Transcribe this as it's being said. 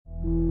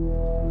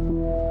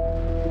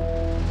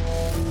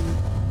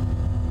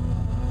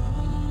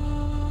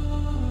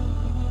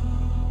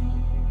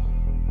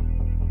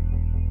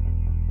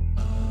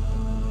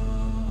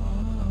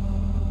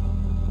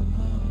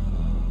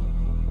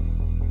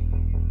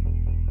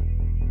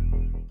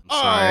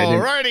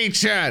Alrighty,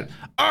 chat.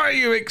 Are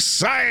you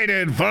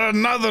excited for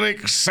another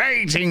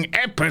exciting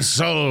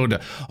episode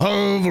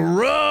of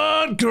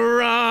Rotgrind?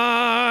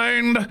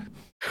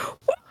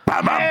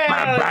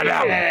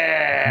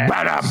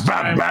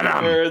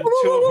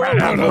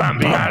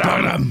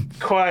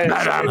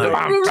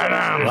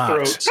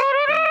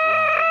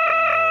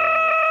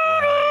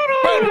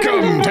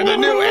 Welcome to the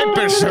new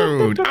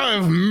episode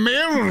of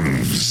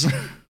MILFs.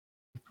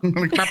 I don't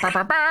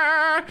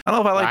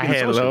know if I like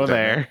it. Hello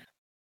there.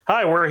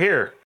 Hi, we're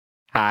here.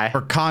 Hi.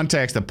 For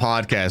context, the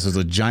podcast is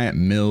a giant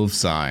MILF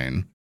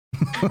sign.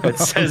 It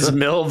says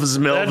MILFs,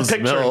 MILFs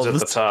at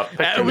the top.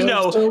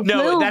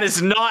 No, that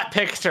is not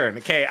Picturn.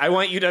 Okay, I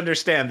want you to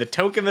understand the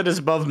token that is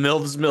above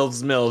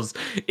MILFs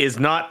is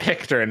not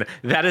Picturn.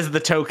 That is the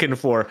token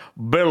for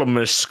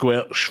Billamus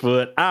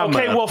Squelchfoot.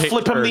 Okay, well,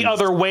 flip him the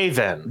other way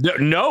then.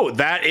 No,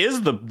 that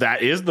is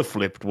the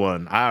flipped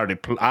one. I already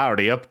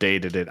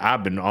updated it.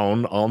 I've been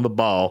on the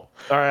ball.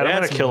 All right, I'm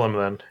gonna kill him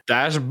then.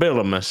 That's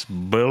Billamus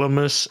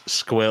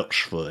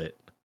Squelchfoot.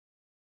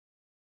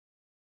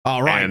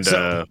 All right,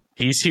 and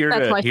he's here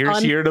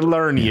to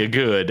learn you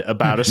good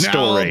about a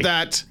story. Now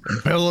that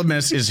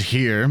Billamus is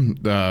here,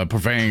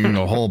 purveying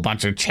a whole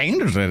bunch of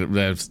changes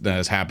that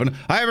has happened.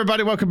 Hi,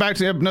 everybody! Welcome back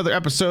to another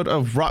episode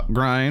of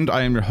Rotgrind.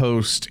 I am your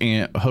host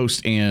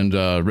and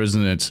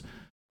resident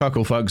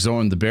Cucklefuck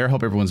Zorn the Bear.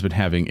 Hope everyone's been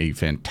having a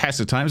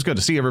fantastic time. It's good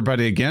to see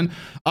everybody again.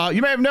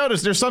 You may have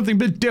noticed there's something a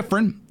bit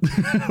different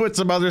with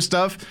some other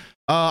stuff.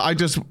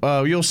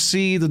 You'll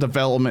see the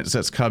developments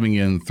that's coming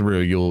in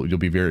through. You'll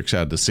be very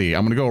excited to see.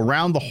 I'm going to go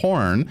around the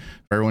horn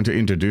for everyone to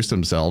introduce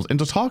themselves and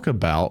to talk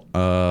about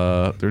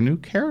their new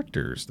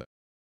characters.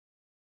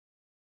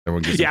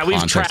 We've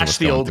trashed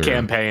the old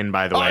campaign,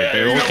 by the way.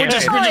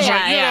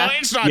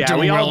 It's not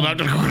doing well.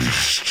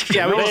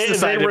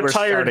 They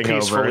retired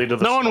peacefully to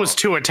the No one was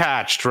too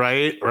attached,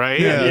 right?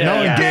 Yeah,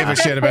 no one gave a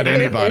shit about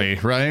anybody,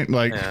 right?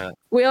 Like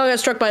we all got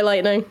struck by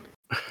lightning.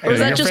 Was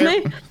that just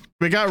me?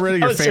 We got rid of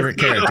your favorite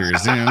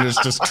characters,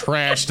 just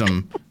trashed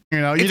them.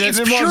 It's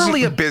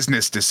purely a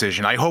business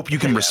decision. I hope you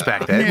can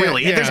respect that.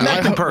 There's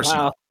nothing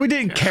personal. Wow. We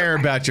didn't care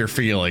about your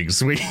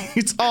feelings.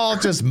 It's all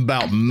just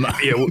about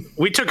money. Yeah,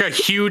 we took a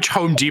huge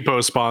Home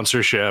Depot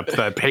sponsorship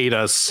that paid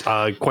us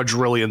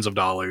quadrillions of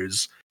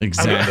dollars.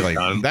 Exactly.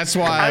 That's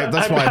why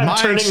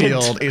my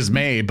shield is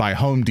made by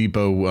Home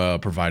Depot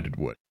provided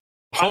wood.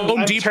 I'm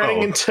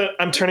turning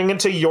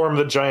into Yorm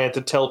the Giant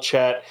to tell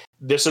chat,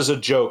 this is a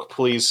joke.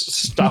 Please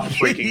stop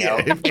freaking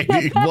out. If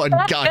anyone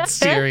got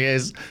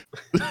serious.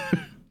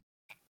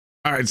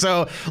 All right,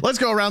 so let's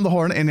go around the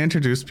horn and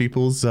introduce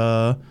people's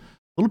little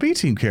B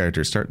team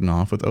characters, starting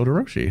off with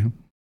Odoroshi.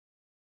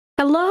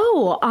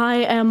 Hello, I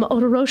am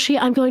Odoroshi.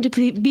 I'm going to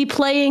be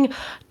playing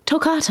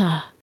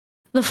Tokata,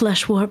 the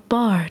Flesh Warp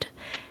Bard.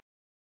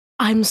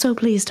 I'm so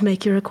pleased to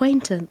make your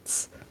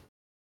acquaintance.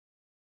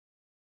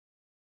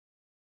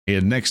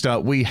 And next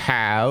up, we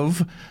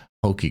have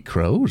Pokey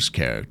Crow's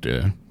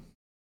character.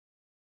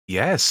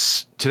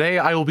 Yes, today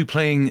I will be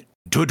playing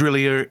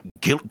Dudrillier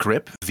Guilt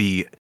Grip,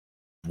 the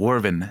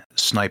Dwarven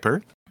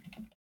Sniper.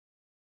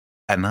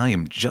 And I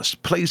am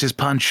just pleased as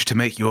punch to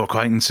make your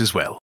acquaintance as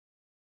well.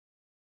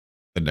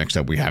 And next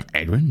up, we have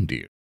Edwin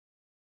Deer.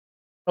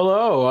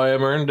 Hello, I am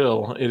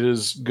Erndil. It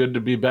is good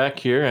to be back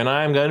here, and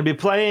I'm going to be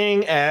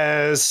playing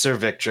as Sir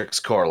Victrix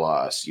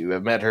Corlos. You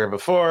have met her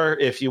before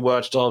if you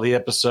watched all the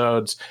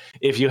episodes.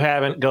 If you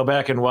haven't, go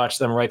back and watch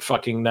them right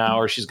fucking now,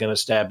 or she's going to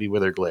stab you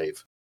with her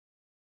glaive.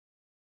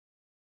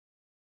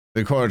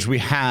 Of course, we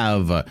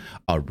have a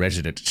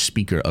resident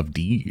speaker of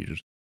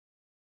D's.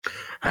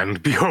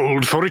 And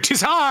behold, for it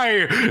is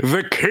I,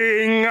 the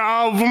King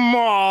of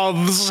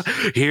Moths,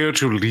 here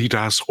to lead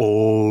us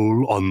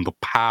all on the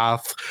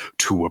path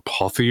to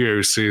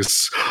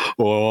apotheosis,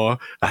 or,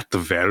 at the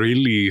very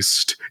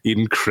least,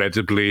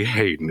 incredibly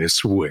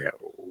heinous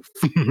werewolf.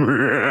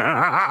 You're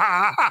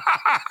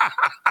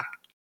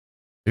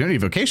an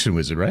evocation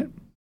wizard, right?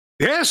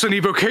 Yes, an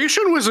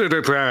evocation wizard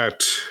at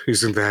that.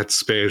 Isn't that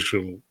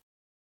special?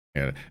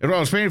 Yeah, and what I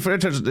was paying for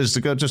it is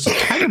to go just a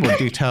tiny more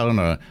detail on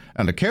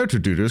the character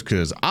duties,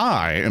 because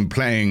I am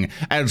playing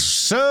as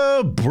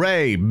Sir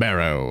Bray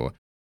Barrow.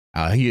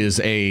 He is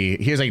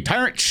a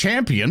tyrant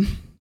champion,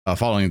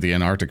 following the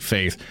Antarctic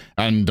faith,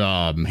 and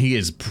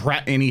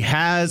he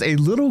has a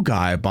little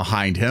guy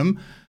behind him,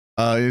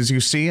 as you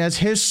see, as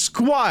his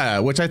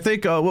squire, which I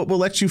think will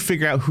let you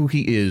figure out who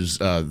he is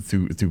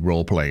through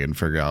role play and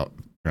figure out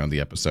around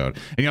the episode.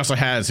 And he also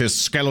has his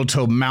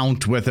skeletal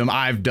mount with him.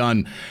 I've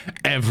done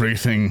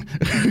everything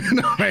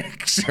to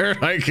make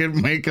sure I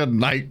can make a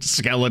knight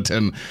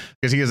skeleton,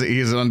 because he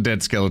is an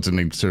undead skeleton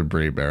named Sir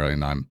Bray Barrow,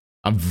 and I'm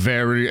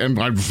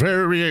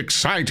very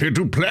excited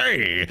to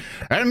play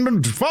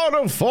and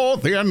follow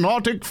forth the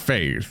Antarctic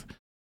faith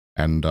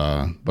And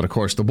but of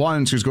course, the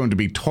ones who's going to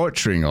be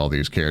torturing all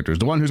these characters,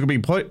 the one who's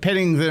going to be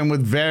pitting them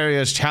with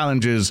various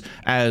challenges,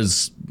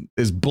 as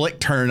is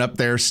Blickturn up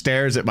there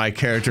stares at my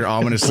character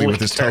ominously with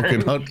his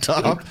token on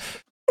top.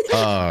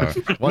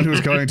 One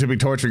who's going to be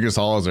torturing us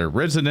all is our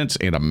resident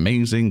and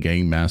amazing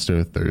game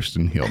master,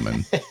 Thurston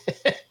Hillman.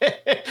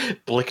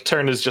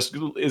 Blickturn is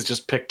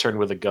just Pickturn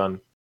with a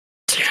gun.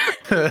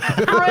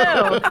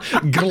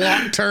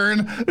 Glock turn.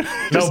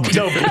 No,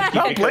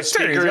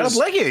 Blickturn. He's got a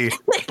blicky.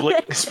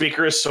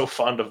 Speaker is so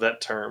fond of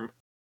that term.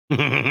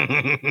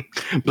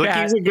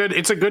 Blicky's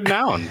it's a good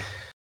noun.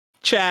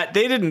 Chat,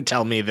 they didn't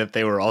tell me that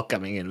they were all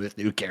coming in with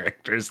new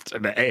characters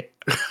today.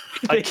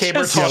 They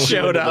just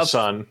showed up.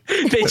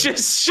 They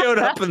just showed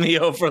up and the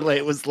overlay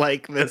was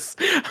like this.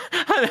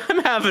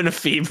 I'm having a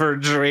fever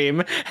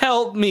dream.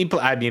 Help me.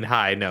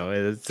 Hi, no,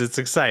 it's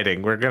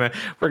exciting. We're gonna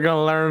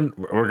learn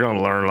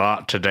a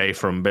lot today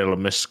from Bill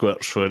and Miss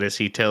Squelchfoot as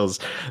he tells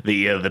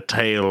the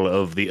tale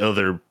of the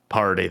other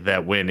party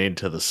that went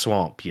into the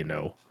swamp, you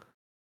know.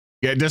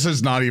 Yeah, this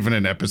is not even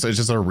an episode. It's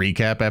just a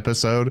recap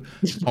episode.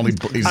 Only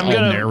he's all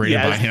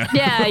narrated by him.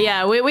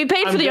 Yeah. We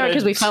paid for the art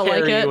because we felt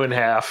like it. I'm going to tear you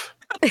in half.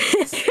 I'm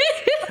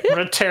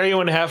going to tear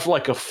you in half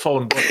like a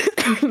phone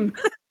book.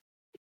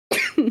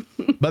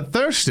 But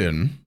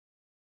Thurston,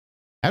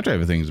 after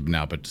everything's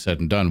now been said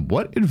and done,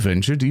 what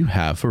adventure do you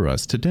have for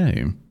us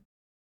today?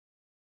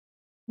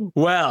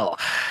 Well,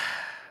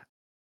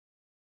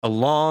 a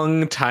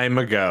long time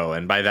ago,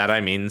 and by that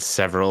I mean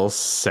several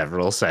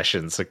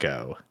sessions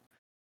ago,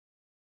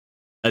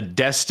 a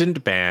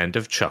destined band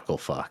of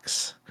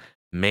chucklefucks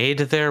made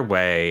their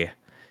way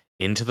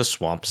into the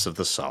swamps of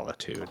the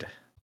Solitude,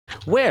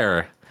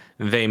 where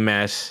they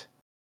met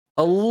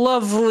a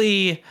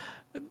lovely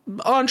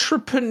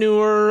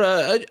entrepreneur,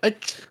 a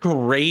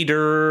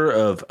trader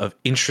of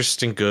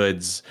interesting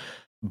goods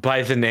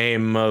by the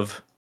name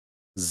of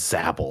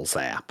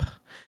Zabblezap.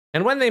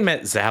 And when they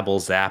met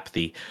Zabblezap,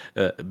 the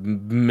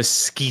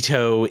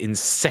mosquito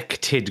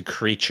insected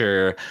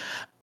creature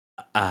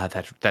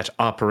that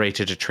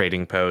operated a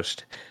trading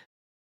post,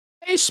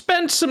 they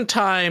spent some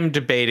time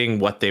debating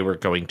what they were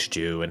going to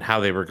do and how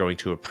they were going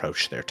to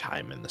approach their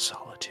time in the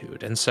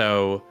Solitude. And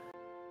so,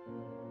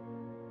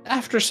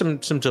 after some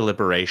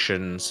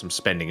deliberation, some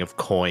spending of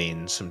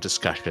coins, some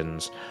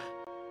discussions,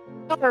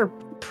 our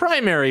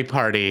primary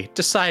party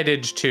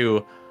decided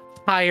to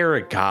hire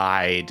a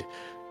guide,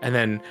 and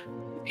then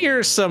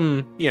here's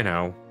some,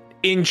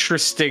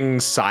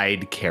 interesting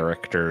side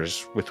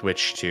characters with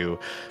which to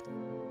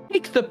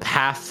take the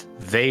path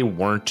they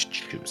weren't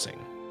choosing.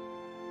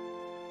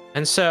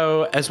 And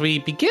so, as we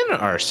begin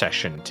our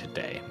session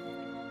today,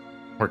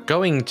 we're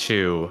going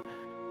to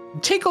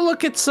take a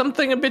look at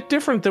something a bit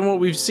different than what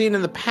we've seen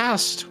in the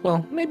past.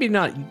 Well, maybe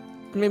not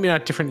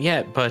different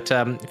yet, but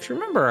if you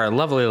remember our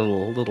lovely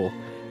little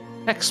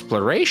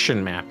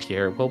exploration map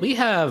here, well, we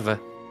have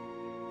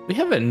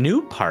a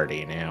new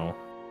party now.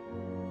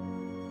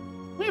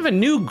 We have a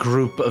new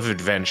group of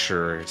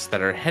adventurers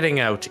that are heading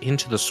out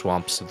into the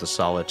swamps of the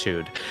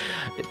Solitude,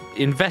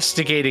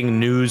 investigating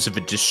news of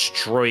a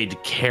destroyed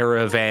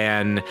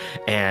caravan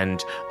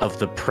and of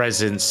the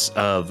presence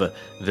of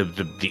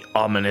the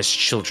ominous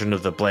Children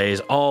of the Blaze,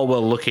 all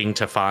while looking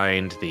to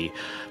find the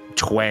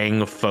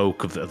twang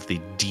folk of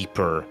the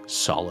deeper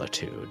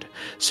Solitude.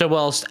 So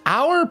whilst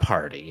our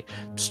party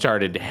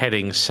started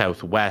heading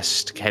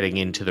southwest, heading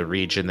into the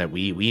region that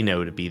we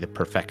know to be the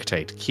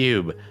Perfectite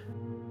Cube,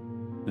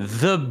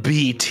 the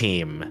B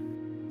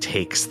team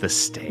takes the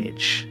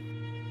stage.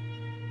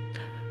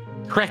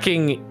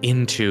 Trekking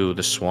into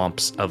the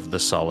swamps of the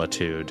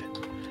Solitude,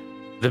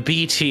 the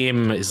B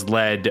team is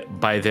led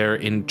by their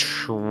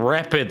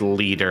intrepid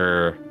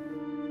leader,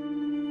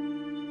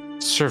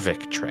 Sir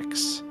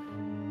Victrix.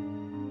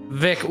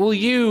 Vic, will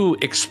you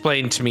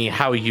explain to me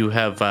how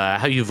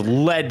you've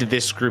led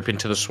this group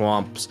into the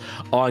swamps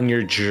on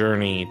your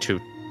journey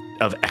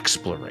of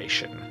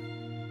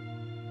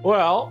exploration?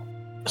 Well,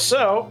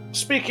 so,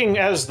 speaking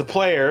as the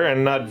player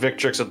and not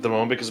Victrix at the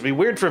moment, because it'd be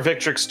weird for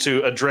Victrix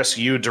to address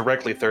you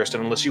directly,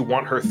 Thurston, unless you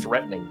want her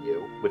threatening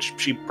you, which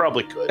she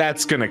probably could.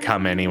 That's gonna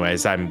come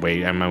anyways.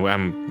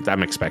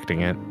 I'm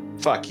expecting it.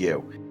 Fuck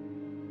you.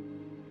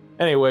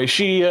 Anyway,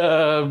 she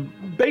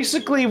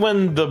basically,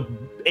 when the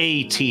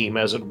A team,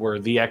 as it were,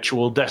 the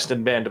actual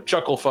destined band of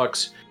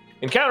chucklefucks,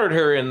 encountered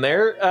her in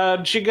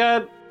there, she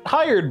got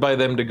hired by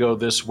them to go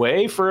this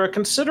way for a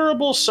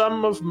considerable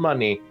sum of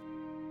money.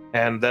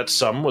 And that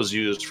sum was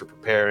used for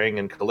preparing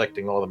and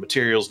collecting all the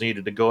materials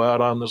needed to go out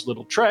on this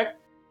little trek,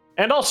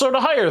 and also to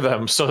hire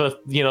them so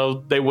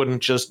that, they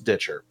wouldn't just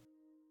ditch her.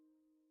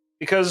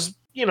 Because,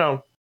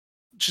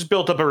 she's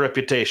built up a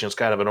reputation as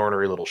kind of an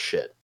ornery little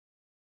shit.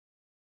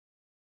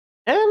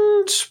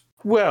 And,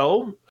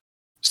 well,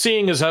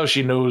 seeing as how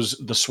she knows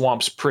the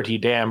swamps pretty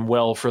damn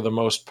well for the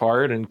most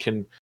part and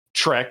can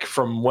trek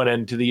from one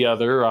end to the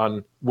other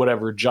on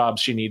whatever job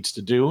she needs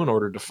to do in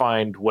order to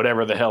find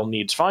whatever the hell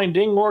needs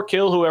finding, or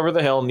kill whoever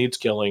the hell needs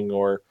killing,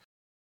 or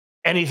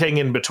anything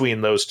in between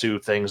those two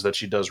things that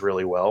she does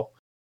really well.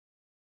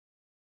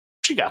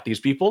 She got these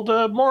people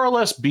to more or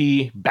less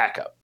be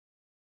backup.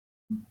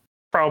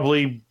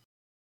 probably,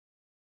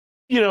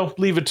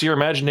 leave it to your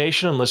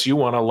imagination unless you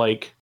want to,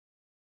 like,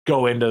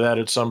 go into that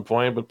at some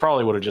point, but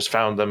probably would have just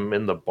found them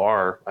in the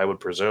bar, I would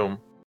presume.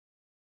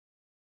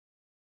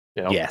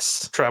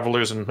 Yes.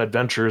 Travelers and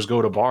adventurers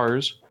go to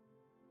bars.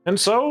 And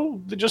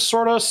so they just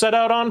sort of set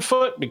out on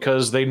foot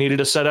because they needed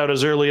to set out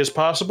as early as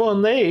possible,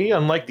 and they,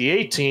 unlike the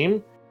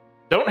A-team,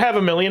 don't have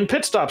a million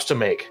pit stops to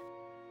make.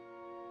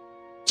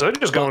 So they're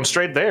just going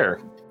straight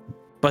there.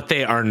 But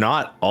they are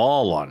not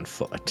all on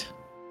foot.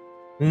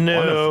 No.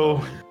 One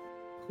of them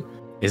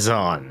is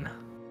on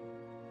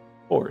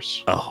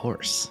Horse. a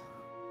horse.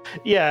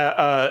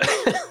 Yeah,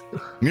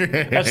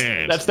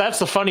 that's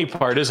the funny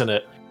part, isn't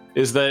it?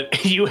 Is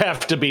that you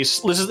have to be...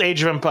 This is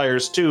Age of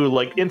Empires 2,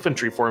 like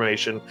infantry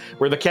formation,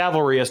 where the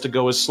cavalry has to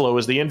go as slow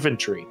as the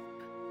infantry.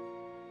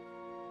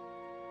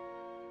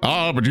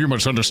 Ah, but you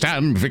must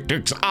understand,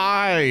 Victrix,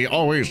 I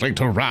always like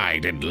to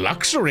ride in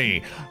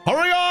luxury.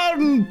 Hurry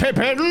on,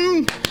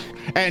 Pippin!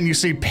 And you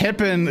see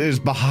Pippin is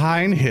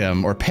behind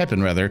him, or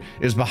Pippin rather,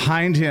 is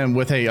behind him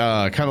with a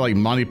kind of like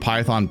Monty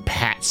Python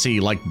Patsy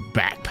like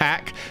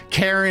backpack,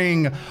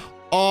 carrying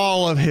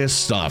all of his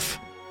stuff.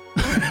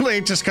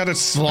 Like just kind of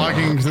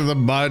slogging through the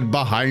mud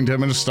behind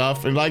him and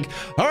stuff, and like,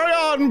 hurry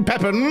on,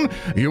 Pippin!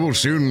 You will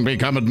soon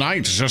become a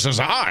knight just as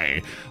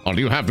I. All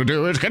you have to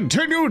do is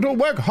continue to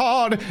work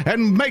hard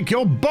and make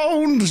your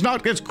bones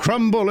not as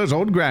crumble as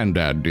old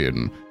Granddad did.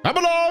 Come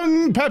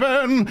along,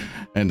 Pippin!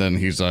 And then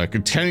he's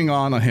continuing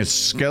on his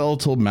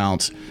skeletal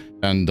mount,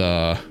 and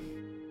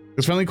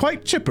is feeling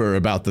quite chipper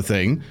about the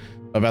thing,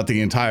 about the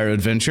entire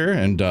adventure,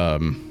 and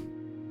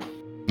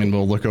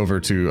we'll look over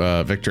to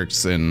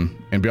Victrix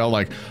and be all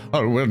like,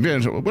 oh, well,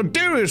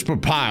 dearest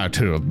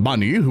proprietor of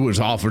money who has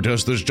offered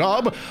us this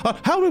job,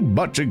 how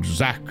much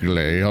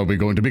exactly are we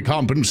going to be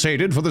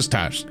compensated for this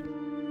task?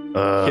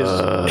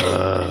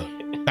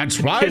 That's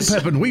right,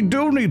 Pippin, we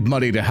do need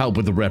money to help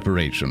with the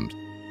reparations.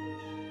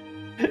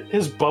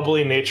 His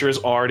bubbly nature is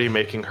already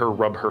making her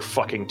rub her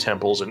fucking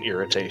temples in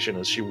irritation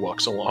as she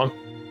walks along.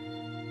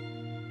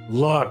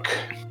 Look,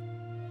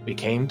 we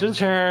came to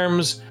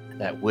terms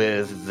that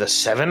with the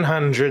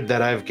 700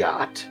 that I've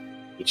got,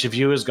 each of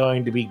you is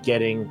going to be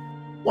getting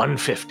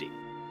 150.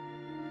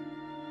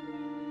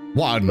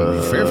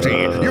 150?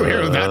 You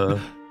hear that?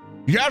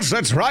 Yes,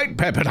 that's right,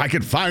 Pippin. I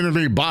can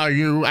finally buy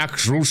you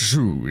actual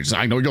shoes.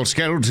 I know your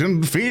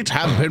skeleton feet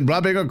have been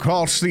rubbing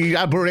across the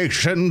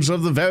aberrations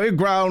of the very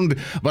ground,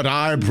 but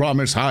I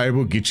promise I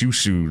will get you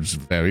shoes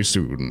very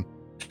soon.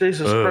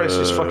 Jesus Christ,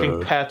 he's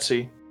fucking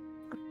Patsy.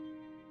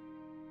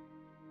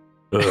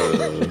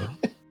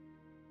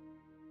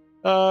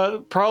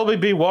 Probably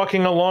be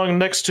walking along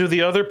next to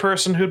the other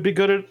person who'd be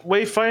good at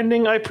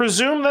wayfinding. I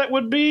presume that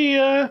would be,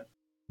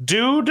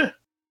 Dude?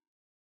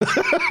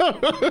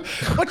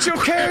 What's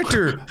your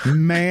character,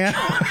 man?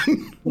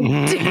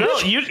 No,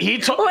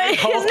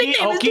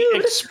 Hulky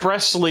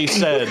expressly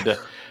said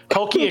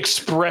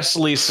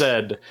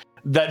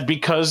that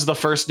because the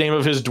first name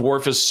of his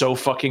dwarf is so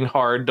fucking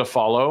hard to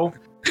follow,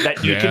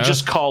 that you can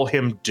just call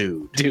him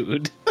Dude.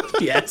 Dude.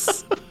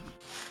 Yes.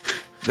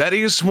 That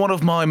is one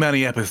of my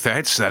many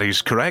epithets, that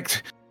is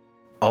correct.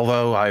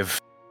 Although I've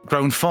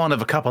grown fond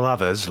of a couple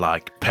others,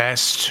 like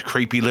Pest,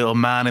 Creepy Little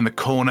Man in the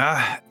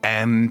Corner,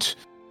 and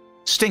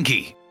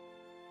Stinky.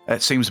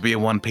 That seems to be a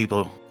one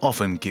people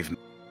often give me.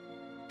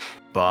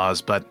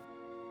 Bars, but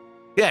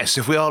yes,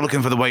 if we are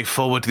looking for the way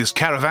forward to this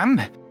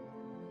caravan,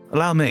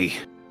 allow me.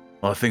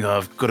 I think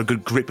I've got a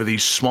good grip of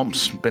these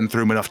swamps, been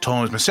through them enough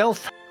times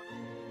myself.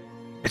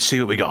 Let's see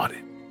what we got.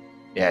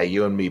 Yeah,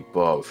 you and me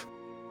both.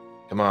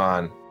 Come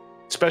on.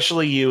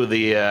 Especially you,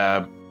 the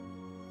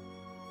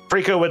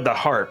freako with the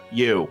harp,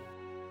 you.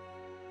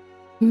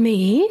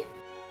 Me?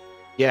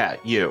 Yeah,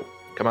 you.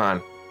 Come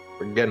on.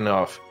 We're getting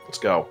off. Let's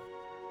go.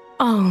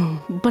 Oh,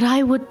 but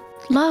I would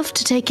love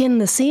to take in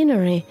the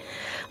scenery.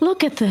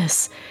 Look at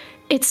this.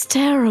 It's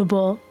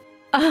terrible.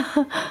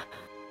 We're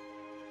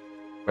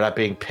not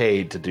being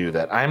paid to do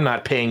that. I'm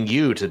not paying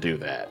you to do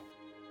that.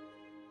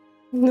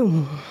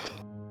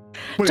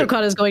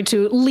 Tokata's going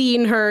to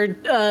lean her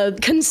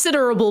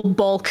considerable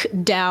bulk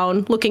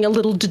down, looking a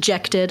little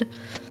dejected.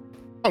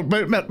 Oh,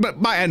 but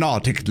my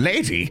anarchic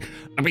lady,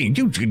 I mean,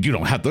 you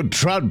don't have to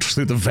trudge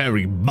through the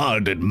very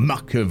mud and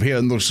muck of here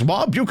in the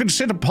swamp. You can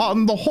sit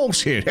upon the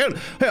horse here. Here,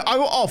 I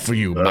will offer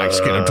you my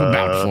skeleton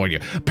mount for you.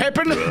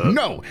 Pippin,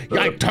 no,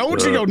 I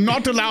told you you're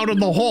not allowed on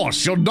the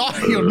horse. You're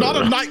not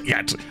a knight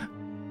yet.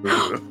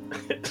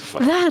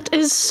 That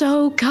is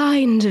so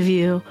kind of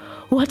you.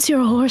 What's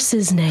your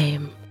horse's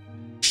name?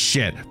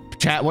 Shit.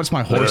 Chat, what's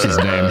my horse's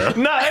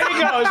name? No, there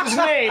you go. It's his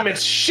name.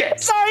 It's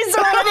shit. Sorry,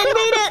 I didn't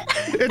mean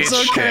it. It's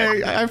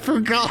okay. I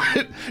forgot.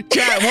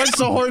 Chat, what's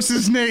the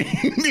horse's name?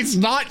 It's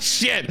not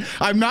shit.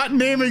 I'm not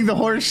naming the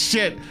horse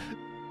shit.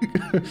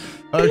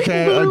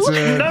 Okay, let's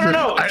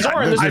No.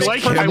 Zoran,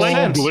 I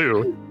like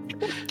blue.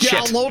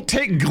 Yeah, we'll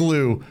take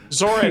glue.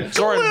 Zoran,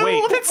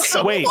 wait.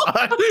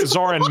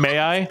 Zoran, may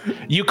I?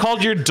 You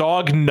called your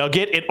dog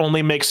Nugget. It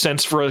only makes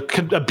sense for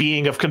a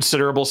being of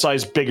considerable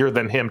size bigger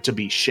than him to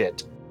be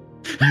shit.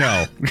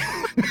 No.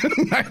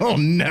 I will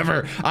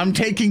never. I'm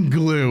taking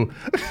glue.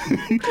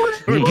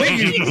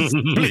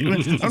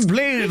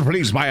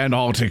 please, my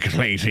anautic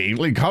lady.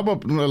 Come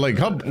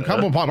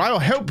upon. I'll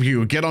help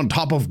you get on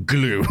top of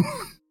glue.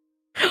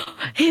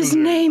 His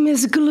name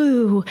is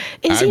Glue.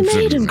 Is he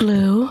made of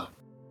glue?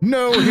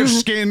 No, his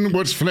skin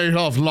was flayed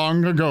off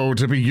long ago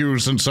to be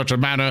used in such a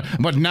manner,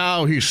 but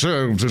now he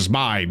serves as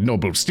my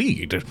noble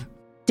steed.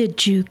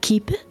 Did you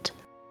keep it?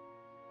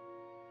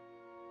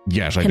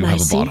 Yes, I Can do I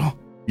have see? a bottle.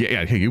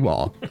 Yeah, here you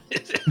are.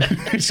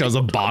 It shows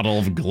a bottle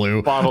of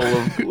glue. Bottle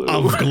of glue.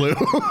 Of glue.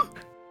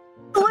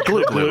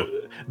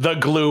 glue. The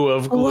glue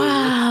of glue.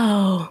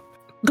 Wow.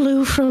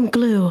 Glue from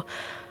glue.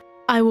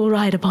 I will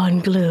ride upon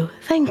glue.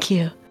 Thank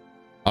you.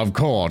 Of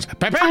course. I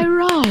Pepin,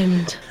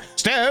 rhymed.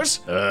 stairs.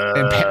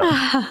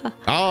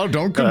 Oh,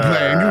 don't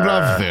complain. You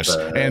love this.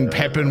 And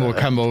Pepin will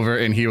come over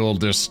and he will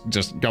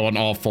just go on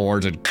all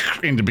fours and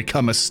to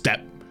become a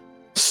step.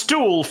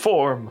 Stool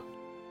form.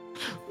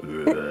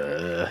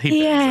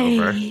 He bends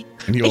over. Yay.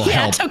 And he will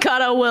Yeah, help.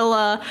 Tokata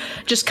will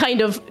just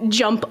kind of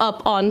jump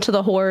up onto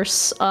the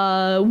horse,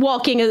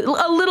 walking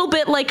a little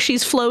bit like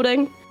she's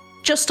floating.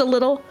 Just a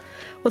little.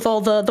 With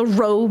all the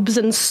robes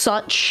and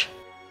such.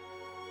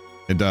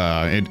 And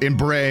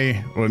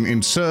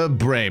Sir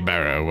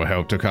Braybarrow will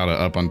help Tokata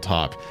up on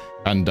top.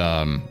 And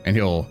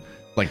he'll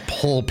like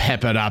pull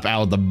Pepin up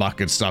out of the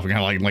bucket stuff and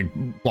kind of like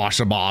wash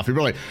him off. He'll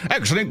be like,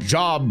 excellent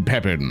job,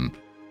 Pepin.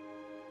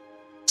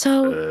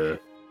 So,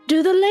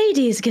 do the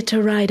ladies get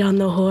to ride on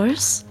the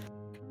horse?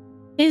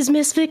 Is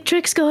Miss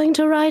Victrix going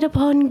to ride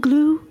upon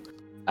glue?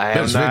 I am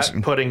That's not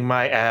Vincent. putting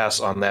my ass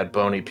on that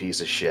bony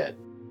piece of shit.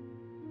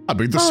 I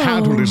mean, the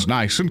saddle is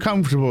nice and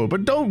comfortable,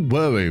 but don't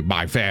worry,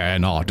 my fair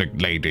and arctic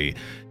lady.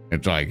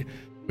 It's like,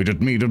 we just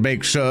need to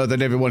make sure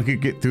that everyone can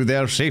get through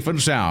there safe and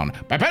sound.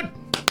 Pepin,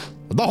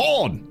 the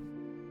horn!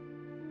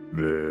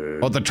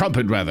 Or the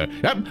trumpet, rather.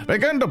 Yep,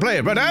 begin to play,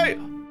 ready?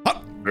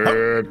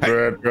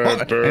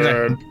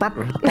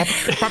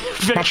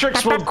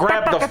 Victrix will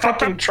grab the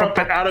fucking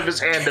trumpet out of his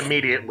hand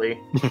immediately.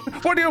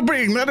 What do you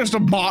mean? That is the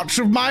march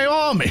of my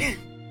army.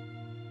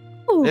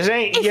 Ooh, This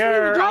ain't if your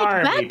you would like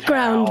army,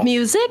 background pal.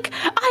 music,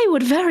 I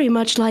would very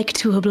much like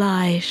to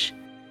oblige.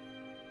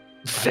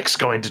 Vic's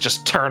going to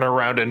just turn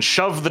around and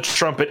shove the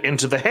trumpet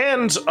into the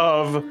hands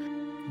of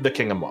the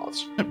King of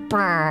Moths.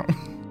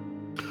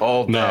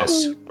 All No.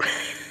 this.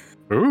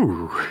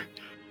 Ooh.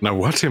 Now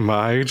what am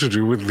I to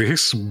do with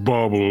this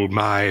bauble,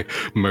 my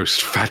most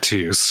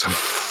fattiest of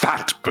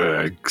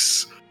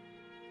fatbergs?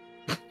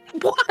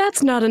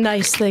 That's not a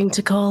nice thing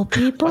to call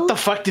people. What the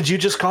fuck did you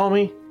just call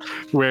me?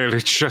 Well,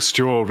 it's just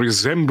your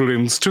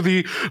resemblance to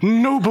the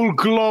noble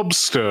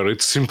Globster.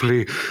 It's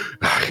simply,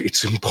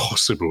 it's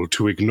impossible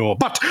to ignore.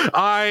 But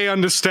I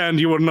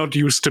understand you are not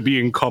used to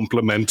being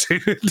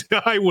complimented.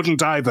 I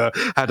wouldn't either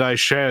had I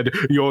shared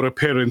your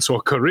appearance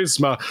or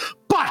charisma.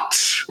 But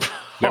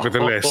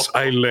nevertheless,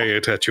 I lay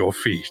it at your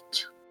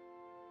feet.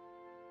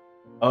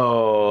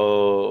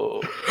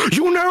 Oh.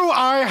 You know,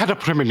 I had a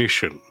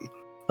premonition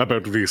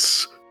about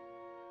this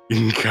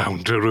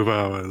encounter of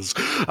ours.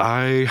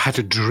 I had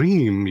a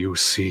dream, you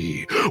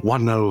see,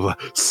 one of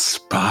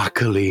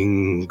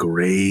sparkling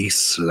grey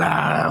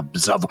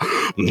slabs of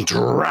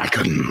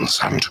dragons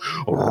and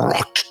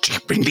rot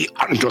deep in the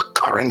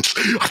undercurrent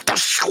of the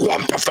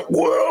swamp of the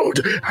world.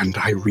 And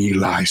I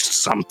realized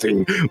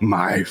something,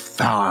 my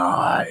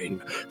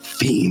fine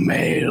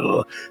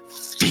female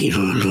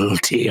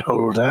fealty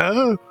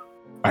holder.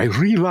 I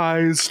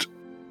realized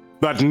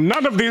that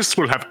none of this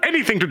will have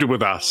anything to do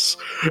with us,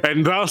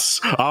 and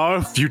thus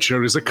our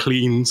future is a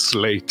clean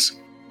slate.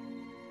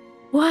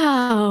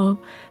 Wow.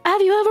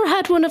 Have you ever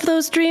had one of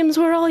those dreams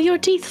where all your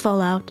teeth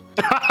fall out?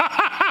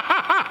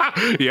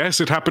 Yes,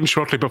 it happened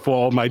shortly before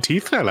all my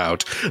teeth fell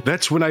out.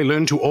 That's when I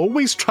learned to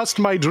always trust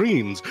my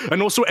dreams,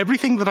 and also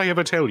everything that I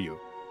ever tell you.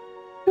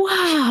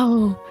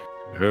 Wow.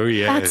 Oh,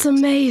 yes. That's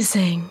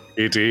amazing.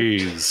 It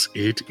is.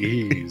 It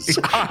is.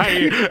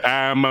 I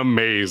am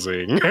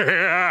amazing.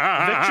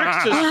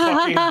 Victrix is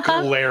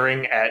fucking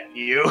glaring at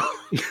you.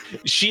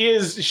 She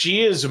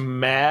is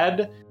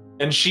mad,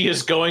 and she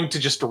is going to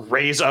just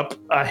raise up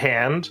a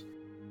hand.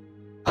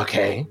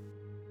 Okay.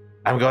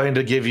 I'm going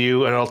to give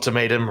you an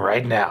ultimatum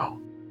right now.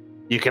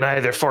 You can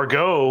either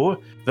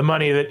forego the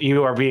money that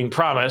you are being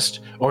promised,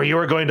 or you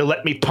are going to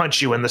let me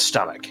punch you in the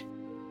stomach.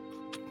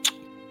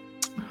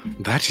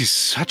 That is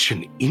such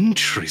an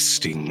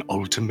interesting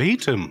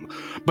ultimatum.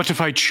 But if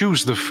I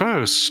choose the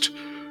first,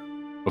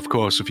 of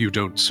course, if you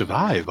don't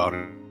survive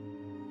our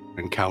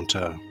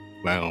encounter,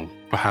 well,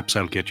 perhaps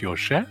I'll get your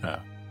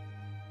share.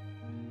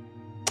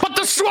 But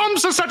the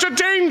swamps are such a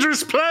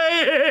dangerous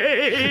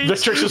place!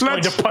 Victrix is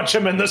going to punch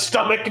him in the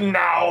stomach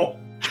now.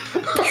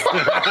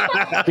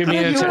 Give me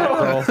an attack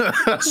roll.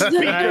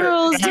 The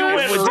girls you are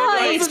went Before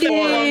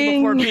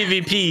fighting.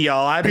 PvP,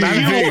 y'all. I'm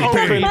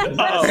PvP.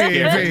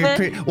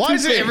 Why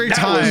is it every That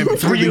time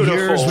was for the years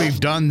beautiful. we've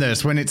done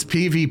this, when it's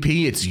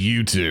PvP, it's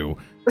you two?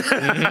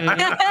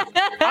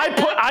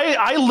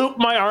 I loop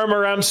my arm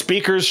around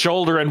Speaker's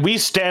shoulder, and we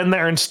stand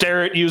there and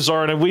stare at you,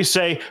 Zoran, and we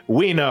say,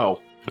 "We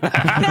know."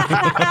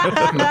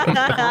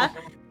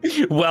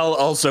 While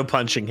also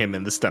punching him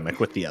in the stomach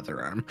with the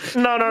other arm.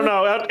 No.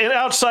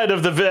 Outside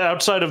of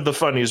the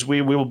funnies,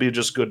 we will be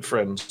just good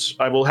friends.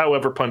 I will,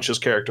 however, punch his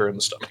character in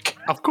the stomach.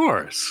 Of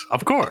course.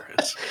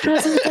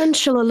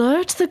 Presidential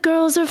alert, the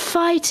girls are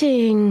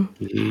fighting.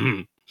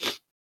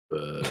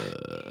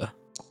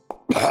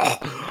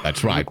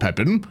 That's right,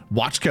 Pepin.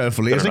 Watch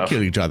carefully as they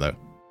kill each other.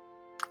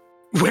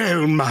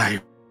 Well,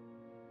 my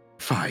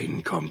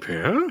fine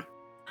compere.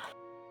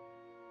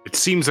 It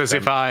seems as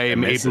if I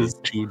am able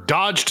to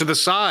dodge to the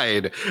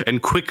side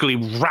and quickly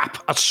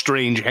wrap a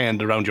strange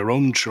hand around your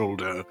own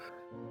shoulder.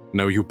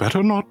 Now, you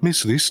better not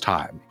miss this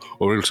time,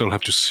 or else I'll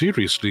have to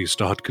seriously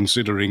start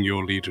considering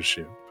your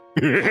leadership.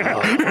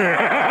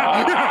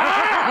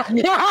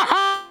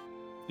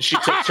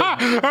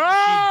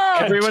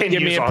 Everyone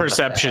give me a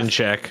perception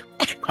check.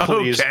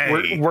 Please,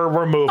 Okay.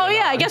 we're moving. Oh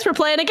yeah, I on. guess we're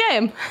playing a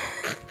game.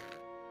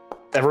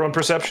 Everyone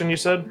perception, you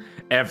said?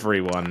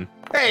 Everyone.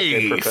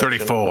 Hey, perfection.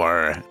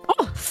 34.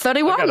 Oh,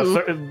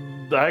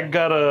 31. I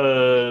got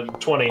a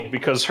 20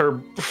 because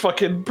her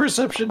fucking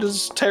perception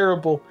is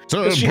terrible.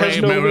 So She has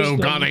Brave no Mero wisdom.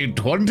 got a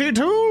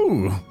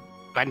 22.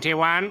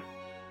 21.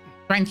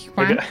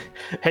 21.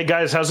 Hey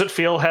guys, how's it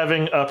feel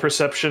having a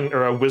perception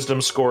or a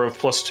wisdom score of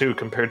 +2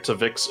 compared to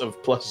Vic's of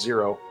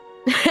 +0?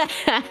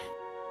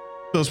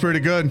 Feels pretty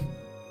good.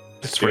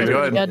 It's Pretty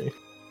really good.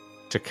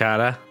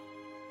 Takata,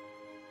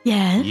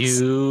 Yes.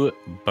 you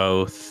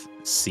both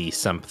see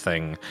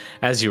something.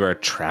 As you are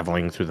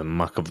traveling through the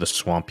muck of the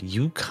swamp,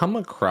 you come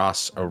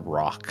across a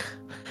rock.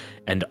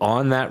 And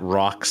on that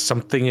rock,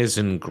 something is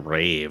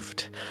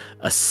engraved.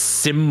 A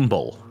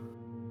symbol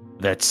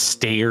that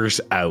stares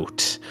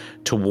out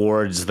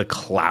towards the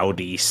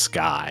cloudy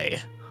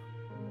sky.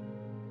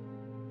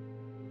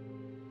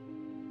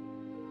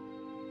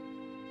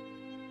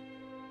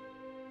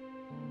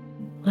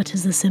 What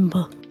is the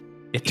symbol?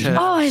 It, Oh,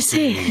 I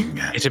see.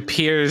 it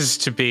appears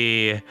to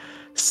be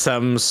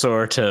some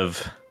sort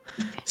of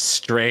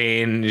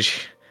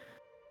strange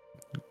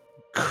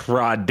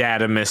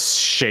crawdadamus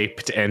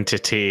shaped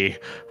entity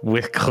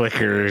with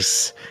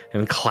clickers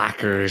and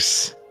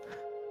clackers.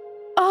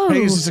 Oh,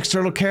 May his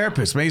external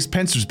carapace. May his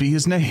pincers be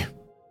his name.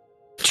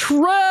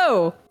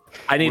 true.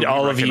 I need Will you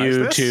all of recognize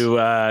you this?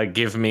 to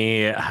give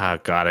me. Oh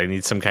God, I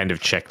need some kind of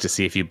check to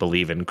see if you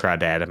believe in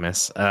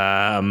crawdadamus.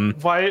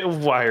 Why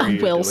are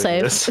you will doing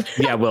save. this?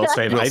 Yeah, will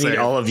save. Will I need save.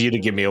 all of you to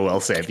give me a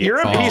will save. You're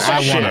a piece of I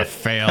want to shit.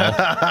 fail.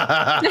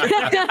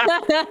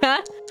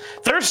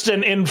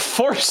 Thurston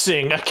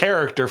enforcing a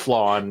character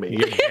flaw on me.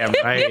 Damn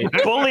right.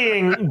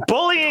 bullying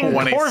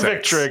 26. poor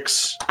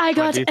Victrix. I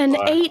got an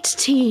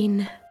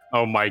 18.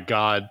 Oh my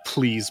god,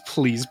 please,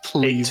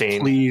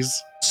 18.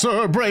 please.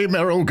 Sir Brave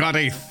Mero got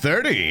a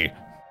 30.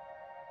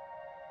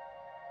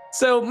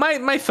 So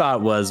my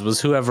thought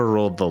was whoever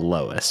rolled the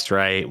lowest,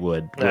 right,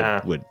 would. So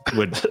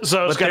it's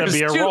But going to there's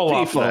be a two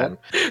roll-off people. then.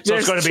 So it's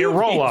There's going to be a two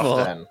roll-off people.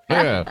 then.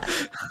 Yeah.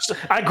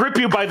 I grip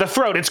you by the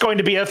throat. It's going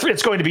to be a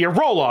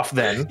roll-off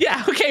then.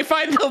 Yeah, okay,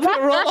 fine. They'll put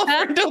a roll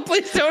over. Don't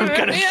please don't. I'm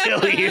gonna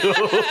kill you.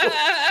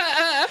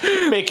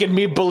 Making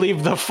me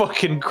believe the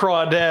fucking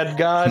crawdad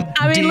god.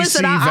 I mean, DC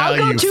listen, I'll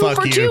go value, 2 fuck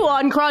for you. 2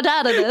 on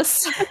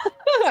Crawdadamus.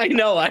 I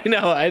know. All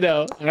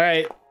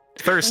right.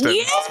 Thurston.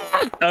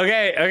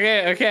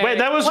 Okay. Wait,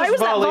 that was Why with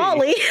was that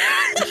volley.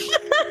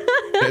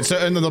 volley? So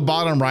in the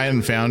bottom right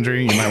in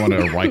Foundry, you might want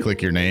to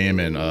right-click your name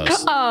and Oh,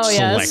 yeah,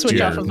 select switch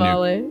your off of new-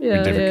 volley. your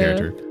Yeah, different yeah.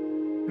 character.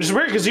 Which is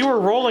weird because you were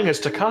rolling as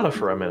Takata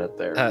for a minute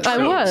there. I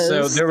was.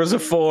 So there was a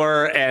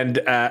 4, and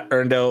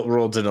Erndel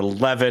rolled an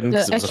 11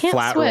 because it I was a can't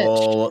flat switch.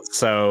 roll.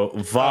 So Oh,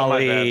 my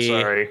volley. bad,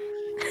 sorry.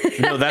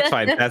 No, that's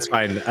fine. That's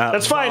fine.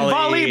 That's fine.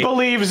 Volley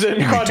believes in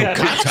crawdad.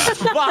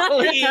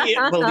 Volley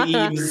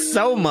believes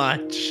so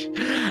much.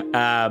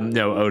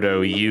 No,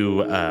 Odo,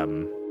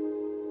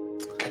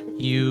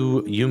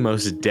 you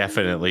most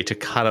definitely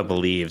Takata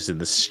believes in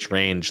the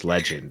strange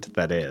legend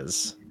that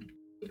is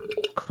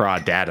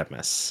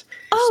Crawdadamus,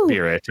 Oh.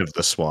 spirit of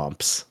the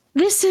swamps.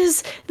 This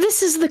is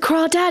the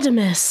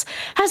Crawdadamus.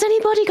 Has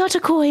anybody got a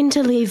coin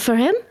to leave for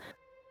him?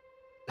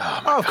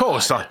 Oh, of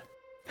course.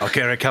 I'll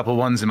carry a couple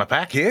ones in my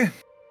pack here.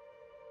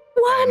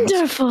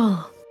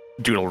 Wonderful.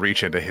 Dude will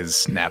reach into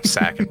his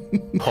knapsack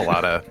and pull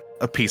out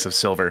a piece of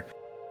silver.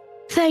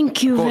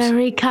 Thank you Of course.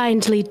 very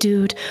kindly,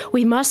 dude.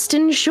 We must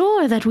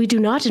ensure that we do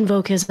not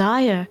invoke his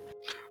ire.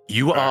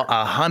 You are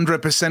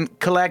 100%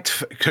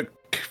 correct?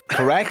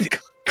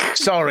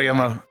 Sorry, I'm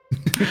a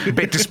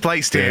bit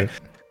displaced here.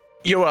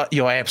 You're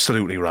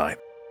absolutely right.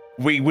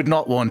 We would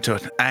not want to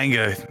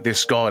anger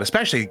this god,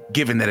 especially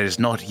given that it has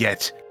not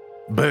yet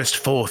burst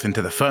forth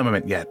into the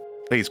firmament yet.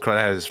 Please,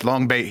 Crawdad,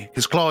 long may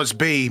his claws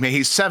be, may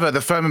he sever the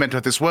firmament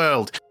of this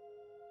world.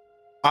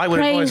 I would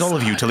advise Praise- all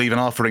of you to leave an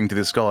offering to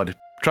this god.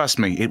 Trust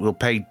me, it will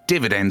pay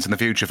dividends in the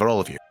future for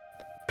all of you.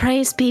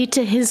 Praise be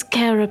to his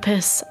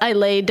carapace. I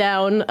lay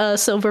down a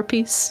silver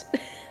piece.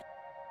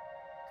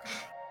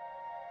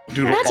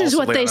 Dude will That is also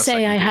what lay they on a say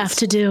second I have piece.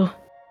 to do.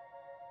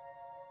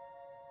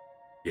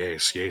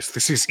 Yes,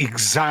 this is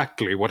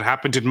exactly what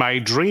happened in my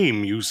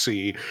dream, you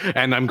see.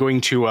 And I'm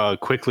going to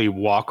quickly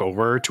walk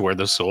over to where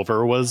the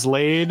silver was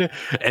laid,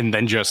 and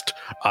then just,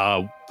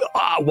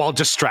 while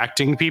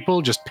distracting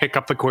people, just pick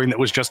up the coin that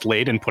was just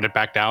laid and put it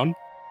back down.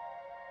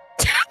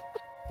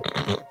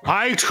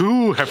 I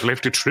too have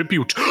left a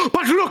tribute,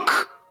 but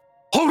look!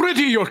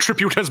 Already your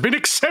tribute has been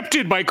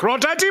accepted by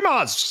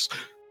Crotatimas!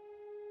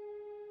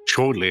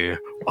 Surely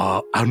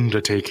our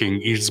undertaking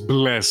is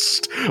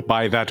blessed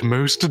by that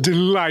most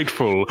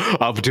delightful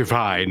of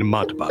divine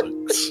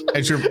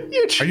mudbugs.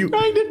 You're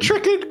trying to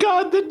trick a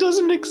god that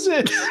doesn't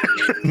exist.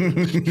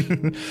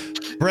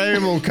 Bray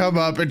will come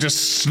up and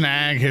just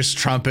snag his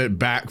trumpet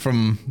back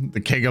from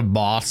the King of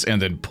Moths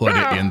and then put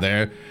it in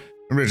there.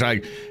 It's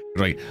like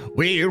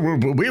we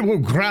will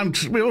grant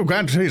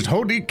his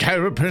holy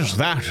carapace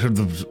that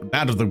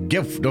of the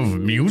gift of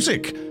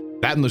music.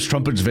 That and this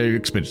trumpet's very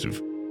expensive.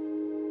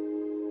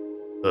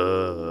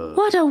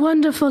 What a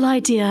wonderful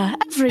idea.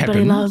 Everybody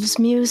Pepin? loves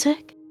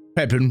music.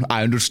 Pepin,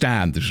 I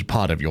understand this is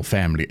part of your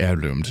family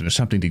heirlooms and it's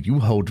something that you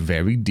hold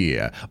very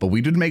dear, but we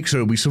did make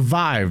sure we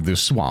survived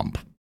this swamp.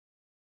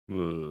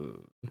 You'll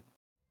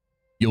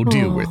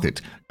deal with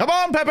it. Come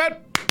on, Pepin!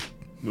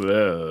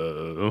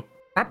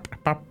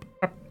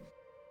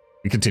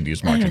 He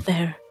continues marching.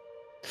 There.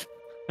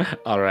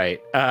 All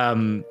right.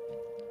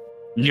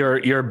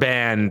 Your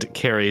band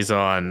carries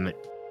on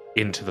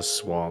into the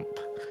swamp.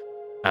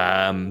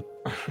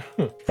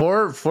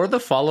 For the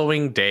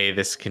following day,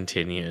 this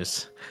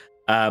continues.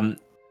 All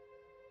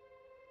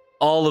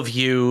of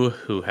you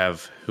who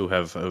have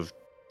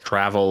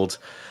traveled,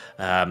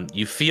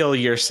 you feel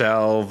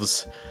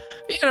yourselves,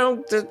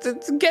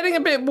 getting a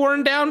bit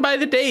worn down by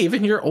the day.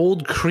 Even your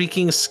old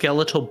creaking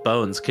skeletal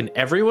bones. Can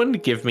everyone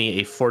give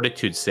me a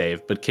fortitude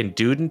save? But can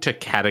Dude and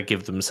Takata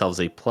give themselves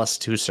a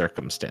 +2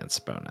 circumstance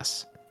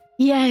bonus?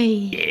 Yay.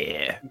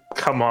 Yeah.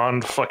 Come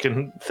on,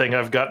 fucking thing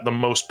I've got the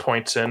most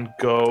points in.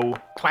 Go.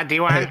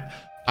 21.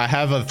 I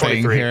have a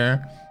thing 23.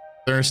 here,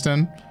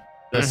 Thurston.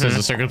 This is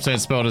a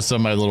circumstance bonus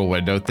on my little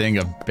window thing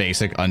of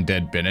basic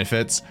undead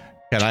benefits.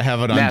 Can I have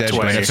an That's undead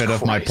what benefit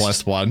of my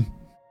Christ. +1?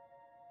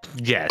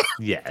 Yeah.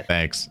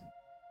 Thanks.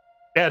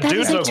 Yeah, That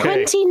dude's is a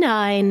okay.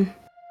 29.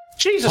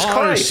 Jesus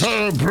Christ.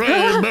 Sir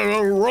Brave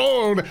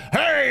rolled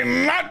a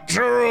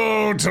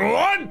natural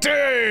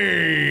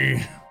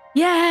 20!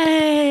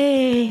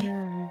 Yay.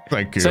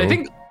 Thank you. So I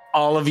think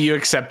all of you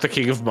except the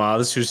King of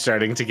Moths, who's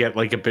starting to get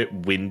like a bit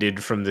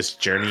winded from this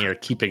journey, are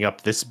keeping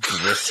up this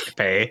brisk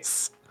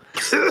pace.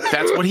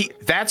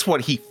 That's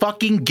what he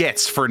fucking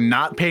gets for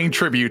not paying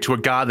tribute to a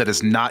god that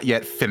has not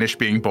yet finished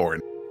being born.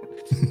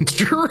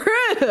 True.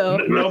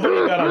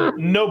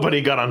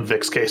 Nobody got on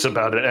Vic's case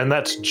about it, and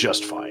that's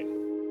just fine.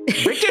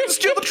 Rick didn't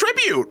steal the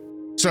tribute.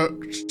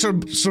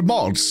 So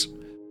Mods.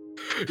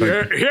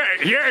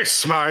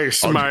 Yes, my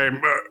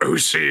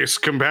Usius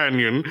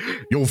companion.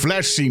 Your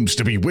flesh seems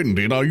to be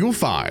winded. Are you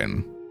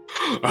fine?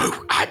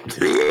 Oh,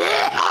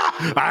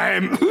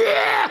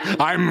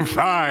 I'm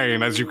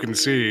fine, as you can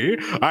see.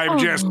 I'm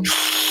just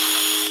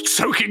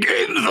soaking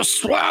in the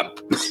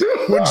swamp.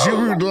 Would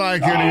you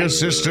like any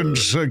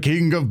assistance,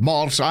 King of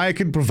Moths? I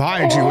can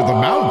provide you with a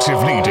mount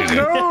if needed.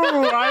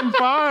 No, I'm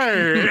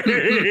fine.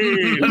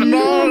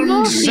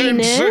 Nonsense,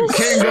 Venus.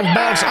 King of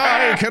Moths.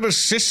 I can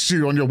assist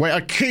you on your way. A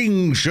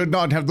king should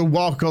not have to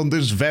walk on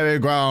this very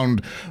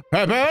ground.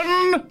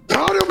 Pepin?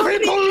 How do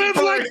people live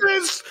like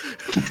this?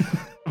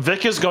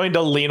 Vic is going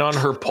to lean on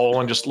her pole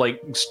and just like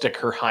stick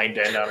her hind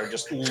end out and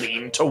just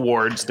lean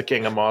towards the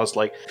King of Moths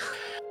like,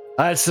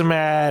 what's the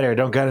matter?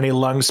 Don't got any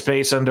lung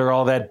space under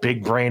all that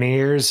big brain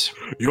ears?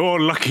 You're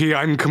lucky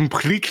I'm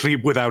completely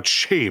without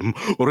shame,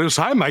 or else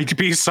I might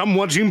be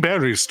somewhat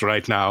embarrassed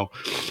right now.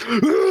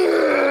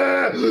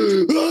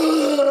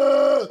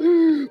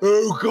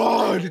 Oh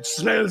God, it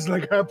smells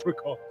like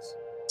apricots.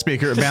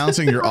 Speaker,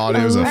 balancing your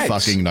audio is a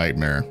Thanks. fucking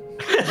nightmare.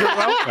 You're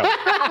welcome.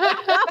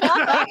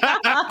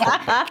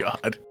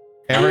 God.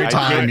 Every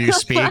time you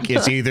speak,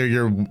 it's either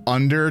you're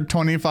under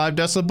 25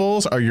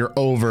 decibels or you're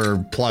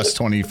over plus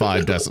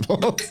 25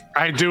 decibels.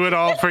 I do it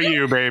all for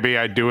you, baby.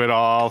 I do it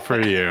all for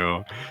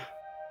you.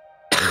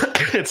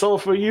 It's all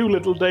for you,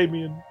 little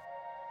Damien.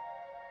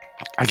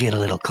 I get a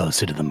little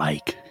closer to the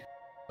mic.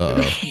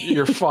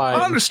 You're I don't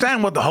fine.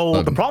 understand what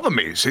the problem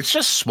is. It's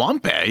just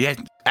swamp air.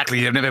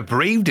 You've never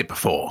breathed it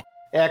before.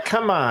 Yeah,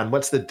 come on.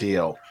 What's the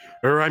deal?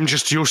 I'm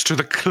just used to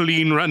the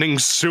clean running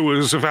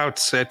sewers of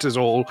Outset is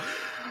all.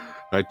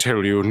 I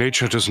tell you,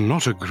 nature does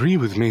not agree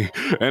with me.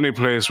 Any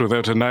place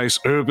without a nice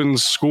urban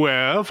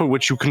square for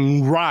which you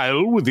can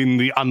rile within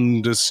the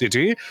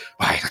Undercity,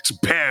 why, it's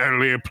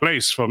barely a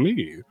place for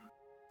me.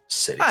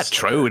 City. That's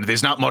true.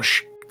 There's not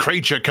much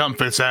creature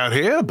comforts out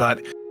here,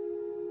 but,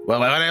 well,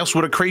 what else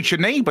would a creature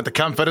need but the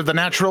comfort of the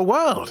natural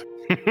world?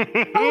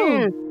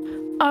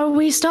 Are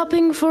we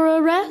stopping for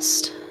a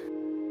rest?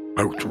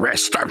 Oh,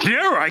 rest up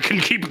here. I can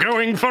keep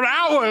going for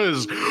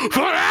hours.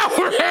 For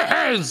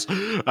hours!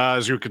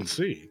 As you can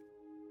see.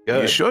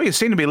 You sure? You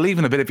seem to be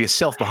leaving a bit of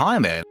yourself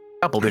behind there. A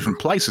couple different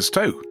places,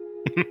 too.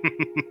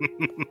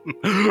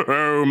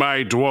 Oh,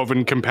 my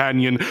dwarven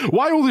companion,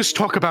 why all this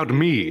talk about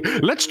me?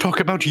 Let's talk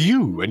about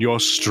you and your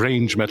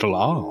strange metal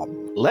arm.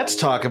 Let's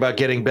talk about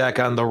getting back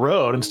on the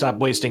road and stop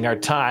wasting our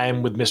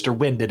time with Mr.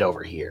 Winded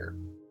over here.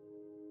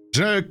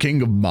 Sir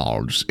King of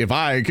Mars, if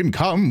I can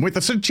come with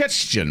a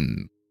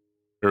suggestion.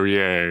 Oh,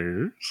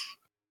 yes?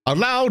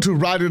 Allow to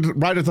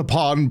rideth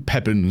upon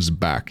Pepin's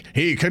back.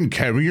 He can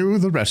carry you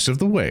the rest of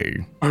the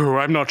way. Oh,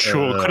 I'm not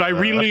sure. Could I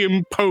really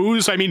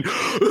impose? I mean,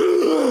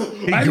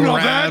 I'm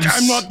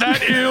not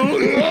that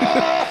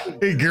ill.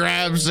 He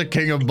grabs the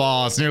King of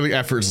Boss nearly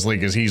effortlessly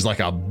because he's like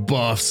a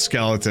buff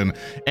skeleton,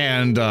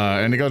 and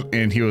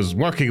he was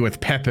working with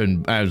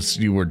Pepin as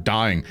you were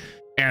dying,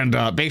 and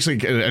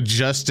basically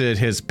adjusted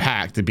his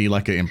pack to be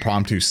like an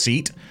impromptu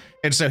seat,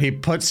 and so he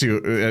puts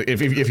you,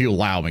 if you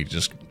allow me,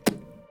 just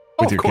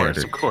with your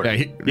character. Of course. Yeah,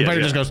 he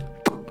just goes,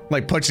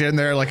 like, puts you in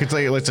there like it's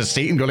a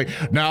seat and go like,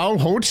 now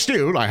hold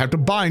still, I have to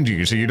bind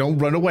you so you don't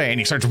run away, and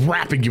he starts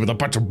wrapping you with a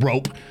bunch of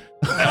rope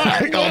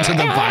onto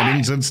the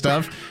bindings and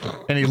stuff,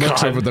 and he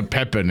looks over the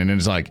Pepin and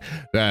is like,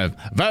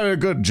 very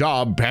good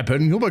job,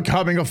 Pepin, you're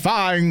becoming a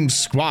fine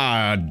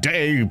squire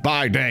day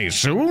by day.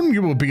 Soon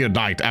you will be a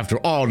knight after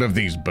all of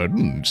these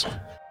burdens.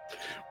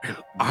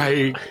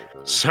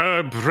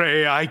 Sir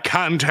Bray, I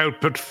can't help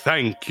but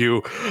thank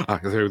you.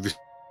 Though this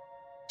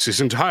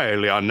is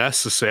entirely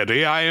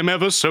unnecessary, I am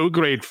ever so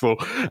grateful.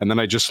 And then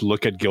I just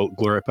look at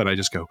Glurp and I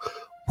just go,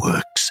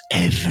 Works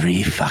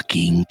every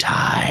fucking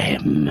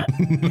time.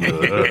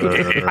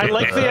 I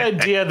like the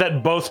idea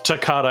that both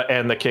Takata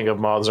and the King of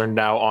Moths are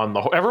now on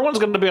the everyone's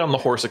going to be on the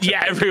horse.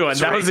 Yeah, everyone.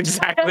 That was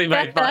exactly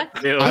my thought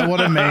too. I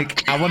want to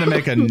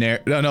make a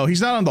no,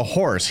 he's not on the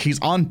horse. He's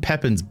on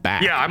Pepin's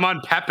back. yeah, I'm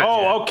on Pepin.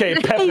 Oh, okay.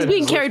 He's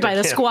being carried by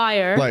the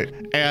squire.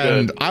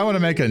 I want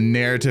to make a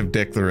narrative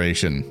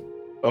declaration.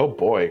 Oh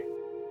boy.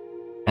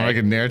 I make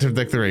a narrative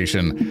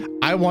declaration.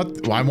 I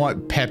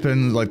want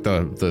Pepin, like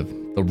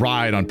the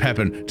ride on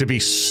Pepin, to be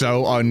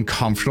so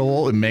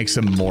uncomfortable it makes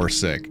him more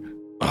sick.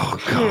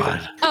 Oh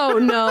God. Oh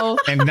no.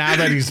 And now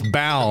that he's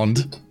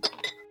bound,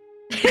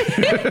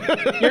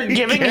 You're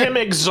giving him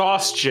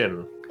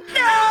exhaustion.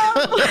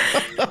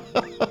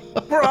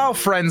 We're all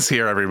friends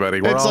here,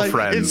 everybody. We're all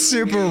friends. It's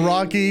super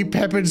rocky.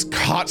 Pepin's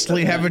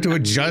constantly having to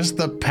adjust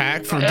the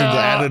pack to the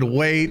added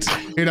weight.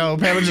 You know,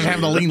 Pepin's just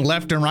having to lean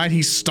left and right.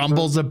 He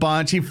stumbles a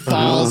bunch. He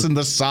falls in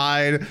the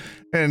side.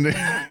 And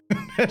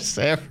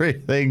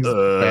everything's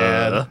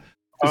bad.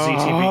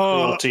 ZTV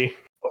cruelty.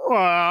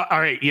 All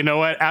right, you know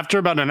what? After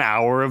about an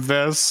hour of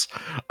this,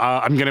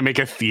 I'm going to make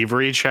a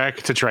thievery check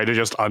to try to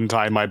just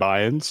untie my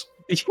binds.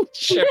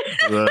 Sure.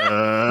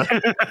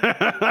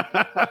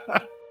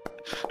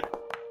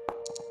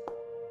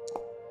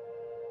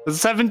 Does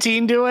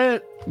 17 do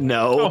it?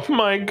 No. Oh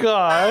my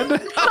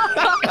God.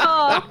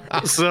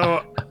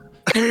 So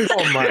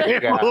Oh my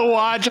God. we'll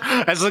watch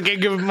as the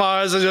King of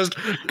Mars is just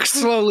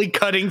slowly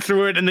cutting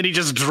through it, and then he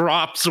just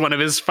drops one of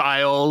his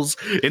files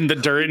in the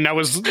dirt, and now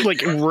his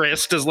like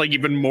wrist is like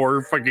even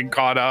more fucking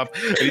caught up.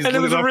 And it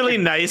was a really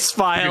nice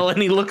file,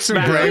 and he looks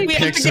back. Bray We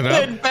have picks to it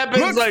get up.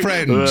 Pepin's Look, like,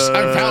 friends,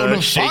 I found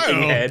a shaking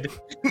file. head.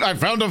 I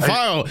found a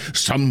file.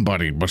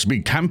 Somebody must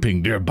be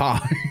camping nearby.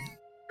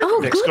 Oh,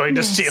 Nick's going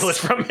to goodness. steal it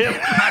from him.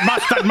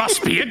 That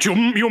must be it.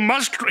 You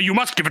must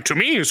give it to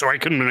me so I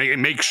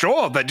can make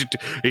sure that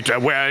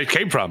it where it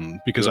came from,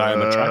 because I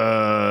am a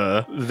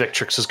child.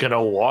 Victrix is going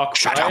to walk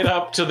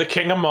up to the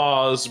King of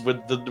Maws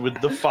with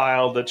the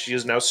file that she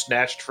has now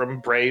snatched from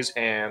Bray's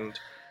hand.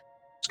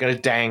 She's going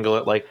to dangle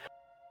it like,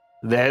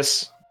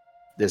 this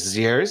is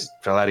yours.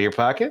 Fell out of your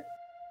pocket.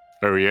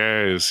 Oh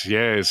yes.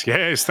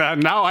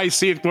 Now I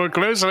see it more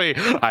closely.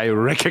 I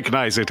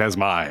recognize it as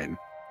mine.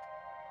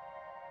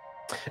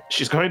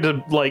 She's going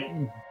to like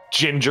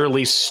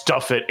gingerly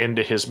stuff it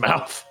into his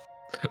mouth.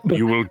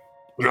 You will.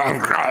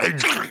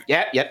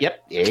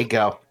 Yep. Here you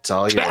go. It's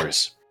all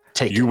yours.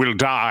 Take You will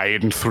die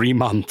in 3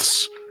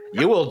 months.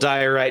 You will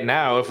die right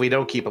now if we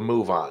don't keep a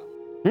move on.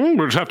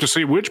 We'll have to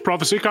see which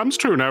prophecy comes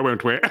true now,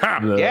 won't we?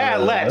 Yeah,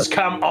 let's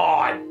come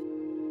on.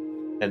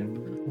 And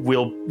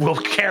we'll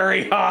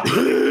carry on.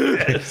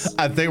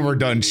 I think we're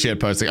done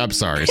shitposting. I'm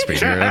sorry,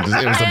 speaker. It was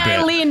a I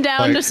bit. lean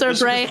down to Sir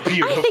Bray.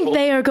 I think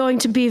they are going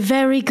to be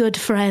very good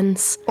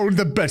friends. Oh,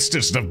 the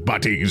bestest of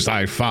buddies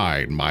I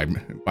find, my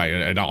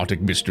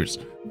Arctic mistress.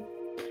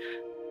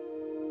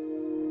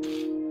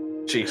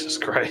 Jesus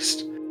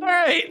Christ. All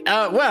right.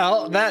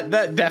 Well,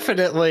 that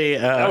definitely.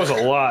 That was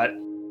a lot.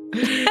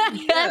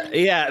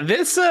 Yeah.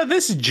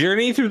 This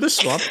journey through the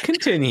swamp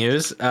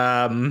continues.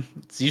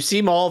 You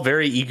seem all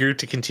very eager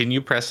to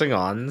continue pressing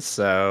on.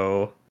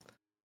 So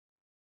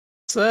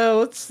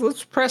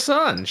let's press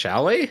on,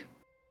 shall we?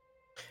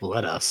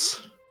 Let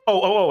us.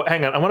 Oh,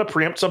 hang on. I want to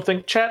preempt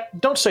something. Chat,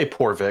 don't say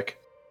poor Vic.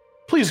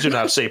 Please do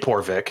not say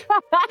poor Vic.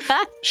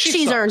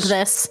 She's sucks. earned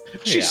this.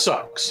 She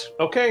sucks.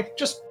 Okay?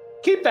 Just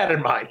keep that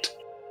in mind.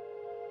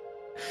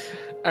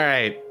 All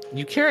right.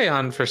 You carry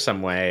on for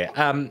some way.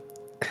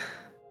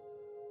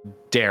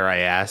 Dare I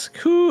ask,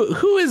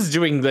 who is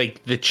doing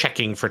like the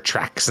checking for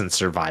tracks and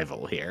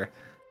survival here?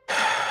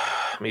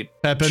 Let me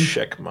Pepin.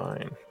 check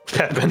mine.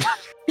 Pepin.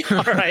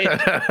 All right.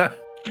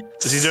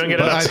 Is he doing it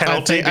But as a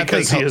penalty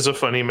because he think is a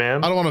funny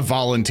man? I don't want to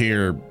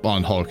volunteer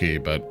on Hulky,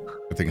 but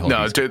I think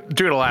Hulky's No,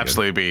 dude will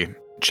absolutely be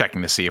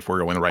checking to see if we're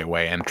going the right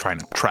way and trying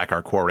to track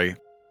our quarry.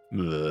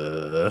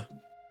 Yeah.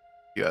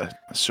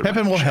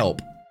 Pepin will help.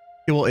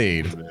 He will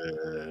aid.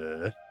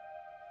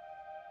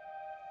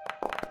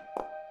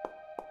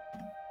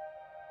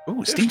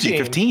 Ooh, stingy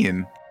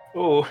 15.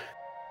 Ooh.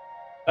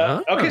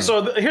 Okay,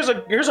 so here's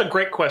a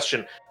great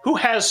question. Who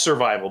has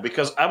survival?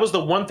 Because I was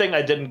the one thing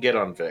I didn't get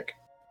on Vic.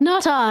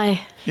 Not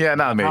I. Yeah,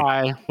 not me.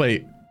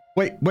 Wait.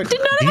 Did none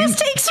of us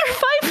take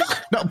survival?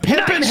 No,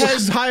 Pepin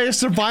has highest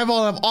survival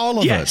of all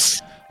of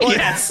us.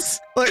 Yes.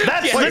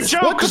 That's the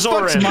joke, What the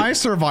fuck's Zoran. my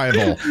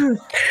survival?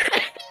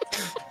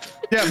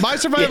 Yeah, my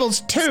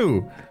survival's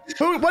 2.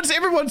 What's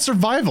everyone's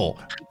survival?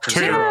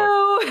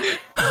 0.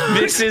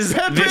 This is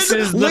Pepin,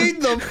 the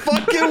lead the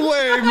fucking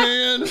way,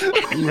 man.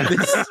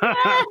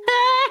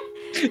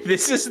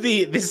 this is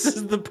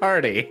the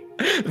party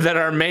that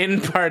our main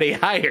party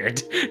hired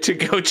to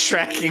go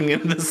tracking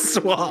in the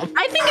swamp.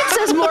 I think it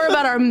says more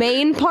about our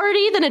main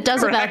party than it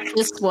does about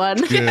this one.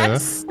 Yeah.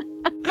 Yes.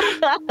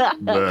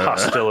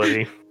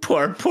 Hostility.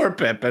 Poor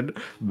Pepin.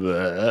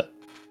 Bleh.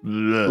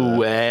 Bleh.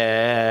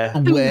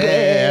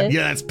 Wah.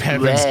 Yeah, that's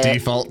Pepin's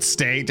default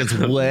state. It's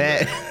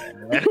wet.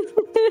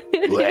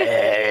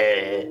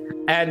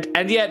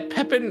 And yet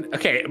Pepin,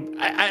 okay,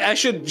 I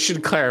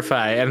should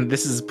clarify, and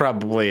this is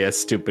probably a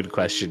stupid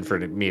question for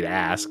me to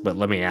ask, but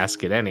let me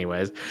ask it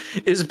anyways.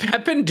 Is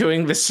Pepin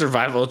doing this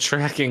survival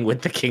tracking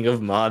with the King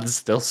of Mods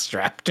still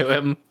strapped to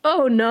him?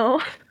 Oh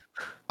no.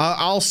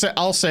 I'll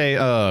say,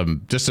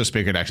 just so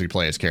Speaker can actually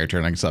play his character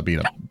and I can stop being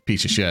a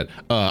piece of shit.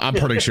 I'm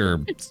pretty sure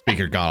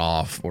Speaker got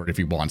off, or if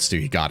he wants to,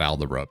 he got out of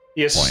the rope.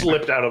 You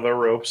slipped out of the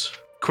ropes.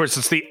 Of course,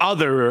 it's the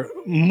other,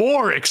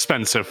 more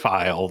expensive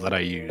file that I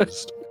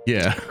used.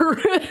 Yeah.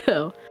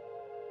 True.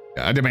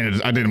 I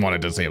didn't want to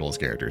disable his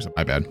characters.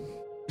 My bad.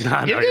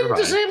 No, you're right.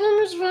 Disable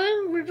him, it's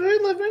fine. We're doing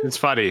living. It's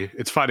funny.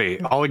 It's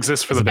funny. I'll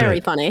exist for the Very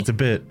bit. funny. It's a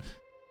bit.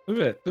 A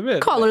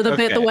bit. Call her the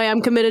bit Okay. the way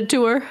I'm committed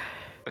to her.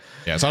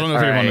 Yeah, so I don't know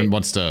if All anyone right.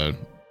 wants to. I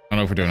don't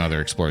know if we're doing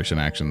other exploration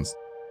actions.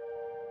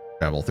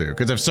 Travel through,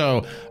 because if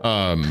so,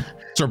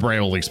 Sir Bray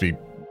will at least be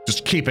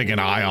just keeping an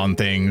eye on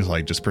things,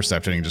 like just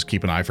perceptioning, just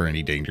keep an eye for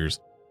any dangers.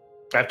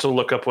 I have to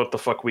look up what the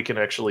fuck we can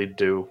actually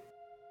do.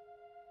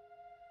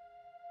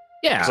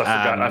 Yeah, 'Cause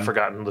I've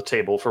forgotten the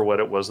table for what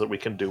it was that we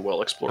can do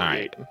while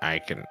exploring. I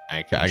can.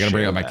 Yeah, I gotta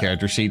bring up my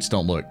character sheets.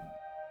 Don't look.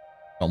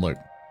 Don't look.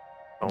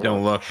 Don't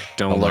Don't look.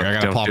 look. I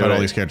gotta Don't pop do out all it.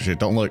 these character sheets.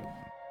 Don't look.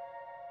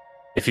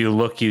 If you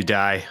look, you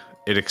die.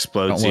 It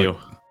explodes Don't you.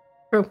 look.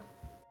 True.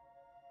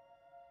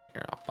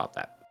 Here, I'll pop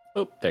that.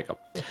 Oh, there you go.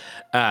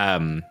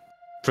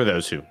 For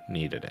those who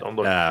needed it. Don't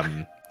look.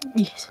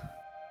 Yes.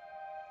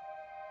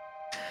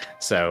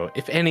 So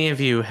if any of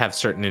you have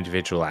certain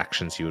individual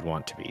actions you would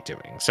want to be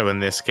doing. So in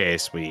this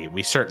case,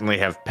 we certainly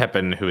have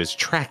Pepin, who is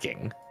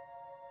tracking.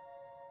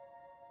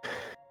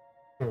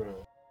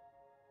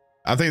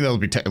 I think that'll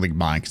be technically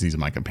mine because he's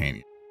my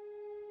companion.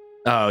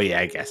 Oh yeah,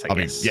 I guess. So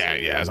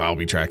I'll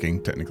be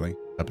tracking technically.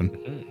 Happen.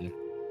 Mhm.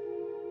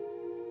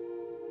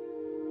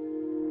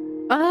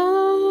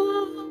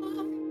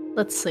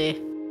 Let's see.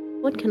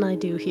 What can I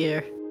do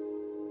here?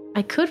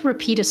 I could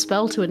repeat a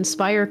spell to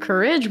inspire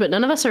courage, but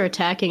none of us are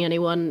attacking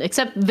anyone,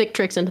 except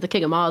Victrix into the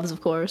King of Moths,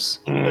 of course.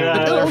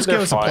 It'll always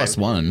give us a fine.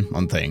 +1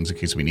 on things in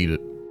case we need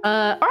it.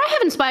 Or I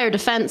have Inspire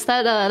Defense.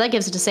 That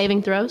gives it to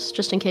saving throws,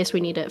 just in case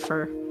we need it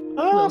for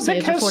will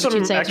Vic saves or has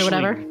fortitude saves or actually-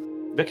 whatever.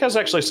 Vic has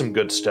actually some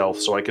good stealth,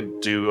 so I could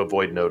do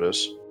avoid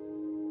notice.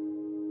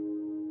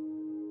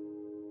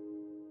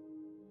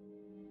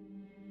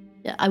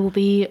 Yeah, I will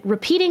be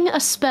repeating a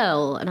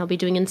spell, and I'll be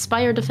doing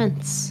Inspire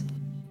Defense.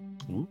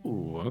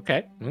 Ooh,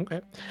 okay.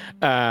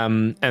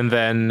 And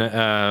then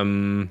let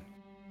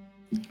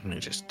me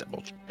just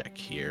double check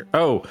here.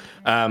 Oh,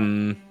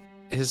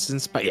 his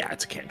inspire. Yeah,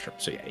 it's a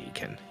cantrip, so yeah, you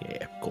can.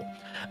 Yeah, cool.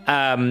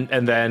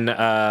 And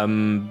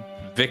then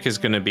Vic is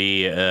going to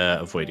be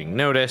avoiding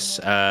notice.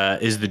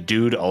 Is the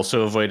dude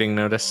also avoiding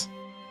notice?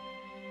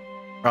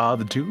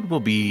 The dude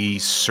will be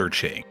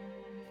searching.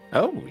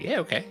 Oh, yeah,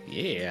 okay.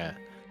 Yeah.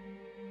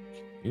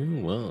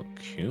 Cool.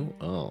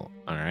 All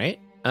right.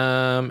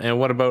 And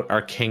what about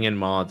our king and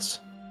mods?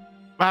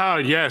 Ah,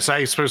 yes,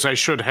 I suppose I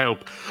should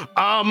help.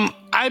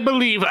 I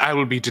believe I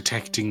will be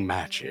detecting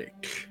magic.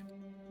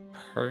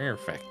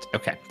 Perfect.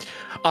 Okay.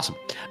 Awesome.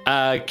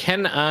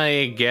 Can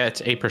I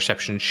get a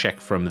perception check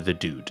from the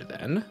dude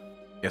then?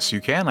 Yes,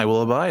 you can. I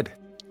will abide.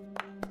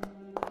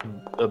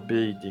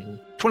 Abiding.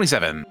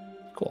 27.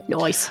 Cool.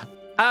 Nice.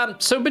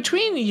 So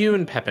between you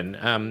and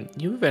Pepin,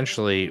 you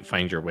eventually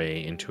find your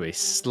way into a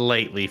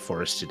slightly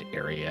forested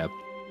area.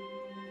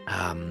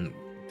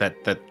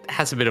 That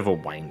has a bit of a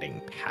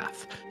winding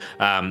path.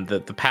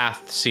 The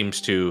path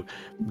seems to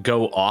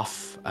go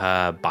off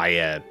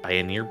by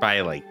a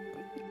nearby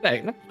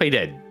not quite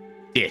a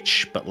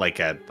ditch, but like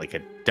a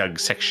dug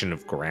section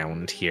of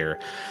ground here.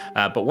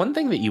 But one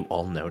thing that you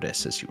all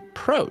notice as you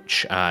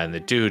approach, and the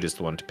dude is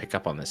the one to pick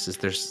up on this, is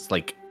there's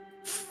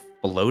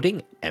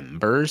floating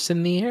embers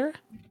in the air.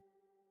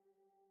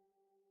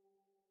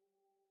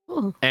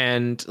 Oh.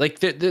 And like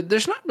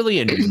there's not really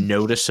a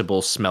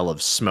noticeable smell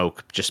of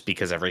smoke just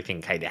because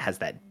everything kind of has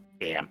that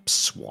damp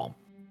swamp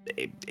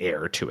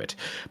air to it.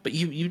 But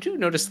you do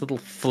notice little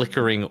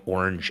flickering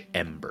orange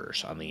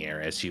embers on the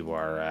air as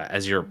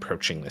you're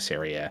approaching this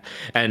area.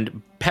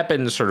 And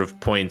Pepin sort of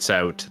points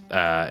out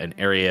an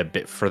area a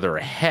bit further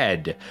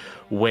ahead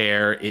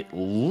where it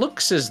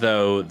looks as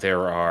though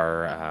there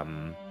are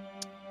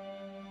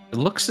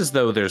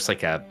there's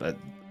like a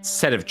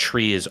set of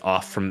trees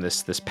off from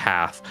this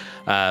path,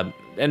 and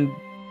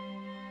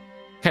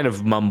kind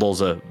of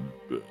mumbles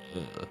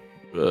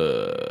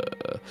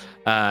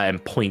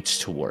and points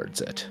towards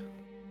it.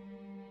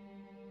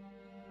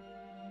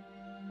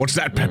 What's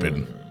that,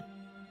 Pepin?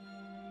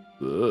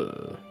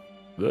 You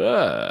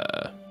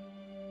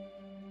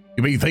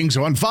mean things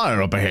are on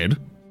fire up ahead?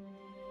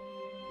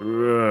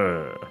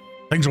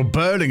 Things are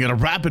burning at a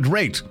rapid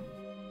rate.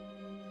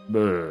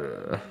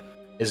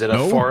 Is it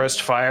a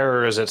forest fire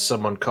or is it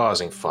someone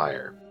causing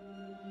fire?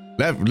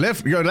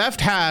 Your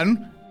left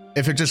hand,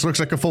 if it just looks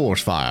like a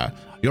forest fire.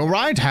 Your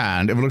right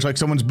hand, if it looks like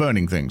someone's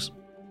burning things.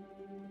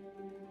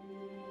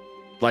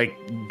 Like,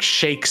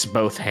 shakes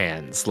both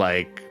hands.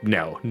 Like,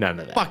 no, none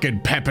of that.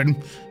 Fucking Pepin.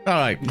 All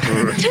right.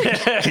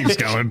 Keeps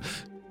going.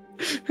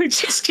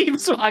 Just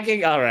keeps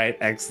walking. All right,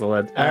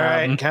 excellent. All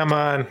right, come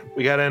on.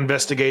 We got to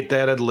investigate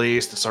that at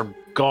least. It's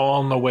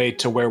on the way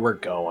to where we're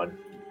going.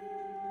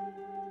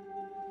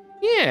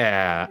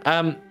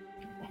 Yeah.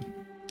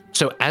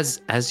 So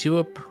as you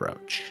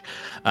approach,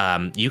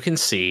 you can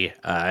see,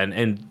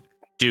 and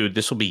dude,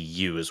 this will be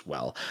you as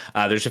well.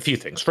 There's a few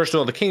things. First of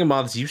all, the King of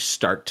Moths, you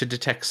start to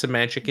detect some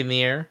magic in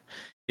the air.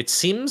 It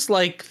seems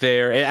like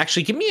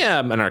actually, give me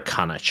an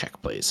Arcana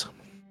check, please.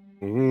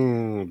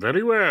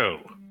 Very well.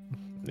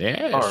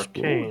 Yes.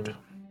 Arcane.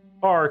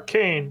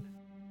 Arcane.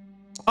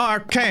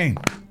 Arcane.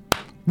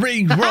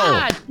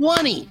 Re-roll.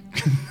 20.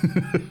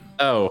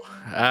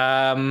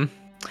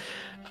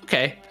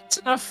 Okay. That's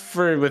enough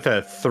with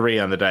a 3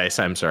 on the dice.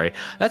 I'm sorry.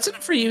 That's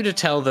enough for you to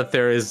tell that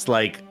there is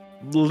like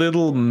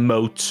little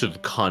motes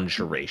of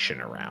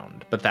conjuration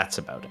around, but that's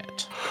about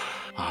it.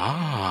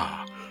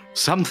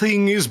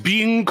 Something is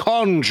being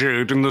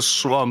conjured in the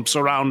swamps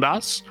around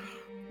us.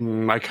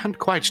 I can't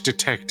quite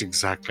detect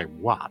exactly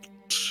what.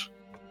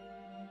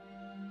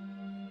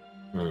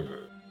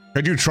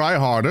 Could you try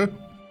harder?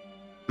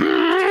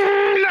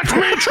 Let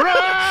me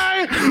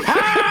try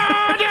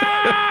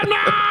harder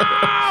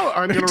now!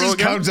 I'm gonna roll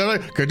again.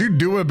 Could you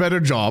do a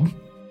better job?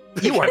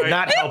 You are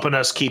not helping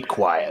us keep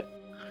quiet.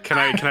 Can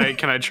I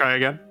try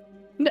again?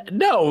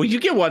 No, you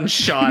get one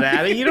shot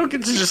at it. You don't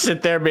get to just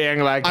sit there being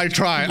like, I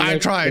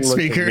tried,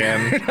 speaker.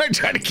 I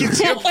tried to keep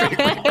you.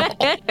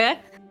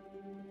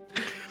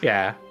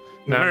 Yeah.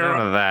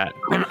 None of that.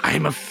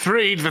 I'm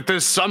afraid that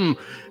there's some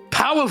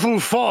powerful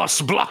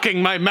force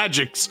blocking my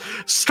magics,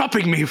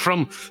 stopping me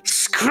from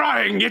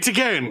scrying yet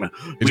again.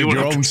 Is it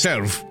your own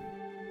self?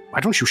 Why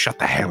don't you shut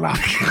the hell up?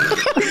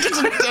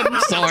 I'm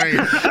sorry.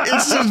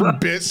 It's just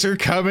bits are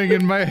coming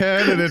in my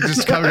head and it's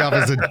just coming off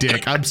as a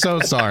dick. I'm so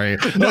sorry.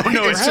 No,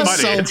 it's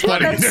just funny. so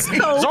funny. That's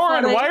so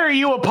Zoran, funny. why are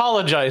you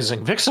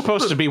apologizing? Vic's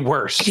supposed to be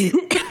worse.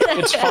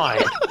 It's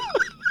fine.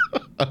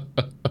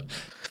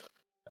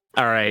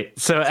 All right.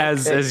 So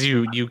as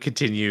you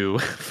continue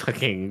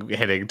fucking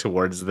heading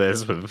towards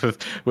this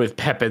with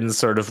Pepin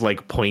sort of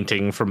like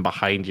pointing from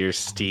behind your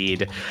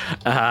steed,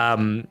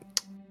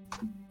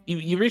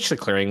 you reach the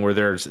clearing where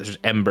there's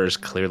embers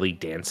clearly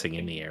dancing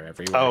in the air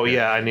everywhere. Oh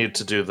yeah, I need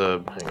to do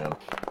the. Hang on.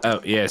 Oh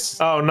yes.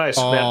 Oh nice,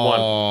 net one.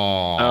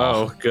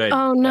 Oh good.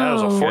 Oh That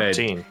was no. a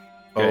 14.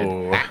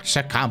 Good. That's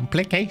a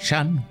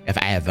complication, if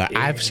ever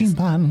I've seen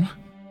one.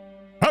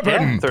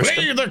 Pepin, thirsty.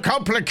 play the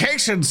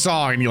complication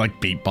song. And you like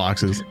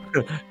beatboxes.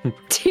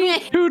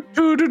 Toot, toot,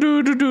 toot, toot,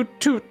 toot,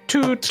 toot,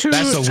 toot, toot.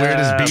 That's the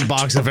weirdest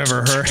beatbox I've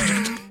ever heard.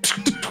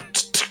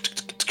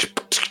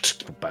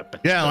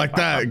 Yeah, like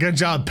that. Good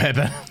job,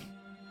 Pepin.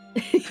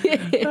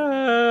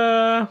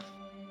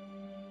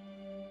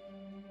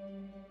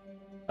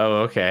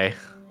 Okay.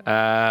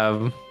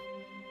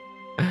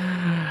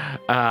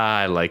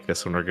 I like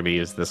this one. We're going to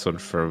use this one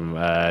from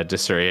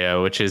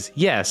Desurio, which is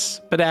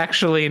yes, but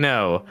actually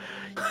no.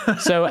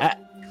 So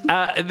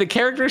the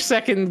character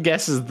second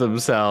guesses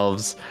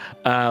themselves,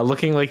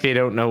 looking like they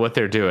don't know what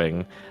they're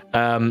doing.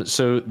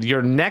 So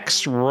your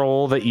next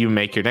roll that you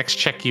make, your next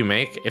check you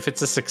make, if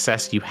it's a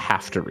success, you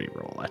have to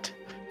re-roll it.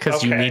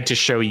 Because you need to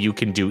show you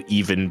can do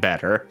even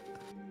better.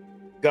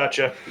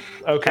 Gotcha.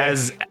 Okay.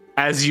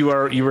 As you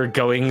were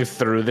going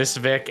through this,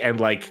 Vic, and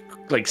like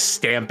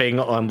stamping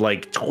on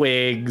like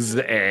twigs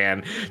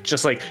and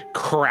just like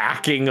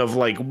cracking of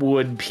like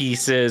wood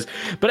pieces.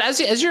 But as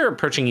you're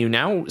approaching, you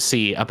now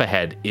see up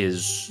ahead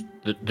is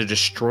the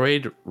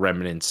destroyed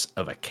remnants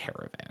of a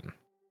caravan.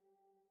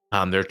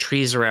 There are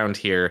trees around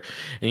here,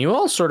 and you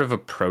all sort of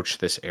approach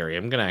this area.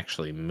 I'm going to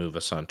actually move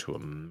us onto a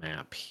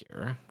map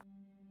here.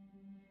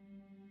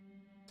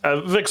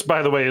 Vix,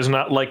 by the way, is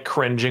not like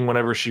cringing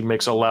whenever she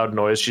makes a loud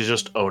noise. She's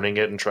just owning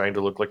it and trying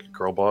to look like a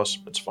girl boss.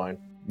 It's fine.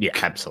 Yeah,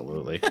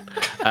 absolutely.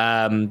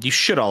 You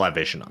should all have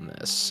vision on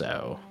this,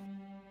 so.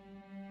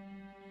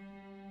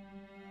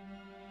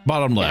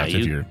 Bottom left,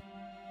 if you're.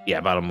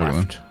 Yeah, bottom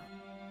left.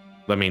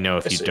 Let me know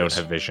if you don't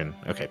have vision.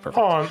 Okay, perfect.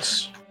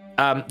 Haunts.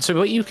 So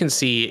what you can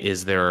see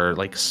is there are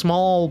like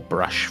small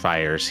brush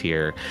fires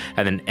here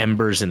and then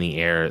embers in the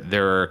air.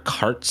 There are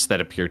carts that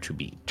appear to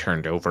be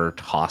turned over,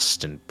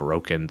 tossed, and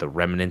broken. The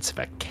remnants of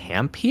a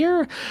camp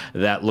here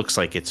that looks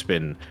like it's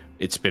been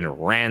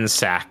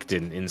ransacked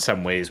in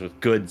some ways with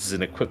goods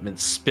and equipment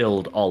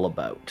spilled all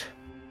about.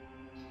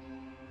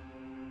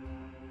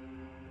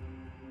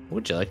 What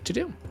would you like to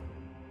do?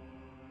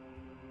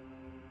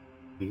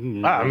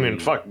 I mean,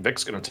 fuck,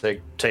 Vic's gonna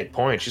take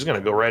point. She's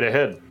gonna go right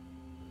ahead.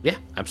 Yeah,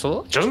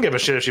 absolutely. She doesn't give a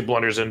shit if she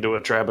blunders into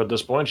a trap at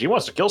this point. She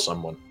wants to kill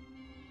someone.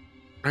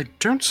 I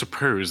don't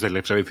suppose they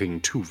left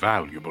anything too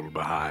valuable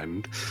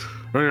behind.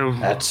 Well,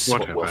 That's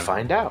what we'll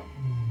find out.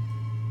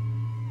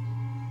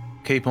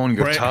 Keep on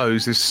your Right.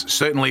 toes. This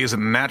certainly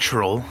isn't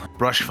natural.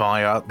 Brush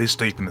fire this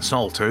deep in the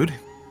solitude.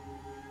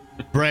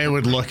 Bray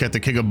would look at the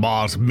King of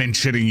Moths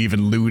mentioning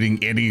even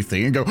looting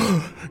anything and go,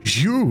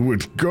 you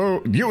would go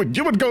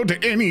to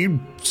any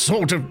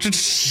sort of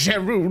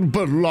disheveled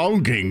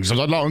belongings of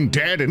the long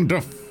dead and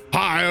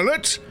defile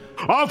it?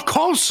 Of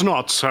course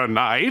not, Sir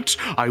Knight.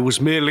 I was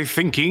merely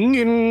thinking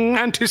in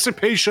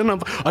anticipation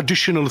of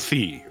additional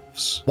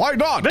thieves. Why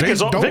not? Vic They is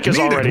don't already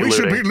need it. We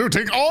should be looting.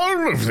 looting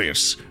all of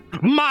this.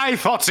 My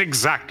thoughts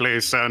exactly,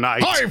 Sir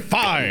Knight. High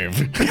five!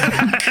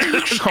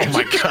 Oh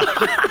my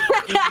god.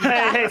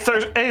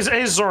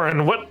 hey,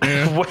 Zoran, what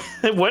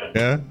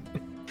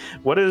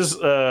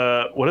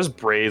is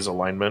Bray's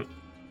alignment?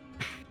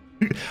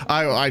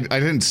 I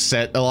didn't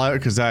set a lot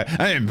because I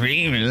didn't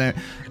believe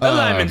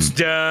Alignment's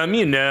dumb,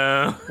 you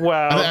know.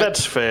 Wow, I-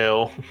 that's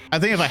fail. I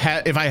think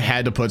if I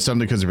had to put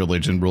something because of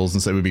religion rules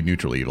instead, it would be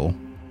neutral evil.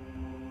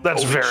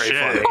 That's very shit.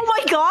 funny. Oh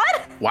my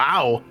god!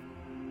 Wow.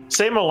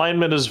 Same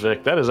alignment as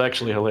Vic. That is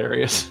actually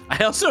hilarious.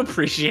 I also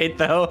appreciate,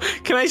 though,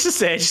 can I just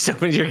say, I just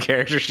opened your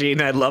character sheet,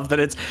 and I love that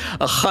it's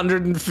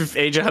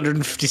age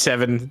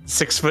 157,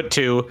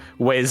 6'2",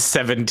 weighs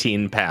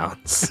 17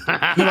 pounds.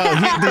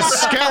 The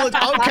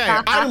skeleton. Okay,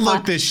 I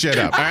looked this shit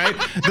up. All right,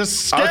 the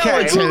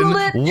skeleton Google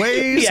it.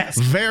 weighs Yes.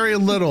 very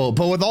little,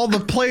 but with all the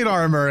plate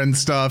armor and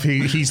stuff,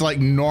 he's like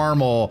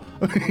normal.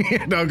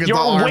 Because the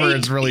armor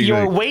is really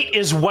your big. weight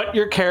is what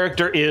your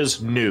character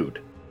is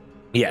nude.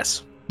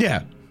 Yes.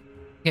 Yeah.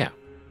 Yeah.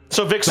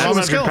 So Vic's So I'm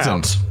a 200 skeleton.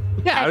 pounds.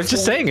 Yeah, I was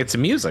just saying it's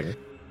amusing.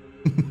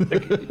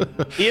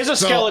 He is a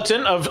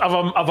skeleton of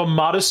a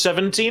modest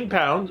 17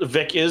 pounds.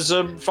 Vic is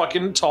a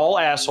fucking tall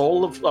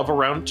asshole of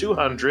around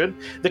 200.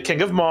 The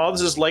King of Moths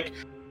is like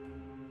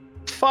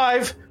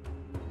 5.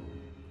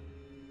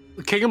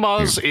 The King of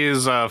Moths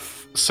is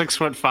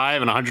 6'5"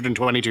 and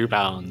 122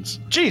 pounds.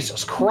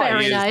 Jesus Christ.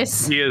 Very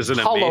nice. He is an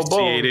Hollow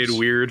emaciated, bones.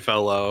 weird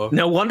fellow.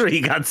 No wonder he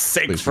got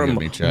sick Please from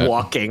forgive me, chat.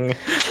 walking.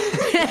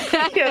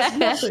 Yes,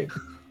 nothing.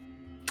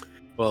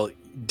 Well,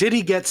 did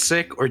he get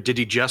sick or did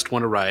he just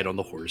want to ride on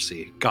the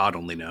horsey? God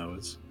only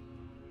knows.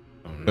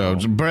 So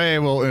Bray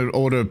will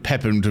order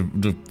Pepin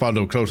to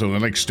follow close on the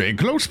next. Stay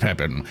close,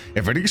 Pepin.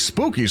 If any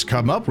spookies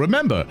come up,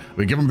 remember,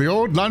 we give them the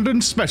old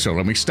London special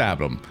and we stab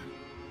them.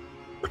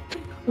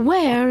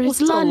 Where is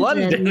So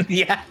London?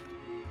 Yeah.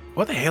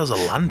 What the hell's a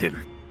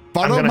London?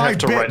 Follow gonna my have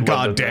to write bit,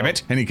 London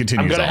goddammit. now. And he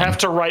continues I'm gonna on. have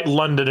to write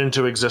London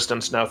into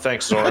existence now.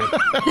 Thanks, Zoran.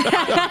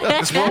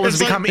 This world has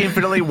become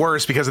infinitely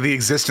worse because of the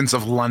existence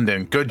of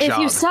London. Good If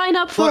job. you sign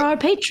up for Look. our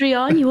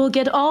Patreon, you will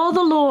get all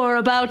the lore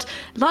about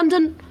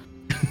London.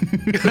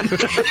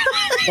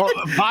 Well,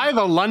 buy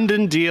the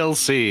London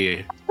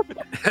DLC.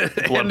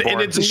 and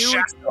its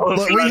new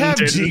Look, we have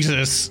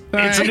Jesus.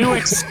 It's a alright? new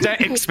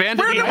expanded.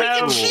 Where did we get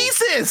have-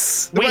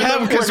 Jesus? We're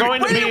going to be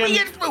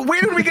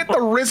Where did we get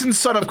the risen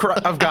Son of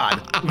God?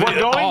 we're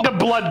going to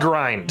blood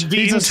grind. The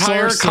He's a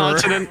entire sorcerer.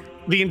 continent.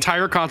 The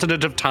entire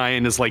continent of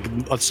Tyne is like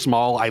a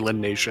small island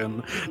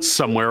nation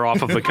somewhere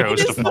off of the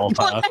coast of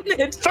Malta.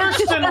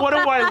 Thurston, what do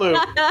I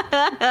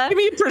loot? Give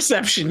me a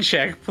perception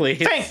check, please.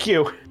 Thank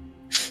you.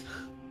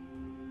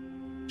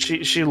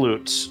 She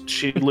loots.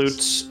 She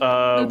loots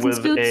and with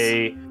scoots.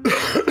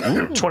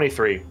 a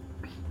 23.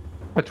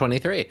 A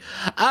 23.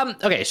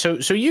 Okay, so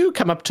you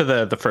come up to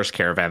the first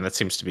caravan that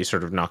seems to be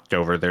sort of knocked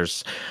over.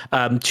 There's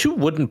 2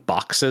 wooden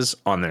boxes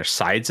on their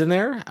sides in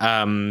there,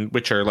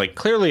 which are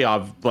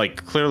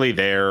clearly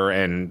there,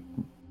 and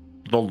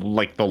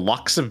the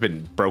locks have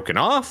been broken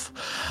off.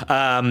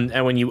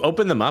 And when you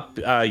open them up,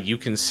 you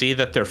can see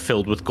that they're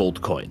filled with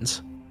gold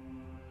coins.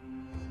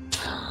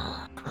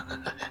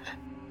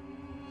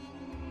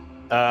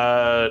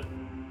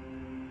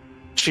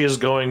 She is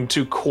going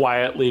to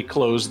quietly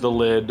close the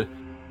lid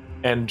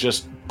and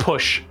just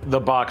push the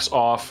box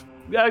off.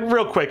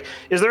 Real quick,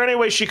 is there any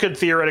way she could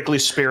theoretically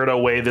spirit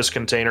away this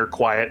container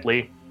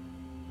quietly?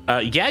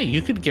 Yeah,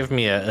 you could give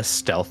me a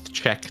stealth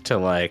check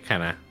to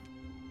kind of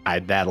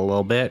hide that a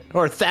little bit,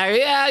 or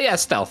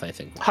stealth. I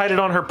think. Hide it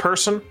on her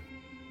person?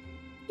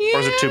 Or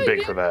is it too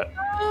big for that?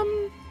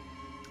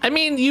 I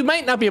mean, you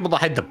might not be able to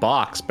hide the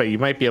box, but you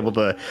might be able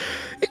to,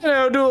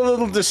 do a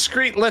little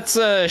discreet. Let's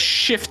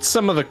shift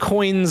some of the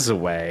coins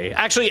away.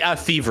 Actually,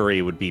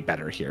 thievery would be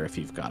better here if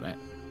you've got it.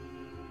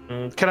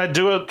 Can I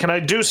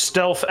do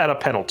stealth at a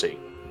penalty?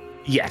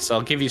 Yes,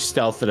 I'll give you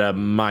stealth at a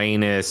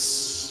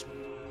minus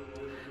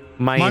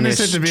Minus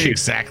it to be 2.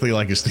 exactly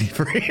like his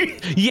thievery.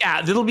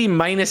 Yeah, it'll be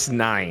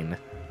 -9.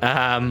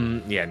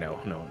 Yeah, no.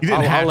 You didn't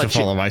I'll have to let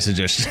you- follow my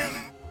suggestion.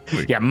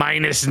 Yeah,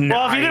 -9.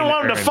 Well, if you didn't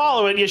want him to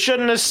follow it, you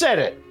shouldn't have said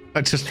it.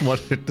 I just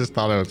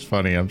thought it was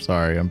funny. I'm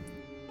sorry.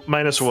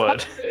 Minus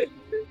what?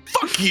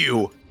 Fuck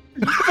you!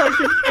 Fuck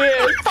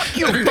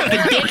you,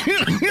 fucking dick.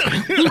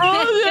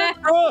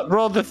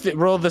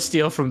 roll the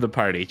steal from the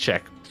party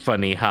check.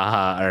 Funny,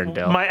 haha,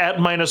 Arndale. At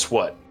minus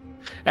what?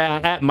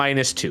 At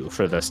 -2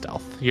 for the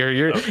stealth.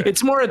 You're. Okay.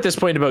 It's more at this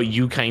point about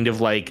you kind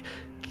of like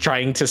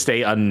trying to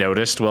stay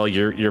unnoticed while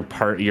your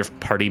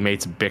party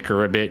mates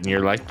bicker a bit, and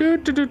you're like,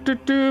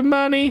 do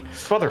money.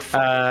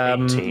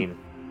 Motherfucker, 18.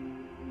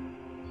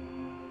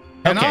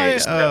 And Okay,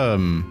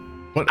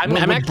 what I'm would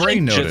actually Bray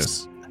just-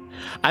 notice?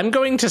 I'm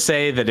going to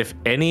say that if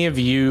any of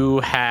you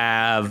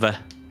have,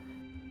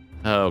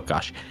 oh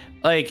gosh,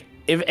 like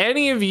if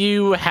any of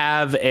you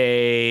have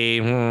a,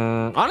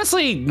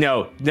 honestly,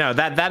 no,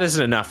 that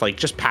isn't enough. Like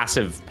just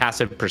passive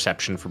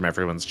perception from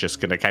everyone's just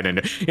gonna kind of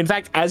know. In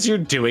fact, as you're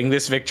doing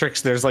this,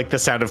 Victrix, there's like the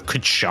sound of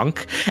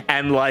ka-chunk,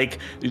 and like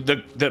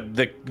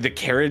the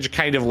carriage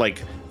kind of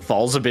like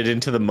falls a bit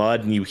into the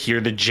mud, and you hear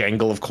the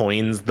jangle of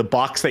coins. The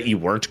box that you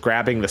weren't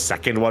grabbing, the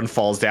second one,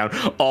 falls down.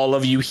 All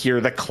of you hear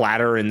the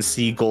clatter and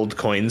see gold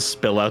coins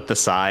spill out the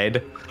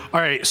side. All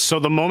right, so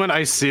the moment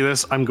I see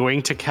this, I'm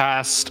going to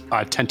cast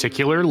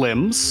Tentacular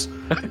Limbs,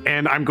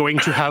 and I'm going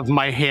to have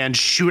my hand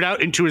shoot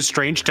out into a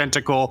strange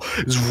tentacle,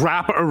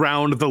 wrap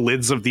around the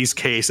lids of these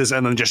cases,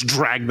 and then just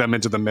drag them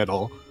into the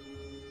middle.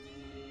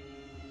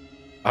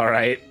 All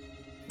right.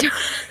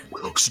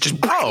 So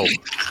just boom!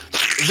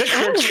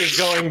 Victrix is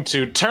going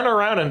to turn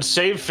around and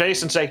save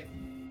face and say,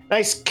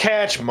 "Nice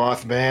catch,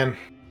 Mothman."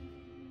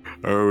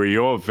 Oh,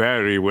 you're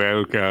very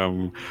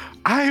welcome.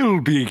 I'll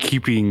be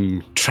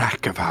keeping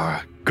track of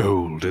our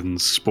gold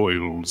and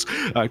spoils.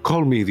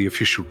 Call me the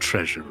official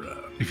treasurer,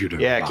 if you don't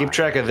Yeah, mind. keep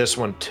track of this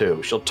one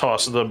too. She'll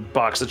toss the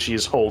box that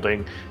she's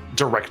holding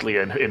directly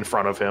in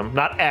front of him.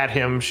 Not at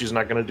him. She's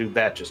not going to do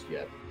that just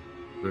yet.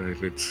 Right,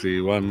 let's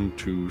see. 1,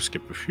 2,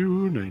 skip a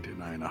few.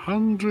 99,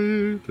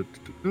 100.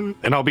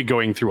 And I'll be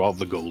going through all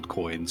the gold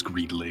coins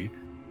greedily.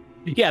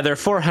 Yeah, there are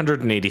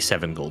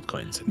 487 gold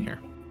coins in here.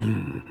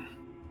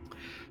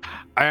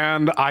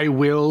 And I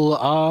will,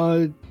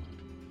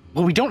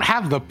 well, we don't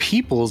have the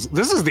people's.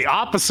 This is the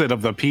opposite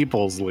of the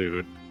people's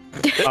loot.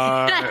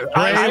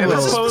 I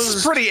This proposed-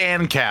 is pretty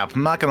ANCAP,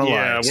 I'm not gonna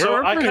Yeah, lie. So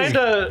we're I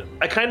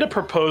pretty- kind of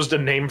proposed a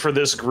name for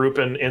this group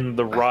in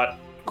the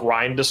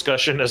Rotgrind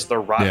discussion as the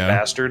Rot Yeah.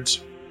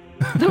 Bastards.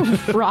 The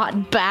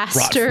rot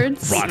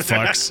bastards. Rot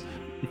fucks.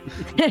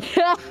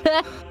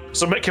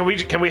 So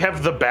can we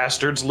have the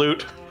bastards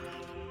loot?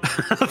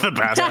 The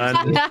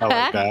bastards. I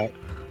like that.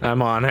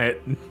 I'm on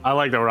it. I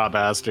like the raw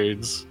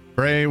bastards.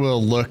 Bray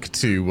will look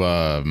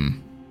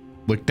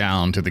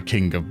down to the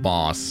King of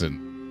Boss,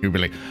 and he'll be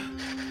like,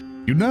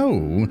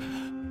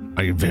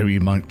 I very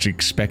much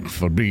expect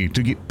for me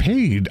to get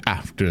paid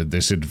after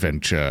this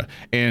adventure.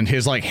 And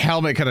his like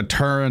helmet kind of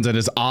turns, and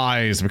his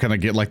eyes kind of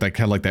get like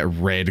that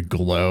red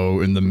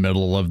glow in the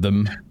middle of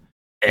them.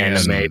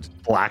 Animate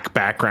black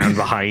background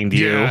behind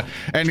you. Yeah,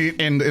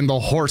 and the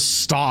horse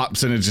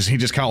stops, and he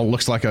just kind of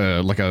looks like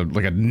a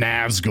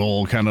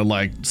Nazgul kind of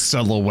like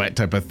silhouette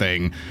type of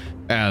thing,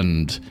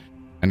 and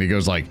he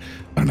goes like,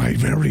 and I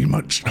very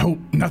much hope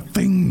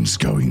nothing's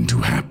going to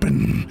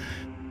happen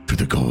to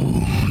the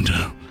gold.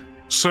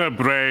 Sir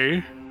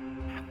Bray,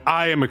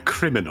 I am a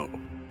criminal,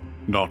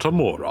 not a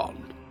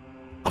moron.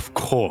 Of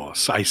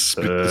course, I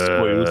split the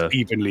spoils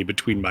evenly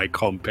between my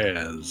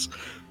compeers.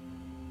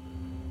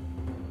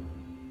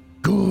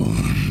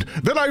 Good.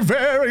 Then I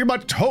very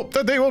much hope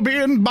that they will be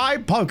in my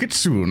pocket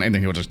soon. And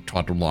then he'll just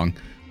trot along.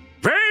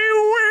 They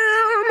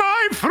will,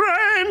 my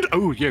friend!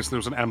 Oh, yes,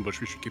 there's an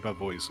ambush. We should keep our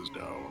voices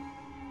down.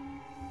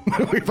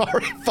 We've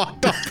already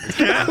fucked up.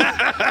 We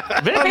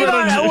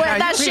don't know where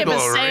that ship People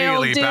has are sailed,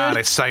 really dude. bad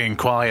at staying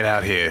quiet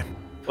out here.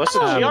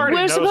 Listen, she already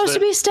We're knows supposed that to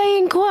be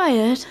staying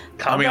quiet.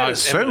 I mean, combat I is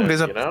assume imminent,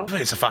 there's you know?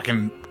 it's a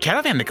fucking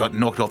caravan that got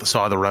knocked off the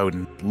side of the road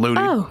and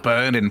looted, Oh.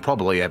 burned, and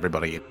probably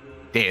everybody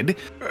dead.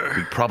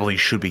 We probably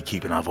should be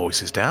keeping our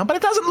voices down, but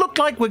it doesn't look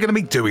like we're going to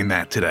be doing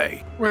that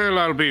today. Well,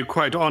 I'll be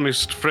quite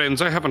honest,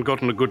 friends. I haven't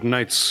gotten a good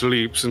night's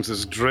sleep since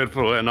this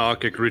dreadful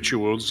anarchic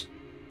rituals.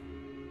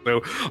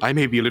 So I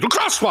may be a little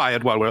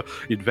cross-wired while we're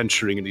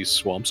adventuring in these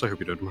swamps. I hope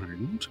you don't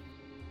mind.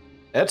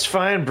 That's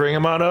fine. Bring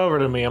him on over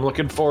to me. I'm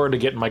looking forward to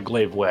getting my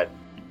glaive wet.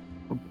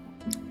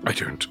 I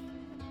don't.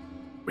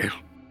 Well,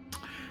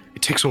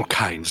 it takes all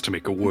kinds to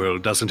make a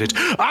world, doesn't it?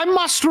 I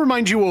must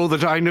remind you all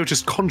that I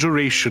noticed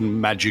conjuration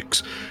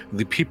magics.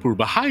 The people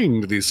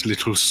behind this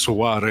little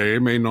soiree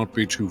may not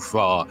be too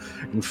far.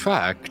 In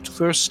fact,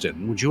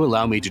 Thurston, would you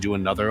allow me to do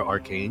another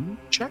arcane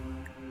check?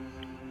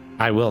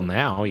 I will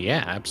now.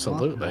 Yeah,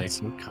 absolutely. Oh, that's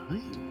so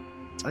kind.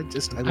 I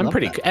I'm love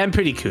pretty. that. I'm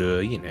pretty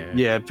cool, you know.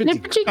 Yeah, pretty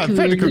Pretty I'm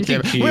pretty cool.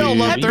 cool game. We all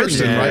love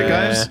Thurston, right,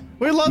 guys?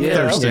 We love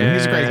Thurston.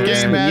 He's a great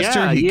game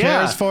master. He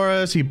cares for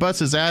us. He busts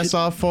his ass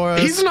off for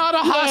us. He's not a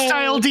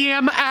hostile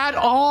DM at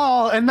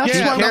all, and that's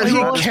why we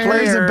love he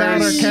cares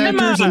about our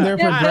characters and their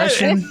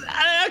progression.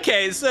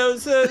 Okay, so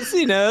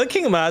you know,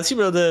 King of Mods, he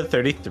rolled a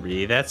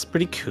 33. That's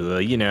pretty cool.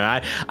 You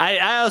know,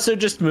 I also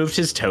just moved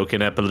his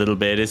token up a little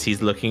bit as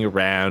he's looking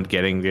around,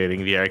 getting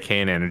the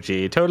arcane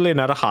energy. Totally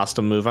not a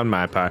hostile move on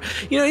my part.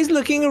 You know, he's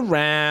looking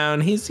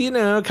around. He's, you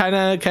know, kind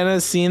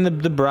of seeing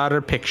the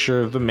broader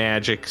picture of the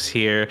magics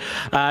here.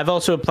 I've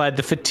also applied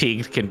the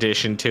fatigued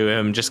condition to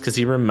him just because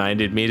he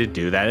reminded me to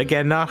do that.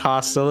 Again, not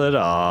hostile at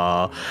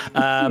all.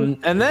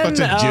 And then That's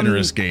a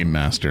generous game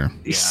master.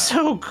 He's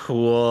so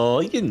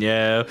cool, you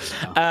know.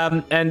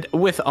 And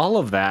with all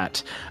of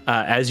that,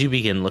 as you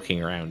begin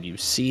looking around, you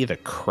see the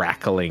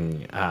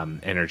crackling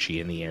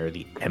energy in the air,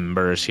 the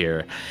embers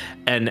here.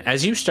 And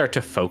as you start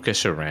to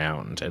focus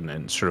around and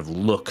then sort of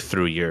look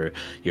through your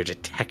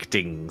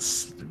detecting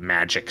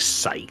magic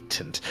sight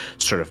and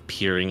sort of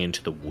peering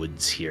into the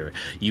woods here,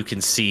 you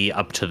can see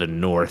up to the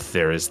north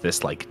there is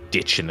this like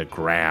ditch in the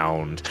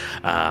ground.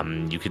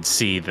 You can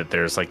see that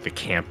there's like the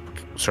camp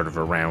sort of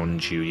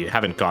around you. You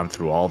haven't gone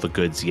through all the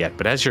goods yet,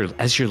 but as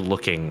you're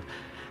looking,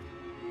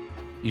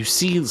 you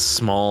see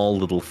small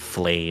little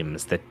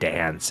flames that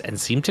dance and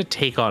seem to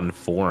take on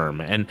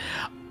form, and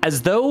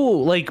as though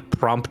like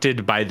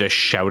prompted by the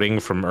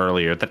shouting from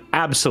earlier, that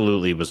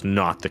absolutely was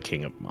not the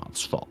King of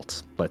Moth's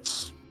fault.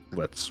 Let's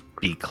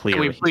be clear.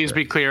 Can we please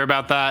be clear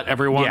about that,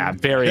 everyone? Yeah,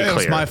 very clear.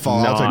 It's my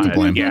fault. I'll take the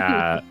blame.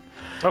 Yeah.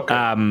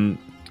 Okay.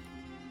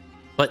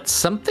 But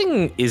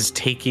something is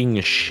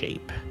taking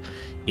shape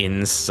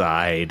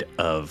inside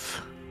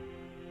of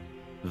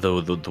the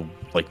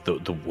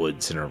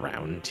woods and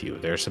around you.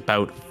 There's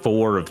about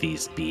 4 of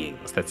these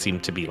beings that seem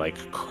to be like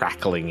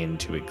crackling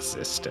into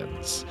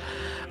existence.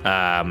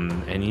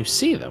 And you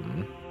see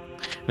them.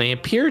 They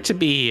appear to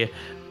be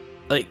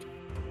like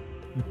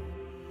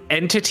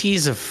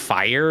entities of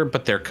fire,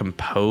 but they're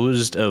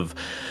composed of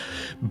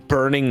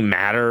burning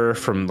matter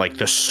from like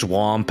the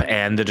swamp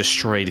and the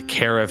destroyed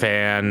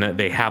caravan.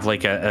 They have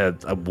like a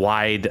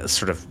wide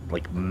sort of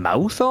like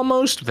mouth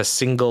almost with a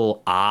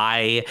single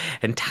eye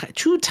and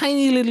 2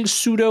 tiny little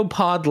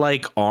pseudopod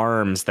like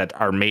arms that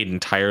are made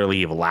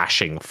entirely of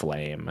lashing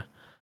flame.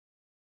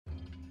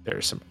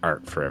 There's some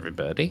art for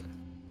everybody.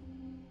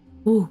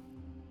 Ooh.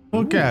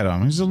 Look at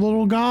him. He's a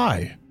little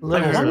guy.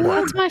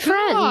 That's my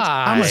friend.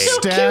 I'm gonna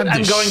stab the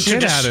I'm going to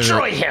shit out of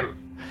destroy it. him.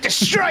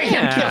 Destroy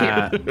him. Kill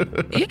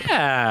him.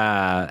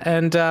 Yeah.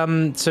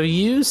 And so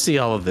you see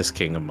all of this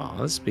King of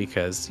Moths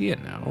because, you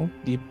know,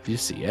 you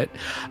see it.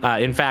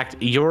 In fact,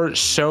 you're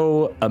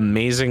so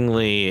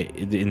amazingly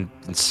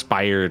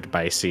inspired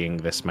by seeing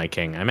this, my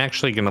king. I'm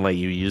actually going to let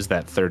you use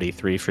that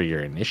 33 for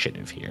your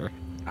initiative here.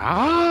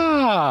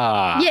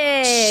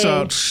 Yay!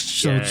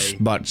 Such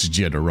much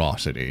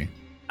generosity.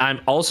 I'm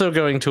also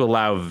going to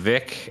allow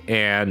Vic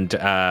and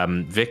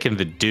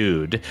the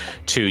dude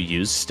to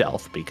use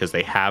stealth because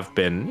they have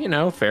been, you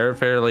know,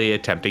 fairly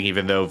attempting,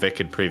 even though Vic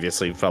had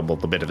previously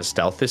fumbled a bit of a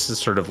stealth. This is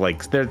sort of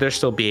like they're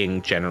still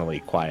being generally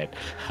quiet.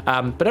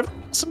 But I'm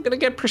going to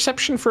get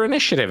perception for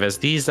initiative as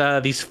these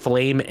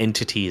flame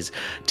entities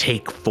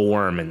take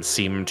form and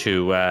seem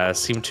to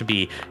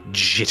be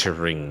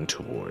jittering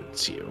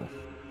towards you.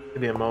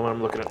 Give me a moment.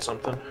 I'm looking at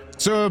something.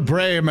 Sir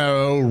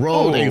Braymo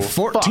rolled a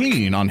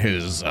 14 on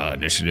his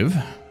initiative.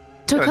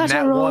 Tokata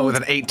Nat 1 rolled. with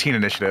an 18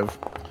 initiative.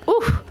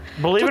 Ooh.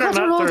 Believe it or Tokata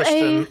not, rolled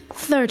Thurston. a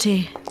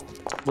 30.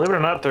 Believe it or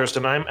not,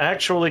 Thurston, I'm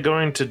actually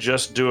going to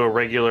just do a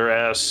regular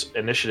ass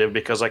initiative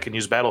because I can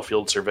use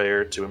Battlefield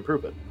Surveyor to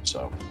improve it.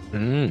 So.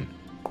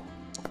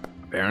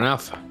 Fair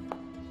enough.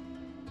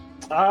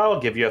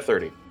 I'll give you a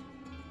 30.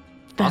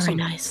 Very Awesome.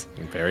 nice.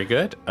 Very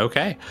good.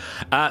 Okay.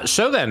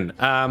 So then,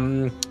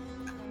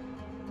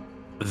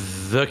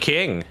 the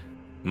king,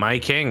 my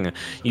king,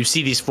 you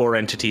see these 4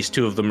 entities.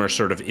 2 of them are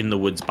sort of in the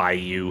woods by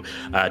you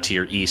to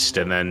your east,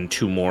 and then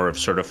 2 more have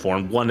sort of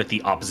formed, one at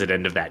the opposite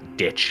end of that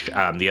ditch,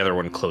 the other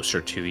one closer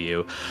to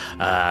you.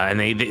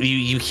 And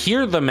you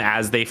hear them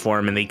as they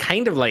form, and they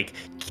kind of like,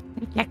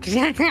 but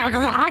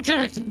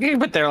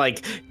they're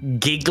like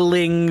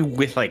giggling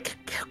with like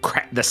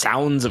the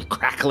sounds of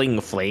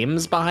crackling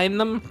flames behind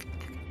them.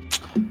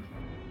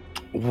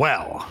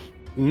 Well,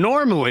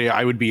 normally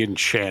I would be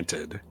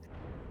enchanted.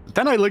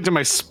 Then I looked at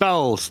my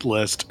spells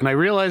list and I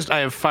realized I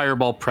have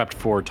Fireball prepped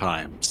 4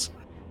 times.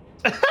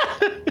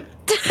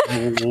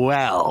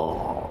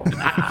 Well.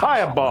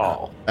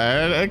 Fireball.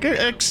 Yeah.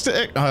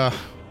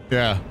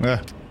 Sorry,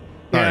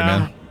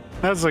 man.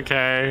 That's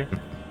okay.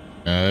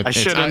 I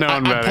should have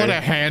known I better. put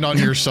a hand on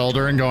your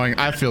shoulder and going,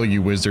 I feel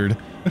you, wizard.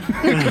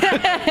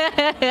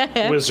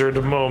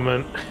 Wizard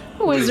moment.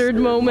 Wizard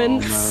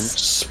moments.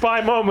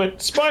 Spy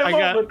moment. Spy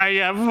moment. I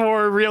have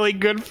 4 really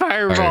good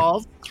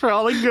fireballs. It's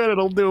probably good.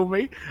 It'll do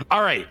me.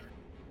 All right.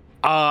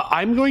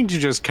 I'm going to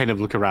just kind of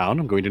look around.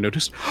 I'm going to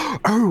notice.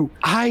 Oh,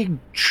 I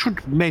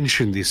should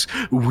mention this.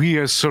 We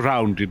are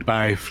surrounded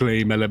by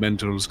flame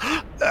elementals.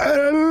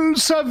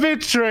 Sir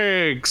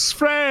Victrix,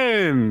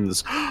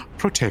 friends,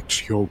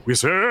 protect your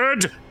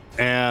wizard.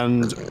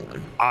 And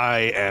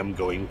I am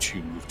going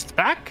to move to the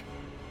back.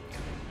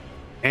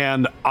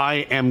 And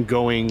I am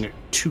going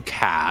to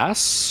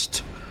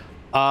cast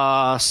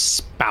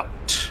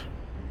Spout.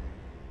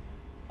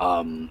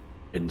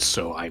 And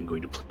so I'm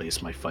going to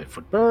place my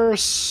 5-foot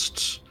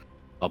burst.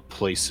 I'll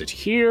place it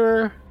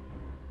here.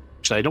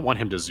 Actually, I don't want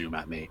him to zoom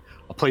at me.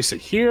 I'll place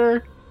it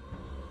here.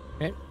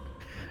 Okay.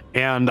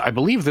 And I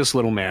believe this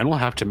little man will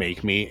have to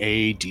make me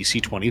a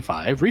DC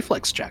 25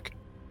 reflex check.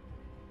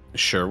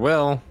 Sure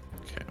will.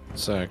 Okay, 1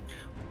 sec.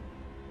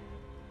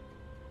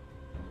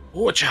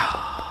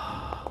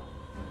 Ooh-cha.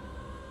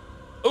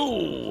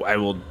 Oh, I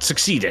will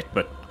succeed it,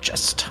 but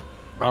just.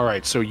 All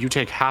right, so you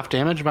take half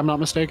damage if I'm not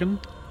mistaken?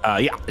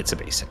 Yeah, it's a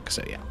basic,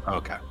 so yeah.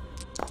 Okay.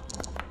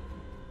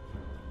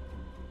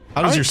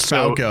 How does your Alright,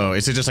 spell so- go?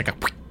 Is it just like a...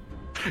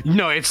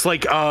 No, it's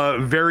like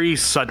very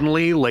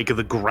suddenly, like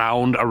the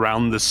ground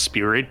around the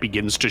spirit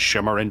begins to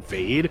shimmer and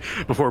fade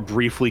before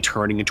briefly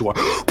turning into a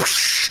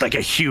like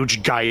a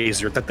huge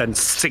geyser that then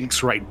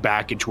sinks right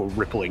back into a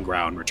rippling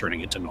ground,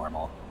 returning it to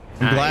normal.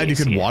 I'm glad you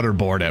Nice, could yeah.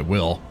 waterboard at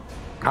will.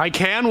 I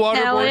can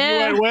waterboard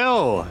yeah. you at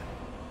will.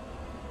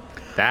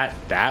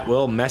 That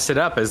will mess it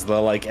up as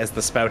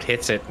the spout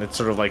hits it and it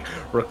sort of like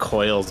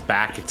recoils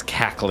back, its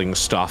cackling,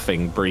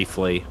 stopping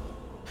briefly.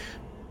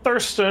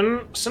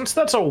 Thurston, since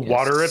that's a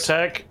water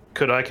attack,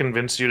 could I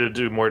convince you to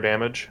do more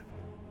damage?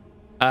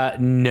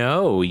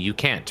 No, you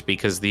can't,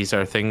 because these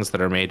are things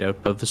that are made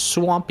up of the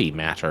swampy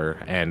matter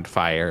and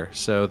fire,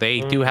 so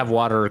they do have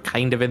water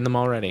kind of in them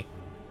already.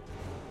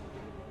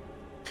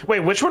 Wait,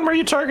 which one were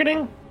you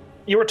targeting?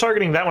 You were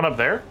targeting that one up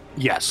there?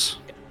 Yes,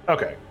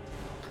 Okay.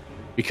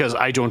 because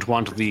I don't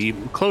want the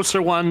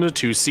closer one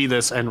to see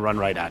this and run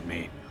right at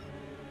me.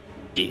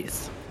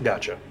 Yes.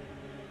 Gotcha.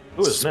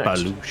 Who is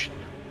next? Spaloosh.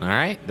 All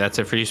right, that's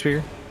it for you,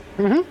 Speaker.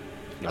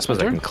 Mm-hmm. I suppose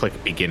I can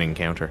click begin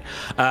encounter.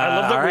 I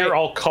love that all right. we're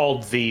all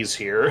called these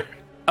here.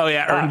 Oh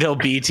yeah,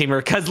 Erndil B teamer.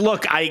 Because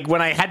look,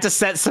 when I had to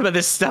set some of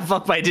this stuff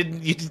up,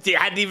 you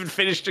hadn't even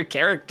finished your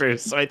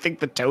characters, so I think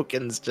the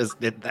tokens just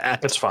did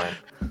that. It's fine.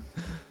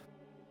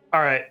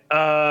 All right.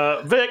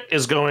 Vic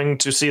is going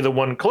to see the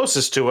one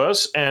closest to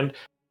us, and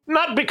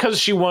not because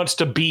she wants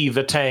to be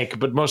the tank,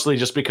 but mostly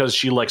just because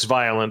she likes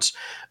violence.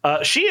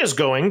 She is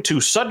going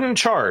to sudden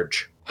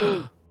charge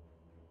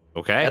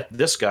Okay, at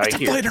this guy It's a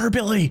here. fighter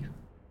ability.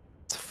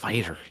 it's a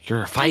fighter.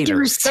 You're a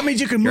fighter. That means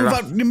you can move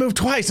up, you move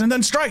twice and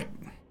then strike.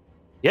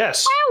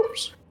 Yes.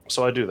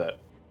 So I do that.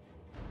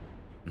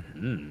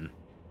 Mhm.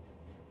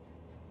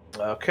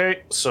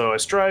 Okay, so I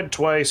stride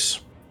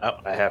twice. Oh,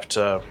 I have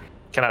to...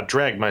 Cannot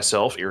drag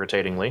myself,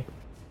 irritatingly.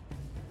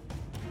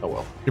 Oh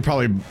well. You're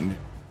probably...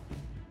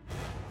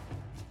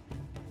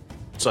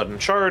 Sudden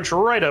charge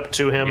right up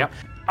to him. Yep.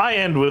 I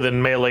end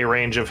within melee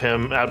range of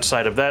him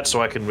outside of that,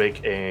 so I can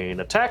make an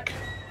attack.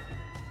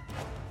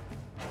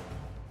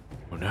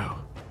 Oh no.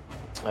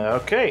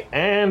 Okay,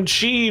 and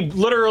she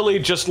literally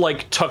just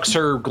like tucks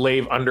her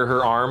glaive under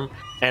her arm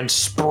and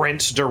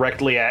sprints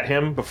directly at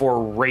him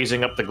before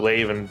raising up the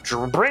glaive and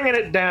bringing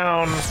it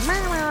down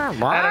at a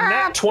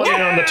nat 20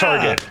 on the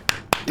target.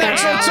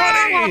 That's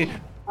a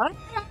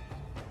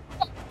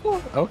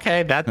 20!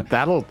 Okay,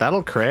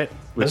 that'll crit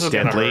This is with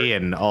gonna deadly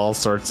and all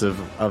sorts of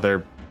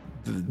other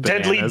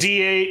Deadly bananas.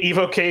 D8,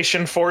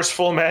 evocation,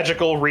 forceful,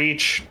 magical,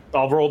 reach.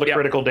 I'll roll the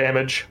critical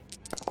damage.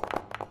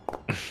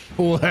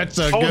 Oh, that's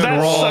a Oh, good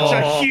that's roll.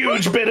 such a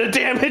huge bit of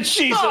damage,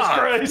 Jesus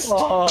Christ.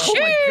 Oh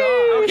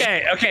my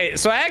god. Okay,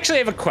 so I actually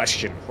have a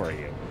question for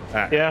you.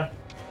 Yeah,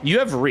 You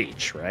have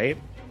reach, right?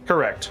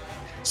 correct.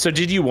 So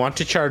did you want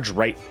to charge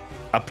right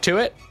up to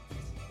it?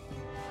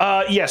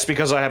 Yes,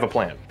 because I have a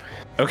plan.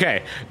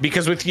 Okay,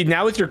 because with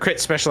your crit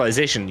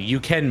specialization, you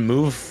can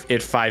move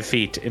it 5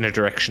 feet in a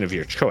direction of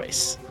your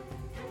choice.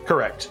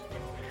 Correct.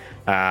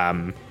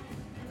 Now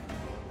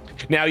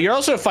you're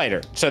also a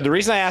fighter, so the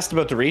reason I asked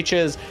about the reach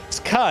is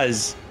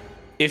because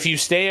if you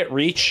stay at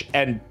reach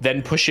and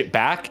then push it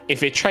back,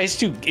 if it tries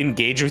to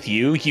engage with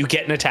you, you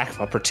get an attack of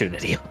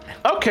opportunity.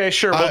 Okay,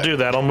 sure, we'll do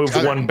that. I'll move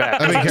one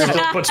back. I mean, That here-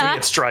 still puts me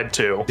at stride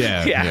 2.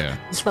 Yeah.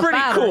 It's pretty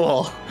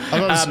cool. I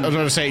was going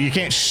to say, you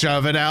can't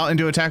shove it out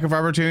into attack of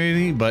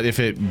opportunity, but if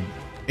it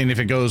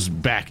goes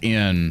back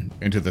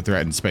into the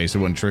threatened space, it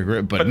wouldn't trigger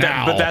it. But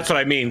now... But that's what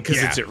I mean, because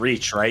Yeah. it's at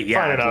reach, right?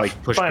 Yeah, Fine enough.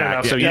 like push Fine back.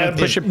 enough. So Yeah, you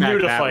push it back new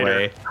to that fighter.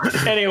 way.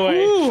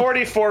 Anyway,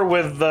 44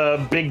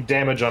 with big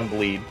damage on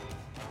bleed.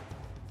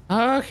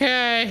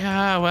 Okay,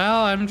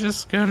 well, I'm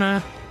just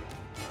gonna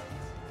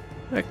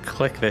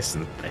click this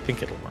and I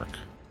think it'll work.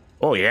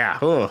 Oh yeah.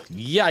 Oh,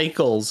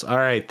 yikes. All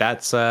right,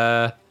 that's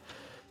a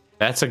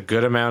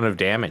good amount of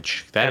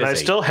damage. And I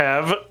still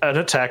have an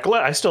attack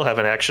left. I still have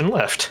an action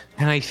left.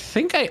 And I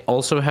think I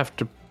also have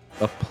to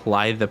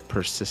apply the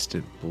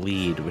persistent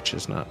bleed, which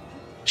is not.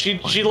 She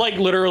like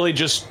literally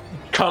just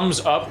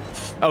comes up,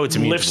 Oh, it's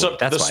immune lifts to up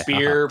bleed. the That's why.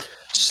 spear,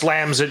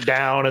 slams it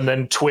down, and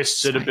then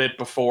twists it a bit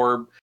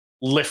before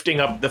lifting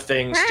up the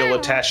thing still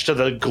attached to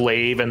the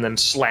glaive and then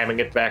slamming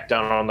it back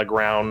down on the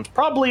ground.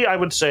 Probably, I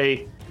would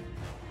say,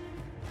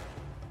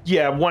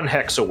 1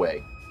 hex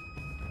away.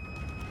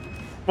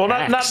 Well,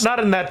 not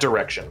in that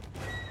direction.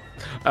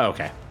 Oh,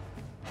 okay.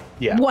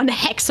 Yeah. 1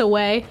 hex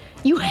away.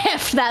 You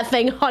heft that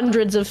thing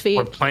hundreds of feet.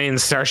 We're playing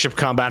Starship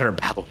Combat or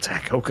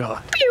BattleTech. Oh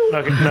god.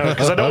 No,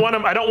 because I don't want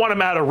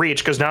him out of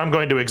reach. Because now I'm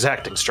going to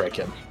exacting strike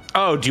him.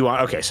 Oh, do you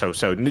want? Okay, so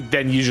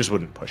then you just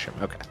wouldn't push him.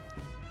 Okay.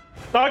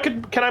 No,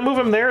 Can I move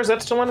him there? Is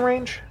that still in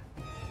range?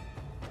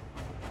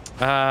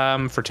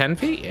 For 10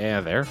 feet,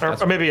 yeah, there.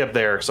 Or maybe up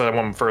there, because I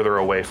want him further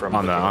away from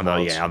on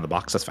the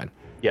box. That's fine.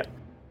 Yeah.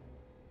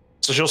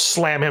 So she'll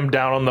slam him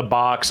down on the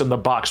box, and the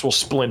box will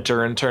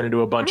splinter and turn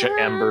into a bunch of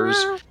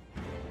embers.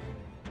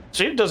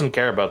 She doesn't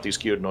care about these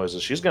cute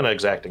noises. She's gonna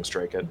exacting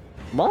strike it.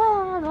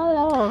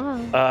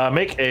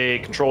 Make a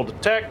controlled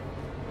attack,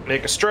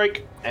 make a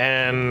strike,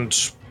 and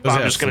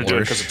I'm just gonna do it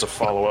because it's a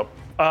follow-up.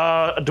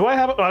 Do I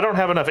have? I don't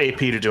have enough AP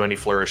to do any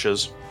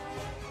flourishes.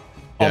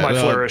 All my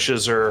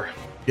flourishes are.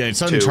 Yeah,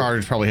 sudden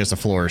charge probably has a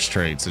flourish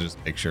trait, so just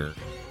make sure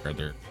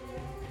they're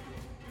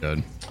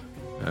good.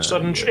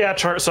 Sudden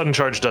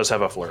charge does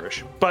have a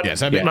flourish, but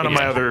none of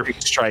my other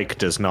strike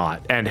does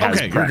not. And has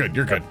okay, you're good.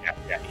 You're good.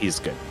 Yeah, he's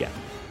good. Yeah.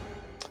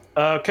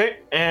 Okay,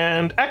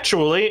 and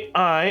actually,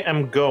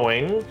 I'm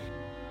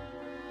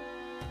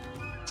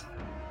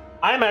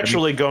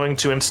actually going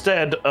to,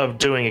 instead of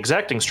doing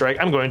exacting strike,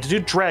 I'm going to do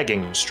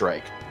dragging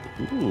strike.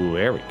 Ooh,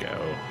 there we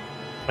go.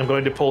 I'm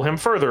going to pull him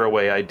further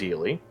away,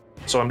 ideally.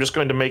 So I'm just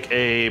going to make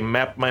a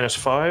map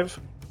 -5.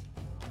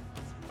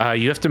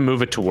 You have to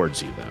move it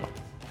towards you, though.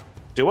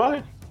 Do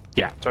I?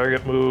 Yeah.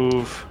 Target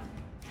move.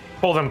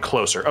 Pull them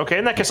closer. Okay,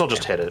 in that case, I'll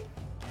just hit it.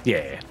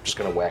 Yeah. Just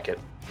gonna whack it.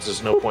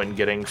 There's no point in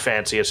getting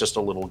fancy. It's just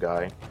a little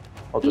guy.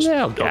 I'll just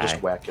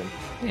whack him.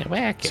 Yeah,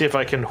 whack it. See if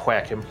I can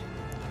whack him.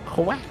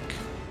 Whack.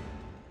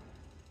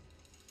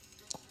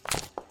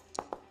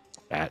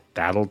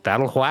 That'll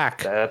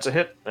whack. That's a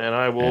hit, and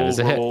I will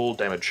roll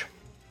damage.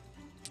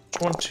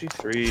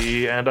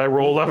 23, and I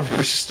roll up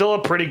still a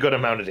pretty good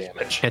amount of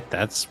damage. Hit.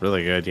 That's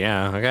really good.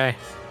 Yeah. Okay.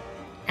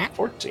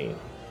 14.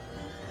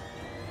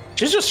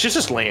 She's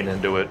just laying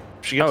into it.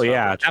 She gets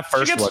that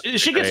first one.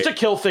 She gets to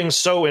kill things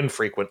so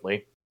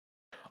infrequently.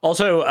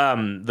 Also,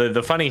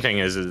 the funny thing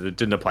is it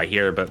didn't apply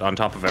here, but on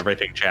top of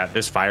everything, chat,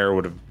 this fire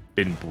would have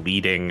been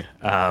bleeding.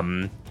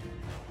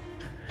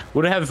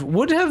 Would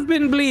have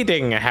been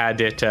bleeding had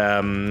it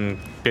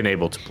been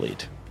able to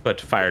bleed,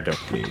 but fire don't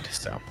bleed.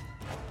 So,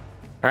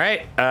 all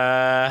right,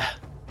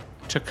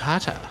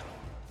 Toccata.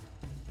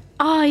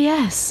 Ah,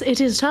 yes, it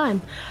is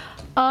time.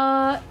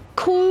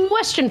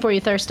 Question for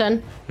you,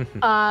 Thurston.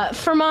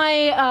 For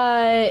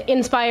my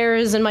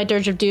Inspires and my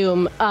Dirge of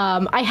Doom,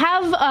 I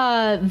have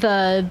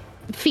the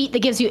feat that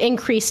gives you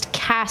increased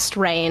cast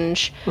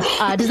range.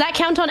 Does that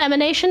count on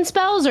emanation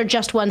spells or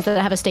just ones that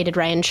have a stated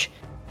range?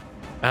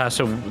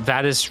 So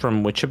that is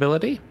from which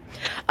ability?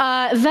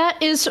 That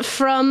is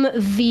from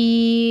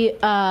the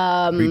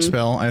reach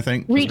spell, I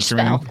think. Reach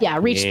spell. Yeah,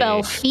 reach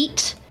spell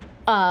feat.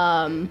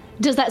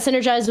 Does that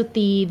synergize with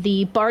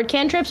the bard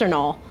cantrips or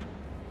no?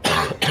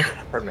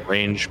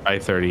 Range by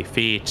 30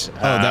 feet.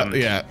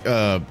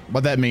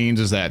 What that means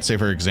is that, say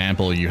for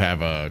example, you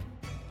have a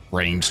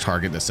range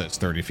target that sets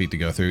 30 feet to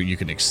go through, you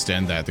can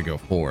extend that to go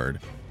forward.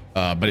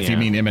 But if you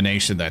mean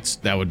emanation,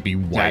 that would be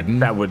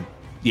widened. That would,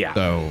 yeah.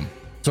 So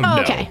no.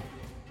 No.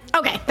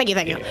 Okay, thank you.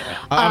 Yeah.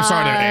 I'm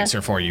sorry to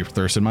answer for you,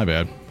 Thurston. My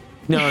bad.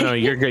 No,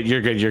 you're good.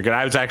 You're good.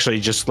 I was actually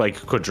just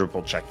like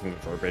quadruple checking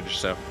the bridge,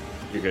 so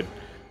you're good.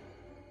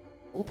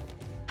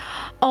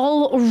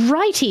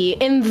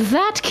 Alrighty, in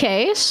that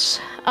case,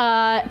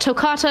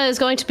 Toccata is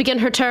going to begin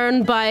her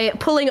turn by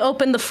pulling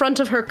open the front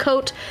of her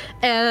coat,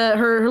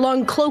 her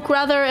long cloak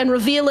rather, and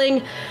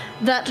revealing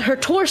that her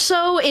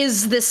torso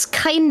is this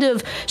kind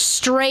of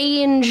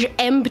strange,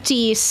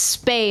 empty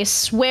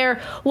space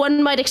where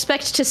one might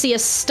expect to see a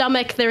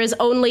stomach. There is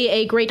only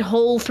a great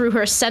hole through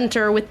her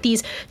center with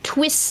these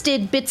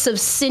twisted bits of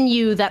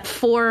sinew that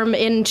form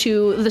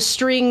into the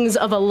strings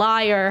of a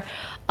lyre.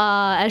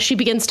 As she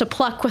begins to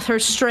pluck with her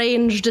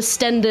strange,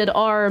 distended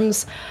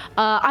arms.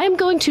 I'm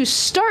going to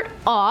start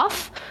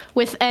off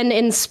with an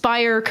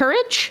Inspire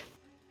Courage.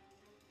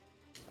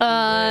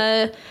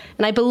 And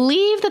I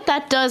believe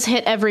that does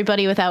hit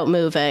everybody without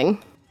moving.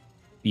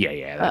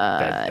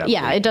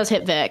 Yeah. It does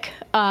hit Vic.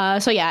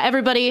 So yeah,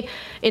 everybody,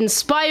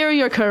 inspire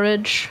your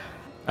courage.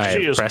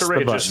 She is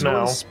courageous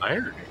now.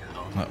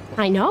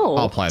 I know.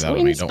 I'll apply that so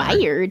with me, don't worry.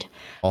 Inspired.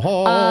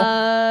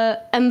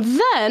 And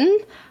then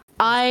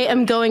I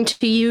am going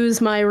to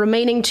use my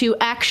remaining 2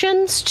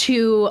 actions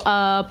to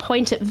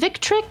point at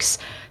Victrix,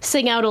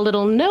 sing out a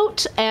little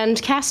note,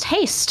 and cast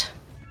Haste.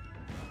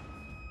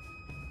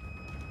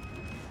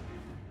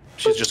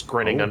 She's just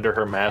grinning under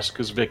her mask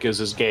because Vic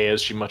is as gay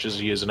as much as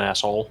he is an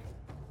asshole.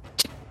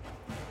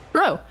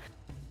 Bro.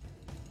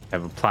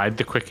 I've applied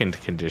the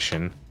quickened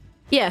condition.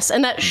 Yes,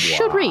 and that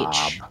should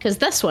reach, because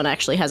this one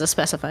actually has a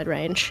specified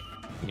range.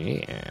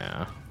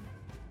 Yeah.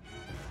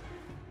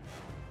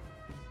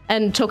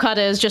 and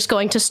Toccata is just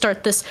going to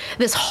start this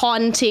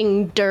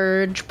haunting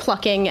dirge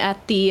plucking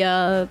at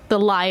the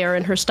lyre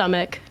in her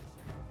stomach.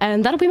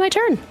 And that'll be my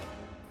turn.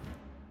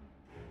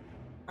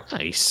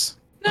 Nice.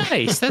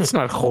 That's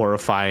not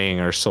horrifying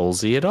or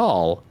soulsy at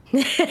all.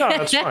 No,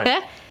 that's fine.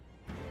 All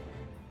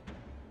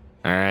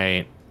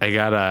right. I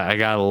got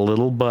a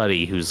little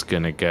buddy who's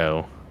gonna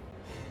go.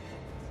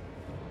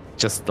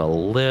 Just a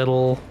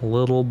little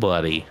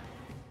buddy.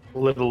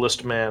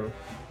 Littlest man.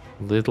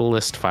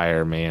 Littlest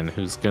fireman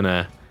who's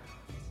gonna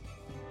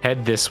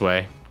head this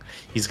way.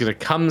 He's gonna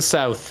come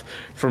south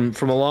from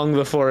along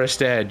the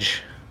forest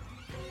edge.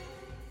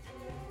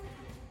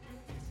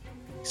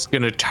 He's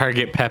gonna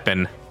target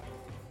Pepin.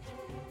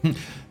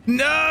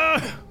 No!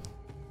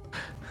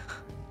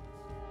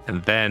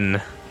 And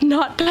then...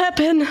 Not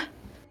Pepin!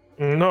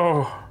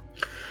 No.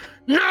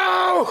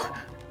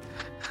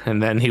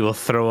 And then he will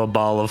throw a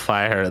ball of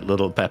fire at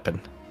little Pepin.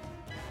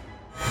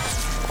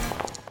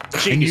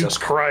 Jesus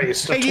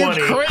Christ, a Hey, you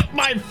 20. crit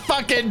my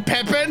fucking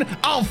Pepin,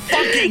 I'll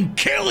fucking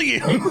kill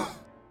you!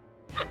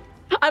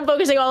 I'm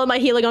focusing all of my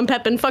healing on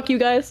Pepin. Fuck you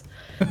guys.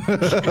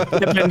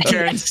 Pepin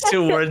turns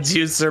towards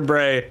you, Sir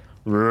Bray.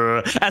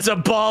 As a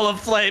ball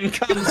of flame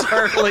comes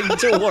hurtling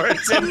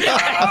towards him and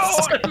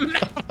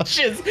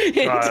smashes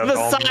into God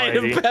the side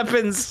almighty. of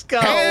Pepin's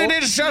skull. And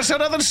it's just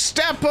another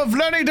step of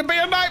learning to be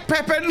a knight,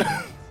 Pepin!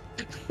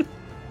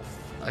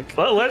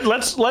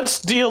 Let's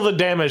deal the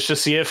damage to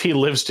see if he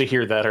lives to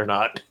hear that or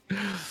not.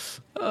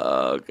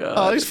 Oh god.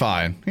 Oh, he's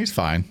fine. He's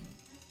fine.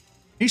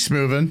 He's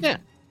moving. Yeah.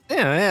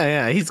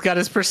 He's got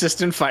his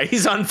persistent fire.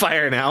 He's on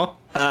fire now.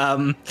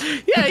 Yeah,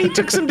 he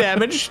took some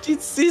damage.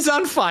 He's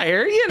on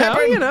fire. You know.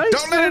 Pepin, he's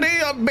don't let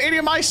any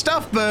of my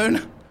stuff burn.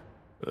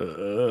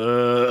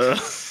 I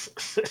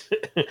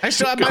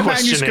still have my Questioning.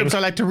 manuscripts I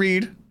like to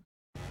read.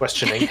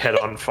 Questioning head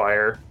on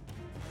fire.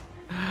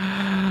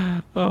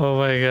 Oh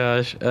my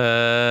gosh.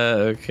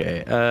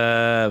 Okay.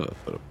 There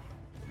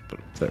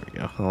we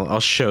go. I'll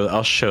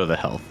show the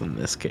health in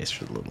this case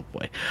for the little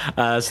boy.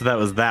 So that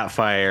was that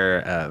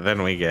fire.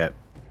 Then we get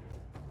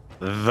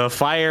the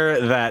fire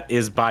that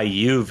is by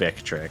you,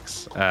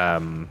 Victrix.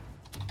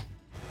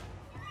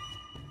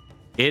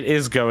 It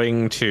is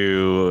going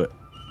to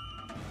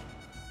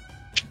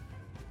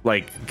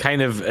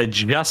kind of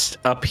adjust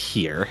up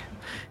here.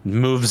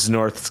 Moves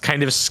north, it's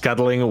kind of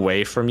scuttling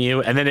away from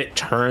you, and then it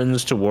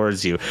turns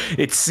towards you.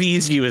 It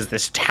sees you as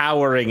this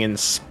towering,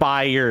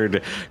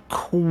 inspired,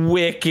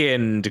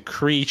 quickened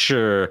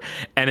creature,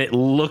 and it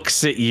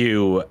looks at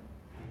you,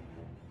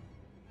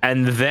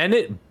 and then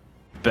it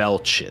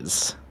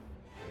belches.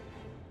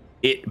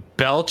 It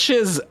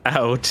belches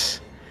out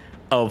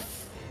a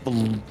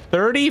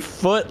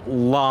 30-foot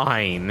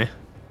line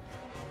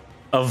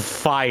of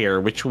fire,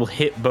 which will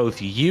hit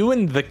both you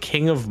and the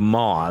King of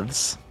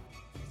Moths.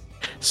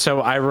 So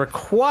I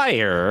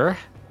require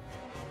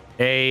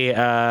a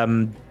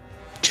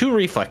 2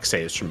 reflex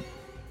saves from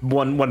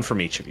one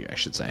from each of you, I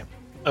should say.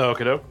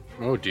 Okay, doke.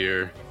 Oh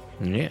dear.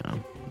 Yeah.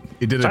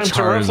 He did a Time to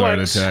Charizard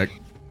reflex. attack.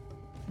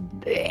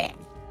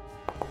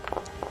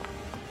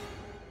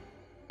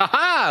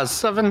 Aha!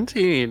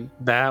 17.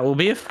 That will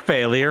be a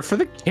failure for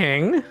the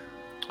king.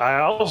 I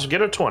also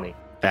get a 20.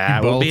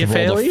 That You will be a both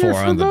rolled a failure 4 for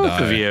on the both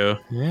die. of you.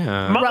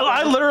 Yeah.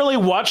 I literally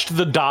watched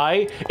the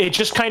die. It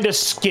just kind of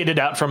skidded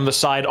out from the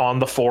side on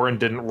the 4 and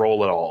didn't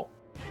roll at all.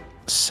 It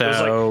was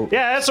So like,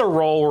 yeah, that's a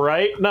roll,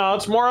 right? No,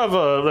 it's more of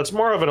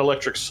an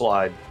electric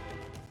slide.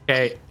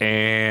 okay,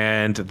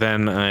 and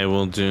then I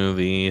will do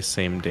the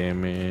same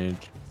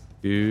damage.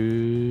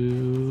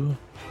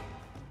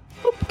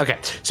 Okay,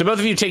 so both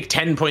of you take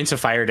 10 points of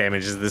fire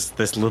damage as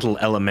this little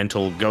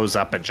elemental goes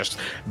up and just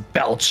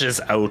belches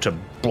out a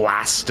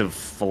blast of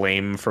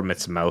flame from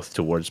its mouth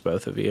towards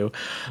both of you.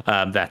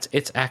 That's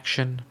its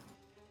action.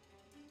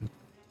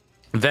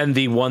 Then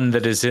the one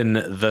that is in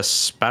the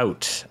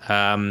spout.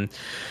 So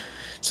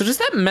does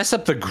that mess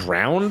up the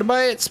ground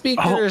by its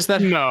speaker? Oh, or is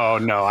that no.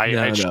 I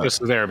No. chose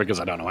there because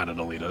I don't know how to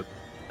delete it.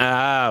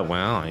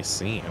 well, I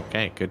see.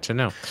 Okay, good to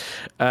know.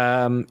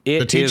 To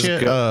It teach is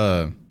it,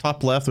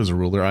 top left there's a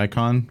ruler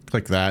icon.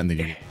 Click that and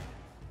then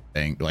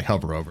you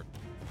hover over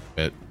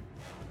it.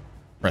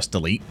 Press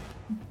delete.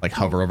 Like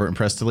hover over it and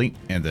press delete,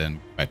 and then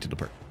back to the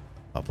part.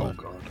 Top left.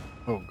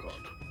 Oh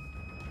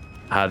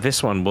god.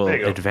 this one will There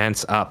you go.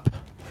 advance up.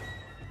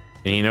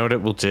 And you know what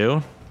it will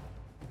do?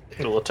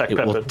 It'll attack It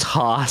will Pepin.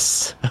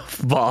 toss a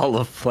ball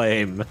of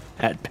flame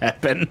at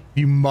Pepin.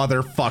 You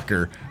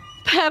motherfucker.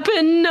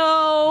 Pepin,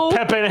 no!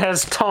 Pepin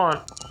has taunt.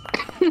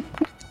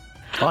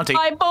 Auntie.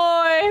 My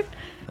boy!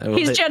 That will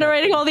He's hit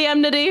generating all the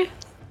enmity.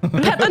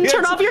 Pepin,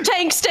 turn off your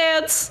tank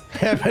stance!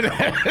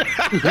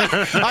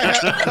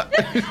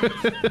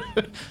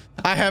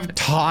 I have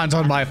taunt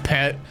on my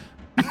pet.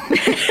 We're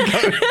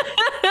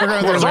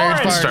going through Lawrence,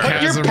 range fire put your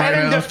chasm pet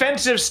right in now.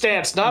 defensive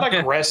stance, not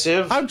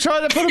aggressive. I'm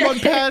trying to put him on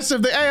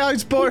passive. The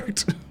AI's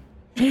borked.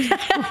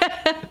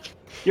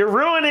 You're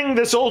ruining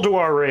this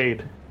Ulduar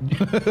raid.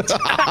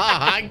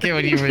 I get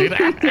what you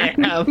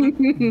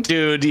mean.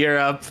 Dude, you're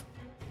up.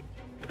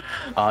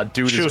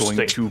 Dude is going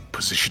Interesting. to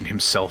position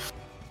himself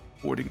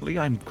accordingly,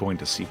 I'm going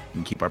to see if we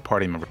can keep our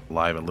party members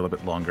alive a little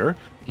bit longer.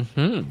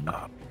 Mm-hmm.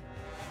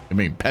 I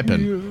mean,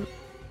 Pepin.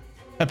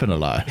 Pepin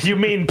alive. You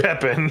mean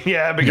Pepin?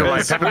 Yeah, because You're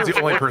right. Pepin's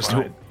the only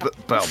person who,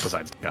 well,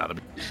 besides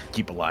God,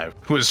 keep alive,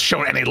 who has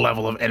shown any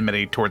level of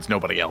enmity towards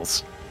nobody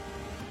else.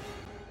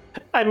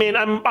 I mean,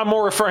 I'm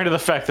more referring to the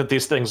fact that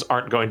these things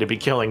aren't going to be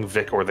killing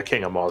Vic or the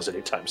King of Maws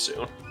anytime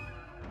soon.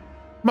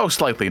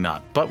 Most likely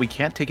not, but we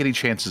can't take any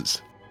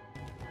chances.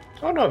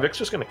 Oh no, Vic's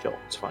just gonna kill him.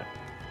 It's fine.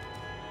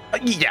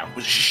 Yeah,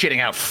 shitting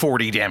out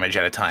 40 damage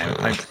at a time.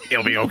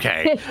 It'll be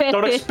okay.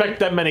 Don't expect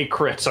that many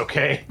crits,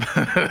 okay?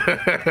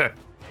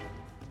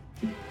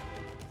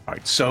 All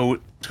right, so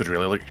Jude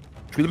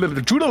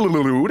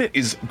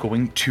is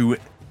going to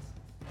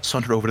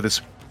saunter over to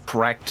this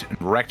cracked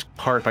and wrecked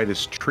part by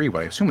this tree,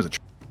 what I assume is a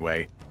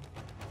treeway,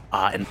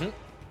 and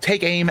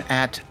take aim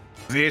at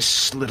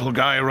this little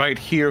guy right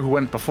here who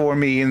went before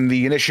me in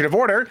the initiative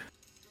order.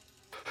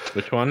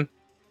 Which one?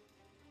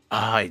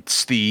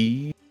 It's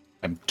the...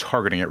 I'm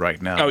targeting it right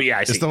now. Oh, yeah,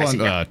 I see. It's the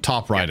one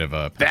top right of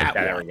that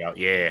There one. we go.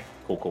 Yeah.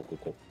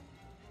 Cool.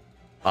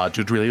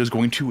 Judrilio is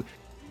going to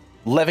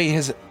levy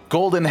his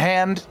golden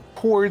hand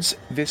towards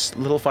this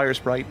little fire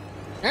sprite.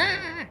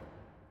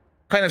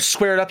 Kind of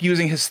square it up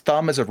using his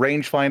thumb as a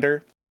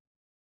rangefinder.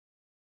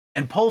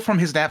 And pull from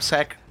his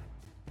knapsack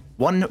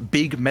one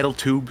big metal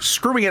tube,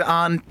 screwing it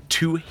on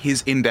to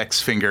his index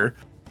finger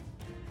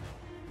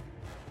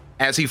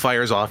as he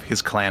fires off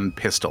his clan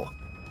pistol.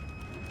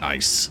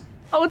 Nice.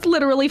 Oh, it's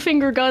literally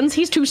finger guns.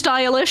 He's too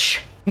stylish.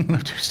 Too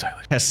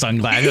stylish. Has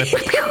sunglasses.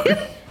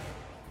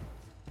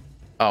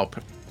 Oh,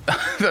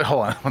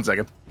 hold on 1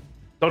 second.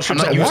 Don't shoot I'm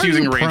not that used Why to are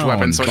using you ranged prone,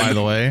 weapons, so I by can-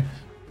 the way,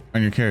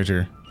 on your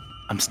character.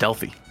 I'm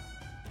stealthy.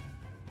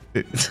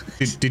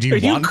 Did you Are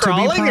you want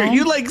crawling? to be prone? Are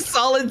you like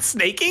solid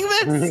snaking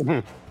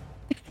this?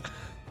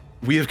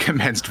 We have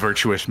commenced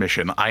virtuous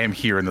mission. I am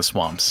here in the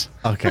swamps.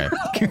 Okay.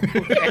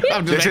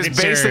 I'm just This is making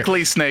sure.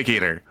 basically Snake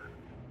Eater.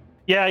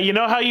 Yeah, you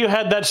know how you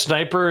had that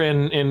sniper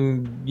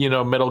in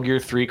Metal Gear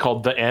 3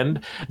 called The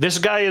End? This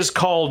guy is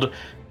called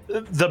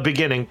The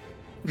Beginning.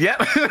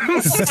 Yep.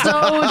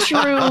 So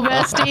true,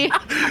 bestie.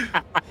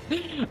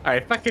 All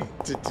right, if I could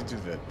do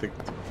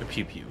the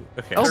pew pew.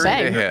 Okay. Oh, 30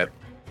 bang. to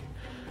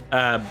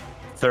hit.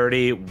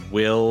 30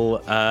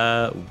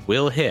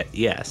 will hit.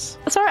 Yes.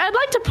 Sorry, I'd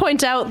like to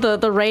point out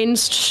the ranged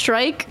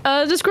strike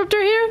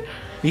descriptor here.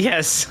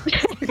 Yes.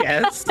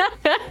 Yes.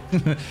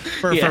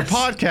 For Yes.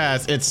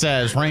 podcast, it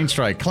says range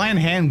strike, clan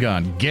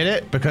handgun. Get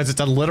it? Because it's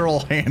a literal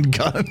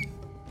handgun.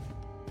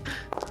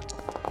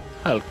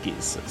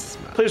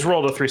 Please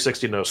roll to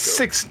 360 no scope.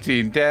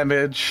 16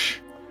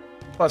 damage.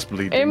 Plus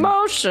bleeding.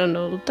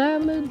 Emotional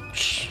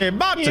damage.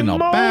 Emotional.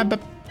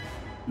 Bab.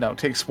 No, it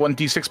takes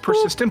 1d6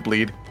 persistent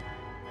bleed.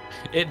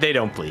 They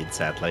don't bleed,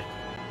 sadly.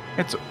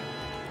 It's.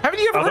 Haven't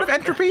you ever heard of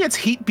entropy? It's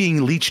heat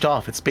being leached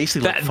off. It's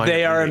basically like fire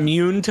They are bleeding.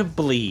 immune to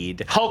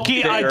bleed.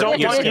 Hulky, I They're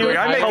don't want immune you. to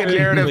I make a Hulky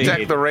narrative bleed.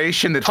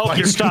 declaration that Hulky,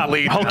 fires stop.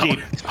 bleed Hulky,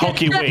 now.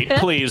 Hulky, wait,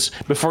 please.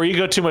 Before you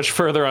go too much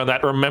further on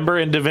that, remember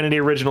in Divinity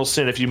Original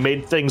Sin, if you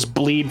made things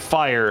bleed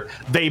fire,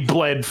 they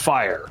bled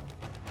fire.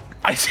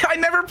 I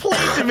never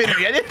played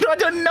Divinity. I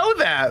didn't know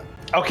that.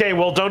 Okay,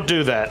 well, don't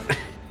do that.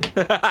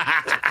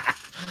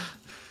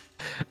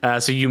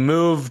 So you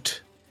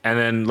moved and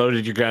then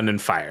loaded your gun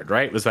and fired,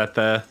 right? Was that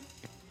the...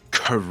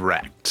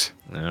 Correct.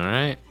 All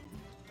right.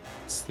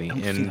 It's the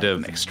Don't end feel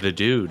of next the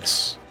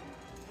dudes.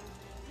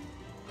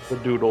 The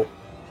doodle.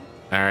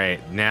 All right,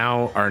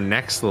 now our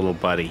next little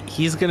buddy.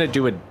 He's going to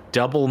do a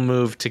double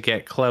move to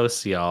get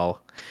close,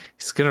 y'all.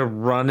 He's going to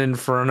run in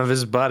front of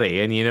his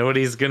buddy. And you know what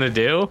he's going to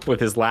do with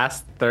his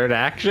last third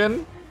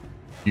action?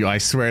 I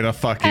swear to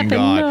fucking Pepin,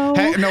 God. no.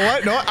 Hey, you know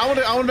what? No, I want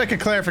to make a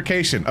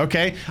clarification.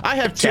 Okay, I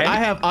have two. Okay. I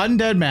have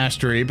undead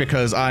mastery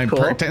because I Cool.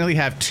 technically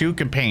have two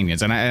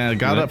companions, and I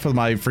got up for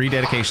my free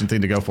dedication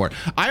thing to go for it.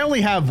 I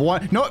only have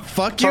one. No,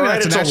 fuck you. All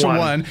right, That's an it's a extra one.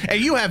 one,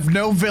 and you have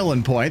no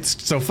villain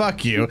points, so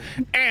fuck you.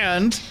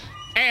 And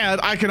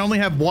I can only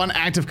have one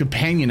active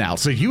companion now,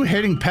 so you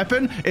hitting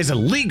Pepin is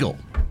illegal.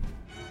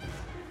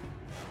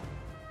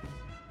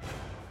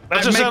 That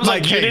I just make sounds my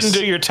like you case. didn't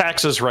do your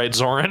taxes right,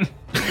 Zoran.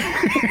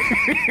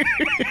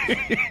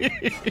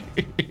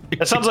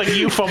 That sounds like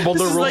you fumbled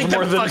the This is rules like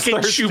more the than fucking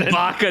Thurston.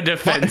 Chewbacca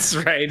defense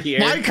right here.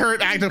 My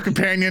current active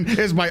companion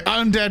is my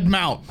undead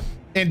mount.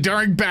 And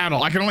during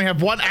battle, I can only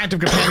have one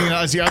active companion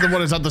as the other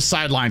one is on the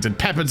sidelines, and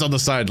Pepin's on the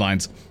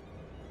sidelines.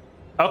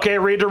 Okay,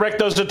 redirect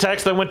those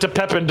attacks that went to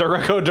Pepin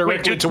go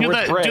directly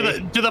towards Bray.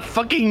 Do the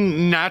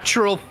fucking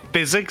natural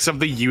physics of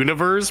the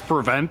universe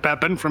prevent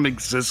Pepin from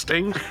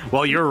existing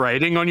while you're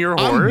riding on your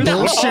I'm horse?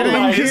 bullshitting Oh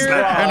my here,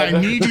 God. and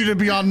I need you to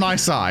be on my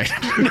side.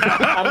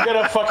 I'm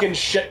gonna fucking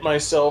shit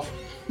myself.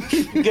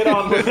 Get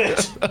on with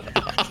it.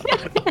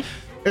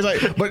 It's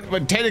like,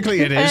 but technically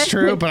it is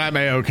true, but I'm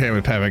okay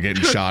with Pepin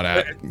getting shot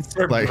at.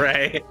 Like,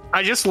 Right.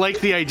 I just like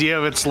the idea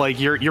of it's like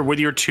you're with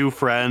your two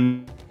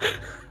friends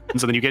and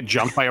then you get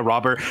jumped by a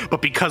robber,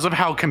 but because of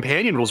how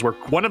companion rules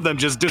work, one of them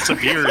just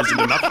disappears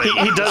into nothing.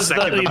 He does The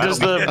second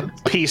the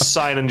peace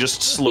sign and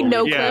just slowly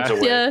No Yeah.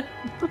 clips, yeah.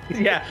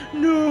 Yeah.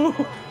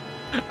 No.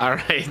 All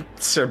right,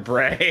 Sir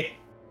Bray.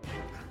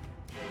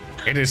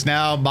 It is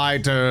now my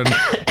turn,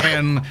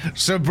 and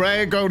Sir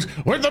Bray goes,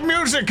 with the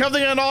music of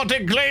the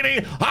Antarctic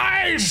lady,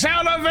 I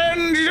shall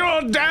avenge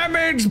your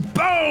damaged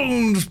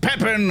bones,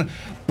 Pepin.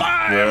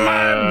 By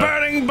my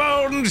burning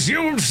bones,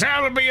 you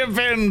shall be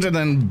avenged. And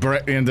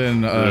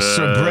then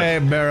Sir Bray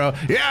Barrow,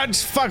 yeah,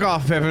 just fuck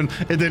off, Pepin.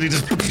 And then he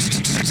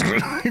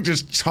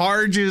just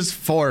charges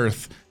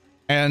forth.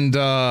 And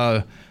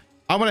I'm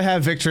gonna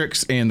have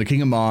Victrix and the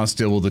King of Moss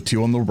deal with the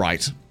two on the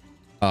right.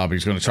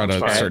 He's going to try to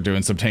start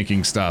doing some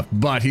tanking stuff,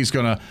 but he's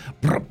going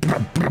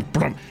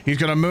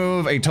to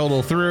move a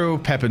total through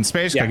Pepin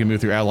space. I can move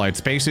through allied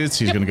spaces.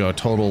 He's going to go a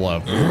total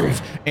of,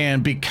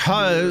 and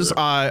because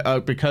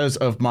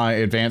of my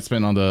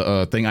advancement on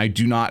the thing, I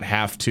do not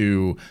have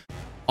to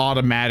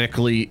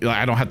automatically.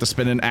 I don't have to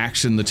spend an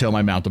action to tell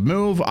my mount to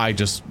move.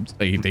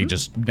 They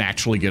just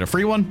naturally get a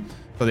free one.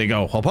 So they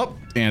go hop up,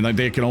 and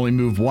they can only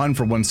move one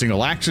for one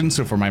single action.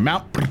 So for my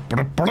mount,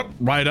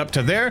 right up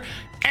to there.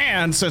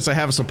 And since I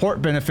have a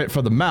support benefit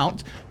for the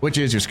mount, which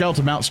is your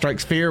skeleton mount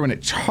strikes fear when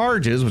it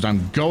charges, which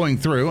I'm going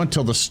through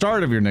until the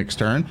start of your next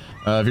turn.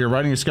 If you're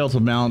riding your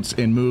skeleton mounts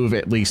and move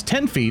at least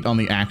 10 feet on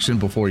the action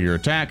before your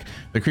attack,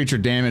 the creature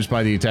damaged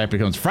by the attack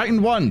becomes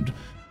frightened 1.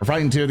 Or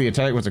frightened 2, the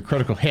attack was a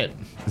critical hit.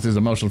 This is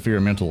emotional fear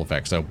and mental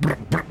effect. So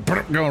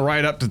going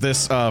right up to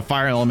this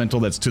fire elemental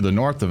that's to the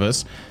north of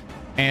us.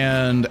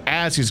 And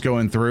as he's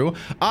going through,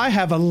 I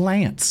have a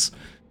lance.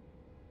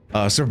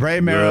 Sir Bray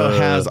Marrow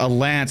has a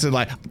lance, and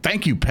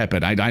thank you,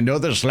 Pepin. I know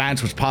this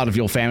lance was part of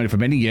your family for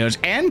many years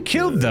and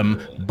killed them,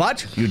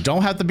 but you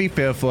don't have to be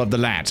fearful of the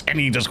lance. And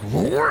he just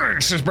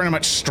pretty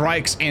much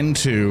strikes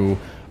into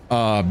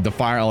the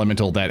fire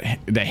elemental that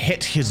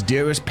hit his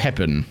dearest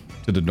Pepin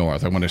to the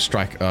north. I want to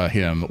strike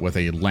him with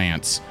a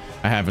lance.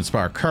 I have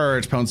Inspire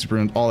Courage, Potency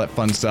Rune, all that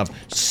fun stuff.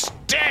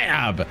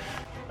 Stab!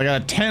 I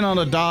got a 10 on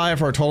the die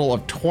for a total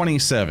of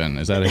 27.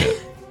 Is that a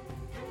hit?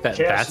 That's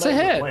a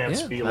hit.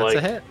 That's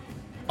a hit.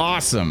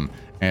 Awesome.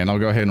 And I'll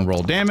go ahead and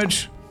roll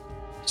damage.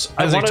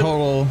 That's a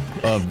total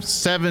of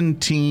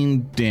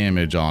 17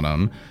 damage on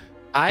him.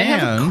 I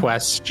have a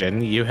question.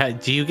 Do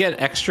you get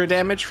extra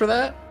damage for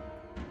that?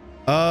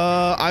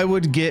 I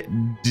would get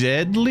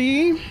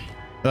deadly.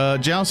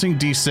 Jousting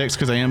D6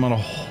 because I am on a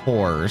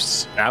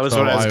horse. That was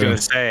what I was going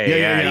to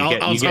say. Yeah.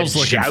 I was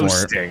looking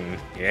jousting.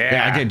 For it.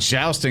 Yeah, I get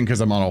jousting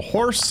because I'm on a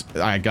horse.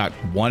 I got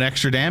 1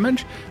 extra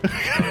damage for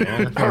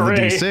the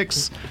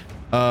D6.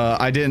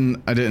 I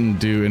didn't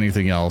do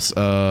anything else.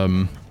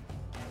 I'm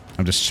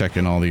just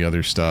checking all the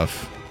other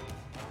stuff.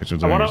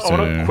 I want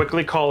to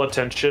quickly call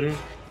attention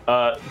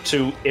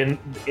to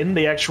in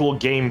the actual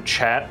game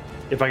chat.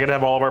 If I could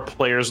have all of our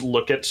players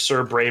look at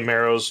Sir Bray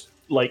Marrow's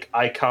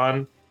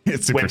icon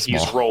when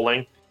he's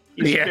rolling,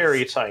 he's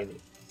very tiny.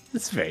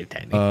 It's very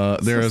tiny.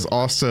 There is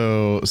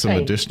also some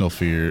additional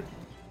fear.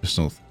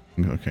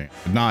 Okay,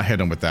 not hit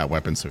him with that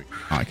weapon, so he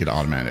cannot get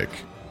automatic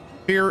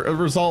fear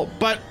result,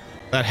 but.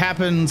 That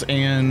happens,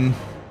 and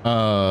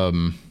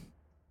so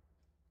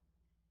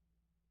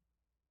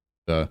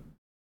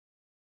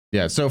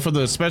for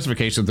the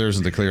specifications,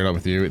 there's to clear it up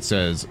with you. It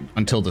says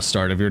until the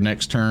start of your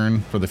next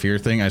turn for the fear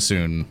thing. I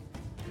assume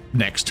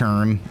next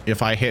turn,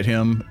 if I hit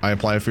him, I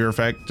apply a fear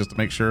effect just to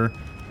make sure.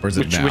 Or is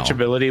it now? Which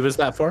ability was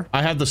that for?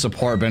 I have the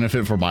support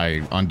benefit for my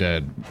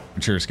undead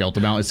mature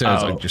skeleton mount. It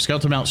says your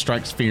skeleton mount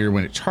strikes fear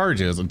when it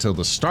charges until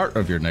the start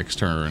of your next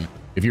turn.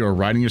 If you are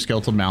riding your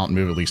skeletal mount and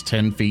move at least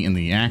 10 feet in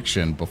the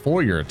action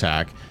before your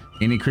attack,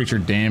 any creature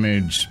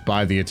damaged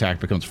by the attack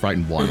becomes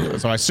frightened 1.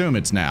 So I assume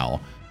it's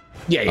now.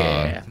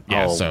 Yeah.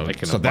 So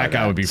that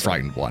guy would be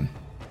frightened 1.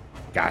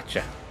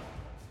 Gotcha.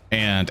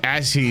 And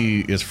as he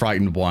is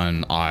frightened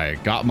 1, I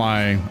got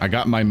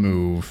my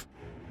move,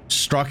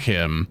 struck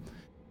him,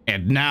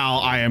 and now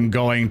I am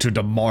going to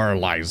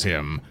demoralize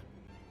him.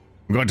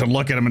 I'm going to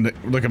look him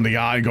in the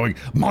eye, going,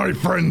 "My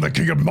friend, the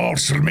King of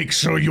Moss, will make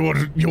sure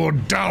you're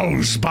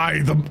doused by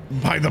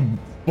the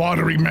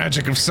watery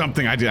magic of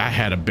something." I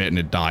had a bit and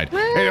it died.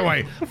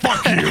 Anyway,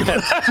 fuck you.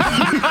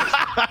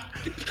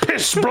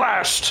 Piss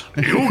blast.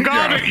 You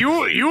got it.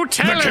 You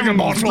tell him. The King of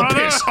Moss will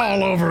piss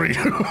all over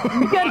you.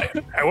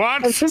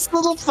 What? This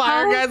little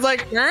fire guy's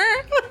like, and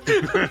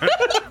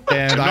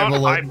I will.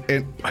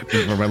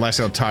 For my last,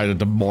 I'll try to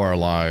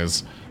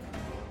demoralize.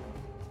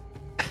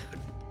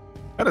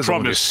 That is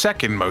probably the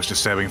second most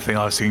disturbing thing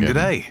I've seen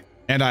today.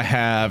 And I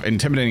have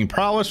Intimidating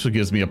Prowess, which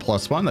gives me a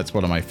 +1. That's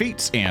one of my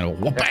feats. And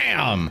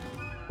bam!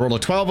 Roll a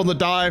 12 on the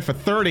die for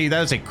 30.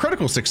 That is a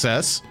critical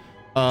success.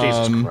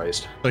 Jesus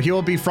Christ. So he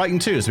will be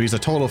frightened 2. So he's a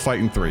total of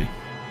fighting 3.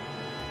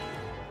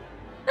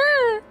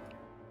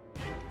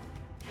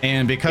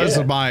 And because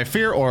of my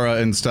fear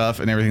aura and stuff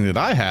and everything that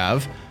I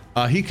have,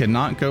 he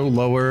cannot go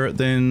lower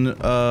than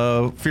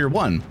fear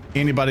 1.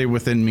 Anybody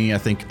within me, I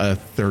think,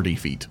 30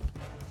 feet.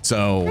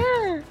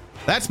 So...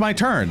 That's my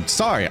turn.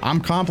 Sorry,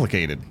 I'm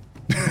complicated.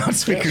 On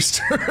Speaker's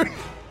turn.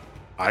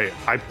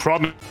 I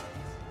promise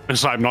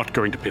I'm not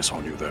going to piss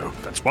on you, though.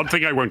 That's one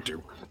thing I won't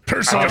do.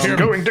 Piss on him. I'm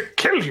going to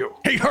kill you.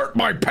 He hurt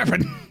my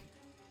Pepin.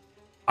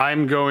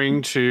 I'm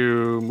going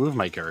to move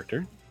my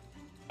character.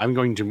 I'm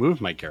going to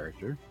move my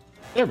character.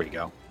 There we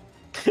go.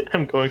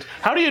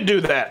 How do you do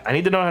that? I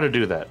need to know how to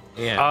do that.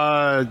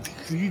 Yeah.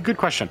 Good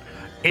question.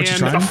 What you And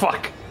trying?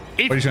 Fuck.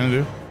 What are you trying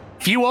to do?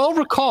 if you all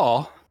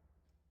recall,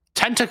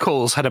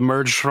 tentacles had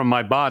emerged from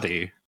my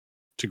body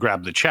to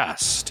grab the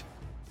chest.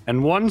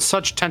 And one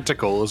such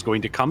tentacle is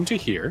going to come to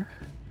here,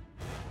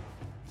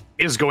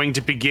 is going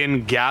to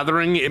begin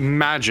gathering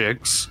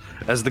magics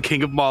as the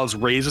King of Moths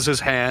raises his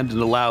hand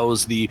and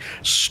allows the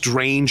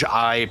strange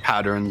eye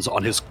patterns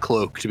on his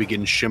cloak to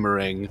begin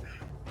shimmering.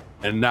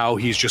 And now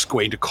he's just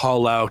going to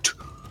call out,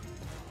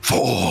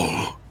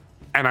 "Fall!"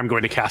 And I'm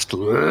going to cast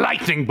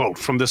Lightning Bolt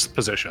from this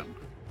position.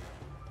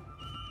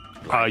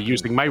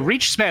 Using my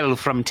reach spell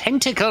from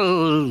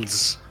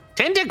Tentacles.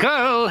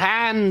 Tentacle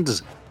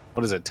Hand.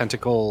 What is it?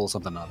 Tentacle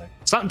something or other.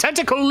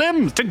 Tentacle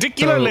limbs.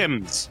 Tentacular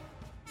limbs.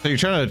 So you're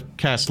trying to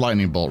cast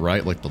lightning bolt,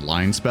 right? Like the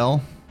line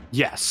spell.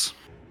 Yes.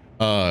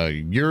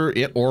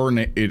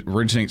 It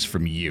originates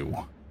from you.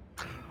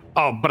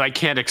 Oh, but I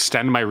can't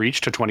extend my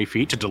reach to 20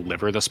 feet to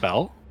deliver the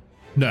spell?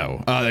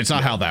 No, that's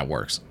not how that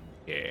works.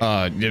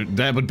 Yeah.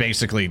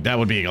 That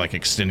would be like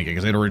extending it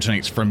because it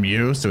originates from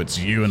you, so it's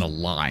you in a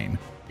line.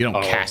 You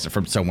don't cast it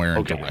from somewhere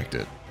and direct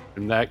it.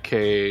 In that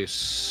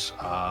case,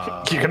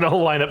 You're gonna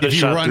line up the If you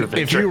shot run, through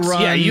if you Victrix.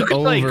 run, Yeah, you could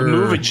like over-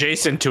 move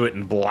adjacent to it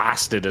and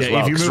blast it as Yeah,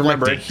 well. if you 'cause move, like,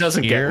 remember, to it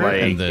doesn't here get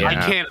like. and then-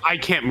 yeah. I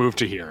can't move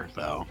to here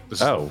though.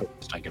 This is Oh. the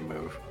furthest I can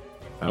move.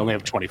 I only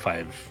have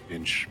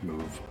 25-inch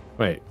move.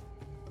 Wait.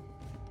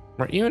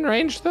 Weren't you in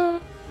range though?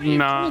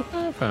 No.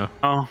 Oh.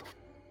 Oh,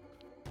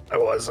 I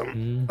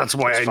wasn't. That's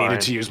why It's I fine.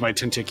 needed to use my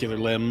tentacular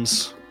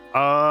limbs.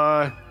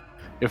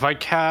 If I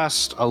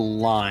cast a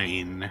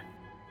line,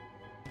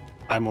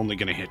 I'm only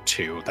gonna hit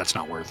 2. That's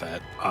not worth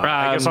it.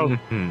 I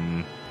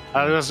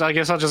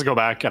guess I'll just go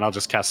back and I'll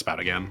just cast spout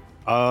again.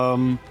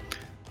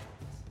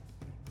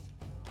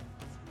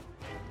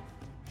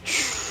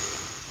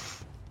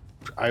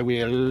 I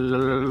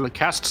will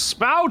cast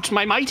spout,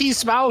 my mighty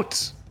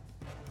spout.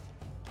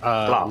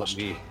 Let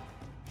me.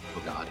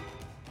 Oh God.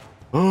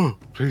 Oh,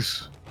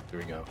 please. Here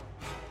we go.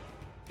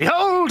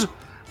 Behold.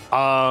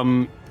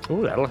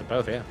 Ooh, that'll hit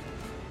both. Yeah.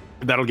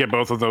 That'll get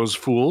both of those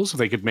fools. If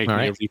they could make All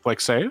me a right.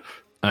 reflex save.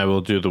 I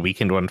will do the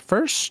weakened one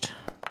first,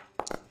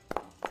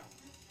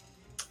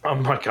 Oh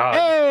my god.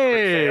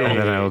 Hey! and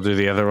then I will do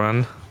the other one.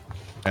 Yeah,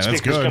 that's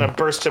Speaker's good. gonna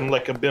burst him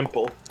like a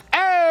bimple.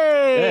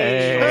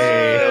 Hey!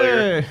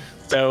 Hey!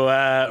 So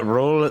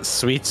roll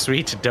sweet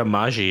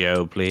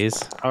DiMaggio, please.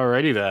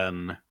 Alrighty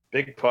then.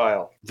 Big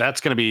pile.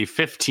 That's gonna be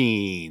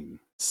 15.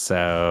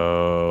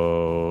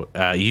 So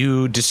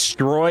you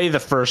destroy the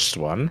first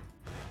one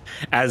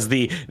as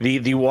the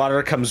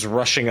water comes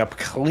rushing up,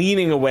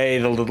 cleaning away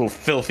the little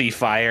filthy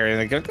fire, and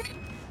it goes,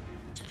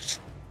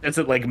 as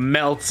it like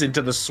melts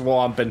into the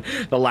swamp, and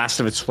the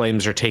last of its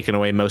flames are taken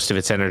away, most of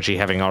its energy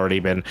having already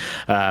been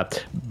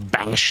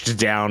bashed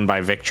down by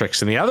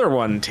Victrix, and the other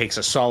one takes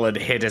a solid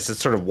hit as it's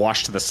sort of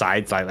washed to the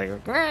side, like.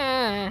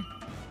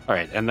 All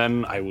right, and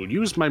then I will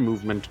use my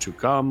movement to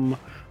come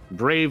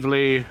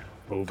bravely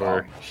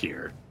over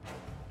here.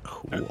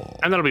 Cool.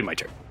 And that'll be my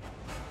turn.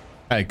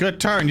 Hey, good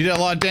turn. You did a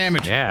lot of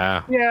damage.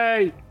 Yeah.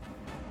 Yay!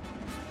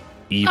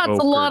 That's a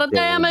lot of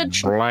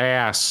damage.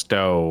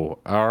 Blasto.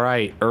 All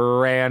right,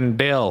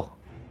 Randall.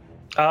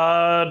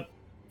 Why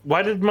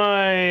did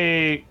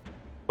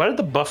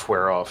the buff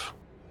wear off?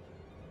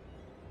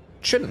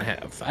 Shouldn't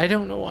have. I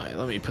don't know why.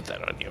 Let me put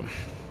that on you.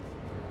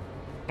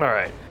 All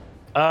right.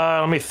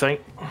 Let me think.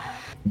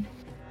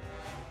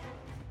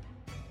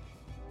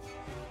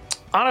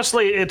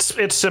 Honestly, it's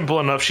simple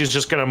enough. She's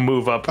just gonna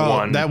move up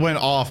one. That went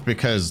off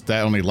because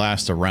that only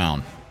lasts a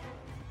round.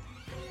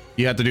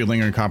 You have to do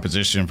lingering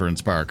composition for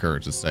Inspire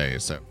Courage to stay,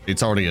 so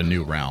it's already a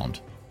new round.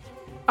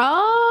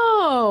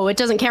 Oh, it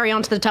doesn't carry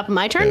on to the top of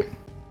my turn?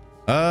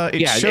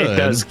 It should. It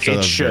does. so It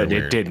that's should. very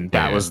It weird. didn't.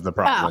 That Yeah. was the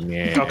problem. Oh.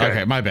 Yeah.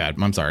 Okay, my bad.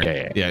 I'm sorry.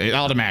 Yeah. It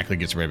automatically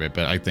gets rid of it,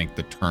 but I think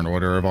the turn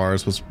order of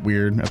ours was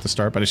weird at the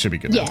start, but it should be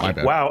good. Yeah. Now. My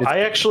bad. Wow, I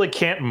actually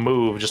can't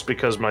move just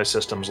because my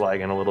system's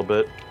lagging a little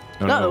bit. I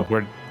don't know.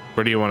 Uh-oh.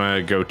 Where do you want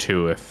to go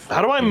to? If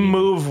How do I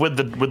move with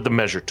the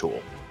measure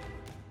tool?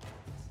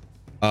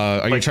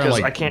 Are you Like, trying to 'cause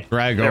like I can't-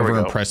 drag there we over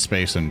and go. press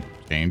space and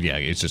change? Yeah,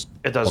 it's just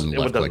It doesn't- holding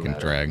it left doesn't click and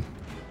matter. drag.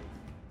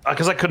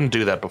 Because I couldn't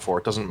do that before.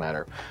 It doesn't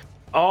matter.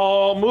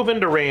 I'll move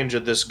into range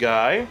of this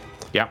guy,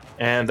 yeah.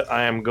 and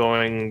I am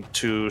going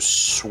to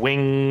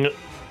swing.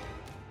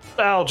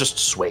 I'll just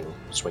swing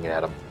it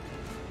at him.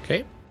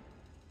 Okay.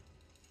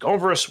 Going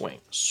for a swing.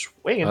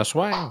 Swinging. That's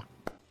why.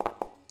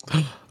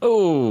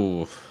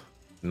 Oh,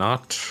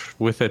 not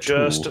with a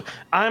Just, tool.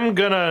 I'm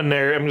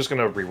just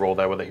gonna re-roll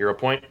that with a hero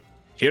point.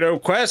 Hero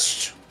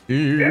quest.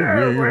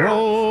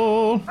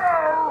 Roll.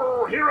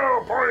 Oh,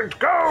 hero point,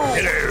 go!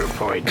 Hero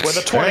point. With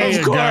a 20, There of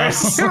you go.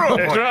 course. Hero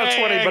It's point. not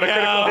 20, but a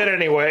critical hit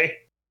anyway.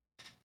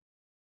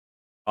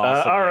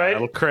 Awesome. all right.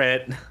 That'll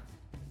crit.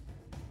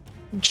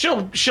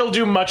 She'll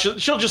do much.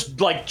 She'll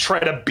just like try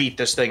to beat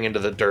this thing into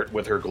the dirt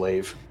with her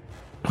glaive.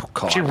 Oh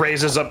God. She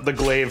raises up the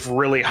glaive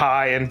really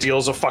high and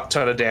deals a fuck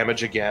ton of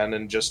damage again,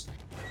 and just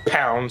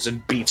pounds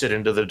and beats it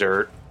into the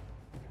dirt.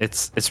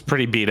 It's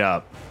pretty beat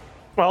up.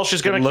 Well,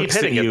 she's gonna keep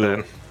hitting it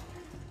then.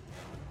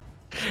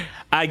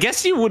 I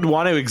guess you would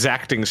want to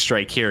exacting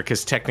strike here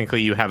because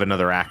technically you have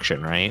another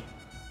action, right?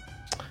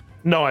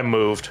 No, I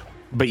moved.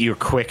 But you're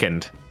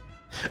quickened.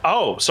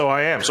 Oh, so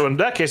I am. So in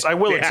that case, I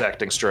will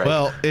exacting strike.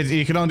 Well,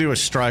 you can only do a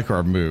strike or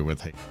a move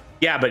with it.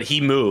 Yeah, but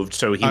he moved,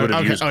 so he would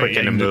have used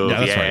quicken to move.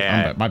 Yeah, that's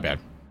right. My bad.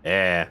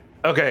 Yeah.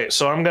 Okay,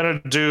 so I'm gonna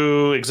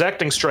do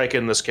exacting strike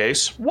in this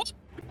case. What?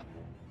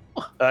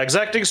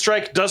 Exacting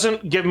strike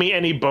doesn't give me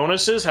any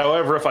bonuses.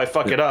 However, if I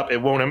fuck it up,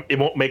 it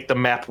won't make the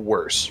map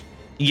worse.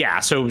 Yeah,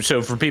 so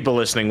for people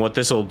listening, what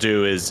this will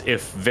do is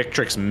if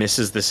Victrix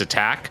misses this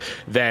attack,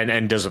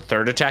 and does a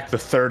third attack, the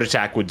third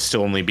attack would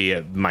still only be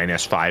at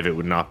 -5. It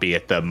would not be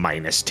at the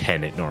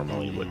 -10 it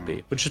normally would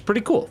be, which is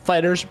pretty cool.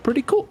 Fighters are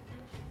pretty cool.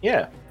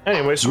 Yeah.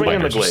 Anyway, swing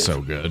in the glaive. So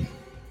good.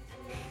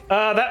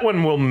 That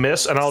one will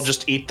miss, and I'll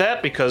just eat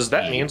that because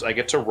that means I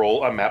get to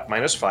roll a map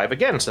 -5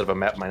 again instead of a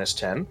map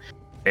 -10.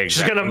 The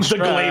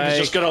glaive is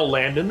just gonna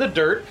land in the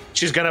dirt.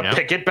 She's gonna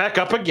pick it back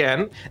up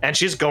again, and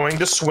she's going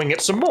to swing it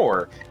some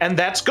more, and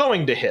that's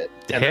going to hit,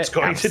 and it's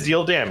going to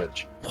deal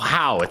damage.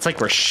 Wow, it's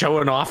like we're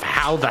showing off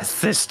how the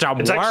system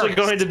works. It's actually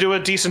going to do a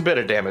decent bit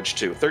of damage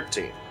too.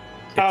 13.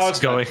 It's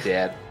going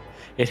dead.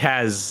 It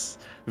has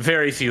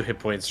very few hit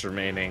points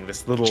remaining.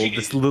 This little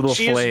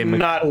flame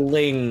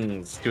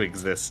clings to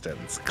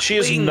existence. She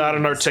is not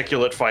an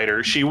articulate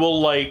fighter. She will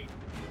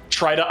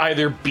try to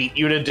either beat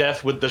you to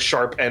death with the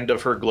sharp end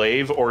of her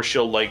glaive, or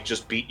she'll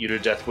just beat you to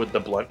death with the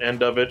blunt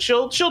end of it.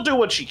 She'll do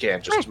what she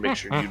can just to make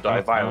sure you die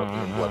violently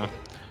and bloody.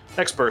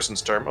 Next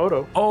person's turn.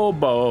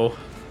 Obo.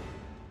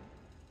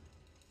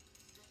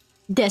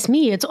 That's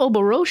me. It's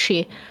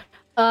Oboroshi.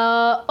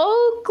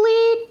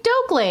 Oakley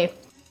Dokley.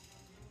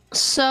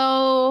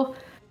 So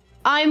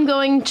I'm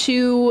going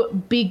to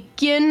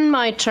begin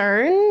my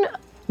turn.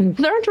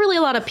 There aren't really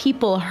a lot of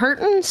people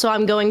hurting, so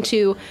I'm going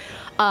to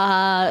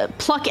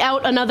pluck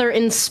out another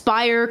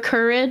Inspire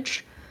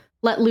Courage,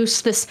 let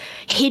loose this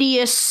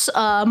hideous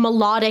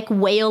melodic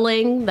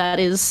wailing that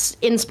is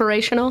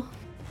inspirational.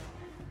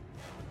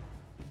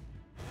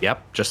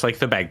 Yep, just like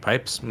the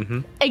bagpipes. Mm-hmm.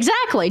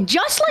 Exactly,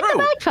 just like the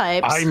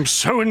bagpipes. I'm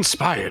so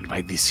inspired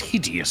by this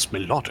hideous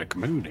melodic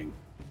moaning.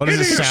 What does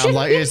it sound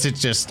like? Is it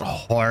just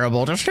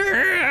horrible? Just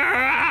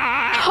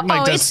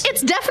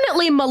it's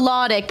definitely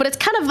melodic, but it's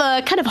kind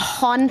of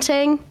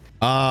haunting.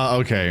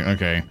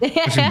 Okay.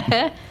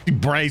 He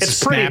breaks It's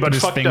snap pretty, but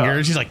his fucked fingers.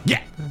 up. He's like, yeah.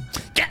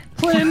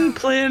 Plin,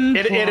 plin,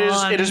 It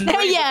is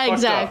pretty Yeah, fucked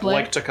exactly.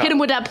 up, like Takata. Hit him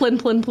with that plin,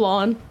 plin,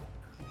 plon.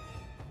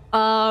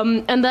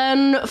 And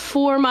then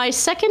for my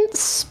second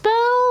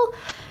spell,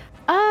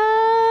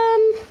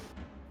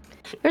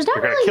 there's not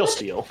You're gonna really kill much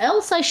steal.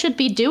 else I should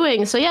be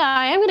doing. So yeah,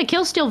 I am gonna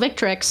kill steal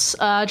Victrix,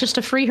 just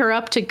to free her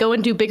up to go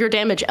and do bigger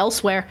damage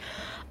elsewhere.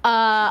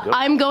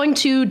 I'm going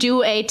to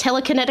do a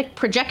telekinetic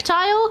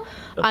projectile.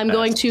 I'm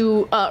going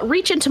to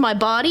reach into my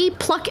body,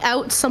 pluck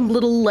out some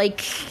little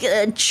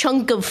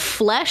chunk of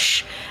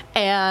flesh,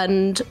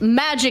 and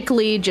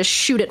magically just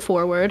shoot it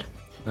forward.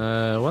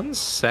 1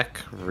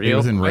 sec.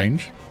 Within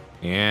range?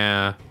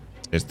 Yeah.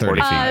 It's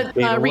 30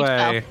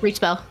 feet. Reach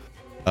spell.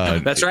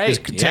 That's right.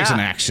 It takes an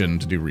action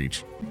to do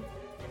reach.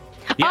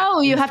 Yeah.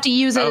 Oh, you have to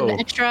use an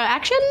extra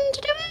action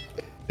to do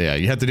it? Yeah,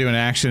 you have to do an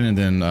action and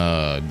then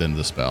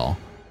the spell.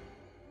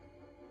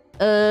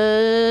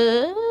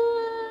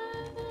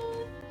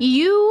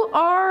 You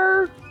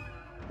are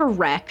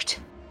correct.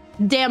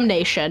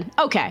 Damnation.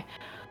 Okay.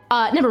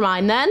 Never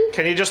mind then.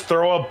 Can you just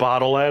throw a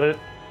bottle at it?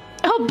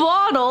 A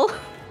bottle?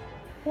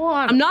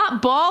 What? I'm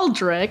not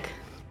Baldric.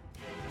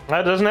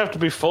 That doesn't have to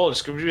be full.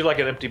 It's gonna be like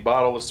an empty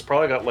bottle. It's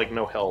probably got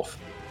no health.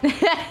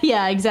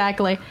 Yeah,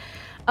 exactly.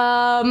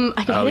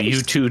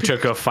 You two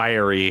took a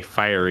fiery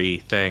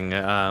thing.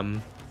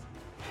 I'm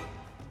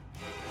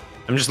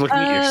just looking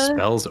at your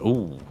spells.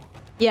 Ooh.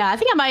 Yeah, I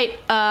think I might.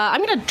 I'm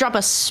gonna drop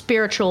a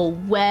spiritual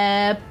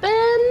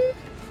weapon.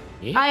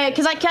 Yeah.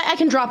 Because I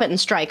can drop it and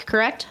strike.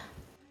 Correct?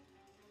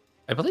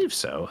 I believe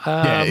so.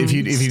 Yeah, if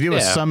you do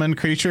a summon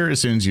creature, as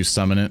soon as you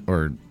summon it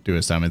or do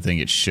a summon thing,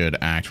 it should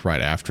act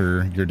right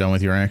after you're done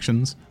with your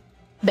actions.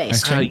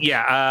 Based.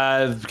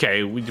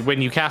 Okay.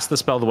 When you cast the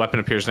spell, the weapon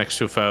appears next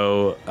to a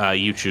foe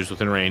you choose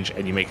within range,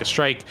 and you make a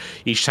strike.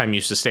 Each time you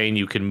sustain,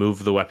 you can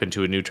move the weapon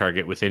to a new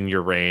target within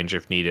your range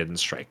if needed and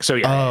strike. So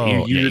you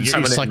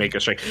summon it and make a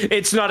strike.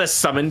 It's not a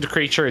summoned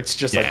creature. It's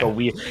just like a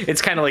weird.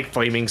 It's kind of like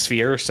flaming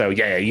sphere. So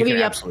you can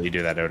absolutely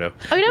do that, Odo.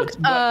 Okay,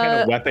 what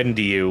kind of weapon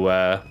do you?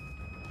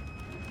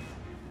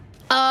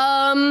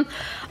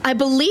 I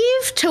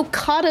believe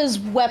Tokata's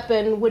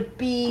weapon would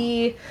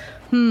be.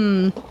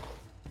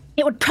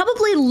 It would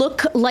probably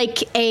look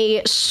like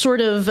a sort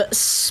of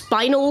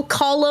spinal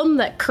column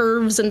that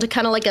curves into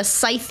kind of like a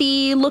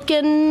scythe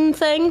looking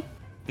thing.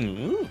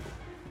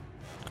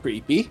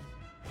 Creepy.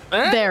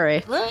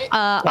 Very.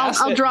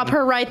 I'll drop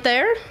her right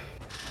there.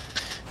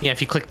 Yeah,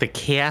 if you click the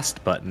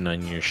cast button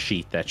on your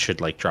sheet, that should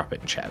drop it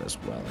in chat as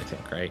well, I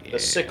think, right? The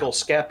sickle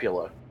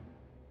scapula.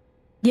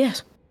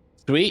 Yes.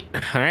 Sweet.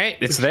 All right,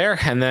 it's there.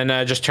 And then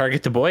just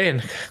target the boy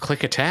and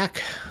click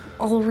attack.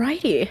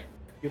 Alrighty.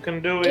 You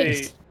can do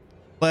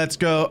Let's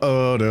go,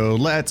 Odo.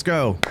 Let's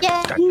go.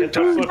 Yeah,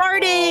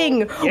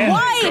 farting.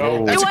 Why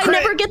do I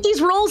never get these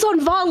rolls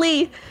on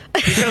volley?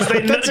 Because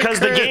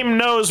the game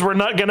knows we're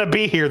not gonna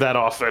be here that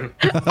often.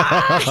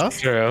 That's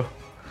true.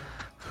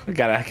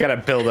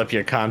 Gotta build up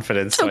your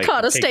confidence. So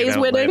Kata stays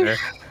winning. Later.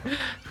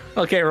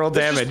 Okay, roll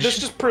damage. This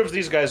just proves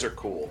these guys are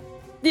cool.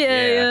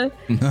 Yeah.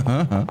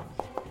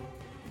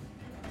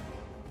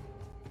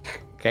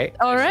 Okay.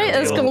 All right,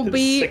 it's gonna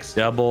be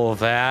double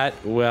that.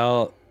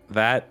 Well,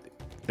 that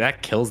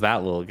kills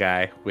that little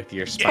guy with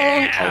your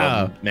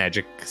spell.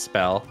 Magic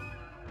spell.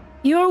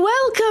 You're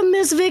welcome,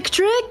 Miss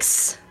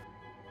Victrix.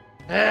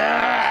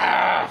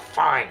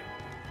 Fine.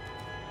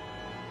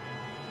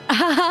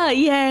 Haha,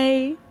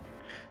 yay.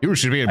 You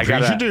should be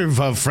appreciative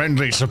of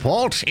friendly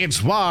support.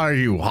 It's why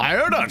you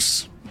hired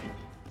us.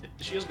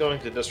 She is going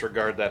to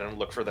disregard that and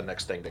look for the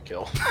next thing to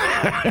kill.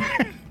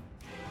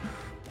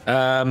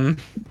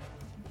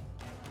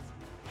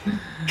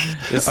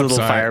 This little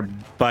fire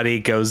buddy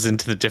goes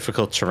into the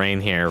difficult terrain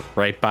here,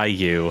 right by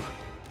you.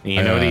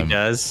 You know what he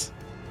does?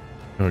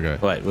 Okay.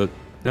 What?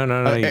 No.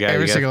 You got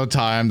every single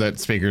time that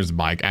Speaker's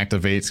mic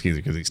activates,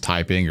 because he's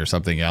typing or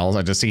something else,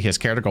 I just see his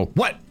character go,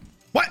 "What?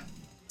 What?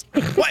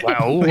 What?"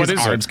 Wow, what his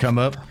is arms it? come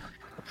up.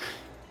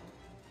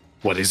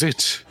 What is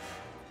it?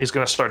 He's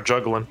gonna start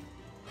juggling.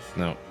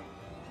 No.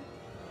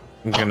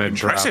 I'm gonna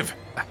Impressive.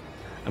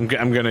 I'm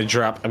gonna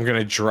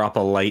drop a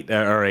light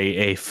or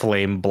a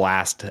flame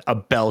blast, a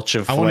belch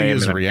of I flame. want to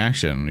use a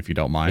reaction if you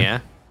don't mind.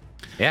 Yeah.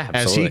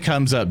 As Absolutely. he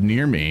comes up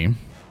near me,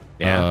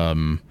 Yeah. I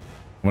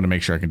want to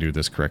make sure I can do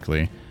this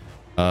correctly.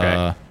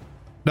 Okay.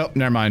 Nope,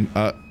 never mind.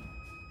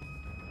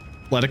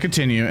 Let it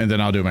continue, and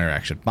then I'll do my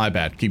reaction. My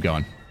bad. Keep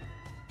going.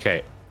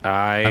 Okay.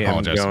 I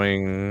apologize.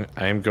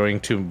 am going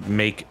to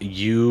make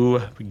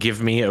you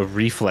give me a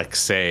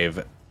reflex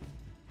save.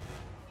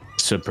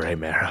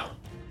 Supremero.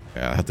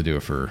 Yeah, I have to do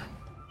it for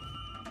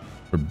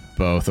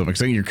both of them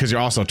because you're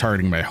also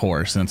targeting my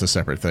horse, and it's a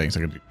separate thing, so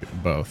I can do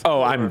both.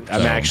 Oh, I'm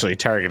actually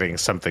targeting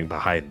something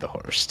behind the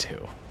horse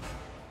too.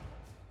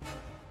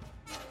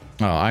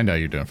 Oh, I know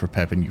you're doing it for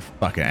Pepin, you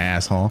fucking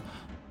asshole.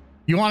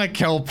 You want to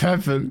kill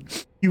Pepin,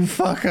 you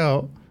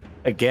fucko.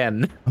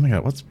 Again. Oh my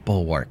god, what's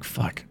bulwark?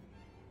 Fuck.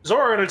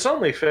 Zoran, it's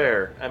only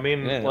fair. I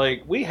mean,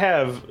 like, we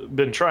have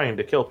been trying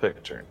to kill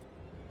Picturn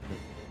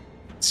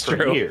It's for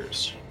true.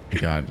 years.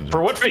 God.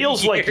 For what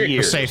feels like For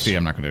years. safety,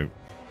 I'm not gonna do.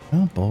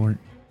 Oh, bulwark.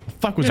 The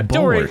fuck was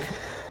Don't worry. bulwark?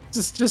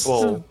 Just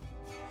Well,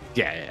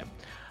 yeah.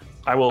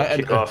 I will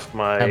kick off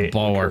my I have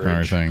bulwark and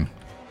courage. everything.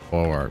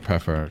 Bulwark,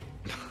 pepper.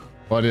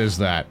 What is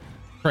that?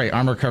 Great,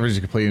 armor coverage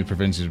you completely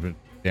prevents you from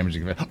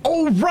damaging.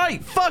 Oh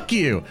right, fuck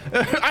you!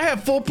 I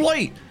have full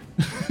plate.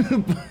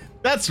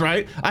 That's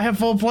right, I have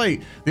full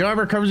plate. The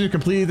armor covers you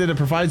completely and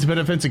provides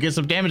benefits against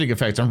some damaging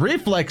effects. On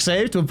reflex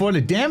save to avoid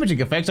a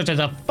damaging effect such as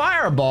a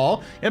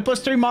fireball, and plus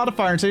 3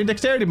 modifier instead of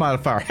dexterity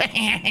modifier.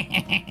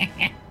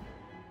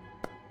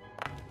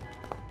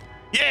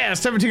 Yeah,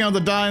 17 on the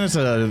die, and it's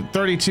a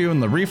 32 in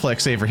the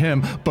reflex save for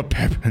him. But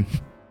Pepin.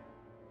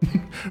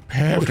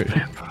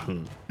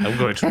 Pepin. I'm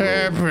going to roll.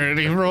 Pepin,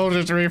 he rolled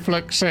his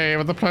reflex save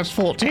with a plus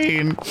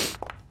 14.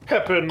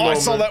 Pepin Oh, I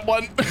saw moment. that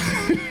one.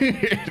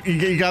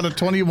 He got a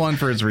 21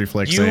 for his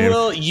reflex You save.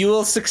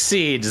 will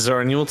succeed,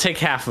 Zoran. You will take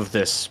half of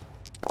this.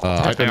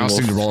 I Pepin also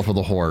will- need to roll for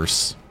the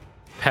horse.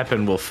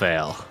 Pepin will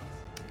fail.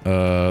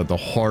 The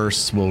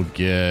horse will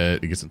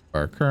get, it gets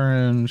Inspire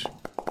Courage.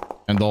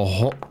 And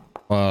the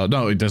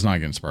no, it does not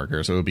get Inspire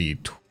Courage, so it would be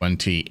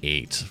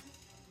 28.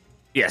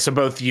 Yeah, so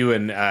both you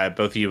and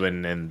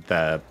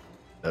the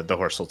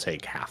horse will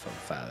take half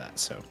of that.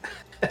 So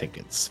I think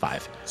it's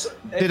 5.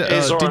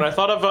 Hey, Zoran, I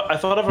thought of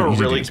a You did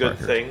really inspire good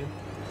her. thing.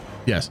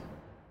 Yes.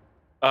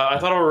 I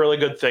thought of a really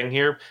good thing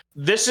here.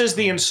 This is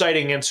the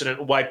inciting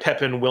incident why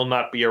Pepin will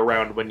not be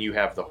around when you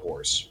have the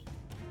horse.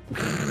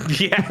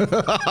 Yeah.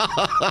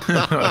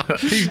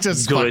 He's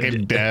just Good.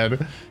 fucking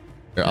dead.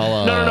 Here,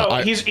 I'll, No.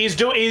 I-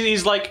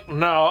 He's like,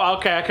 no,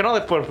 okay, I can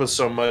only put up with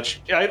so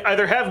much.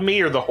 Either have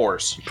me or the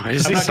horse. Why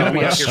is I'm he not so gonna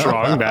be much out here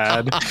strong,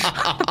 Dad?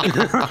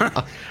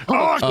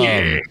 Oh,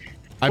 yeah.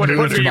 I What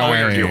moved are you my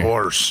wearing, you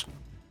horse?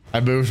 I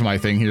moved my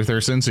thing here,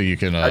 Thurston, so you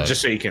can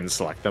Just so you can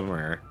select them,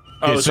 or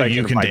so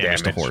you can apply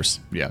damage the horse.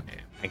 Yeah.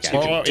 I got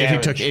Well, you.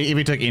 if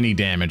he took any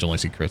damage,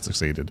 unless he crit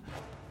succeeded.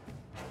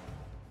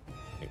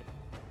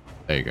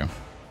 There you go.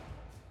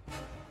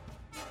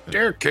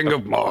 Dear King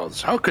of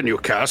Moths, how can you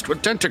cast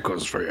with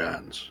tentacles for your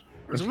hands?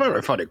 It's a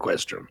very funny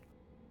question.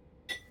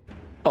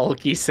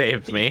 Hulky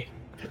saved me.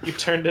 You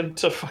turned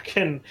into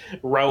fucking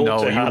Raoul No,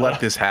 you Tejada. let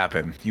this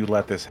happen. You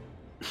let this.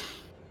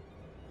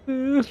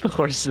 The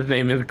horse's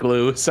name is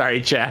Glue.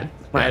 Sorry, Chad.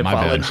 My Yeah, my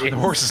bad. apologies. The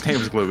horse's name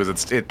is Glue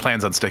because it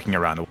plans on sticking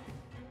around.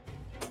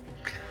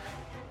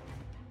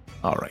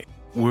 All right,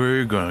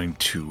 we're going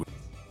to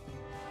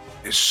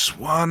this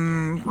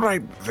one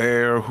right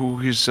there who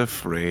is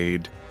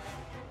afraid,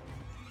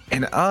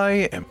 and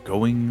I am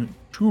going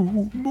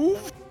to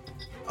move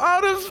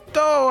out of.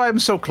 Oh, I'm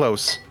so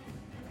close.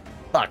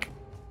 Fuck.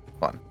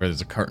 Fun.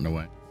 There's a cart in the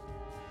way.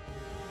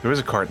 There is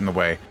a cart in the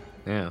way.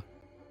 Yeah.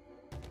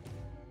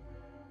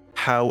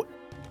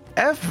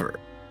 However,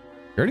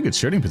 You're in a good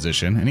shooting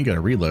position, and you got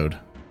to reload.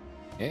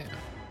 Yeah.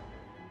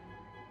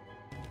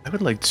 I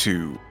would like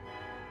to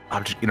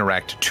object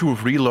interact to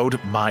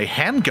reload my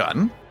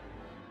handgun,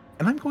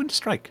 and I'm going to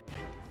strike.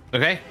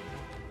 Okay.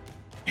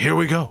 Here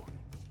we go.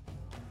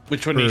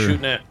 Which one are you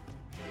shooting at?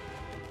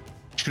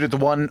 Shoot at the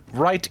one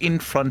right in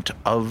front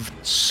of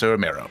Sir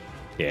Mero.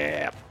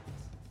 Yeah.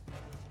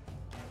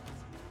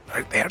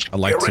 Right there. I'd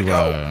like Here we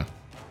go.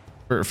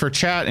 to, for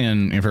chat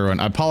and everyone,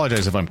 I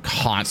apologize if I'm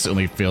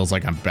constantly feels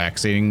like I'm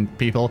backseating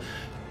people.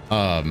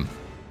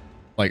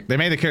 Like, they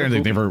made the character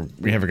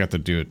we never got to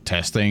do a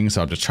test thing,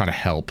 so I'm just trying to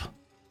help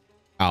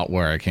out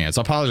where I can.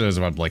 So I apologize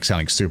if I'm, like,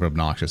 sounding super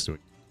obnoxious to it.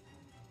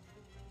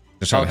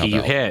 Just trying to help you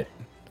out. hit.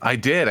 I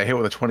did. I hit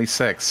with a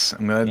 26.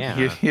 I'm gonna Yeah.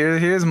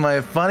 here's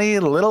my funny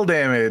little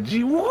damage.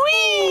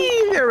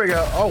 Whee! There we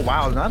go. Oh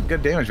wow, not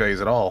good damage values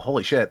at all.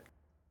 Holy shit.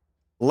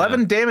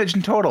 11 damage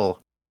in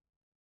total.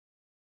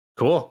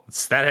 Cool.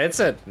 That hits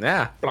it.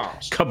 Yeah.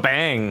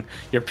 Kabang.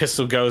 Your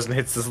pistol goes and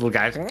hits this little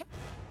guy.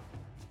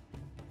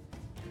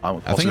 I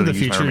think in the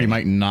future you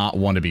might not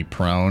want to be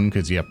prone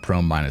because you have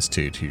prone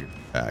 -2 to your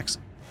attacks.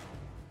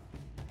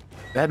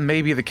 That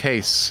may be the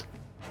case.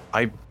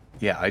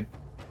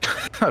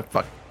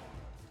 Fuck.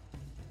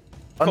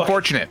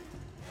 Unfortunate.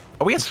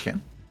 Oh, yes, you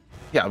can.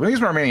 Yeah, we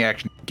use my remaining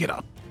action. Get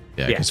up.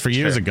 Yeah, because for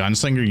you as a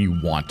gunslinger, you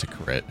want to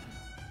crit.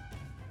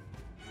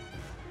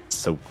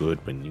 So good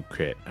when you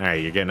crit. All right,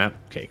 you're getting up?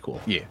 Okay, cool.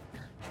 Yeah.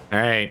 All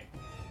right.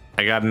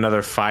 I got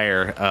another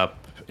fire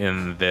up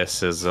in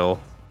this Izzle.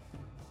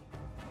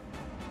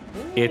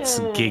 It's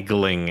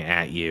giggling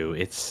at you.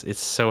 It's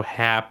so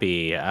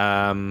happy. Oh,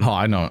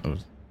 I know. It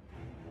was...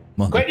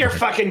 Quit your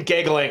fucking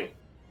giggling.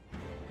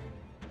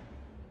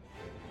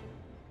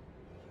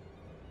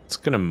 It's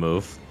gonna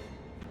move.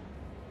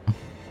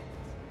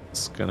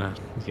 It's gonna,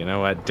 you know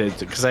what?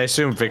 Because I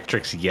assume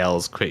Victrix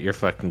yells, "Quit your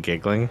fucking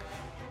giggling."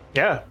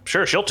 Yeah,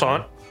 sure, she'll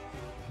taunt.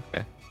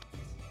 Okay.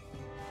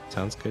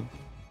 Sounds good.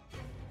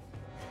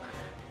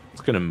 It's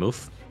gonna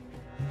move.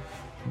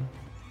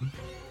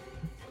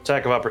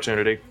 Attack of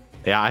opportunity.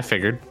 Yeah, I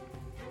figured.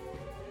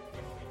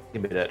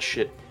 Give me that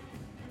shit.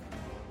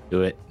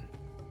 Do it.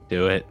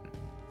 Do it.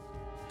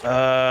 So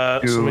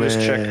let me just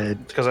check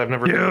because I've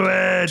never done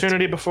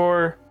opportunity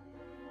before.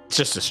 It's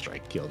just a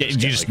strike. You'll You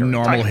just get, like,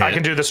 normal hit. I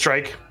can do the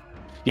strike.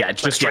 Yeah,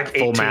 it's Like just strike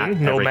full 18, map. no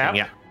everything. map?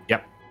 Yeah.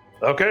 Yep.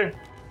 Okay.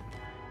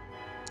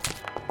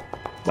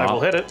 I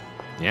will hit it.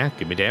 Yeah,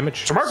 give me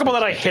damage. It's remarkable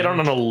that I hit on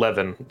an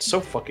 11. It's so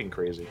fucking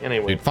crazy.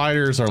 Anyway. Dude,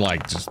 fighters are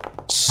like just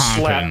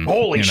Slap. honking,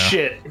 Holy you know?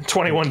 shit.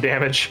 21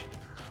 damage.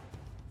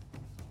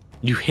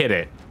 You hit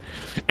it.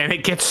 And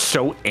it gets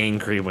so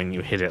angry when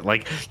you hit it.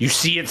 Like, you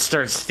see it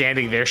start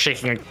standing there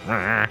shaking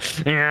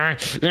like, and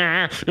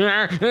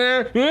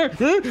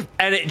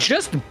it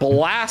just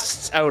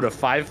blasts out a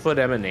 5-foot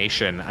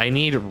emanation. I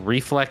need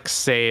reflex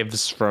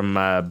saves from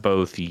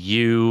both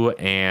you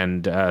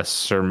and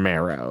Sir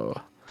Mero.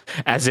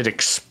 As it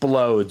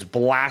explodes,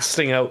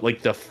 blasting out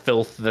like the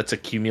filth that's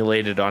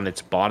accumulated on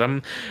its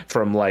bottom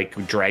from like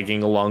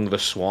dragging along the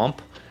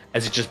swamp,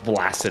 as it just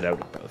blasted out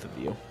at both of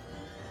you.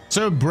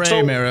 So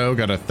Bray Mero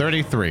got a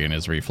 33 in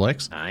his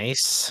reflex.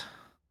 Nice.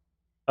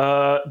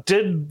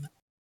 Did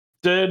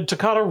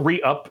Takata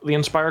re-up the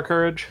Inspire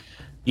Courage?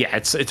 Yeah,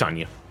 it's on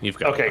you. You've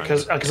got Okay, it on you.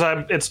 because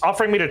it's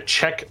offering me to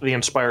check the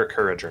Inspire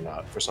Courage or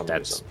not for some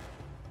reason.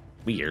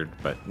 Weird,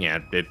 but yeah,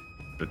 the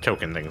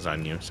token thing's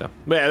on you. So,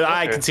 but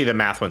I can see the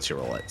math once you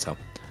roll it. So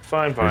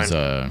Fine.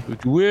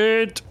 do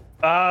it.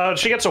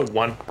 She gets a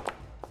 1.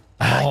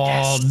 Oh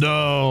yes.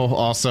 no!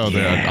 Also,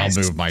 Yes.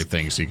 I'll move my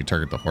thing so you can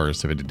target the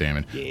horse if it did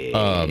damage.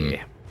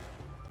 Yeah.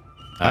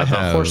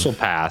 The horse will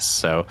pass.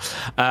 So,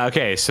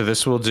 okay, so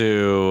this will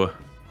do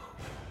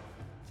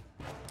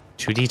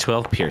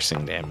 2d12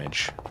 piercing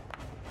damage, and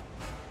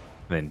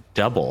then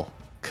double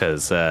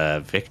because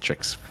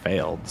Victrix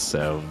failed.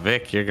 So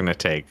Vic, you're gonna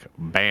take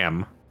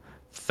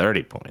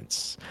 30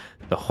 points.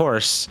 The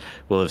horse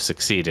will have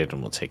succeeded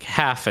and will take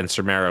half, and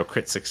Sir Mero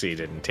crit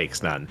succeeded and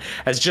takes none.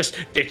 As just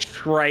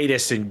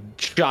detritus and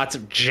shots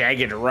of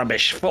jagged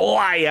rubbish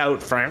fly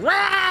out from.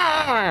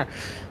 Rah!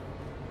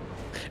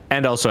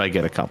 And also, I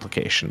get a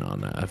complication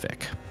on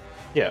Vic.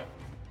 Yeah.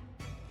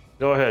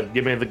 Go ahead.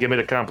 Give me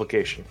the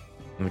complication.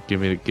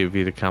 Give you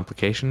the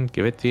complication.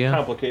 Give it to you.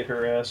 Complicate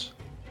her ass.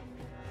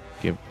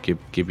 Give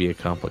you a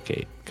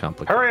complicate.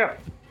 Hurry up.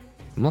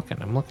 I'm looking.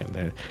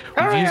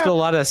 We've used a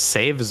lot of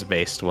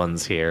saves-based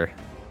ones here.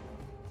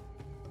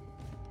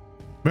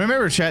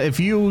 Remember, chat, if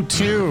you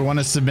too want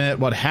to submit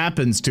what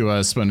happens to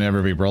us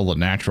whenever we roll a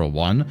natural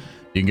one,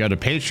 you can go to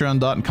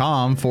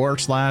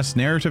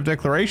patreon.com/narrative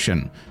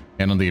declaration.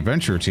 And on the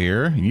adventure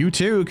tier, you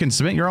too can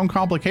submit your own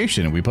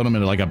complication. We put them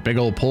into like a big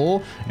old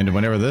pool, and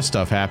whenever this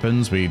stuff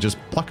happens, we just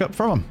pluck up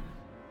from them.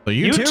 So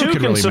you too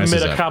can really submit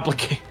mess a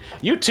complication.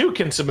 You too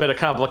can submit a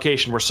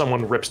complication where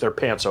someone rips their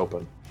pants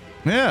open.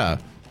 Yeah.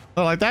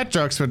 Well, like that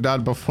joke's been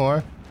done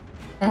before.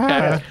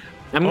 I'm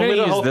Only going the to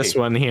use Hulky. this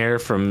one here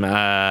from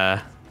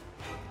Sarah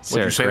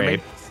say to me?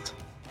 Graves.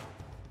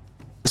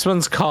 This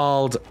one's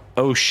called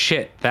 "Oh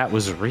Shit, That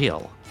Was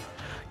Real."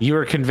 You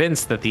were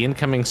convinced that the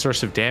incoming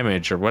source of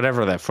damage or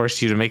whatever that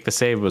forced you to make the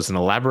save was an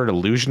elaborate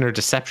illusion or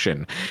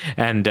deception.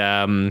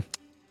 And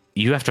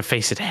you have to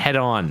face it head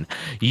on.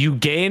 You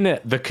gain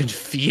the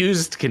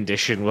confused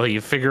condition while you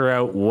figure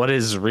out what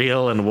is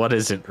real and what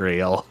isn't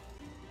real.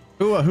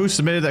 Who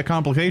submitted that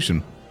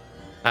complication?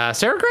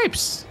 Sarah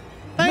Grapes.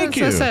 Thank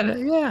you.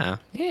 Yeah.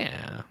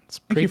 It's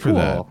pretty Thank you for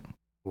that.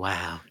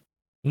 Wow.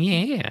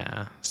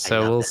 Yeah.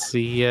 So we'll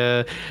see.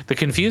 The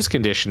confused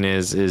condition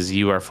is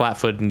you are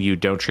flat-footed and you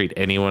don't treat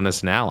anyone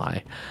as an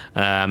ally,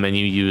 and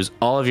you use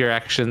all of your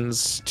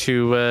actions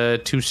to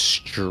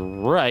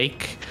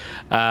strike.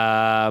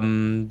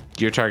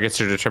 Your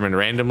targets are determined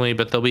randomly,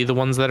 but they'll be the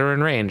ones that are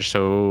in range.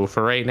 So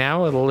for right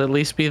now, it'll at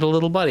least be the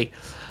little buddy.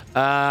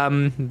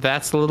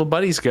 That's the little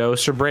buddy's go.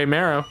 Sir Bray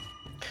Marrow.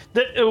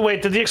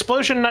 Wait, did the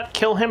explosion not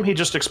kill him? He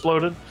just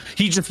exploded?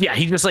 He just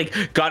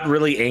like got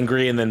really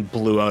angry and then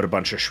blew out a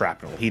bunch of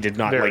shrapnel. He did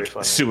not Very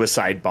funny.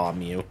 Suicide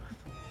bomb you.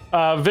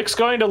 Vic's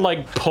going to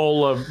like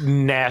pull a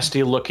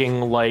nasty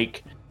looking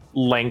like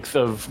length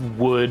of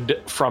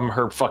wood from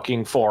her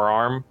fucking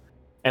forearm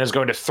and is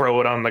going to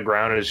throw it on the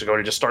ground and is going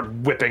to just start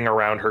whipping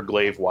around her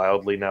glaive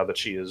wildly now that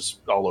she is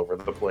all over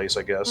the place,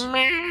 I guess.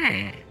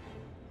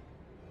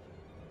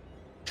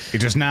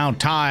 It is now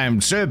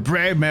time, Sir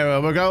Brave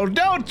Mirror will go,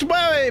 don't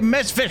worry,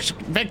 Miss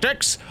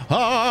Victrix,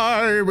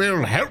 I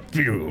will help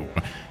you.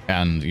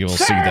 And you'll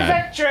see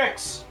that.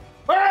 Victrix!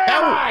 Where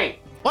am I?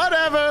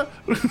 Whatever.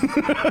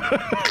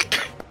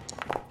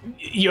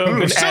 You have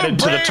been added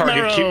to the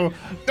target queue.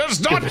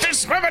 Does not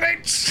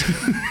discriminate.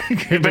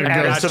 You've been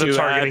added to the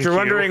targeting If you're queue.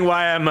 wondering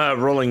why I'm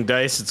rolling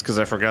dice, it's because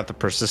I forgot the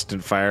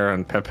persistent fire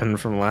on Pepin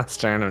from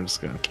last turn. I'm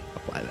just going to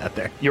apply that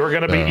there. You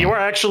are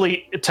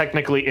actually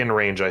technically in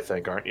range, I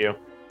think, aren't you?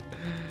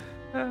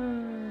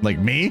 Like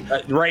me?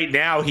 Right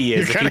now he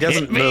is. You're If he gonna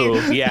doesn't hit me?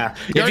 move, yeah.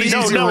 You already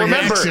used your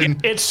reaction.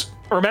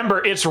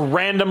 Remember, it's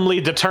randomly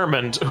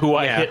determined who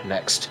I hit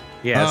next.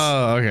 Yes.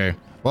 Oh, okay.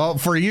 Well,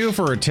 for you,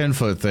 for a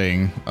 10-foot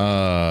thing,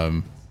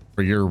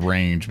 for your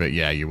range, but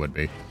yeah, you would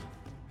be.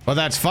 Well,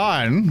 that's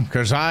fine,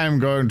 because I'm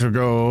going to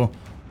go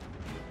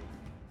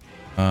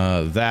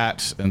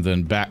that and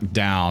then back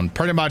down.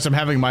 Pretty much, I'm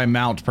having my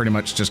mount pretty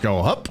much just go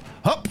up,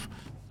 up,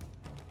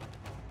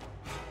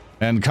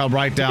 and come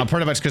right down,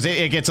 pretty much, because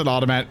it gets an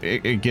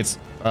automatic, it gets,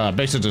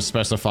 basically to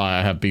specify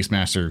I have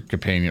Beastmaster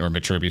Companion or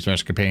Mature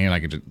Beastmaster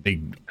Companion,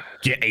 they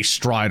get a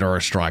stride or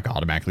a strike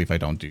automatically if I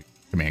don't do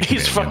command.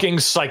 He's fucking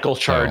cycle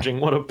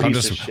charging. What a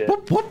piece of shit.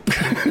 Whoop, whoop.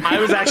 I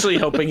was actually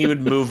hoping you would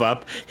move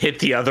up, hit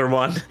the other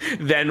one,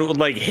 then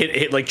like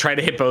hit like try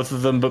to hit both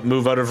of them, but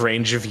move out of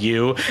range of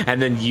you,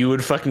 and then you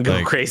would fucking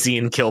go crazy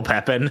and kill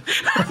Pepin.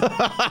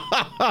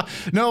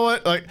 No,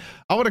 what? Like,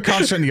 I want to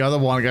concentrate on the other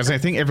one because I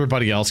think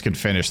everybody else can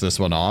finish this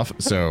one off.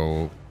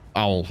 So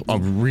I'll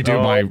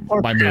redo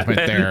my movement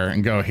there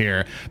and go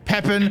here.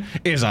 Pepin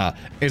is a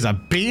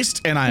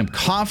beast, and I am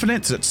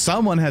confident that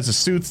someone has a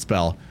soothe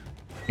spell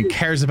and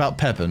cares about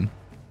Pepin.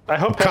 I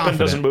hope Pepin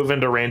doesn't move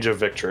into range of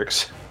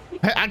Victrix.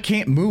 I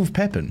can't move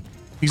Pepin.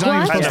 He's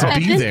not even supposed to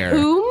be there.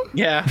 Whom?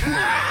 Yeah.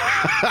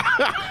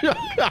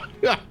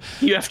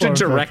 You have to Poor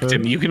direct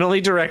Pepin. him. You can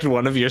only direct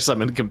one of your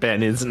summoned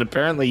companions, and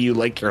apparently you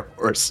like your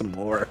horse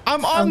more.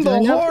 I'm on the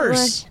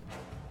horse.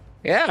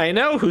 Yeah, I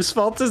know. Whose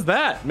fault is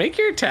that? Make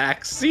your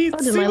attacks. See did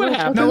what my little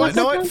happens. No, What's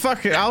what? that?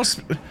 Fuck it.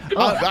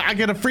 I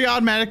get a free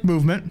automatic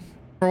movement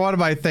for one of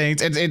my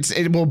things.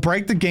 It will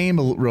break the game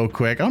real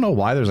quick. I don't know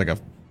why there's like a.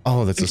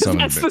 Oh, that's a summon.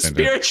 That's the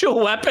spiritual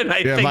weapon,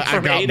 I think, I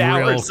from got 8 real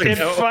hours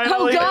confused. ago.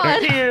 Finally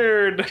God.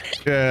 appeared.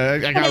 Yeah,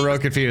 I got real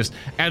confused.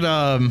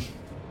 And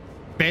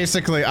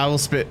basically, I will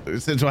spit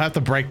since we'll have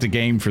to break the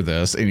game for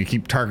this, and you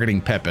keep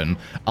targeting Pepin.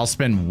 I'll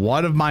spend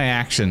one of my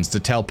actions to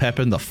tell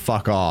Pepin to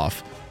fuck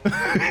off.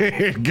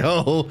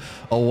 Go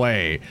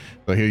away.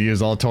 So he'll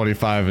use all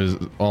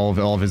 25 all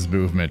of his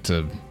movement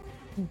to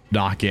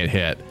not get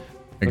hit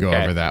and go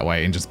over that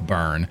way and just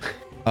burn.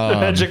 The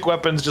magic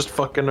weapon's just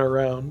fucking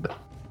around.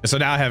 So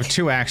now I have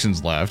 2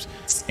 actions left,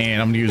 and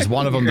I'm gonna use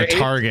one of them to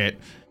target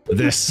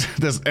this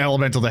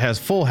elemental that has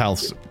full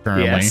health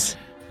currently. Yes.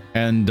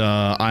 And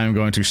I'm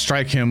going to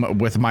strike him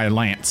with my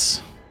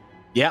lance.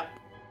 Yep.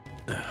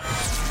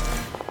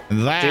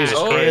 That Jesus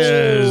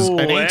is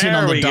Christ. an 18 on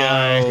There the we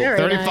die. go. Very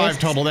 35 nice.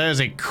 total. That is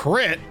a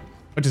crit,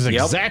 which is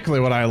exactly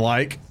what I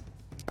like.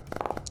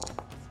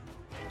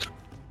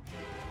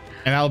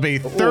 And that'll be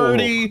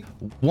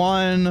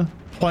 31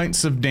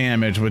 points of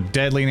damage with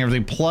deadly and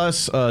everything,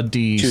 plus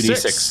D6.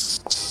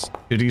 2d6.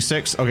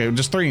 2d6? Okay,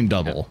 just 3 and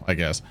double, I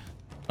guess.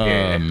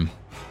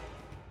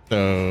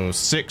 So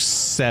 6,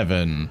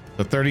 7.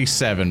 So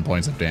 37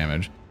 points of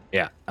damage.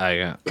 Yeah, I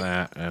got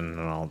that, and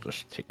then I'll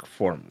just take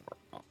 4 more.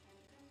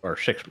 Or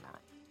 6 more.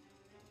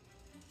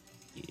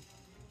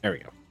 There we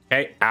go.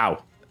 Okay,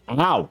 ow.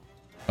 Ow.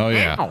 Oh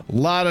yeah, Ow. a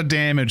lot of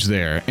damage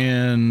there.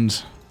 And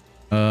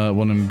what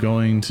I'm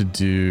going to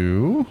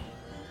do,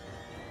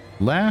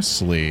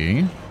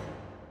 lastly,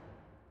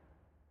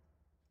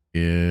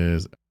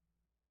 is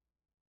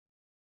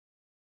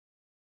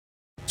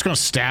just gonna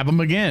stab him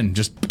again.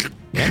 Just,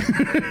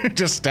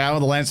 just stab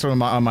with the lance on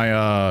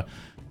my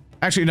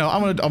Actually, no.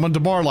 I'm gonna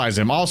demoralize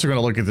him. Also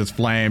gonna look at this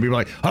flame, be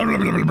like, blah, blah,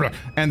 blah, blah,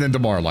 and then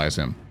demoralize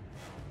him.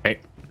 Okay.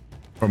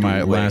 For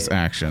my last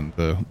action,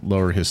 to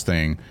lower his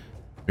thing,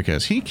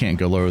 because he can't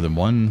go lower than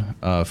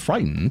 1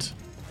 frightened.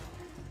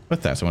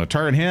 With that, so I'm gonna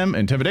target him.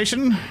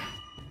 Intimidation.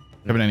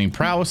 Intimidating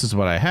prowess is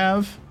what I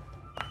have.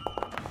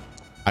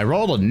 I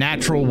rolled a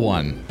natural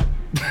 1.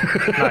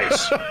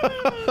 Nice.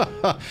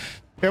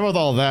 And with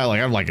all that,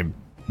 like I'm like a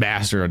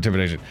master of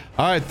intimidation.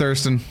 All right,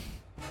 Thurston.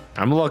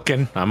 I'm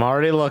looking. I'm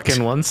already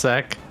looking. 1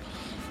 sec.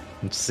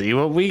 Let's see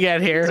what we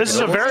get here. This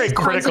is a very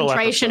critical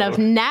concentration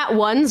episode. of nat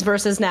 1s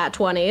versus nat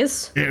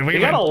 20s. Yeah, We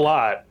got a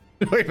lot.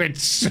 We've been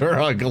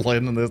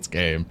struggling in this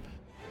game.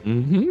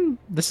 Mm-hmm.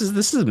 This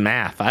is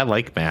math. I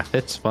like math.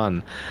 It's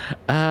fun.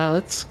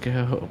 Let's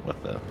go.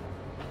 What the?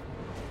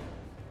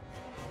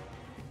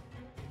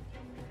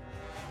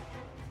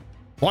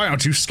 Why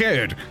aren't you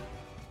scared?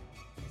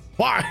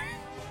 Why?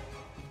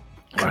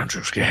 Why aren't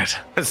you scared?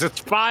 It's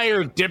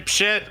fire,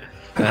 dipshit.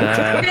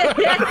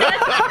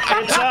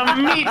 It's a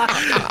meat.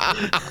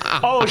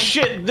 Oh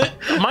shit!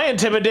 My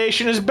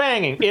intimidation is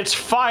banging. It's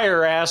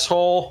fire,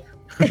 asshole.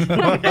 Okay,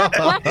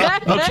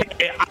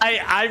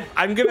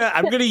 I'm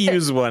gonna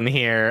use one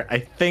here. I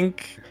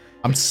think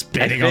I'm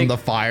spitting on the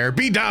fire.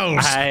 Be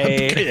doused.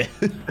 I'm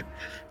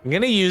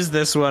gonna use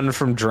this one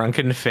from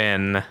Drunken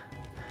Finn.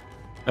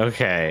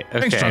 Okay.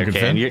 Thanks, Drunken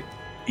Finn. And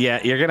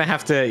you're gonna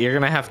have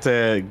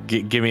to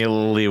give me a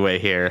little leeway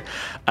here,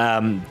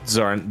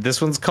 Zorn.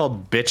 This one's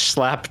called Bitch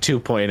Slap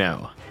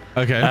 2.0.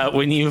 Okay.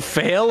 When you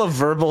fail a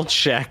verbal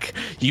check,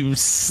 you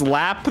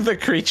slap the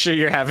creature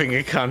you're having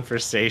a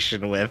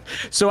conversation with.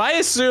 So I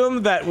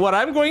assume that what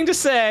I'm going to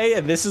say,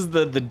 and this is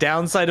the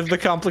downside of the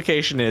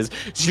complication, is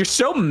you're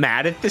so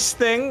mad at this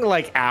thing,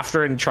 like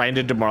after and trying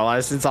to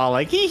demoralize, it's all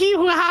like, hee hee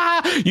hoo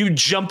ha, you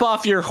jump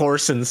off your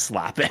horse and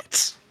slap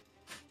it.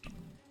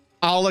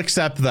 I'll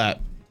accept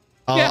that.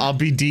 I'll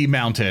be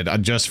demounted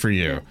just for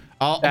you.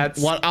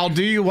 I'll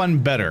do you one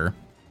better.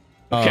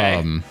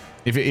 Okay.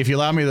 If you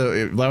allow me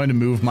to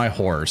move my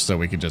horse, so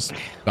we can just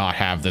not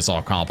have this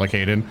all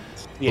complicated.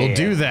 Yeah. We'll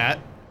do that,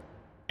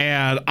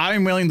 and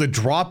I'm willing to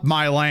drop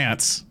my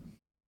lance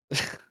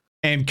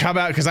and come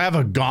out because I have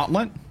a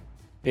gauntlet.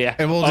 Yeah.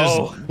 And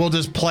we'll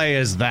just play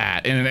as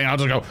that, and I'll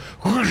just go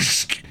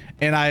whoosh,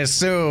 and I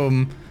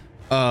assume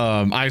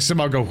I'll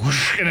go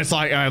whoosh, and it's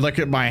like, and I look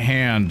at my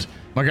hand.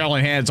 My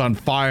gauntlet hand's on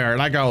fire, and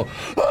I go,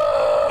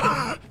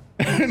 ah!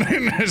 And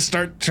then I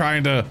start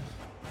trying to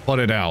put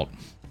it out.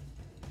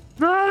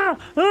 Yeah,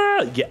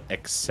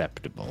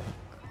 acceptable.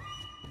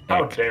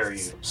 How dare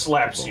you?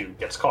 Slaps you.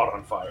 Gets caught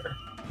on fire.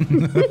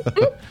 And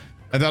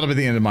that'll be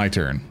the end of my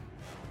turn.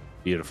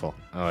 Beautiful.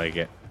 I like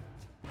it.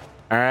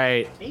 All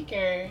right.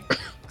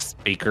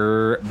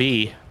 Speaker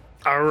B.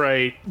 All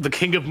right, the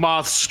King of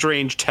Moth's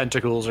strange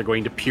tentacles are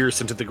going to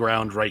pierce into the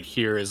ground right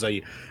here as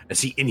he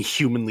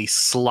inhumanly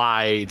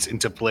slides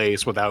into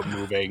place without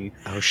moving.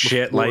 Oh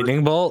shit!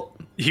 Lightning bolt.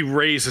 He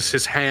raises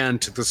his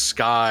hand to the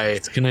sky.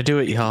 It's gonna do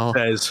it, y'all.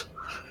 Says,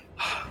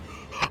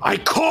 "I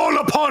call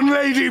upon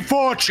Lady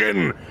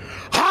Fortune,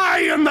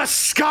 high in the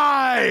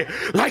sky,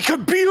 like a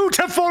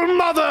beautiful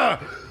mother.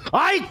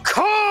 I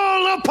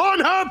call upon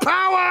her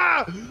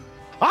power,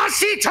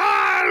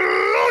 Asita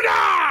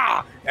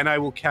Luna, and I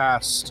will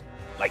cast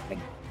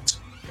lightning."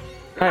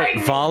 All right,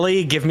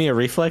 volley. Give me a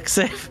reflex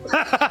save. Oh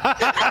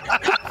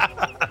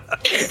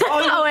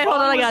wait, hold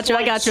on. I got you.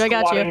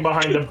 Squatting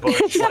behind a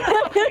bush, like,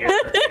 up here,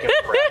 taking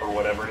a crap or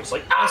whatever. And it's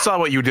like, I saw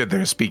what you did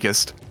there,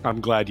 Speakist. I'm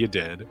glad you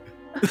did.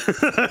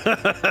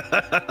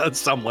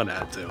 Someone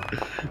had to.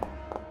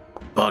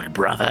 Bug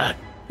brother.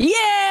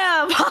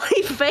 Yeah,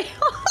 volley fail.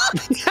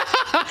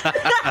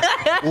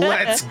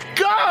 Let's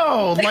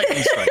go!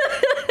 Lightning strike.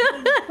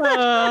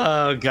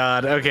 Oh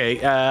god. Okay.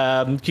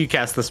 Can you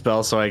cast the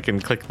spell so I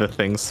can click the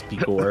thing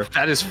speak or?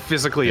 That is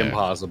physically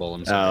impossible.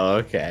 I'm sorry. Oh,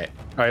 okay.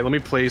 All right, let me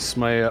place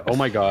my. Oh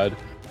my god.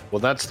 Well,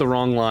 that's the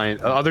wrong line.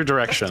 Other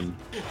direction.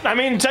 I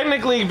mean,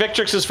 technically,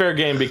 Victrix is fair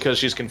game because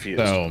she's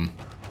confused. So,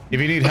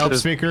 if you need help,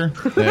 speaker,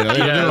 there's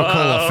a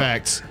cool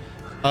effect.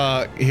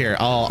 Here,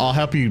 I'll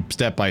help you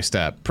step by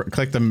step.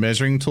 Click the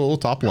measuring tool,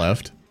 top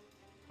left.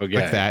 Okay.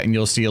 Click that, and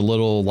you'll see a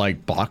little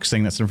like box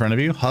thing that's in front of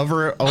you.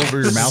 Hover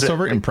over your mouse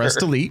over it and press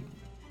delete.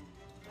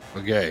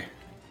 Okay.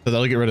 So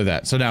that'll get rid of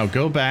that. So now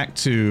go back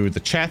to the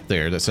chat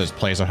there that says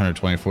place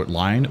 120-foot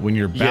line. When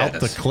you're about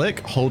to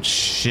click, hold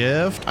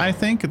shift, I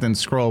think, and then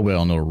scroll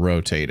wheel and it'll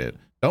rotate it.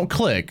 Don't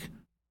click.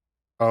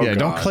 Oh, yeah, God.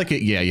 don't click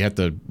it. Yeah, you have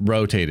to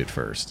rotate it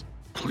first.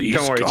 Please,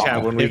 Don't worry, God.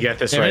 chat. When we get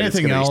this if right,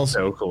 anything it's gonna else- be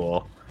so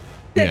cool.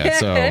 Yeah,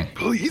 so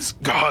Please,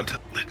 God,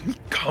 let me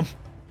come.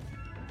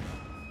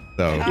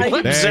 there you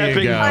go.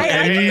 zapping.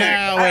 And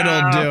now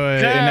it'll do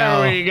it. There And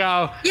now, we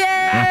go.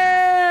 Yeah.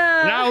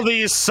 Now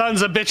these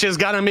sons of bitches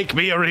gotta make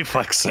me a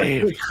reflex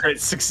save.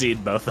 Crit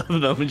succeed both of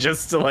them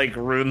just to like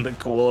ruin the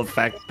cool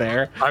effect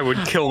there. I would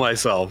kill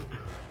myself.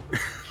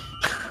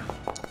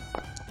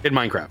 In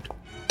Minecraft.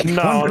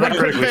 No, not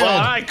critically. Well,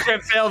 I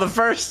crit fail the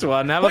first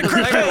one. How about the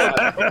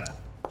second one?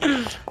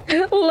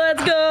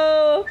 Let's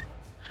go.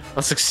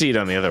 I'll succeed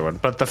on the other one,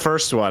 but the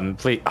first one,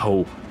 please.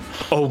 Oh,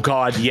 Oh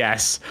God,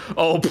 yes.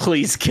 Oh,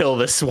 please kill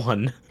this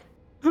one.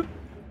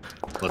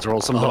 Let's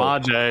roll some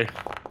damage.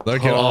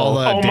 Look at all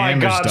the Oh my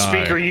damage God, die.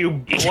 Speaker, you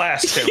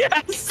blast him.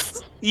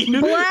 Yes. You,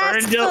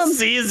 Blast Erndil him.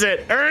 sees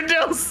it.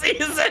 Erndil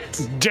sees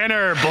it.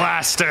 Dinner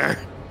blaster.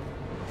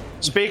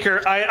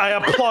 Speaker, I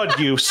applaud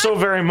you so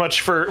very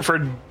much for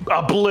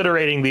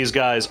obliterating these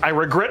guys. I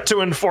regret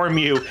to inform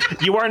you,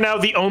 you are now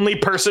the only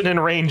person in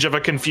range of a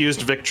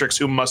confused Victrix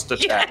who must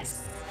attack.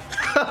 Yes.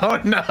 Oh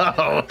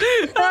no!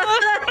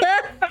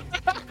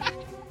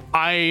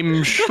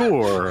 I'm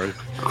sure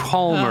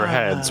calmer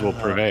heads will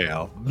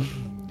prevail.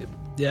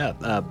 Yeah.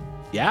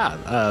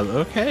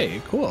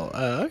 Okay. Cool.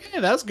 Okay.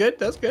 That's good.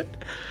 That's good.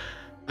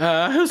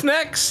 Who's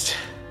next?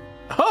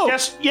 Oh,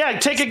 Guess, yeah,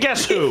 take a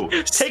guess who.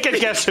 Take a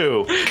guess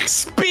who.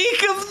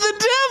 speak of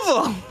the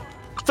devil.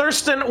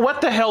 Thurston,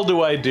 what the hell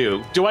do I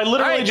do? Do I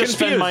literally Alright, just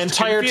spend my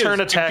entire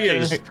turn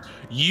attacking? confused.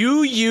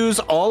 You use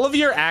all of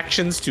your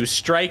actions to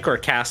strike or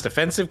cast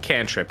offensive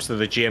cantrips, so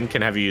the GM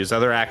can have you use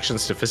other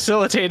actions to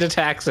facilitate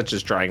attacks, such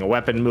as drawing a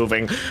weapon,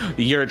 moving.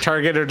 Your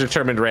target are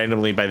determined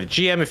randomly by the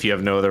GM. If you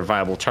have no other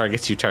viable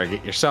targets, you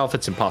target yourself.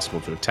 It's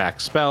impossible to attack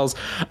spells.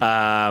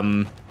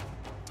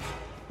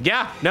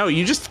 Yeah, no,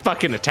 you just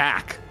fucking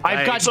attack.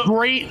 I've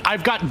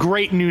got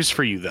great news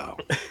for you though.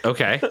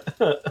 Okay.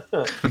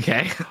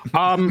 Okay.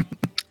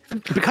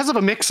 Because of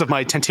a mix of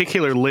my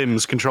tentacular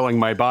limbs controlling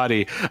my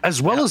body,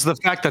 as well as the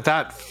fact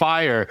that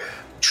fire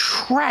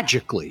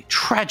tragically,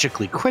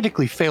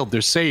 critically failed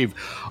their save,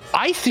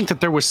 I think that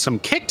there was some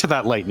kick to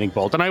that lightning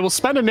bolt, and I will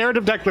spend a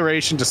narrative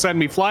declaration to send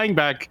me flying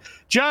back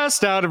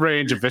just out of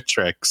range of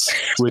Vitrix.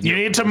 You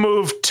need to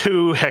move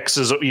 2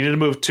 hexes. You need to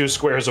move 2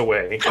 squares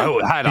away. Oh,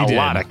 it had a did.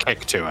 lot of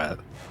kick to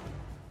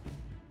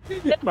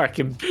it. Mark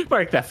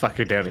that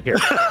fucker down here.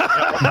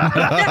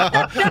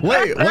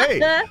 Wait.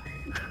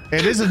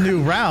 It is a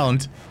new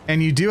round,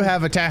 and you do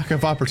have attack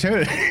of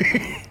opportunity.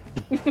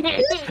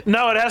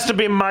 No, it has to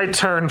be my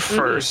turn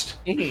first.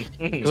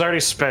 Because I already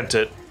spent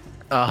it.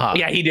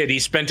 Yeah, he did. He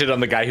spent it on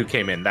the guy who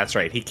came in. That's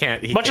right. He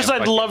can't. Much as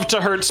I'd love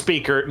to hurt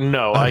Speaker,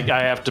 no, I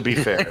have to be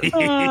fair.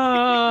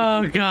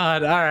 Oh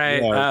God! All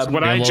right.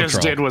 What I low just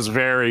troll. did was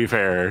very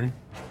fair.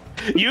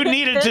 You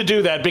needed to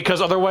do that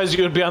because otherwise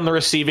you would be on the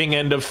receiving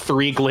end of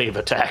 3 glaive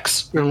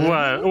attacks.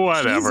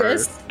 Whatever.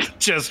 Jesus.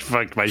 Just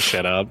fucked my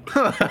shit up.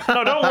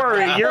 No, don't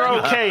worry. You're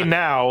okay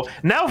now.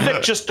 Now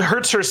Vic just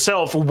hurts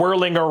herself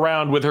whirling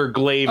around with her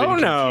glaive in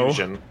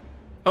confusion.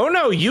 Oh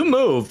no! You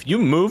move. You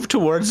move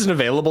towards an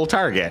available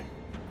target.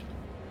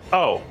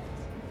 Oh.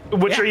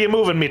 Which are you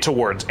moving me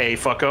towards,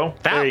 fucko?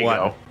 That there you one.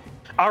 go.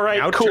 All right,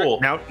 Now cool.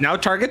 now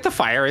target the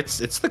fire. It's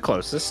the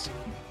closest.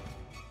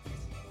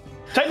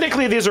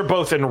 Technically, these are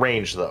both in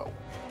range, though.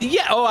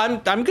 Yeah. Oh,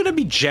 I'm gonna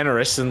be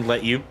generous and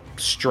let you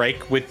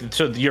strike with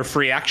your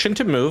free action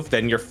to move.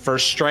 Then your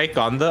first strike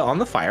on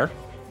the fire.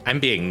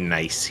 I'm being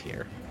nice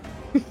here.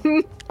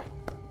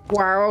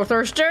 Wow,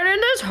 Thurston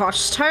in this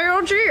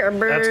hostile GM.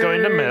 That's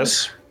going to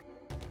miss.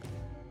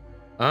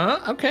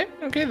 Okay.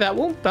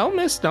 That'll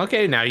miss.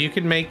 Okay, now you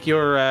can make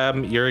your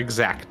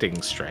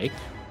exacting strike.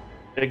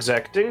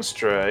 Exacting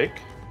strike.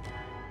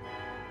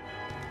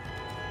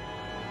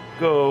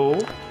 Go.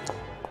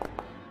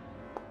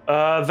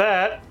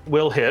 That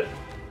will hit.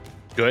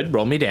 Good.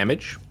 Roll me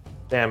damage.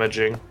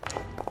 Damaging.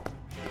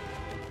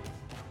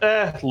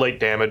 Light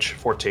damage,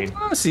 14.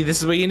 Oh, see, this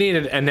is what you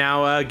needed. And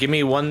now give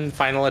me one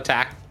final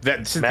attack.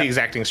 That since the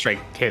exacting strike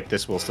hit,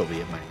 this will still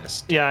be a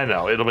minus. Yeah, I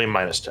know. It'll be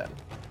minus 10.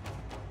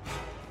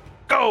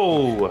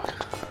 Go!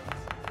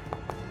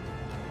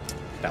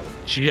 That will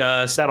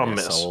just That'll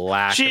miss. miss. A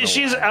lack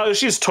of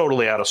She's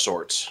totally out of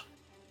sorts.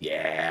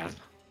 Yeah.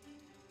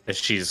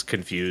 She's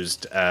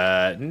confused.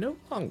 No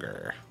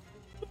longer.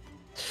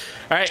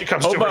 All right, She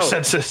comes to her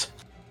senses.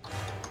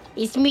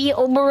 It's me,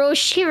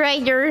 Omaroshi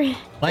Rider.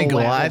 My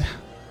God.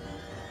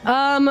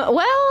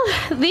 Well,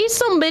 these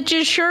some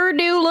bitches sure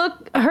do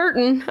look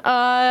hurting.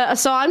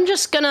 So I'm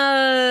just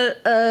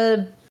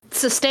gonna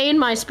sustain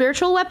my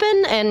spiritual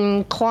weapon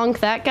and clonk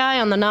that guy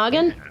on the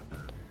noggin.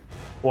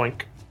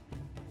 Boink.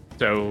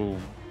 So,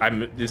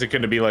 is it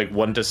going to be like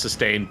one to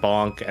sustain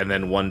bonk and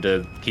then one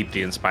to keep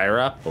the inspire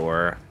up,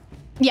 or?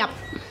 Yep,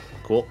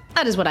 Cool.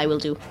 that is what I will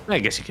do. I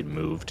guess you can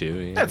move too.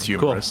 Yeah. That's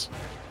humorous. Cool.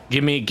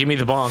 Give me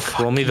the bonk.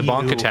 Roll me the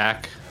bonk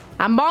attack.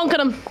 I'm bonking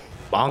him.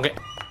 Bonk it.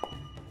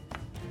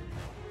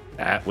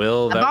 That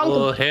will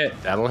hit.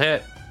 That'll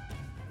hit.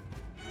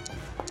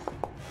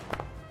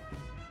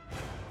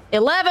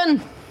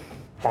 11.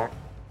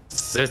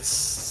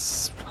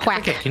 It's Whack.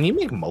 Okay, can you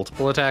make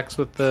multiple attacks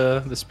with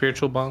the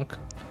spiritual bonk?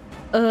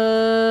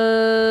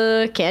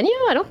 Can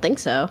you? I don't think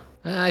so.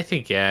 I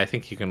think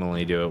you can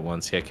only do it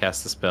once. Yeah,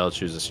 cast the spell,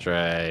 choose a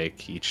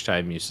strike. Each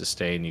time you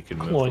sustain, you can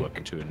move the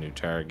weapon to a new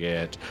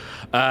target.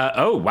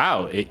 Oh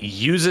wow! It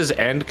uses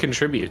and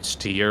contributes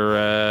to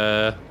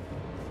your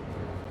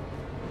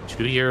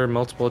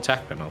multiple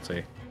attack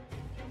penalty.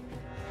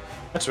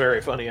 That's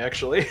very funny,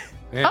 actually.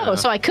 Yeah, Oh,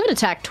 so I could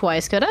attack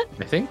twice, could I?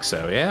 I think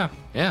so. Yeah.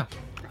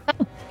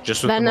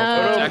 Just with Then, the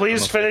multiple Oh, attack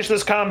please penalty. finish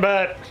this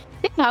combat.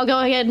 Yeah, I'll go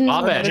ahead and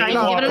Bob it. try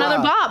and give it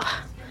another bop.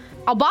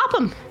 I'll bop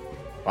him.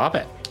 Pop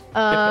it.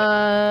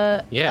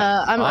 I'm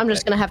pop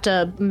just it. gonna have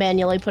to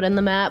manually put in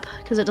the map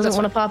because it doesn't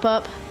want to pop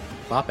up.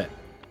 Pop it.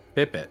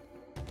 Bip it.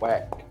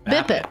 Whack.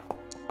 Bip it.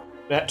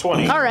 Nat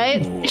 20. All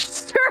right.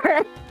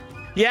 Sure.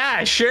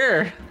 Yeah,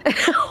 sure.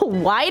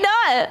 Why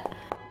not?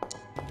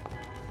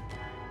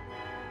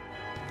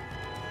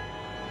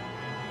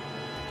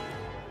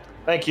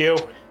 Thank you.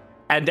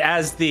 And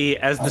as the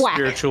Whack.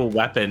 spiritual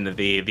weapon,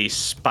 the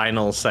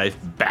spinal scythe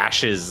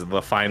bashes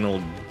the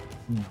final,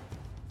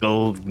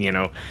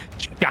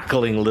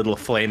 chuckling little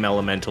flame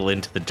elemental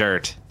into the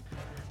dirt.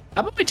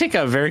 How about we take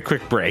a very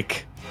quick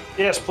break?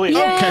 Yes, please.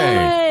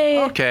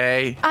 Yay!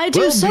 Okay. I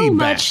do We'll so be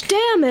much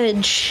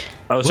damage.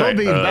 Oh, sorry.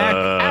 We'll be back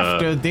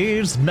after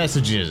these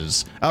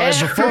messages.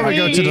 Before we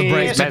go to the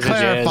break, to Messages.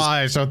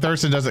 clarify, so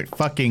Thurston doesn't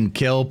fucking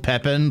kill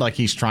Pepin like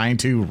he's trying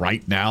to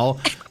right now.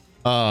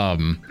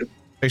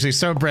 Actually,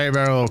 Sir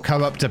Braybear will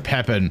come up to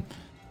Pepin,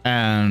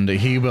 and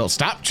he will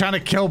stop trying to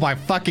kill my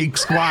fucking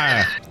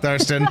squire,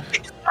 Thurston.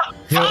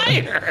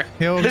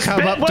 He'll This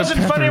come bit up to wasn't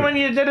funny Pepin. when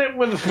you did it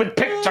with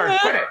Pictard.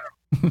 Quit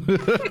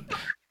it.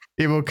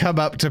 He will come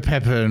up to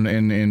Pepin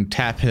and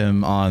tap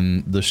him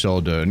on the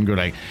shoulder and go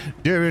like,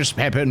 "Dearest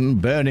Pepin,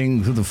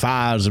 burning through the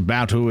fires of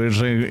battle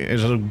is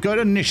a good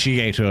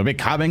initiator,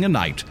 becoming a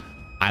knight.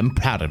 I'm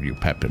proud of you,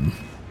 Pepin.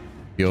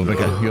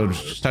 You're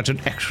such an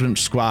excellent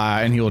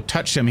squire," and he'll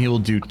touch him. He will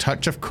do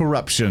Touch of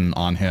Corruption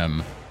on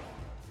him.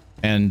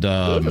 And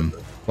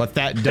what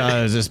that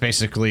does is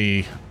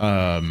basically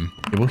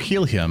it will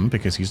heal him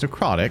because he's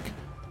necrotic.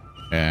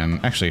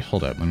 And actually,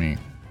 hold up. Let me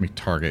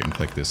target and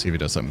click this, see if it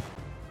does something.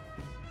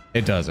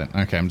 It doesn't.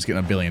 Okay, I'm just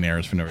getting a billion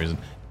errors for no reason.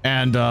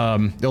 And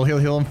it'll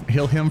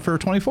heal him for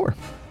 24.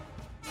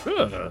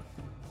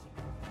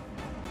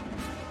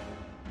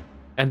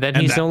 And then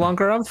he's no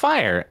longer on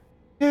fire.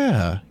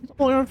 Yeah, he's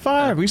only on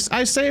fire.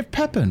 I saved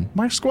Pepin,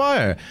 my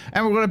squire,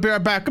 and we're gonna be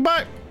right back.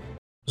 Goodbye.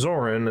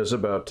 Zoran is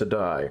about to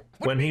die.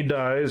 When he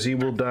dies, he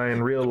will die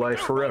in real life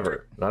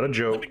forever. Not a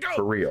joke,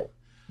 for real.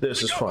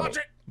 This is funny,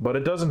 but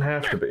it doesn't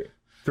have to be.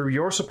 Through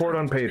your support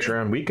on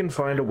Patreon, we can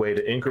find a way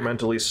to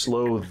incrementally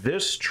slow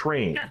this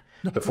train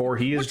before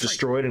he is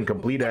destroyed in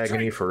complete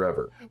agony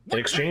forever. In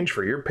exchange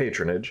for your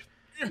patronage,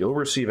 you'll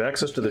receive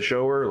access to the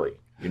show early,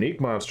 unique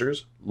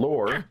monsters,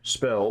 lore,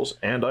 spells,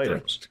 and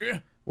items.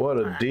 What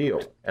a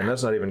deal. And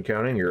that's not even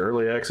counting your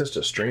early access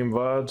to stream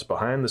VODs,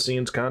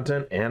 behind-the-scenes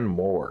content, and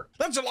more.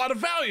 That's a lot of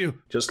value.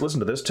 Just listen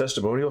to this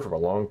testimonial from a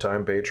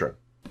longtime patron.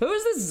 Who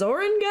is this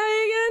Zoran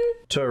guy again?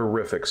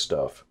 Terrific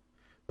stuff.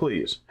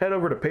 Please, head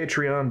over to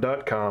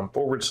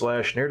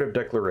patreon.com/narrative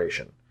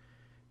declaration.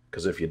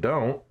 Because if you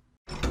don't...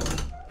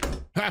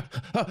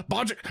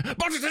 Bodger,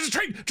 there's a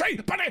train,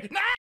 buddy! No!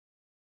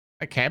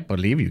 I can't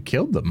believe you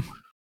killed them.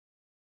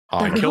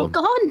 I They're all killed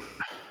gone.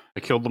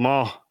 I killed them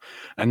all.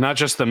 And not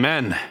just the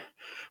men,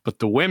 but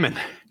the women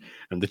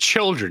and the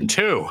children,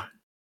 too.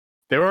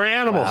 They were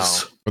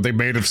animals. Were they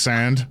made of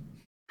sand?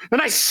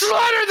 And I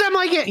slaughtered them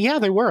like it. Yeah,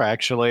 they were,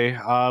 actually.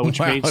 Which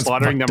Wow, made that's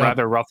slaughtering them fucked up.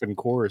 rather rough and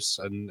coarse,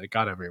 and it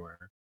got everywhere.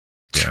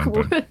 Yeah,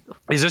 but-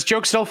 Is this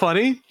joke still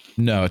funny?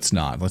 no, it's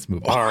not. Let's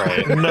move on. All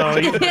right. No,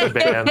 you've been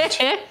banned.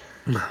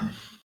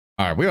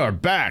 All right, we are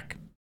back.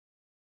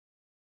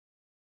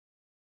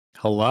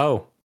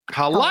 Hello.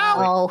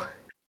 Oh.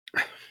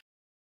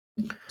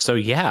 So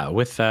yeah,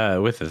 with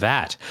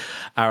that,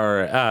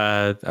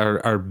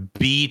 our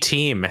B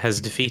team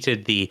has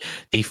defeated the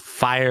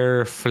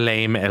fire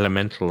flame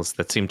elementals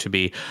that seem to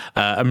be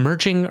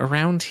emerging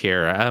around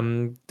here.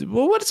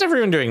 Well, what is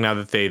everyone doing now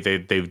that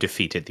they've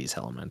defeated these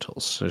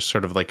elementals? There's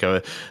sort of like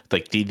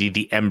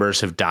the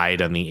embers have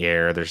died on the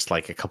air. There's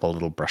like a couple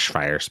little brush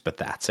fires, but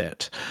that's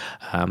it.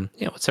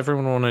 What's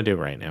everyone want to do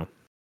right now?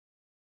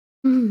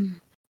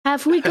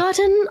 Have we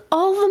gotten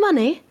all the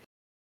money?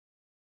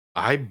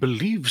 I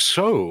believe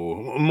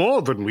so.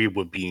 More than we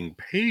were being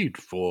paid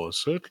for,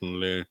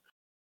 certainly.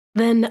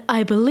 Then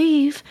I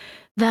believe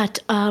that,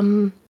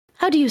 how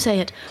do you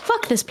say it?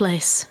 Fuck this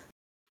place.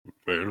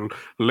 Well,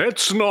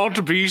 let's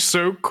not be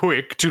so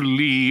quick to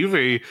leave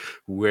a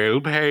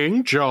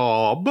well-paying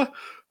job.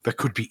 There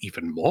could be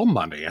even more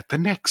money at the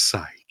next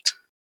site.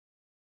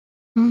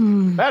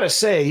 Gotta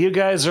say, you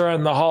guys are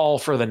in the hall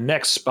for the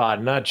next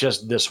spot, not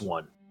just this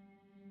one.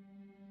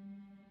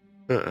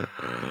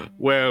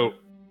 Well,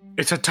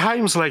 it's at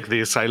times like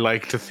this I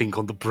like to think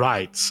on the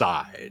bright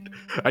side.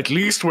 At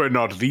least we're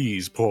not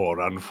these poor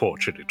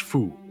unfortunate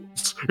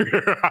fools.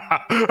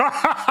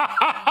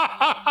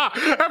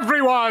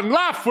 Everyone,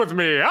 laugh with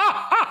me!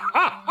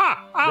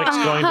 Nick's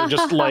going to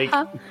just,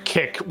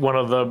 kick one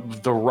of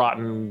the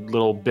rotten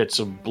little bits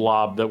of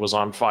blob that was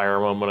on fire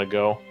a moment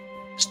ago.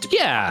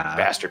 Yeah,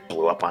 Bastard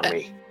blew up on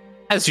me.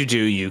 as you do,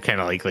 you kind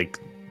of like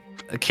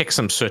kick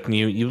some soot, and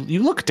you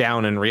look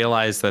down and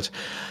realize that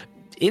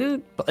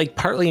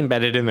partly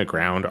embedded in the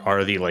ground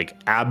are the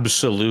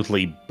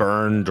absolutely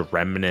burned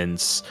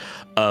remnants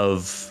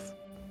of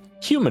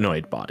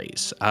humanoid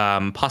bodies,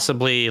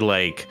 possibly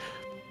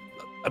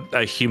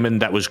a human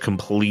that was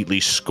completely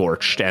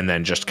scorched and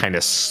then just kind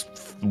of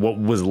what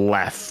was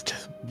left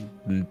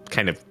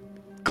kind of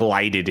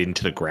glided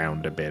into the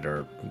ground a bit,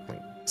 or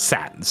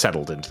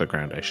settled into the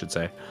ground, I should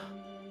say.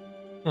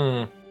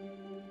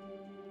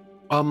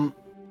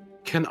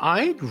 Can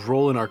I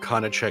roll an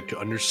Arcana check to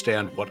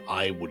understand what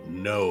I would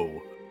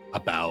know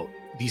about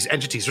these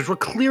entities, which were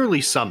clearly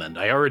summoned?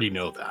 I already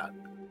know that.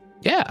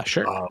 Yeah,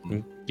 sure.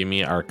 Give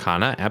me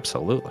Arcana,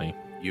 absolutely.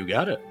 You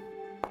got it.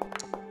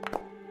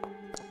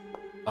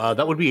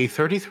 That would be a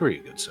 33,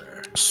 good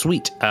sir.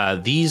 Sweet.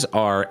 These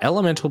are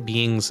elemental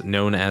beings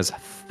known as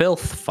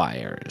filth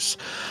fires.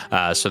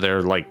 So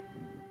they're like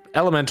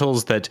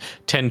elementals that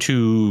tend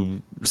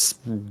to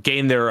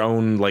gain their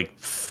own like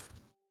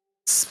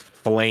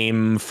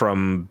flame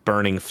from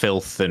burning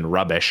filth and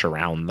rubbish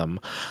around them.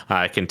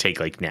 It can take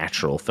like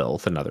natural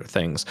filth and other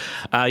things.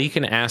 You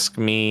can ask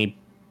me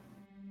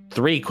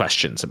 3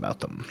 questions about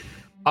them.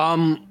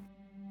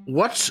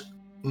 What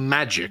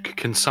magic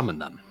can summon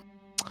them?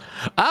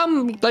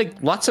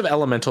 Like lots of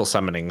elemental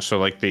summoning. So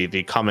like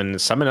the common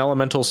summon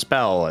elemental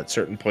spell, at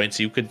certain points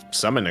you could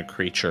summon a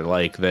creature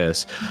like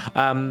this.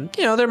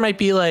 There might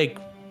be like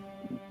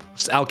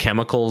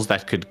alchemicals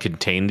that could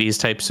contain these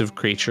types of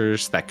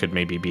creatures that could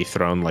maybe be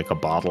thrown like a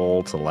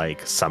bottle to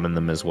like summon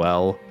them as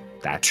well.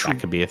 That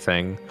could be a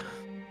thing.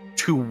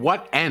 To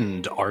what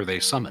end are they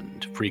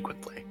summoned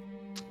frequently?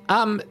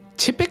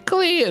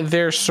 Typically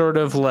they're sort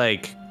of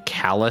like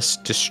callous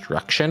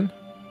destruction.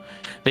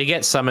 They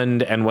get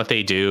summoned, and what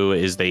they do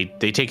is they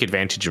take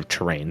advantage of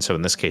terrain. So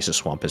in this case, a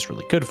swamp is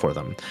really good for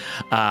them.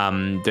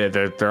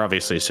 They're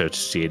obviously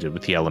associated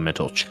with the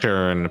elemental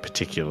churn,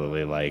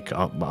 particularly like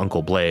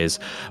Uncle Blaze.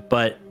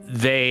 But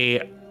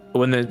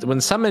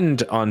when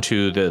summoned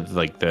onto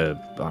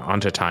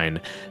onto Tyne,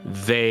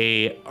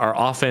 they are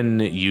often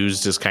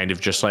used as kind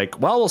of just like,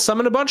 well, we'll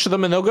summon a bunch of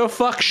them and they'll go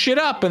fuck shit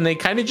up, and they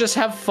kind of just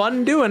have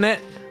fun doing it.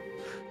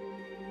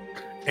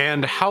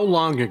 And how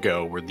long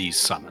ago were these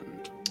summoned?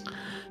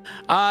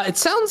 It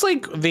sounds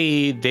like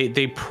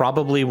they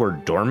probably were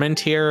dormant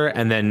here,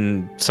 and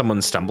then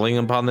someone stumbling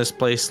upon this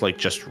place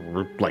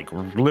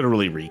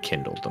literally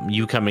rekindled them.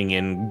 You coming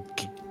in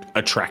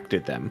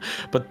attracted them,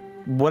 but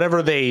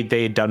whatever they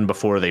had done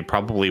before, they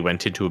probably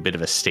went into a bit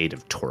of a state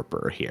of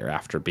torpor here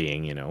after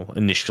being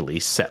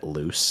initially set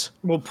loose.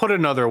 Well, put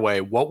another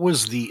way, what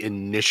was the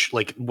initial,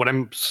 like what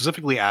I'm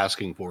specifically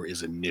asking for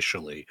is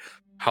initially,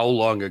 how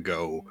long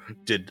ago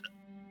did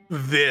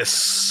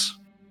this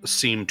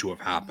seem to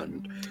have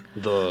happened?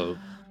 The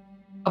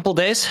couple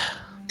days.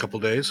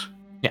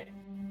 Yeah.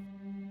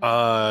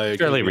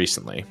 Fairly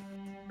recently.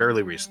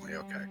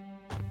 Okay.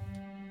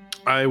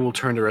 I will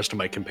turn the rest of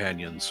my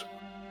companions.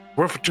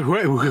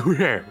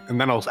 And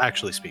then I'll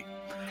actually speak.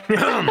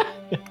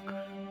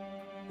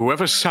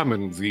 Whoever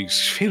summoned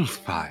these filth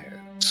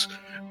fires,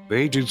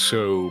 they did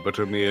so but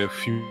a mere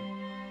few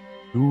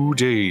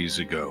days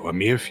ago, a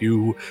mere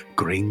few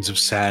grains of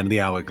sand in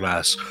the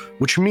hourglass,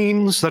 which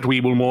means that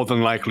we will more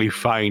than likely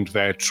find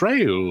their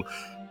trail,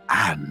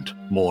 and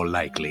more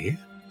likely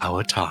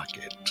our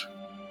target.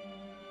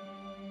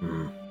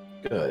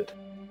 Good.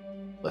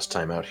 Less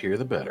time out here,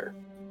 the better.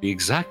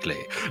 Exactly.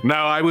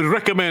 Now, I would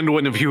recommend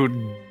one of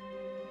you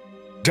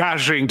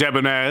dashing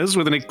debonaires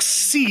with an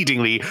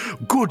exceedingly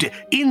good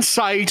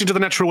insight into the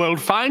natural world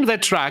find their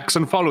tracks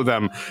and follow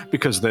them,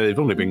 because they've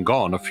only been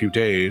gone a few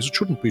days. It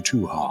shouldn't be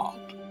too hard.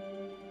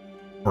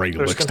 How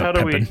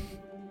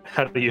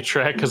do you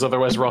track? Because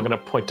otherwise we're all going to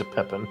point to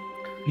Pepin.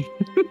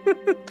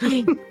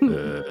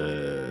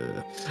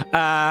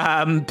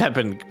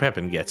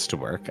 Pepin gets to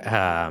work.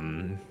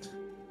 In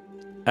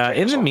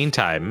the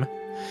meantime,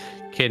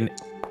 can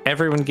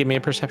everyone give me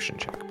a perception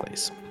check,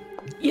 please?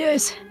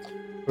 Yes.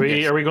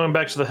 Are we going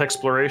back to the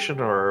exploration,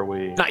 or are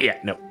we? Not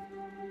yet. No.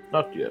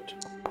 Not yet.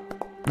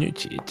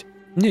 Not yet.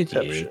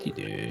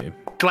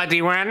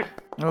 21.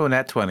 Oh,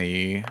 nat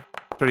 20.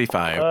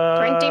 35.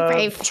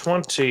 25.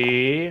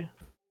 20.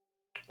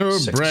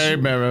 Bray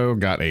Marrow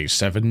got a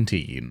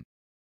 17.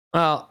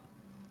 Well,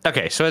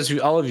 okay. So as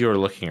all of you are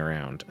looking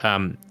around,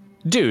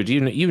 dude,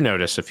 you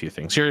notice a few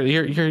things.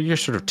 You're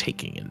sort of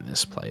taking in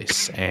this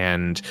place,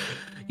 and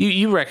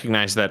you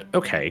recognize that.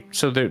 Okay,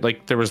 so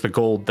there was the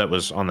gold that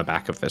was on the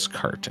back of this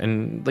cart,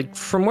 and like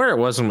from where it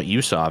was and what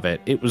you saw of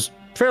it, it was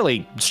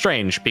fairly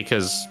strange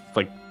because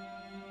like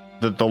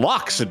the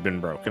locks had been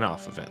broken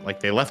off of it.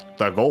 Like they left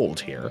the gold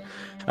here.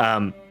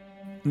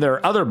 There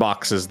are other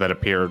boxes that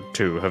appear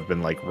to have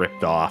been like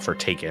ripped off or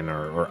taken,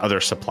 or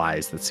other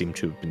supplies that seem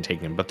to have been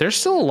taken, but there's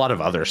still a lot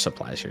of other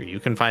supplies here. You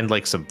can find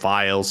like some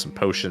vials, some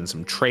potions,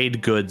 some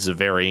trade goods of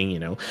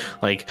varying,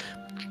 like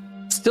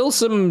still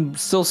some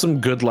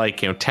good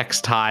like,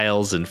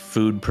 textiles and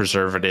food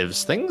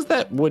preservatives, things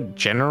that would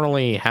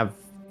generally have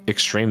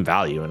extreme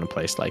value in a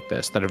place like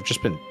this that have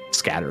just been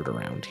scattered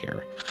around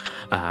here.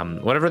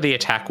 Whatever the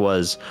attack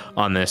was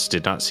on this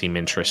did not seem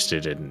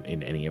interested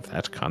in any of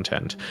that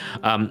content.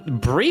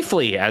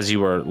 Briefly, as you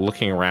were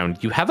looking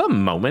around, you have a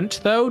moment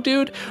though,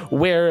 dude,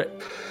 where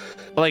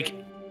like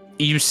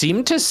you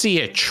seem to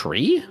see a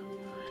tree,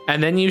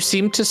 and then you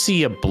seem to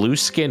see a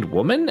blue-skinned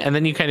woman, and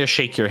then you kind of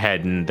shake your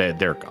head and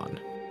they're gone.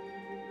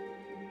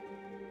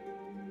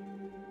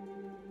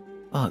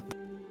 Oh,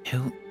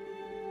 hell.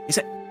 Is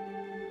it?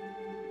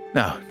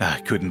 No,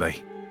 it couldn't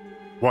be.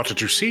 What did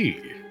you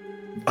see?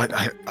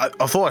 I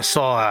thought I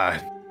saw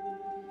a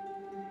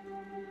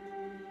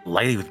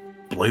lady with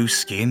blue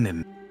skin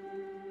and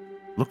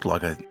looked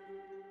like a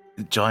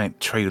giant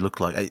tree.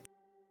 Looked like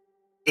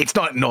it's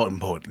not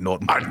important. Not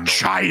A important.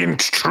 giant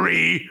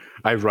tree?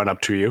 I run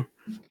up to you.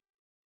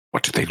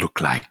 What do they look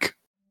like?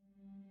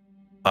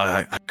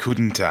 I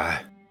couldn't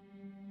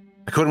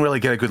really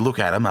get a good look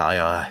at him.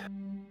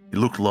 It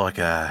looked like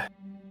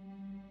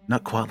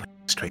not quite like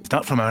a street. It's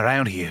not from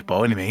around here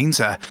by any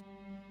means.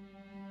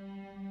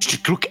 Did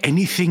it look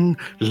anything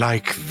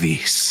like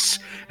this?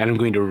 And I'm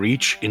going to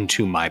reach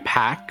into my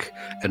pack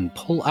and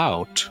pull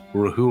out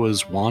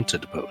Rahua's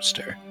wanted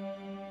poster.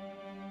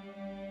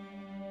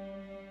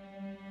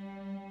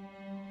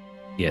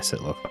 Yes,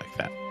 it looked like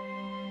that.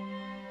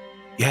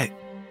 Yeah,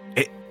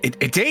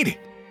 it did.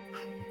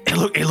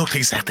 It looked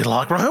exactly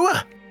like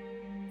Rahua.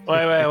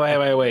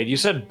 Wait. You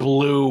said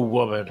blue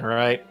woman,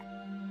 right?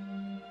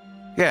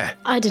 Yeah.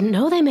 I didn't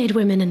know they made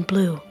women in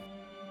blue.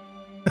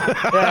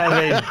 Yeah,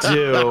 they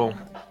do.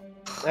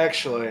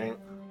 Actually,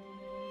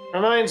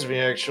 reminds me.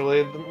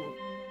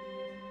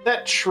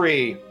 That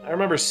tree. I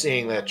remember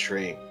seeing that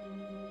tree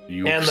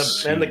and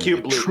the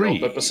cute blue girl.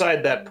 But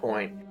beside that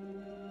point,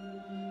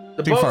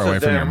 Too far away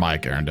from your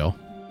mic, Arundel.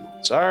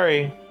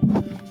 Sorry.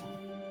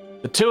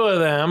 The two of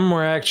them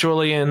were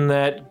actually in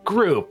that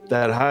group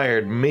that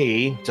hired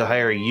me to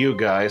hire you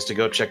guys to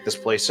go check this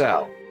place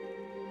out.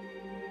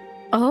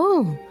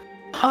 Oh,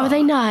 are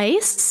they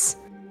nice?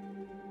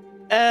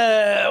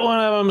 One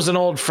of them's an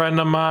old friend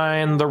of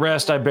mine. The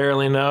rest I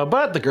barely know,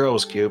 but the girl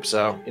was cute,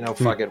 so,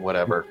 fuck it,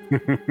 whatever.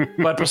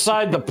 But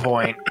beside the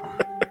point.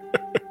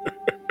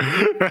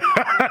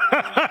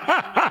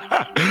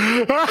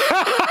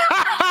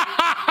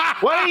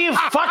 What are you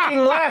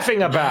fucking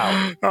laughing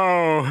about?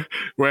 Oh,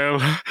 well,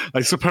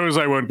 I suppose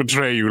I won't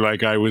betray you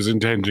like I was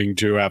intending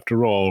to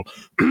after all.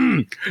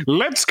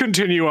 Let's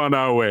continue on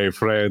our way,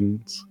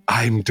 friends.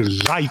 I'm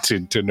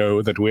delighted to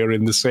know that we're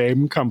in the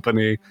same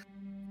company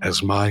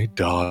as my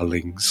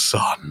darling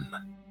son.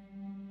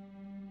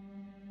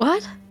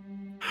 What?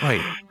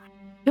 Wait.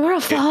 You're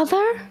a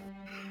father?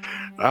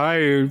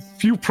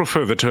 If you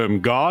prefer the term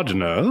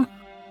gardener,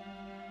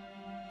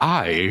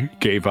 I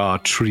gave our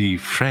tree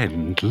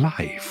friend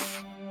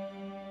life.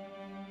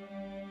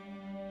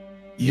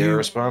 You're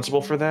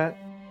responsible for that?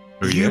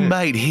 You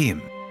made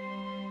him.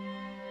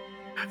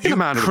 You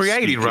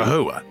created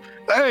Rahua.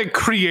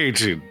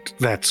 Created,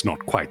 that's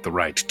not quite the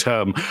right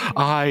term.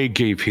 I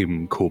gave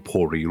him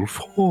corporeal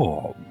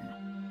form.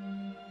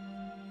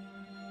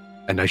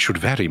 And I should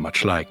very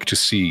much like to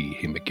see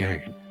him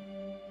again.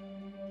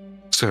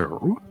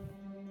 So,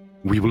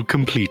 we will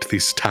complete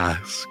this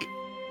task.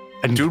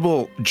 And Dude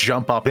will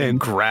jump up and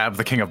grab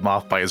the King of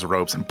Moth by his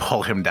robes and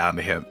pull him down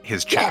to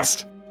his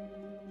chest.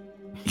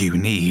 You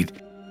need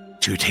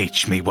to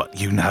teach me what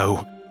you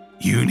know.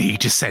 You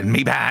need to send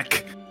me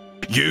back.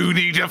 You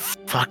need to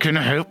fucking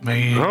help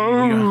me.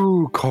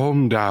 Oh,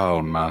 calm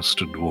down,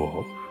 Master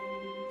Dwarf.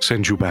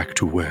 Send you back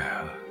to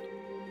where?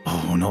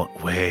 Oh,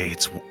 not where.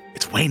 It's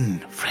when,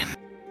 friend.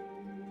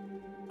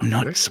 I'm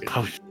not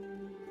supposed.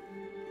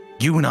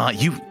 You and I,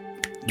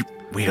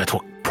 we gotta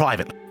talk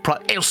privately.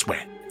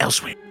 Elsewhere.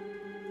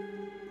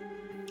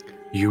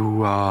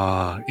 You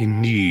are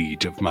in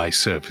need of my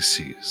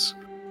services,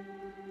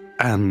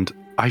 and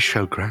I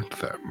shall grant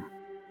them.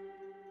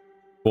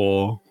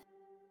 For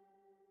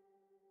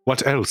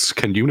what else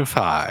can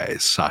unify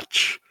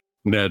such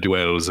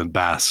ne'er-do-wells and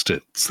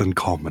bastards than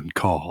common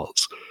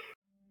cause?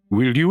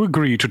 Will you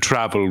agree to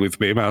travel with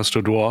me,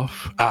 Master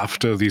Dwarf,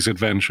 after these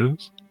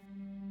adventures?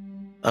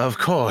 Of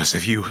course,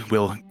 if you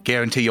will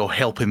guarantee your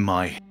help in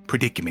my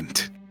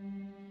predicament.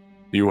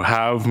 You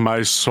have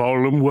my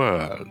solemn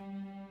word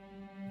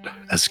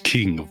as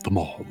king of the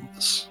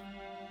moths.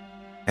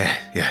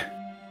 Yeah.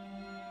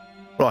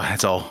 Right,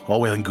 that's all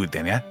well and good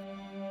then, yeah?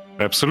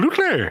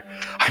 Absolutely.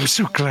 I'm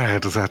so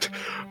glad that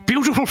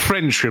beautiful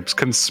friendships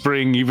can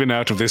spring even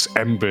out of this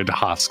embered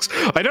husks.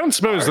 I don't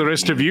suppose the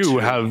rest of you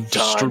have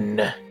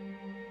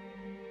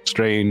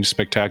strange,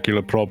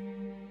 spectacular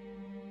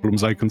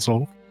problems I can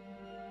solve?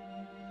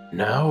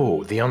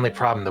 No, the only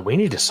problem that we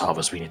need to solve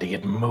is we need to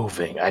get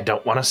moving. I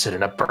don't want to sit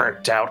in a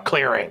burnt-out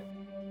clearing.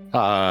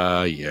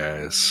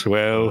 Yes.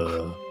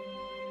 Well,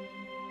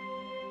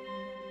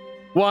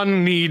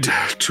 one need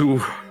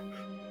to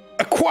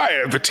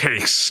acquire the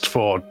taste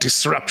for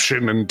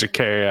disruption and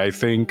decay, I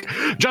think.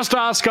 Just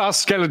ask our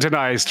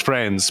skeletonized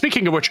friends.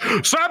 Speaking of which,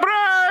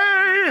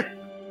 Sabre!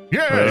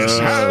 Yes,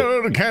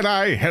 how can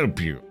I help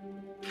you?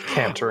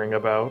 Cantering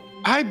about.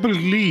 I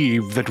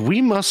believe that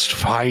we must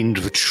find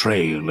the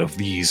trail of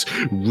these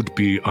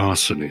would-be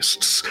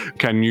arsonists.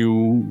 Can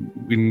you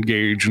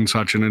engage in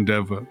such an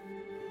endeavor?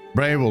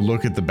 Bray will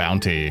look at the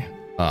bounty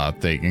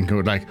thing and go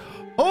like,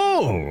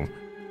 oh,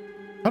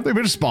 have they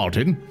been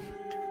spotted?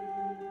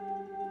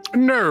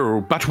 No,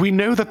 but we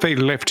know that they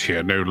left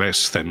here no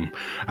less than,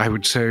 I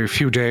would say, a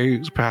few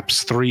days,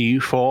 perhaps 3,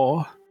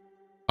 4.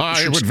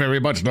 I would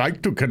very much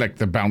like to collect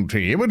the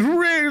bounty. It would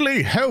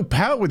really help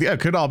out with the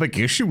economic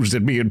issues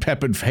that me and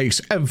Pepin face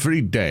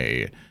every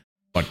day.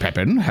 What,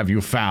 Pepin? Have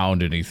you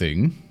found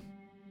anything?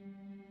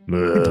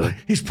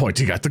 He's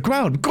pointing at the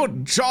ground.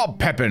 Good job,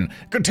 Pepin.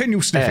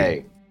 Continue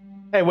sniffing.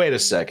 Hey, wait a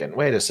second.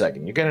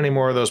 You got any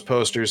more of those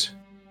posters?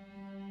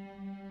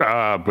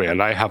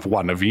 Well, I have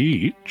one of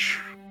each.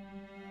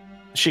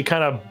 She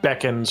kind of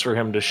beckons for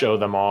him to show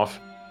them off.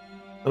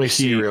 Let me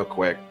see real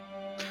quick.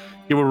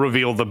 He will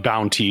reveal the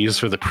bounties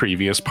for the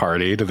previous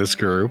party to this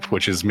group,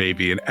 which is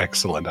maybe an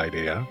excellent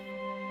idea.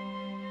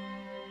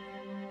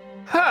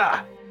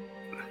 Ha!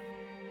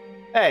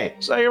 Hey,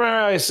 so you remember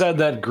how I said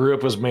that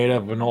group was made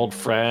up of an old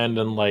friend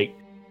and like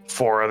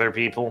 4 other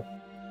people?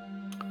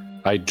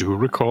 I do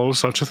recall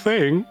such a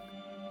thing.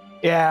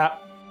 Yeah,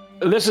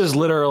 this is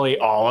literally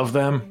all of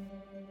them.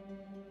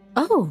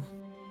 Oh.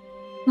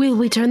 Will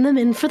we turn them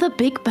in for the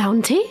big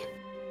bounty?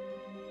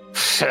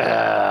 Shit.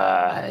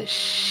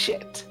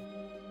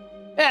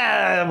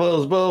 Yeah,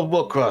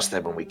 we'll cross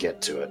that when we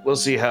get to it. We'll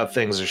see how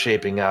things are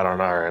shaping out on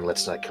our end.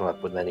 Let's not come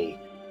up with any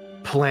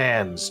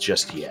plans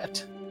just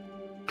yet.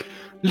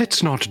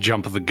 Let's not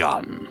jump the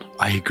gun.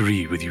 I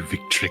agree with you,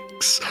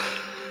 Victrix.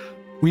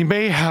 We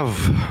may have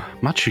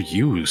much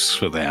use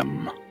for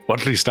them, or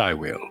at least I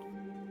will.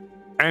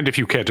 And if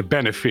you care to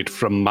benefit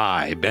from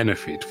my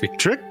benefit,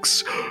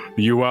 Victrix,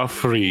 you are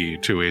free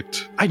to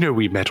it. I know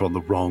we met on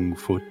the wrong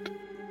foot.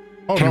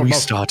 Can we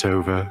start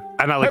over?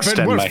 And I'll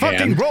extend we're my fucking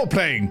hand.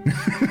 role-playing.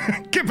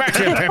 Get back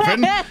here,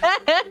 Pepin.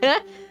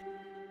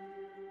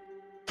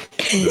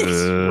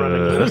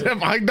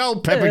 I know,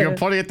 Pepin, you're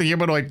pointing at the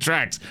humanoid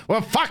tracks.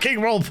 We're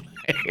fucking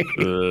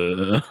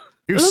role-playing.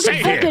 You Look stay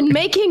at here. Pepin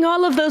making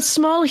all of those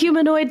small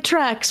humanoid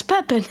tracks.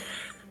 Pepin.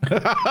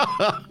 There's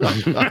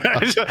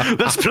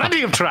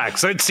plenty of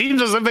tracks. It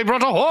seems as if they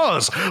brought a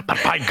horse.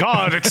 But by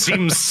God, it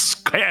seems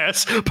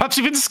scarce, perhaps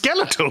even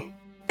skeletal.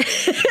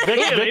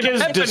 Vic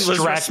is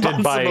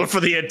distracted by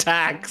for the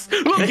attacks.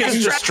 Vic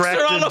is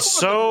distracted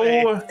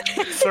so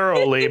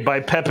thoroughly by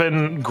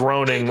Pepin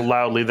groaning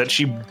loudly that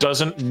she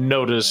doesn't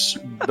notice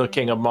the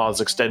King of Moths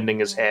extending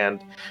his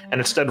hand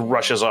and instead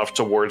rushes off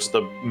towards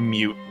the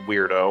mute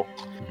weirdo.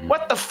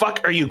 What the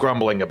fuck are you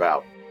grumbling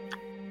about?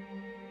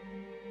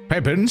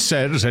 Pepin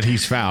says that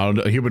he's found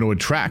a humanoid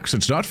tracks.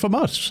 It's not from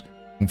us.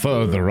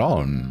 Further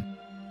on.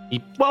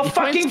 Well,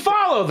 fucking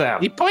follow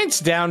them. He points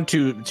down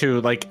to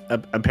like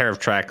a pair of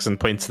tracks and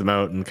points them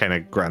out and kind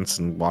of grunts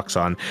and walks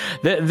on.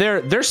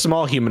 They're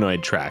small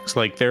humanoid tracks,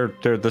 like they're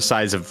the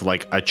size of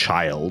like a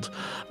child,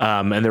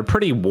 and they're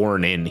pretty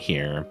worn in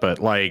here, but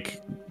like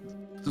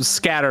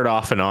scattered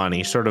off and on.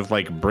 He sort of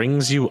like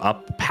brings you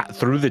up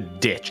through the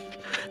ditch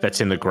that's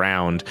in the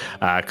ground,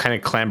 kind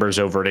of clambers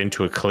over it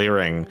into a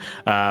clearing,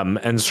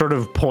 and sort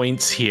of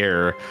points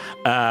here.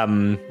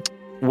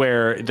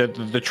 Where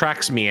the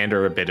tracks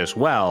meander a bit as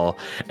well,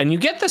 and you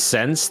get the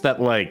sense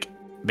that, like,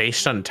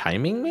 based on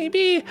timing,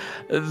 maybe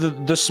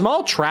the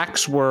small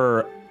tracks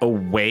were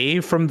away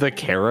from the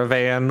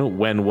caravan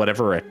when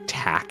whatever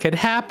attack had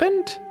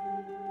happened,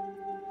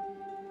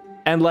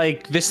 and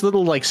like this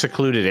little like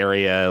secluded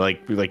area,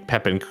 like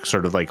Pepin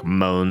sort of like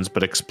moans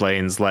but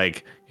explains,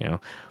 like, you know,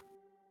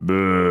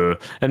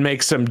 bleh, and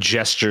makes some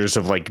gestures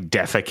of like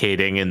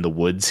defecating in the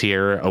woods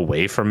here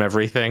away from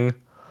everything.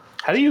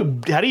 How do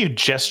you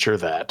gesture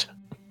that?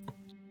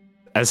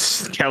 A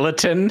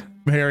skeleton?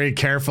 Very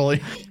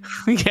carefully.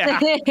 Yeah.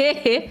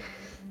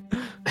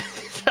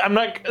 I'm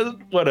not.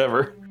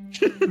 Whatever.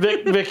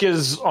 Vic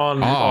is on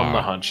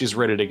the hunt. She's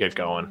ready to get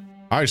going.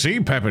 I see,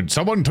 Pepin.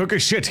 Someone took a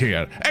shit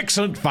here.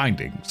 Excellent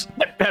findings.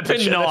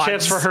 Pepin nods.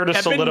 chance for her to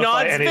Pepin solidify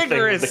nods anything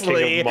with the King of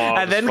vigorously, Moths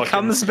and then fucking-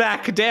 comes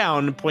back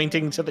down,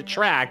 pointing to the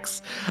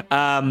tracks,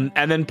 and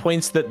then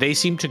points that they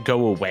seem to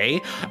go away,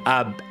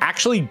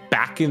 actually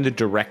back in the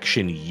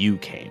direction you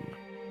came,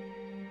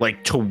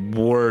 like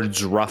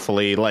towards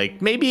roughly, like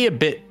maybe a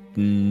bit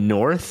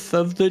north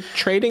of the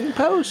trading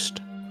post.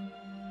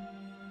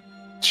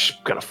 She's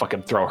gonna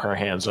fucking throw her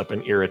hands up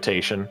in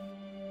irritation.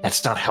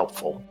 That's not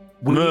helpful.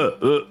 We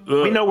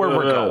know where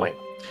we're going.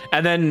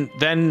 And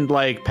then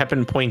like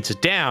Pepin points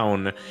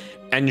down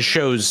and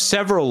shows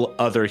several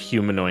other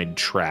humanoid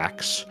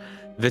tracks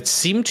that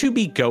seem to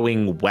be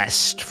going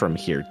west from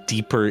here,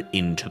 deeper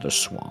into the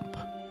swamp.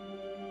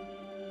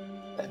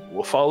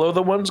 We'll follow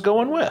the ones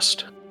going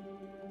west.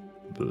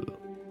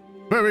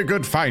 Very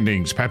good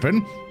findings,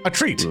 Pepin. A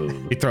treat.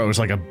 He throws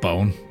like a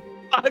bone.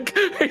 Fuck,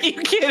 are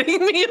you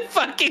kidding me?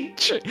 Fucking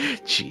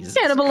Jesus.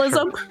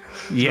 Cannibalism.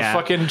 Yeah. The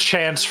fucking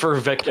chance for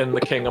Vic and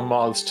the King of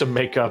Moths to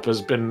make up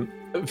has been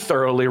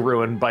thoroughly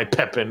ruined by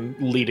Pepin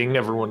leading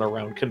everyone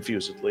around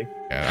confusedly.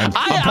 Yeah,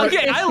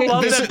 I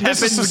love this that is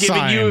Pepin's a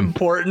giving you sign.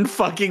 important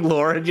fucking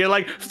lore, and you're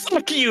like,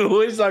 "Fuck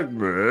you!" It's like,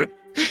 "Bleh."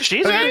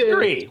 She's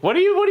angry. What do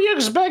you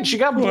expect? She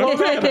got blown up.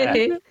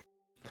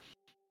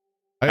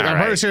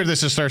 I'm pretty sure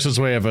this just starts as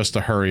a way of us to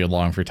hurry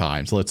along for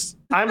time. So let's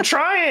I'm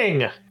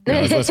trying.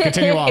 let's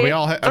continue on. We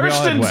all head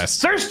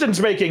west. Thurston's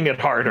making it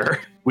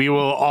harder. We will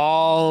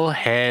all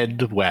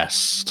head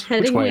west.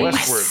 Heading Which way?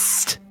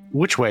 westward.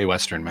 Which way,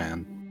 Western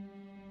man?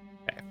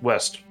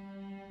 West.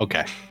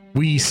 Okay.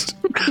 West.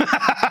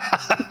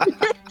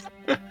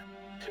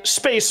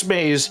 Space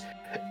maze.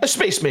 A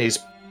space maze.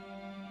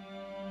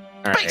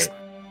 All right.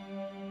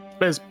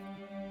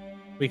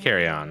 We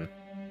carry on.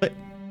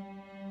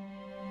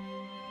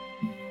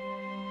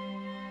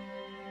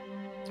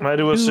 I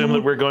do assume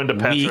that we're going to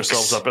patch Weeks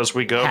ourselves up as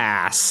we go.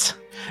 Pass.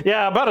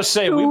 Yeah, about to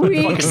say, we've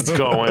been Weeks. fucking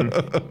going.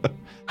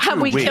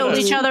 Have we killed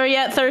each other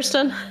yet,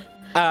 Thurston?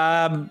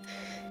 Not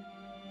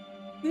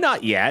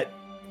yet.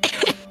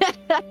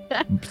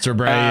 Sir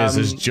Bray is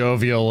as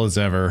jovial as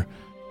ever.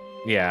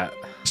 Yeah.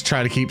 Just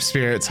try to keep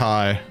spirits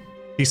high.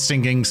 He's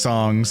singing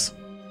songs.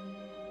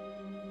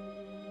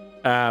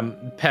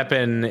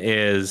 Pepin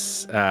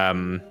is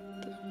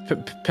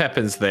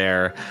Pepin's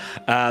there.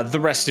 The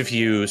rest of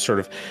you sort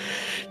of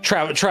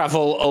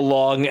travel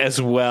along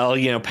as well.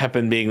 You know,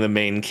 Pepin being the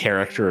main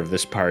character of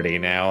this party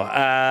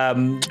now.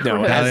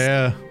 No,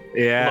 Yeah.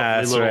 yeah, Lovely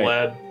that's little right.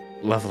 lad.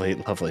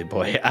 Lovely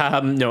boy.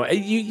 No,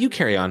 you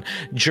carry on.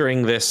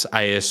 During this,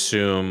 I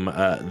assume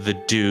the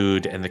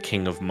dude and the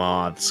King of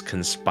Moths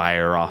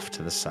conspire off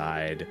to the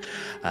side.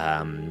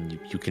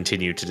 You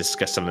continue to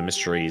discuss some of the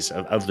mysteries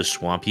of the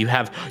swamp. You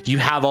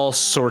have all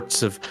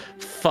sorts of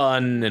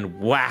fun and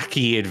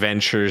wacky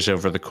adventures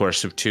over the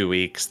course of 2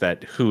 weeks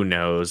that who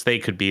knows, they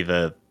could be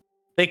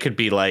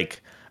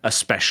like a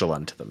special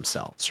unto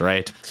themselves,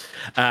 right?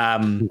 Yeah.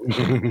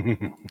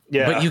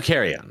 But you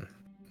carry on.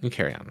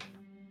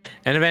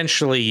 And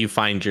eventually you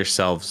find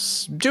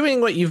yourselves doing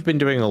what you've been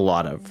doing a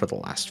lot of for the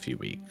last few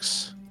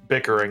weeks.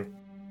 Bickering.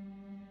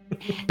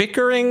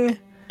 Bickering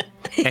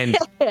and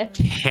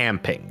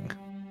camping.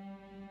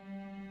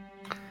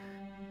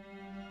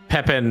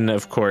 Pepin,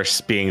 of course,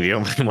 being the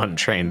only one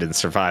trained in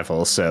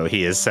survival, so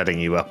he is setting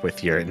you up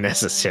with your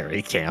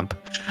necessary camp.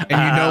 And you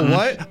know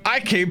what? I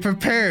came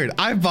prepared.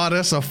 I bought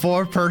us a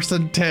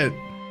 4-person tent.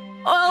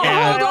 Oh,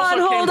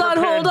 hold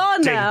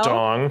on Ding now.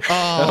 dong.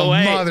 Oh,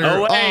 wait, mother.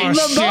 oh, wait. Oh, The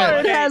shit.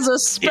 bard has a Here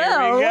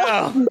spell. we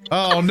go.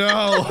 Oh,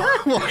 no.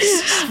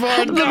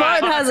 The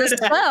bard has a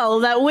spell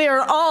that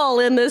we're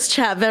all in this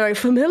chat very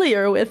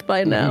familiar with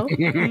by now.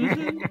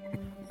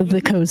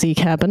 The cozy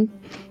cabin.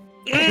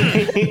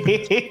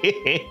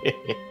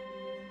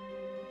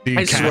 Do you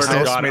I swear cast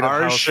to it? God, made of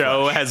our house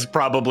show flesh. has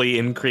probably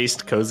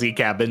increased cozy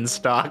cabin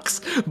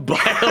stocks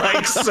by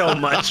like so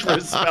much for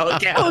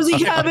spellcasting. Cozy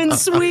cabin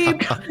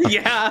sweep.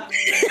 Yeah.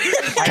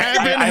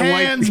 Cabin I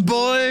like- hands,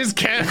 boys.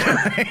 Cabin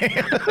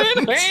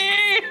hands.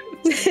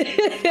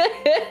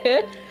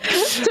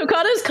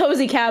 Tokata's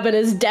cozy cabin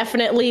is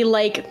definitely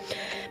like,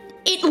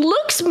 it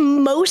looks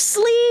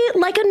mostly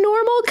like a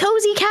normal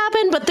cozy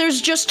cabin, but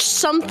there's just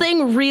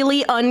something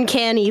really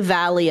uncanny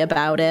valley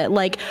about it.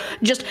 Like,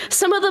 just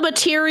some of the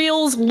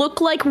materials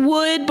look like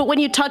wood, but when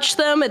you touch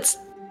them, it's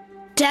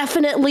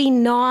definitely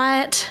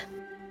not.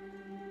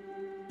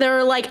 There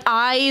are like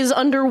eyes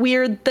under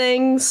weird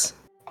things.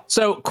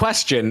 So,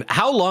 question: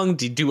 how long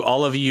do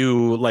all of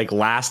you like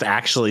last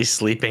actually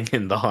sleeping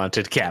in the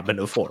haunted cabin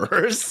of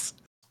horrors?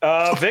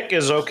 Vic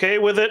is okay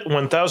with it.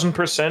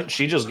 1000%.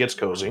 She just gets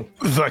cozy.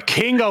 The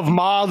King of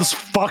Moths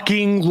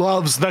fucking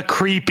loves the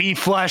creepy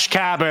flesh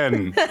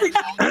cabin.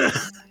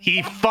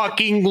 He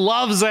fucking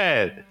loves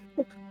it.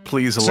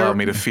 Please allow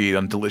me to feed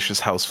on delicious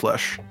house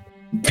flesh.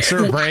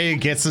 Sir Bray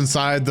gets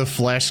inside the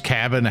flesh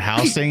cabin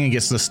housing and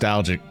gets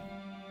nostalgic.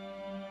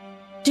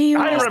 Do you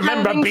I miss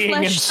remember having being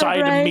flesh,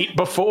 inside Sabray? of meat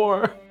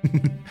before.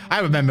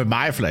 I remember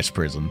my flesh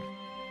prison.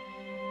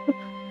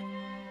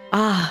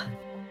 Ah,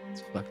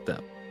 It's fucked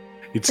up.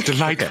 It's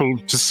delightful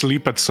to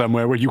sleep at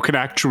somewhere where you can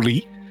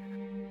actually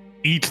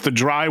eat the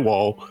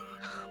drywall.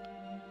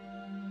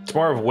 It's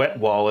more of wet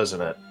wall,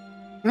 isn't it?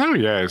 Oh,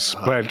 yes,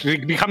 but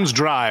it becomes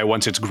dry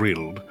once it's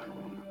grilled.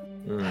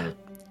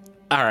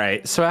 All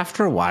right. So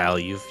after a while,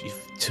 you've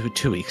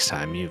 2 weeks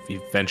time, you've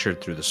ventured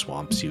through the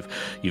swamps.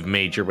 You've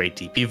made your way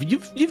deep.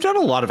 You've done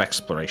a lot of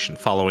exploration,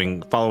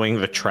 following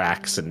the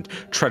tracks and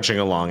trudging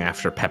along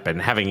after Pepin,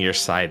 having your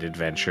side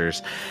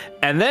adventures,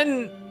 and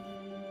then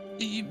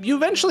you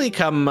eventually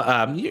come.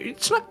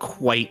 It's not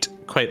quite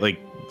like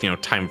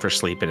time for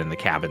sleeping in the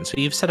cabin. So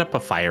you've set up a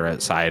fire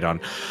outside on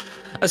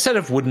a set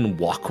of wooden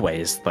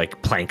walkways,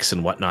 like planks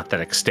and whatnot, that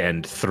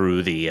extend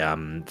through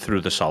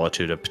the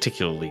solitude, a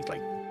particularly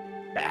like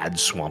bad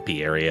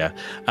swampy area.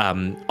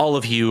 All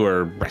of you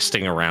are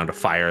resting around a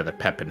fire that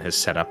Pepin has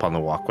set up on the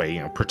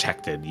walkway,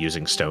 protected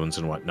using stones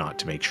and whatnot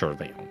to make sure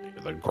that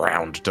the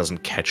ground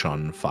doesn't catch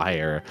on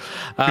fire.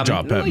 Good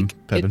job, Pepin.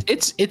 Pepin.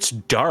 It's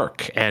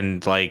dark,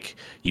 and like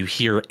you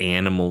hear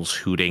animals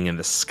hooting, and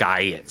the sky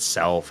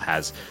itself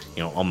has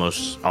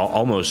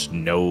almost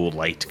no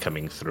light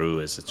coming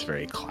through as it's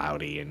very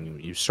cloudy,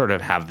 and you sort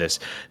of have this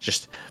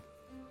just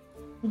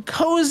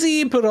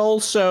cozy but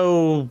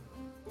also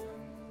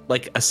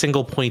like a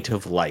single point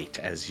of light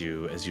as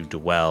you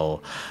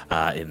dwell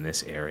in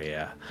this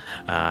area,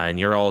 and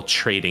you're all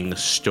trading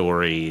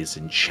stories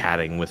and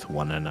chatting with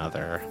one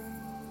another.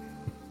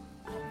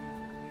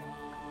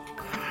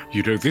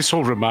 This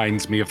all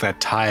reminds me of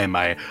that time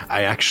I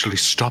actually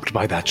stopped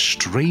by that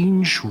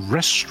strange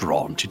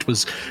restaurant. It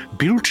was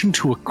built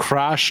into a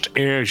crashed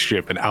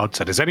airship and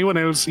outside. Has anyone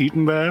else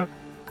eaten there?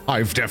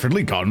 I've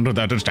definitely gone to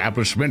that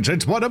establishment.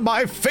 It's one of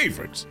my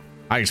favorites.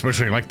 I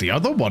especially like the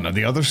other one on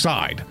the other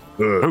side.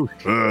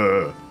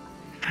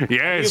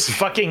 Yes. You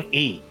fucking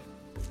eat.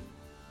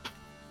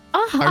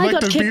 I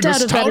got kicked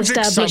out of that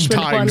establishment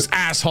sometimes, once.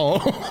 asshole.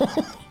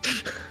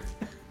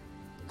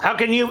 How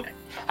can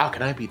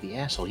I be the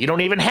asshole? You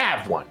don't even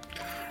have one.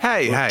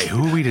 Hey,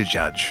 who are we to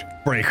judge?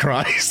 Bray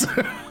cries.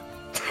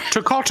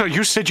 Toccata,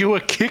 you said you were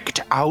kicked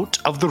out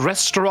of the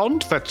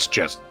restaurant? That's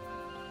just...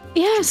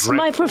 Yes,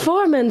 my dreadful.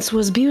 performance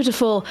was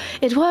beautiful.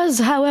 It was,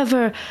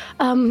 however,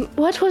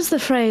 what was the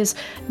phrase?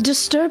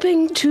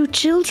 Disturbing to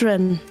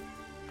children.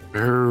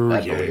 Oh,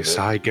 I believe yes, it.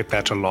 I get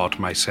that a lot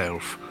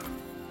myself.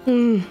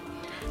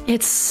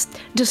 It's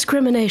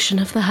discrimination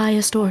of the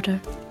highest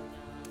order.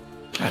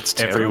 That's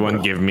terrible.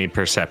 Everyone give me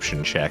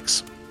perception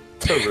checks.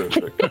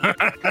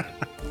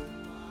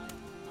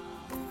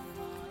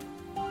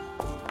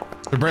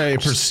 Bray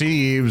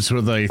perceives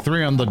with a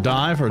 3 on the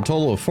die for a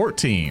total of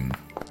 14.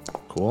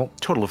 Cool.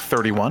 Total of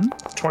 31.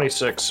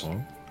 26.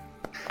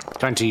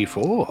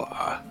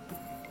 24.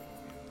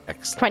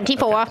 Excellent.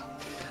 24.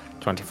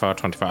 24.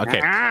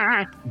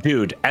 Okay.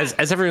 Dude, as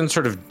everyone's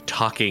sort of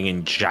talking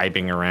and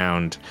jibing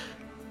around,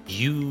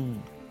 you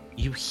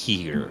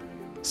hear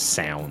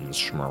sounds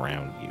from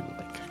around you,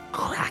 like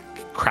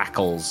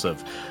crackles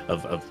of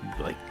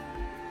like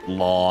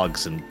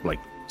logs and like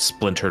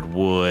splintered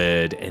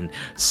wood and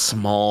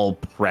small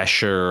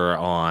pressure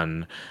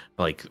on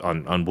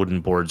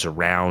wooden boards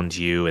around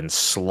you and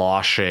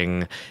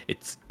sloshing.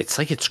 It's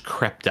like it's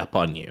crept up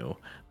on you,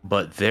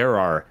 but there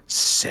are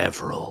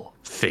several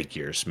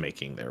figures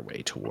making their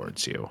way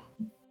towards you.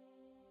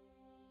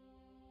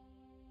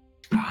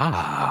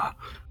 Ah,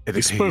 It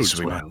This appears bodes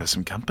we well. might have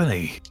some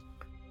company.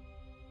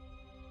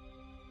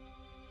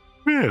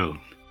 well,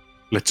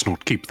 let's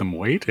not keep them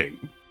waiting.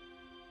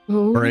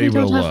 Oh, Bray we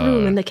don't will, have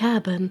room in the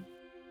cabin.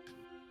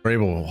 Bray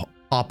will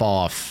hop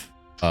off,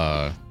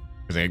 because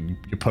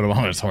you put him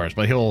on his horse,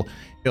 but he'll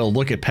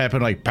look at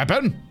Pepin like,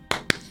 Pepin,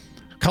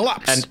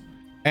 collapse.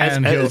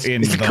 And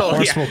the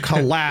horse will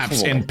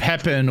collapse, and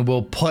Pepin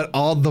will put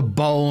all the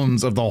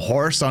bones of the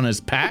horse on his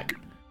pack.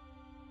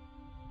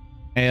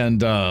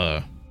 And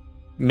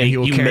he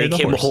will carry make the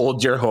him horse.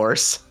 hold your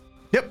horse.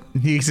 Yep,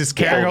 he's just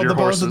carrying all hold the your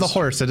bones of the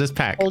horses. horse in his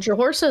pack. Hold your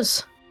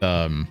horses.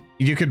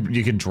 You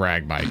could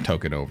drag my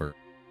token over,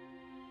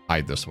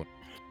 hide this one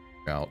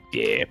out.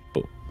 Yeah.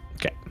 Boom.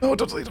 Okay. No,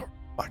 don't leave.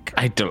 Fuck.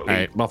 I don't. All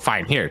right. Well,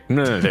 fine. Here.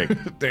 No. There.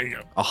 There you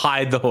go. I'll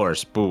hide the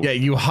horse. Boom. Yeah,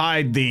 you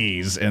hide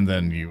these, and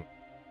then you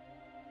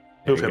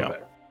Move you him go.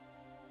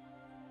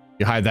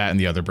 there. hide that and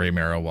the other Bray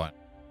Marrow one,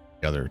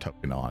 the other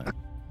token on it.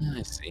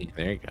 I see.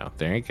 There you go.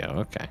 There you go.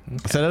 Okay. I'll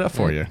set it up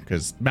for you,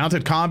 because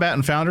mounted combat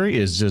in Foundry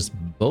is just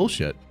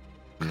bullshit.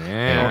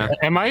 Yeah.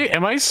 Am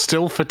I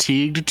still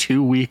fatigued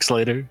 2 weeks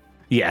later?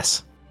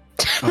 Yes.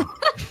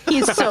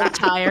 He's so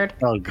tired.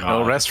 Oh No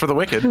god. rest for the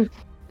wicked.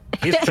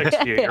 He's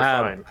 60. You're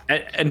fine.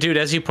 And dude,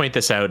 as you point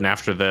this out, and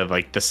after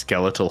the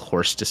skeletal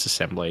horse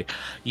disassembly,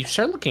 you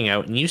start looking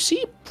out and you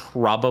see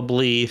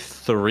probably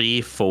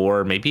 3,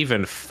 4, maybe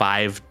even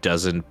 5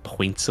 dozen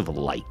points of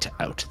light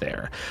out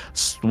there.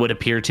 Would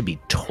appear to be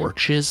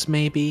torches,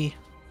 maybe.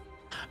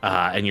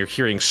 And you're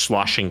hearing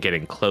sloshing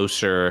getting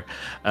closer.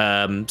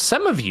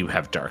 Some of you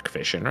have dark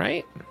vision,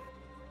 right?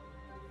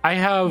 I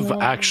have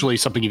actually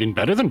something even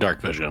better than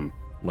dark vision.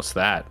 What's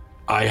that?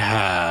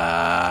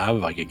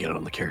 I could get it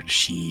on the character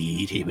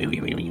sheet.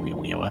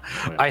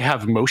 I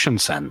have motion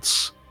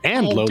sense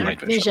and low light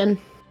Dark vision.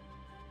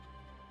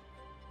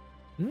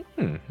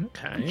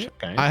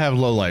 Okay. I have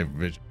low light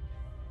vision,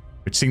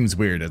 which seems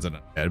weird as an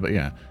undead, but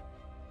yeah.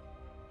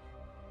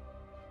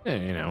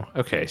 Yeah,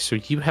 okay, so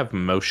you have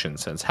motion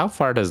sense. How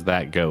far does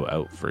that go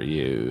out for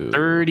you?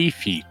 30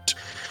 feet.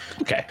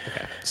 Okay.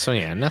 So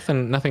yeah,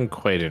 nothing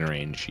quite in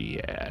range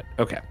yet.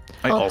 Okay.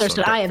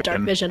 I have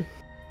dark vision.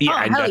 Yeah, Oh,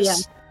 and hell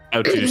that's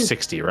out to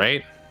 60,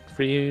 right?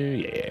 For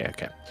you? Yeah,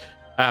 okay.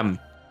 All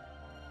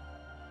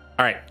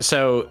right,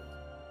 so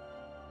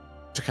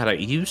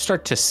Takata, you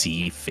start to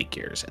see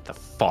figures at the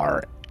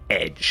far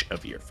edge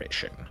of your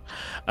vision.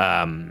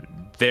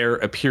 There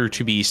appear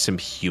to be some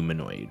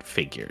humanoid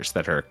figures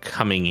that are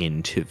coming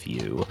into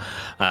view.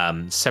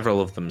 Several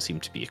of them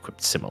seem to be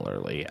equipped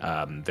similarly.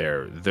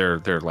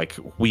 They're like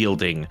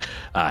wielding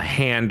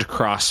hand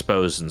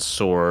crossbows and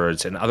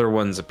swords, and other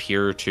ones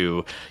appear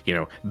to,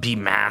 be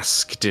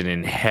masked and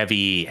in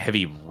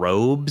heavy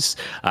robes,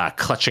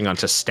 clutching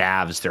onto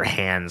staves, their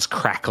hands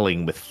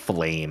crackling with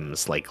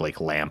flames like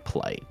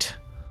lamplight.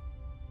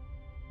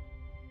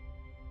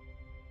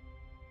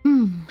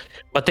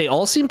 But they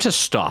all seem to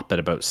stop at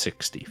about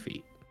 60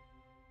 feet.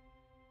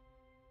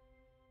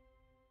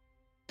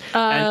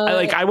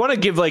 And I want to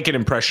give an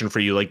impression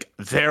for you.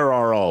 There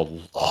are a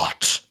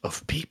lot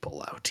of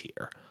people out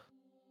here.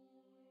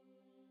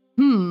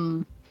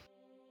 Pretty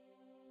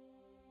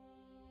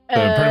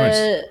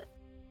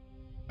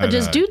much.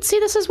 Does Dude see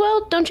this as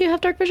well? Don't you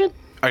have dark vision?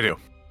 I do.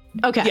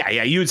 Okay.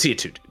 Yeah, you would see it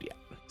too, dude. Yeah.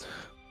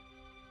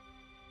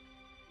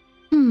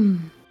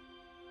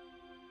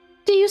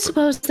 Do you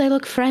suppose they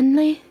look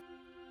friendly?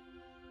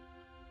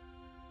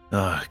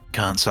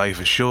 Can't say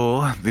for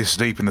sure. This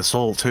deep in the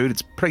solitude,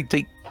 it's pretty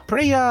deep,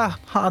 pretty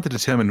hard to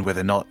determine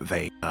whether or not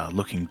they are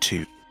looking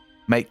to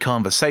make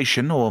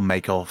conversation or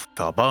make off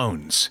our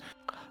bones.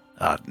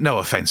 No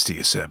offense to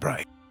you, Sir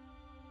Bray.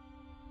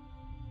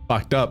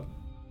 Fucked up.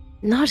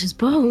 Not his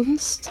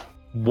bones.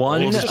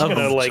 One He's just of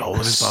gonna like all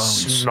his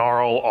bones.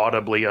 snarl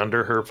audibly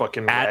under her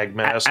fucking rag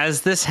mask.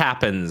 As this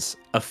happens,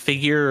 a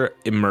figure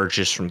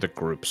emerges from the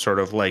group, sort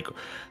of like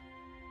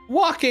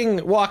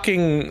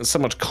walking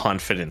somewhat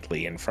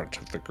confidently in front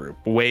of the group,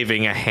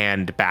 waving a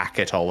hand back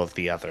at all of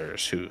the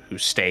others who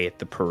stay at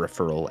the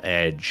peripheral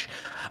edge.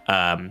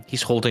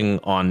 He's holding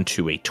on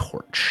to a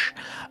torch,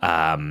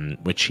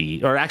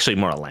 or actually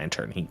more a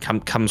lantern. He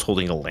comes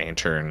holding a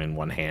lantern in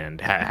one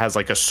hand, has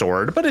like a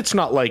sword, but it's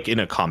not like in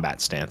a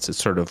combat stance. It's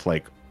sort of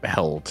like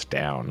held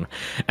down.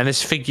 And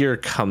this figure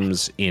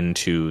comes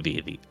into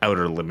the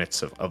outer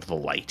limits of the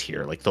light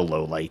here, like the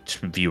low light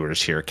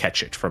viewers here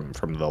catch it from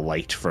the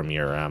light from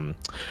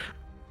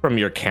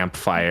your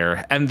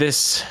campfire. And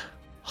this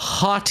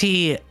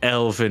haughty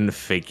elven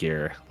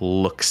figure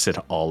looks at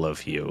all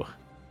of you.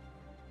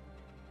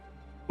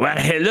 Well,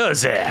 hello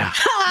there.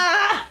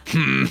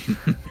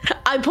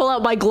 I pull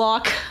out my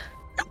Glock.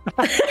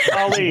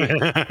 Ali,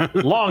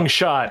 long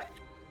shot.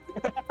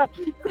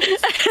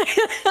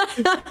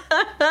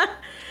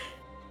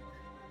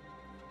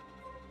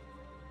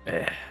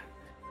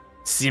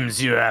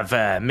 Seems you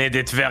have made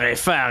it very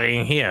far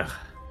in here.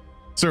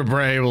 Sir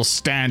Bray will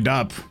stand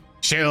up,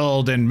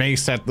 shield and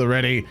mace at the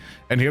ready,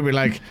 and he'll be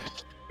like,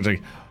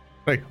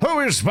 who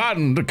is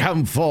one to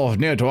come forth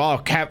near to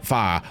our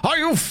campfire? Are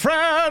you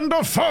friend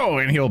or foe?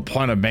 And he'll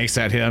point a mace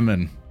at him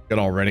and get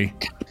all ready.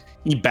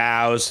 He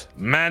bows.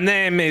 My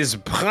name is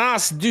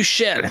Prince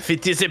Duchel.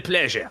 It is a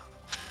pleasure.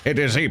 It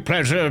is a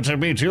pleasure to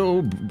meet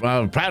you,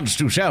 Prince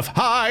Duchel.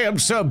 I am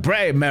Sir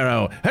Bray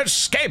Marrow,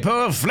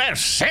 escaper of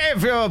flesh,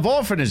 savior of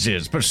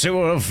orphanages,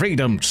 pursuer of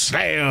freedom,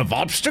 slayer of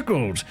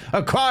obstacles,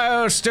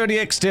 acquirer of sturdy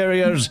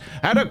exteriors,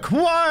 and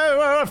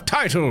acquirer of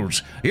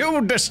titles.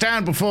 You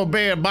stand before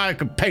me and my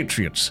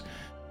compatriots,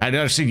 and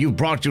I see you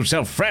brought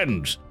yourself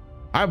friends.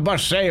 I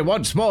must say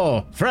once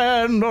more,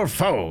 friend or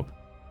foe?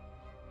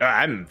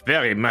 I'm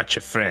very much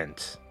a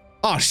friend.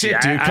 Oh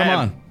shit, dude, come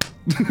on.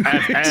 I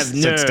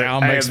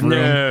have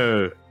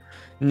no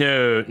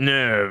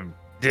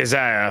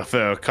desire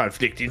for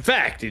conflict. In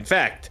fact,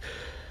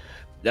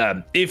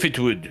 if it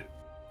would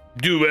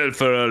do well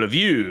for all of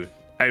you,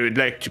 I would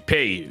like to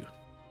pay you.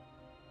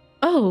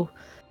 Oh.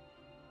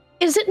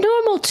 Is it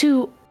normal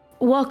to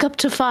walk up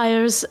to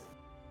fires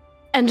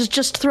and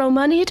just throw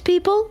money at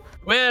people?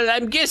 Well,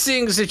 I'm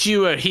guessing that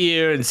you are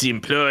here in the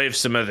employ of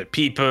some other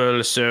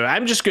people, so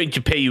I'm just going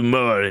to pay you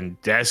more and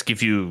ask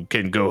if you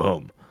can go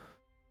home.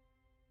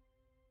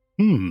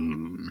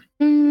 An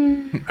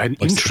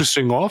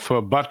interesting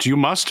offer, but you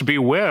must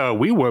beware,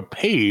 we were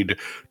paid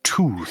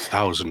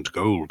 2,000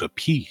 gold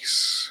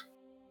apiece.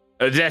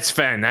 That's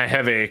fine. I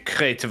have a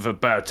crate of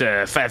about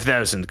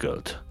 5,000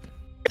 gold.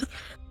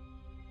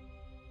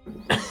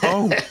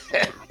 Oh,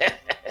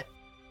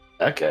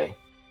 Okay.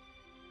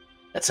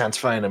 That sounds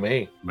fine to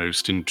me.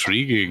 most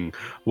intriguing.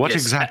 What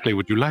Yes, exactly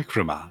would you like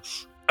from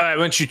us? I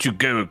want you to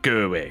go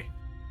away.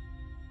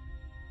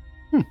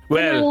 Can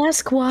Well, I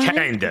ask why?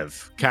 kind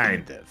of,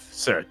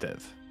 sort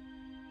of.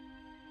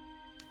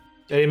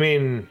 I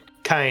mean,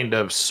 kind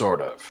of, sort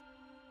of.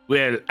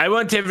 Well, I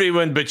want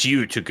everyone but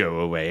you to go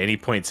away. And he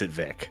points at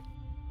Vic.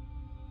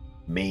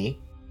 Me?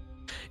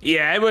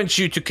 Yeah, I want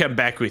you to come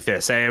back with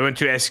us. I want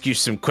to ask you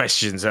some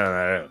questions on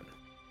our own.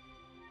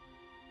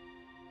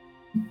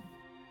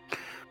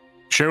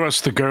 Show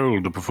us the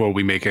gold before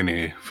we make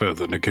any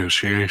further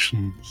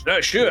negotiations.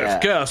 Oh, sure, Yeah.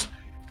 of course.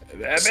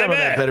 Some of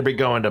that better be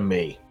going to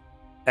me.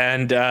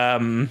 And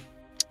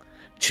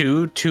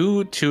two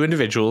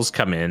individuals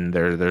come in.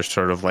 They're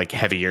sort of like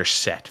heavier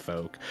set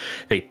folk.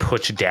 They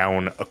put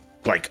down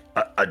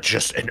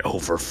just an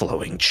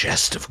overflowing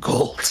chest of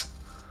gold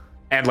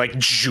and like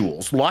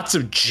jewels, lots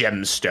of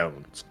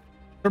gemstones.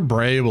 Sir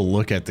Bray will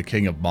look at the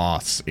King of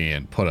Moths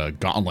and put a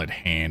gauntlet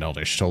hand on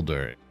his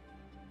shoulder,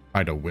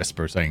 try to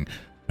whisper, saying,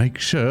 "Make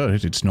sure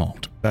it's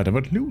not that of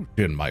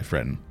illusion, my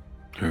friend."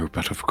 Oh,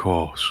 but of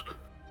course,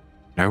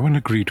 no one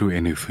agreed to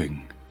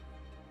anything.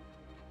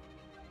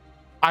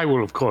 I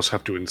will, of course,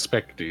 have to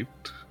inspect it.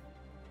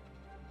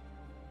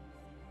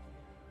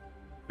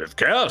 Of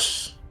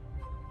course.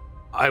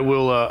 I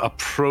will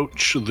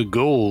approach the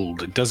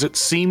gold. Does it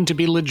seem to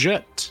be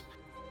legit?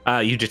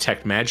 You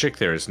detect magic.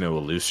 There is no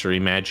illusory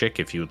magic.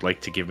 If you would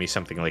like to give me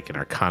something like an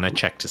Arcana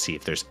check to see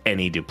if there's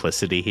any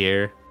duplicity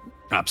here.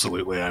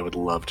 Absolutely, I would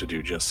love to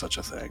do just such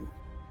a thing.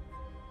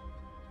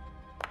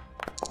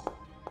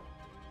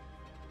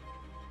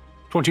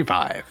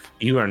 25.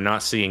 You are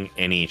not seeing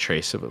any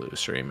trace of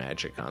illusory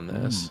magic on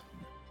this.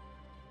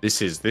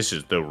 This is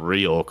the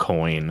real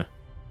coin.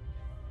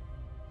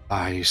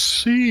 I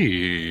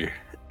see.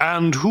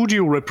 And who do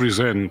you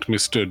represent,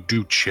 Mr.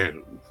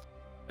 Duchel?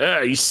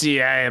 You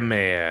see, I am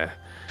a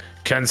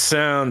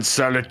concerned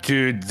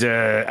solitude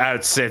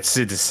outset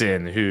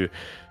citizen who,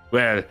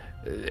 well,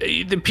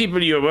 The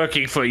people you're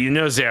working for, you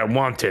know they're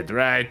wanted,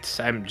 right?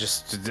 I'm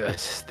just...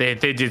 they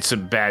did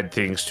some bad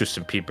things to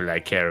some people I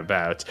care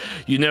about.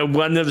 You know,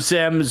 one of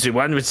them, the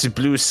one with the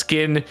blue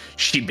skin,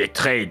 she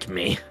betrayed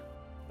me.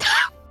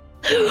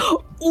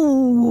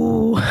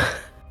 Ooh.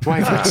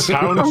 Why, that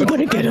sounds... I'm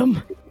gonna get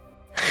him.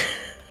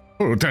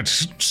 Oh, that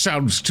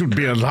sounds to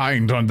be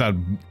aligned on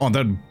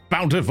that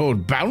bountiful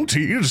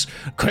bounties.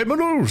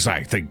 Criminals,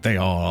 I think they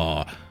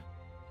are.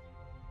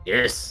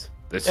 Yes,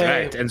 that's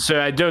right. And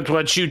so I don't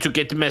want you to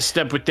get messed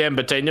up with them,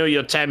 but I know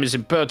your time is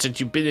important.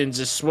 You've been in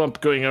the swamp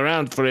going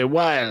around for a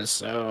while,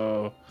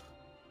 so...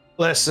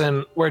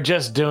 Listen, we're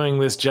just doing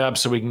this job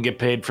so we can get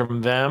paid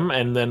from them,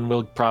 and then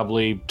we'll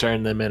probably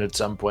turn them in at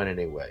some point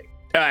anyway.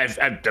 I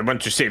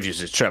want to save you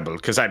the trouble,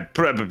 because I'm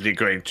probably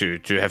going to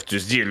have to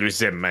deal with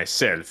them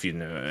myself, you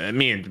know.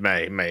 Me and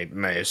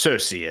my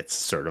associates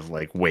sort of,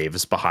 like,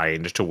 waves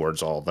behind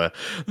towards all the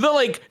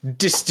like,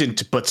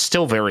 distant but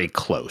still very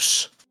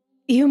close.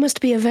 You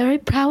must be a very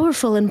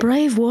powerful and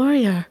brave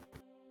warrior.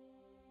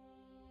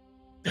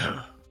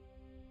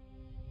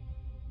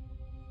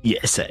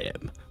 Yes, I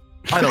am.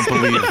 I don't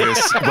believe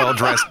this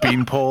well-dressed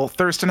beanpole.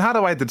 Thurston, how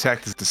do I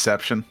detect his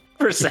deception?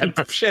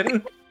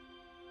 Perception.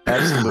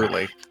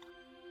 Absolutely.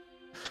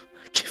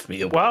 Give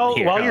me a While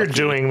here, you're Hawkeye.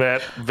 doing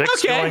that,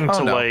 Vic's Okay. going to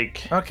Oh, no.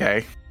 like...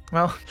 Okay.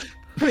 Well,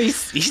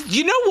 He's,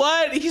 you know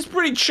what? He's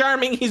pretty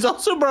charming. He's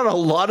also brought a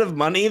lot of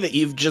money that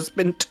you've just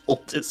been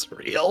told is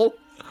real.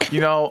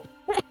 you know,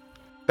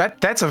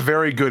 that's a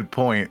very good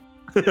point.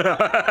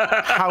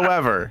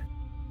 However,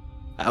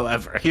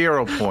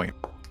 hero point.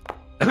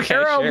 Okay,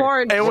 Hero sure.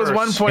 board. It was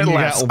 1 point Yeah,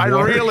 less. I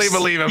worse. really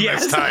believe him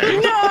Yes. this time.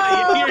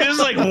 You're just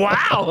like,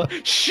 wow,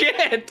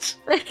 shit.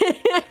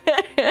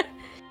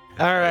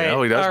 All right,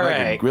 No, he does all make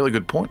right. a really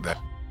good point there.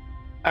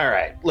 All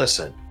right,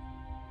 listen.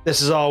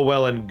 This is all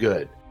well and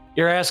good.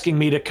 You're asking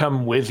me to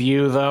come with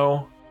you,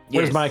 though?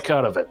 Where's Yes. my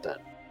cut of it, then?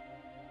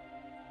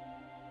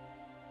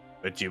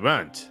 What do you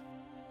want?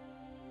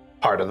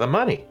 Part of the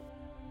money.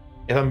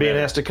 If I'm being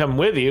asked to come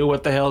with you,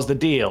 what the hell's the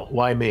deal?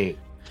 Why me?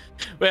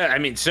 Well, I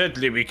mean,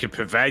 certainly we could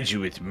provide you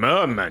with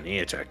more money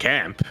at our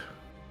camp.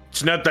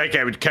 It's not like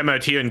I would come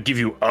out here and give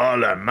you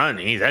all our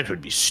money. That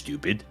would be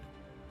stupid.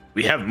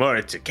 We have more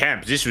at the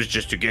camp. This was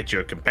just to get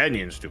your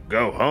companions to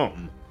go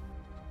home.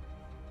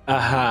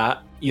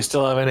 You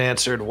still haven't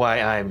answered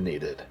why I'm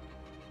needed.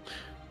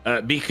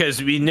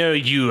 Because we know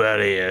you are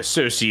a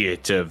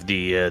associate of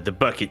the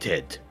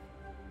Buckethead.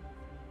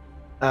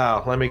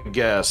 Oh, let me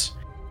guess.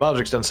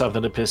 Baldric's done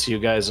something to piss you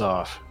guys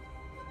off.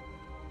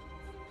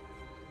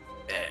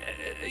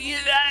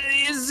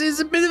 He's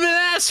a bit of an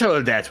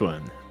asshole, that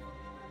one.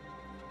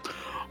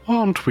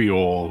 Aren't we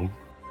all?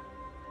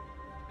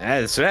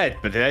 That's right,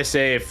 but I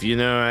say if, you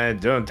know, I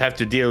don't have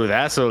to deal with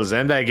assholes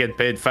and I get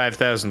paid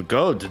 5,000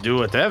 gold to do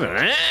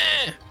whatever,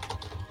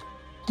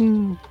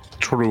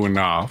 True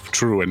enough,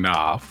 true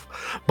enough.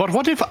 But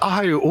what if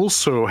I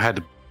also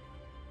had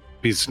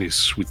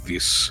business with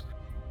this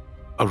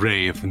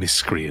array of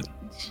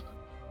miscreants?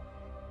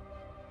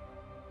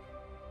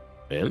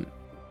 Well,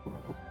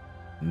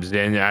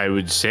 then I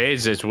would say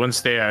that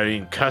once they are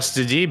in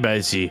custody by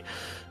the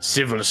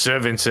civil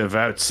servants of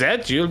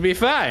Outset, you'll be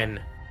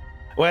fine.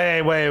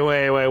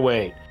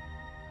 Wait.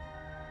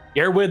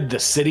 You're with the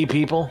city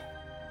people?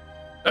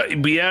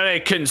 We are a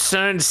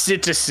concerned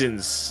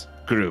citizens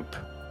group.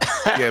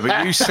 Yeah,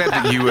 but you said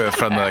that you were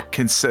from the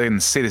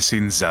concerned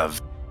citizens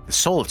of the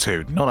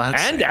Solitude, not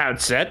Outset. And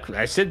Outset.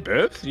 I said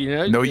both, you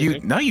know. No, you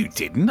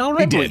didn't. I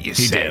read what you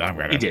said. I'm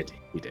gonna. He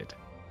did.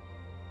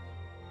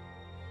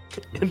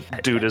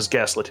 Dude has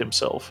gaslit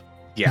himself.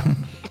 Yeah.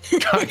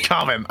 A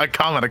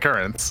common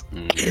occurrence.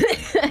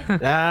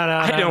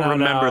 I don't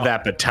remember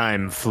that, but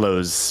time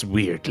flows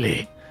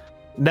weirdly.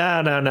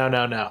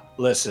 No.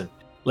 Listen.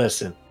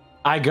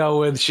 I go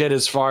with shit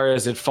as far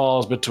as it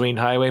falls between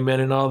highwaymen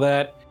and all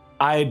that.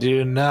 I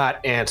do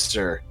not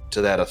answer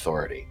to that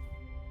authority.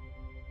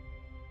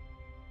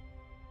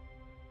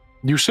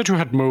 You said you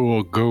had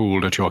more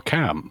gold at your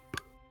camp.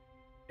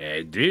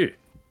 I do.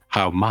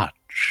 How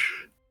much?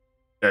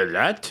 A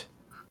lot?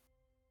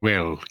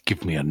 Well,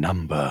 give me a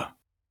number.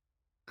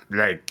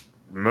 Like,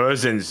 more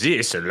than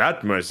this, a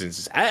lot more than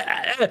this.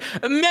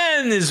 A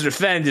man as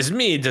refined as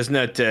me does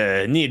not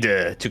need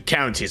to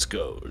count his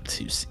gold,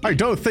 you see. I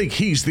don't think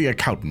he's the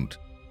accountant.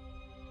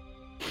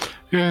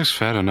 Yes,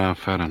 fair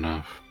enough.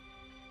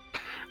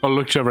 I'll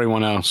look to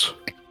everyone else.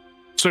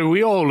 So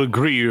we all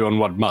agree on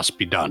what must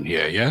be done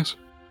here, yes?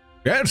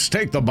 Yes,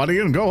 take the money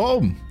and go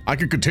home. I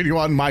can continue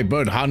on my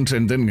bird hunt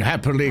and then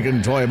happily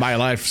enjoy my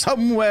life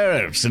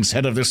somewhere else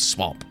instead of this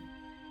swamp.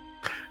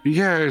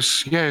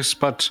 Yes,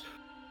 but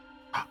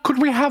could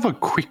we have a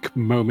quick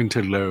moment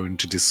alone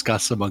to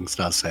discuss amongst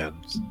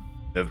ourselves?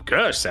 Of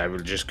course, I will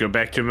just go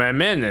back to my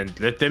men and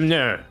let them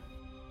know.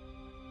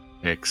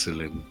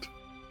 Excellent.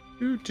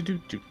 Do.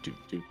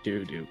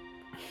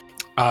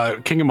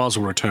 King of Mars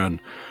will return,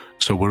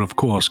 so we're of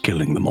course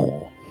killing them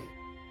all.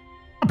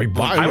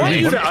 I want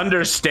you to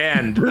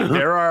understand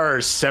there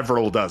are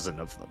several dozen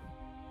of them.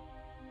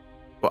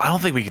 Well, I don't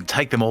think we can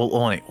take them all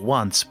on at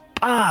once,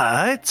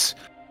 but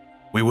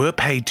We were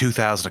paid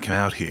 2,000 to come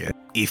out here.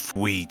 If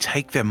we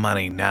take their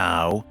money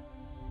now,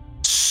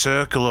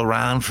 circle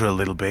around for a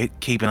little bit,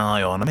 keep an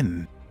eye on them,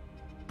 and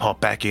pop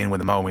back in when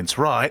the moment's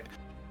right,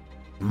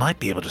 we might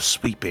be able to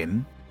sweep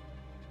in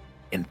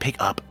and pick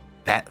up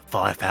that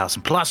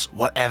 5,000 plus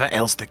whatever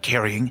else they're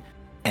carrying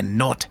and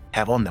not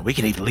have on them. We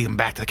could even lead them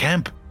back to the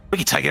camp. We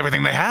could take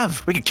everything they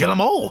have. We could kill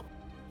them all.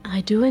 I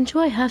do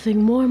enjoy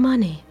having more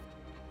money.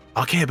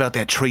 I care about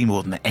that tree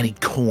more than any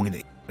coin.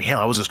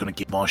 Hell, I was just going to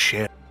get my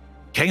share.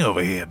 King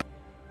over here.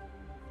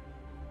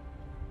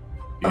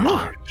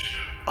 Oh.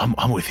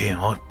 I'm with him.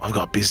 I've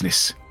got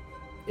business.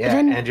 Yeah,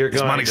 Then- and you're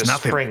This going money's to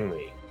nothing. spring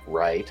me,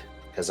 right?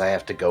 Because I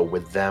have to go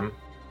with them.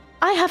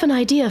 I have an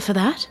idea for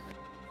that.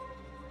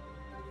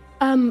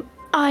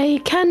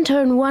 I can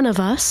turn one of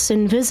us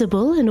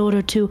invisible in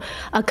order to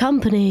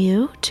accompany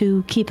you,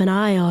 to keep an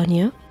eye on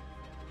you.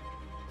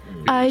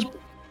 I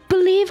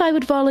believe I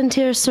would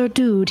volunteer Sir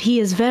Dude. He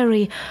is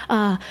very,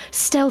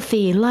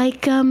 stealthy,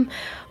 like,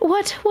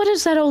 what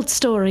is that old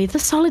story? The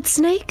Solid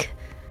Snake?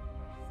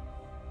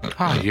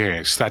 Ah,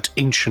 yes, that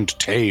ancient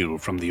tale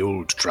from the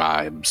old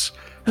tribes.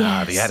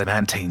 Ah, the Yes.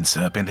 adamantine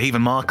serpent.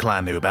 Even my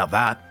clan knew about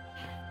that.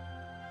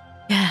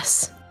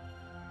 Yes.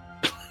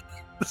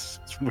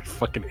 We're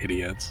fucking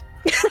idiots.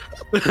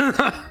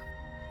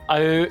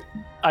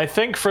 I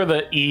think for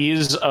the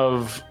ease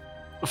of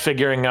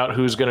figuring out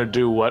who's going to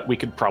do what, we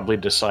could probably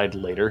decide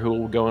later who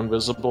will go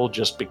invisible,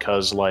 just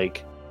because,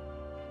 like,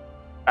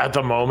 at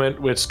the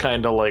moment, it's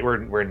kind of like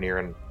we're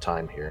nearing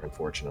time here,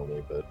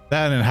 unfortunately, but...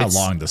 That and how It's-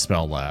 long the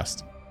spell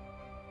lasts.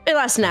 It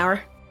lasts an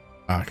hour.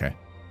 Okay.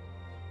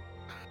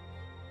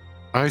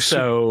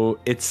 So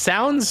it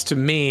sounds to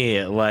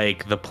me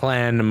like the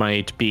plan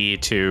might be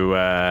to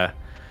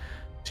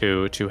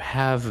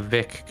have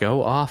Vic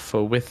go off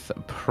with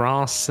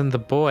Pross and the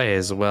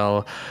boys.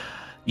 Well,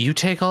 you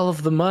take all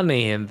of the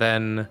money and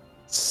then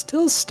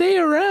still stay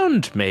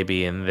around,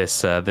 maybe in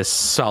this this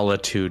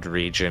solitude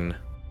region.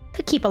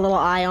 To keep a little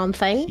eye on Keep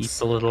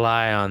things. a little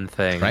eye on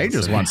things. Ray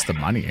just wants the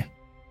money.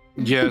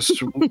 Yes,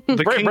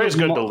 the king, Bray's of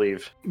good Mo- to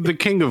leave. the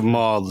king of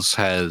moths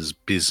has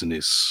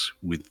business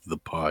with the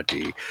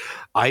party.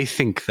 I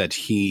think that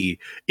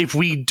if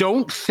we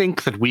don't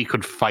think that we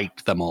could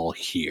fight them all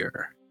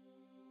here,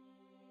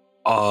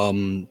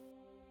 then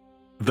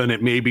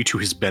it may be to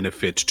his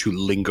benefit to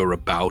linger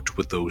about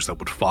with those that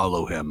would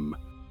follow him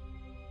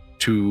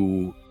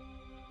to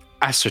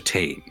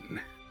ascertain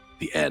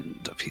the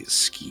end of his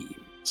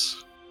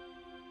schemes.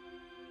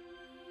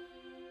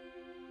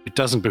 It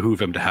doesn't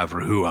behoove him to have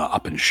Rahua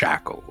up in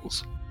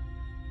shackles.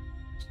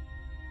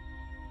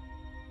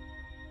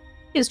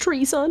 His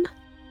tree son.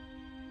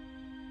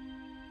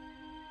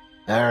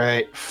 All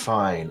right,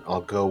 fine.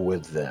 I'll go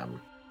with them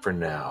for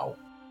now.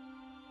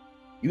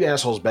 You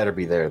assholes better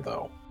be there,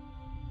 though.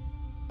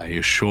 I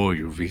assure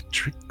you,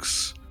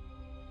 Victrix,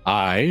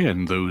 I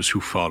and those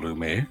who follow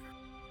me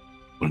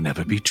will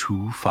never be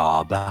too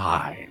far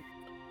behind.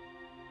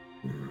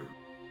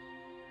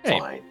 Hey.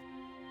 Fine.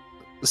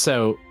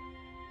 So,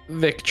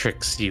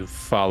 Victrix, you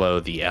follow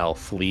the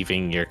elf,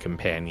 leaving your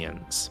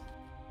companions.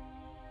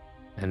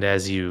 And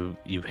as you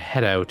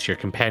head out, your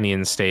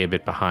companions stay a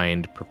bit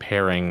behind,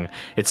 preparing,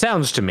 it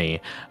sounds to me,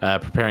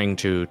 preparing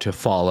to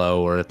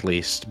follow, or at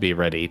least be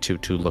ready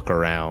to look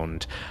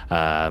around,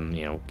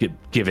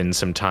 given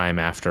some time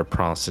after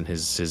Pross and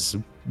his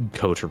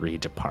coterie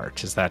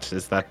depart. Is that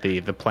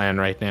the plan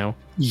right now?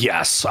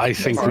 Yes, I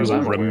think far we as will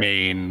I'm aware.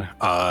 remain,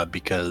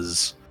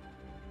 because,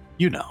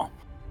 you know.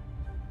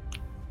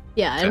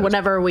 Yeah, and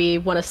whenever we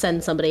want to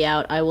send somebody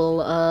out, I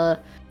will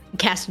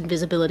cast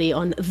invisibility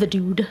on the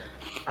dude.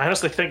 I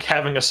honestly think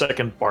having a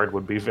second bard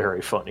would be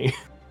very funny.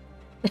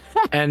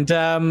 And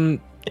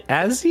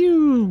as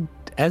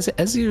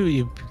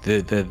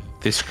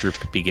this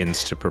group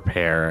begins to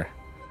prepare,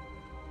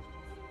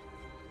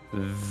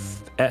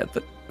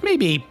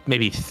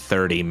 maybe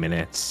 30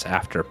 minutes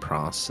after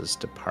Pross has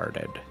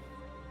departed,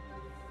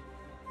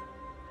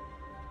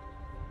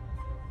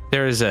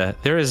 there is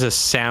a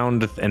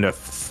sound and a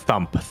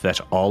thump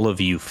that all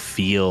of you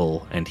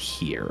feel and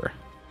hear.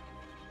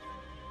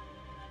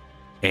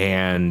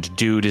 And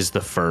Dude is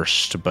the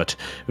first, but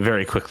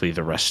very quickly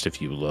the rest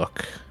of you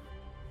look.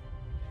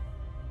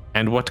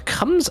 And what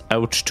comes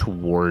out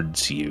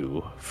towards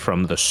you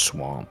from the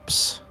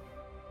swamps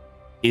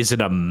is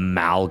an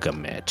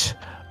amalgamate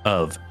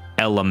of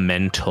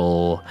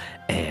elemental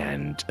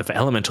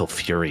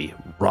fury,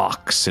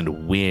 rocks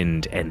and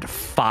wind and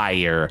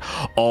fire,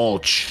 all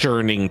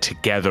churning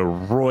together,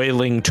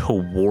 roiling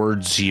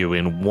towards you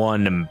in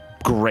one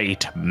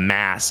great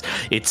mass.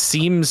 It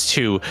seems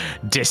to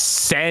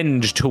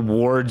descend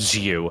towards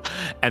you,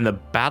 and the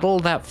battle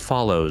that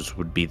follows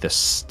would be the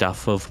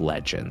stuff of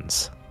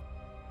legends.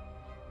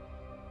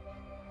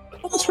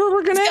 That's where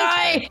we're gonna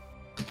die.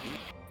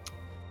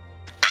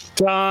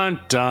 Dun,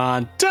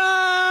 dun,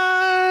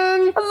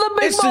 dun!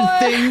 It's the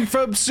thing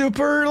from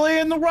super early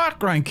in the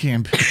Rotgrind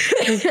camp.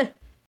 It's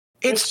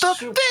the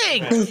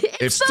thing!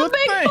 It's the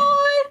thing.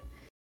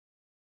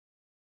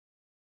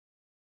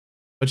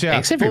 But yeah,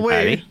 Thanks, but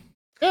everybody.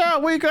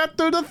 we got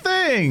through the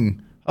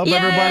thing. Hope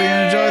everybody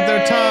enjoyed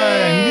their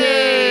time.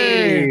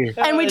 Yay!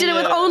 And we did it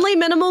with only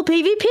minimal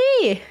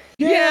PvP.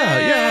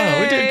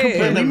 Yeah, we didn't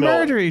completely Minimal.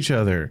 murder each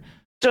other.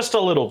 Just a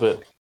little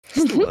bit.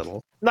 Just a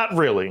little. Not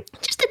really.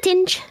 Just a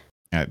tinge.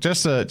 Yeah,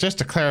 just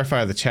to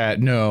clarify the chat,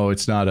 no,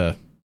 it's not a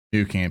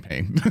new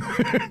campaign.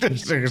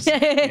 Is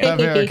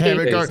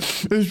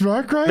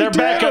Rotgrind They're dead?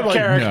 backup I'm like,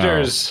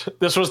 characters.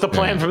 This was the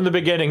plan from the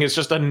beginning. It's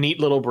just a neat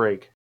little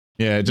break.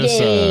 No. Yeah, just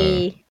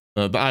Yay.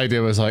 the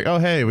idea was like, oh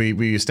hey,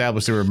 we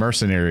established there were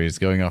mercenaries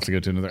going off to go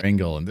to another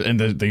angle, and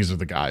these are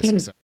the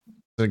guys.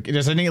 So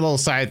just a neat little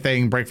side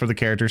thing, break for the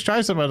characters,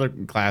 try some other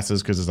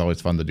classes because it's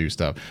always fun to do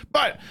stuff.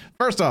 But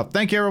first off,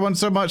 thank you everyone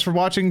so much for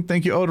watching.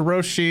 Thank you Oda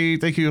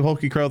Roshi, thank you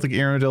Hulky Crow, thank you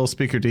Arendelle,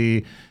 Speaker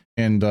D,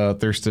 and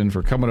Thurston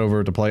for coming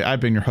over to play. I've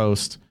been your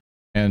host,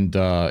 and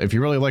if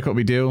you really like what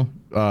we do,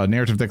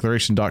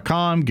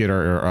 narrativedeclaration.com, get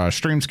our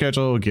stream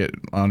schedule,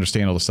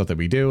 understand all the stuff that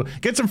we do,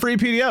 get some free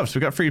PDFs.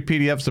 We got free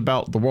PDFs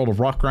about the world of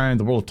Rotgrind,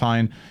 the world of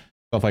Tyne,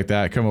 stuff like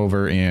that. Come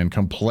over and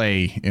come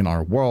play in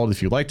our world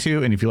if you'd like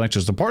to. And if you'd like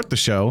to support the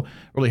show,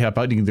 really help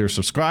out, you can either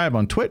subscribe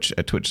on Twitch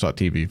at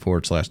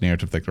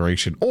twitch.tv/narrative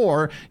declaration,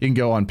 or you can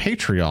go on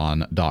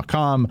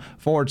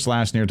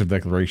patreon.com/narrative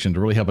declaration to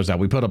really help us out.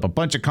 We put up a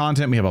bunch of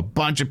content. We have a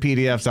bunch of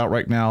PDFs out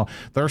right now.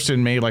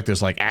 Thurston made like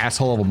this like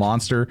asshole of a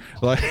monster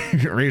like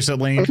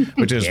recently,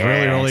 which is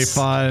really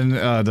fun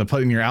to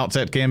put in your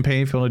outset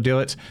campaign if you want to do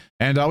it.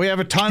 And we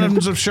have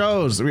tons of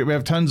shows. We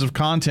have tons of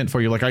content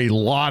for you, like a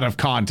lot of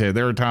content.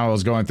 There were times I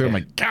was going through, I'm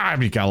like, God,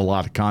 we got a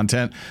lot of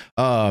content.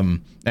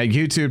 At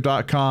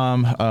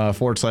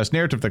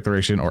youtube.com/narrative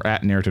declaration, or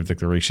at narrative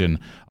declaration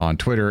on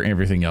Twitter, and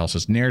everything else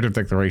is narrative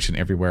declaration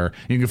everywhere.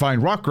 You can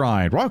find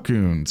Rotgrind,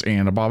 Raccoons,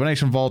 and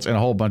Abomination Vaults, and a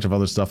whole bunch of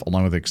other stuff,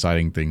 along with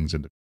exciting things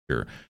in the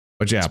future.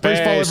 But yeah, please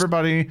follow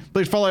everybody.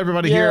 Please follow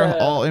everybody here.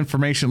 All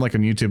information, like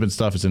on YouTube and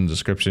stuff, is in the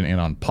description and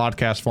on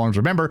podcast forums.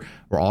 Remember,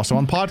 we're also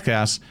on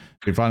podcasts.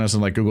 You can find us on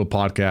like Google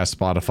Podcasts,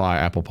 Spotify,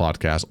 Apple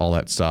Podcasts, all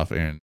that stuff.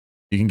 And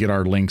you can get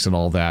our links and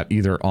all that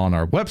either on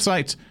our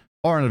website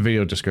or in the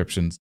video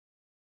descriptions.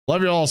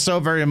 Love you all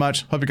so very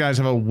much. Hope you guys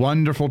have a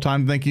wonderful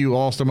time. Thank you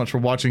all so much for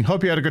watching.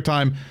 Hope you had a good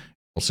time.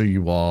 We'll see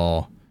you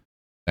all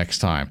next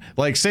time.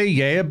 Like, say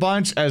yay a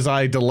bunch as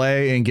I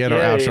delay and get our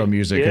outro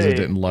music because it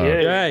didn't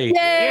load. Yay.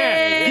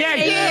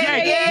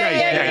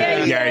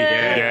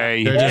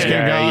 Just keep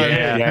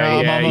going.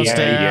 I'm almost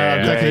there.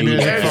 I'm clicking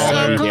music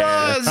folder.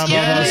 I'm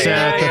almost there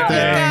at the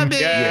thing.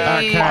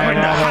 Okay, I'm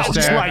almost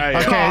there.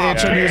 Okay, the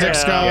intro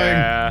music's going.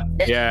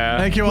 Yeah.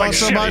 Thank you all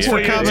so much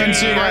for coming.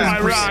 See you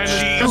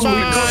guys.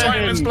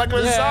 Silence like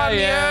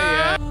lasagna.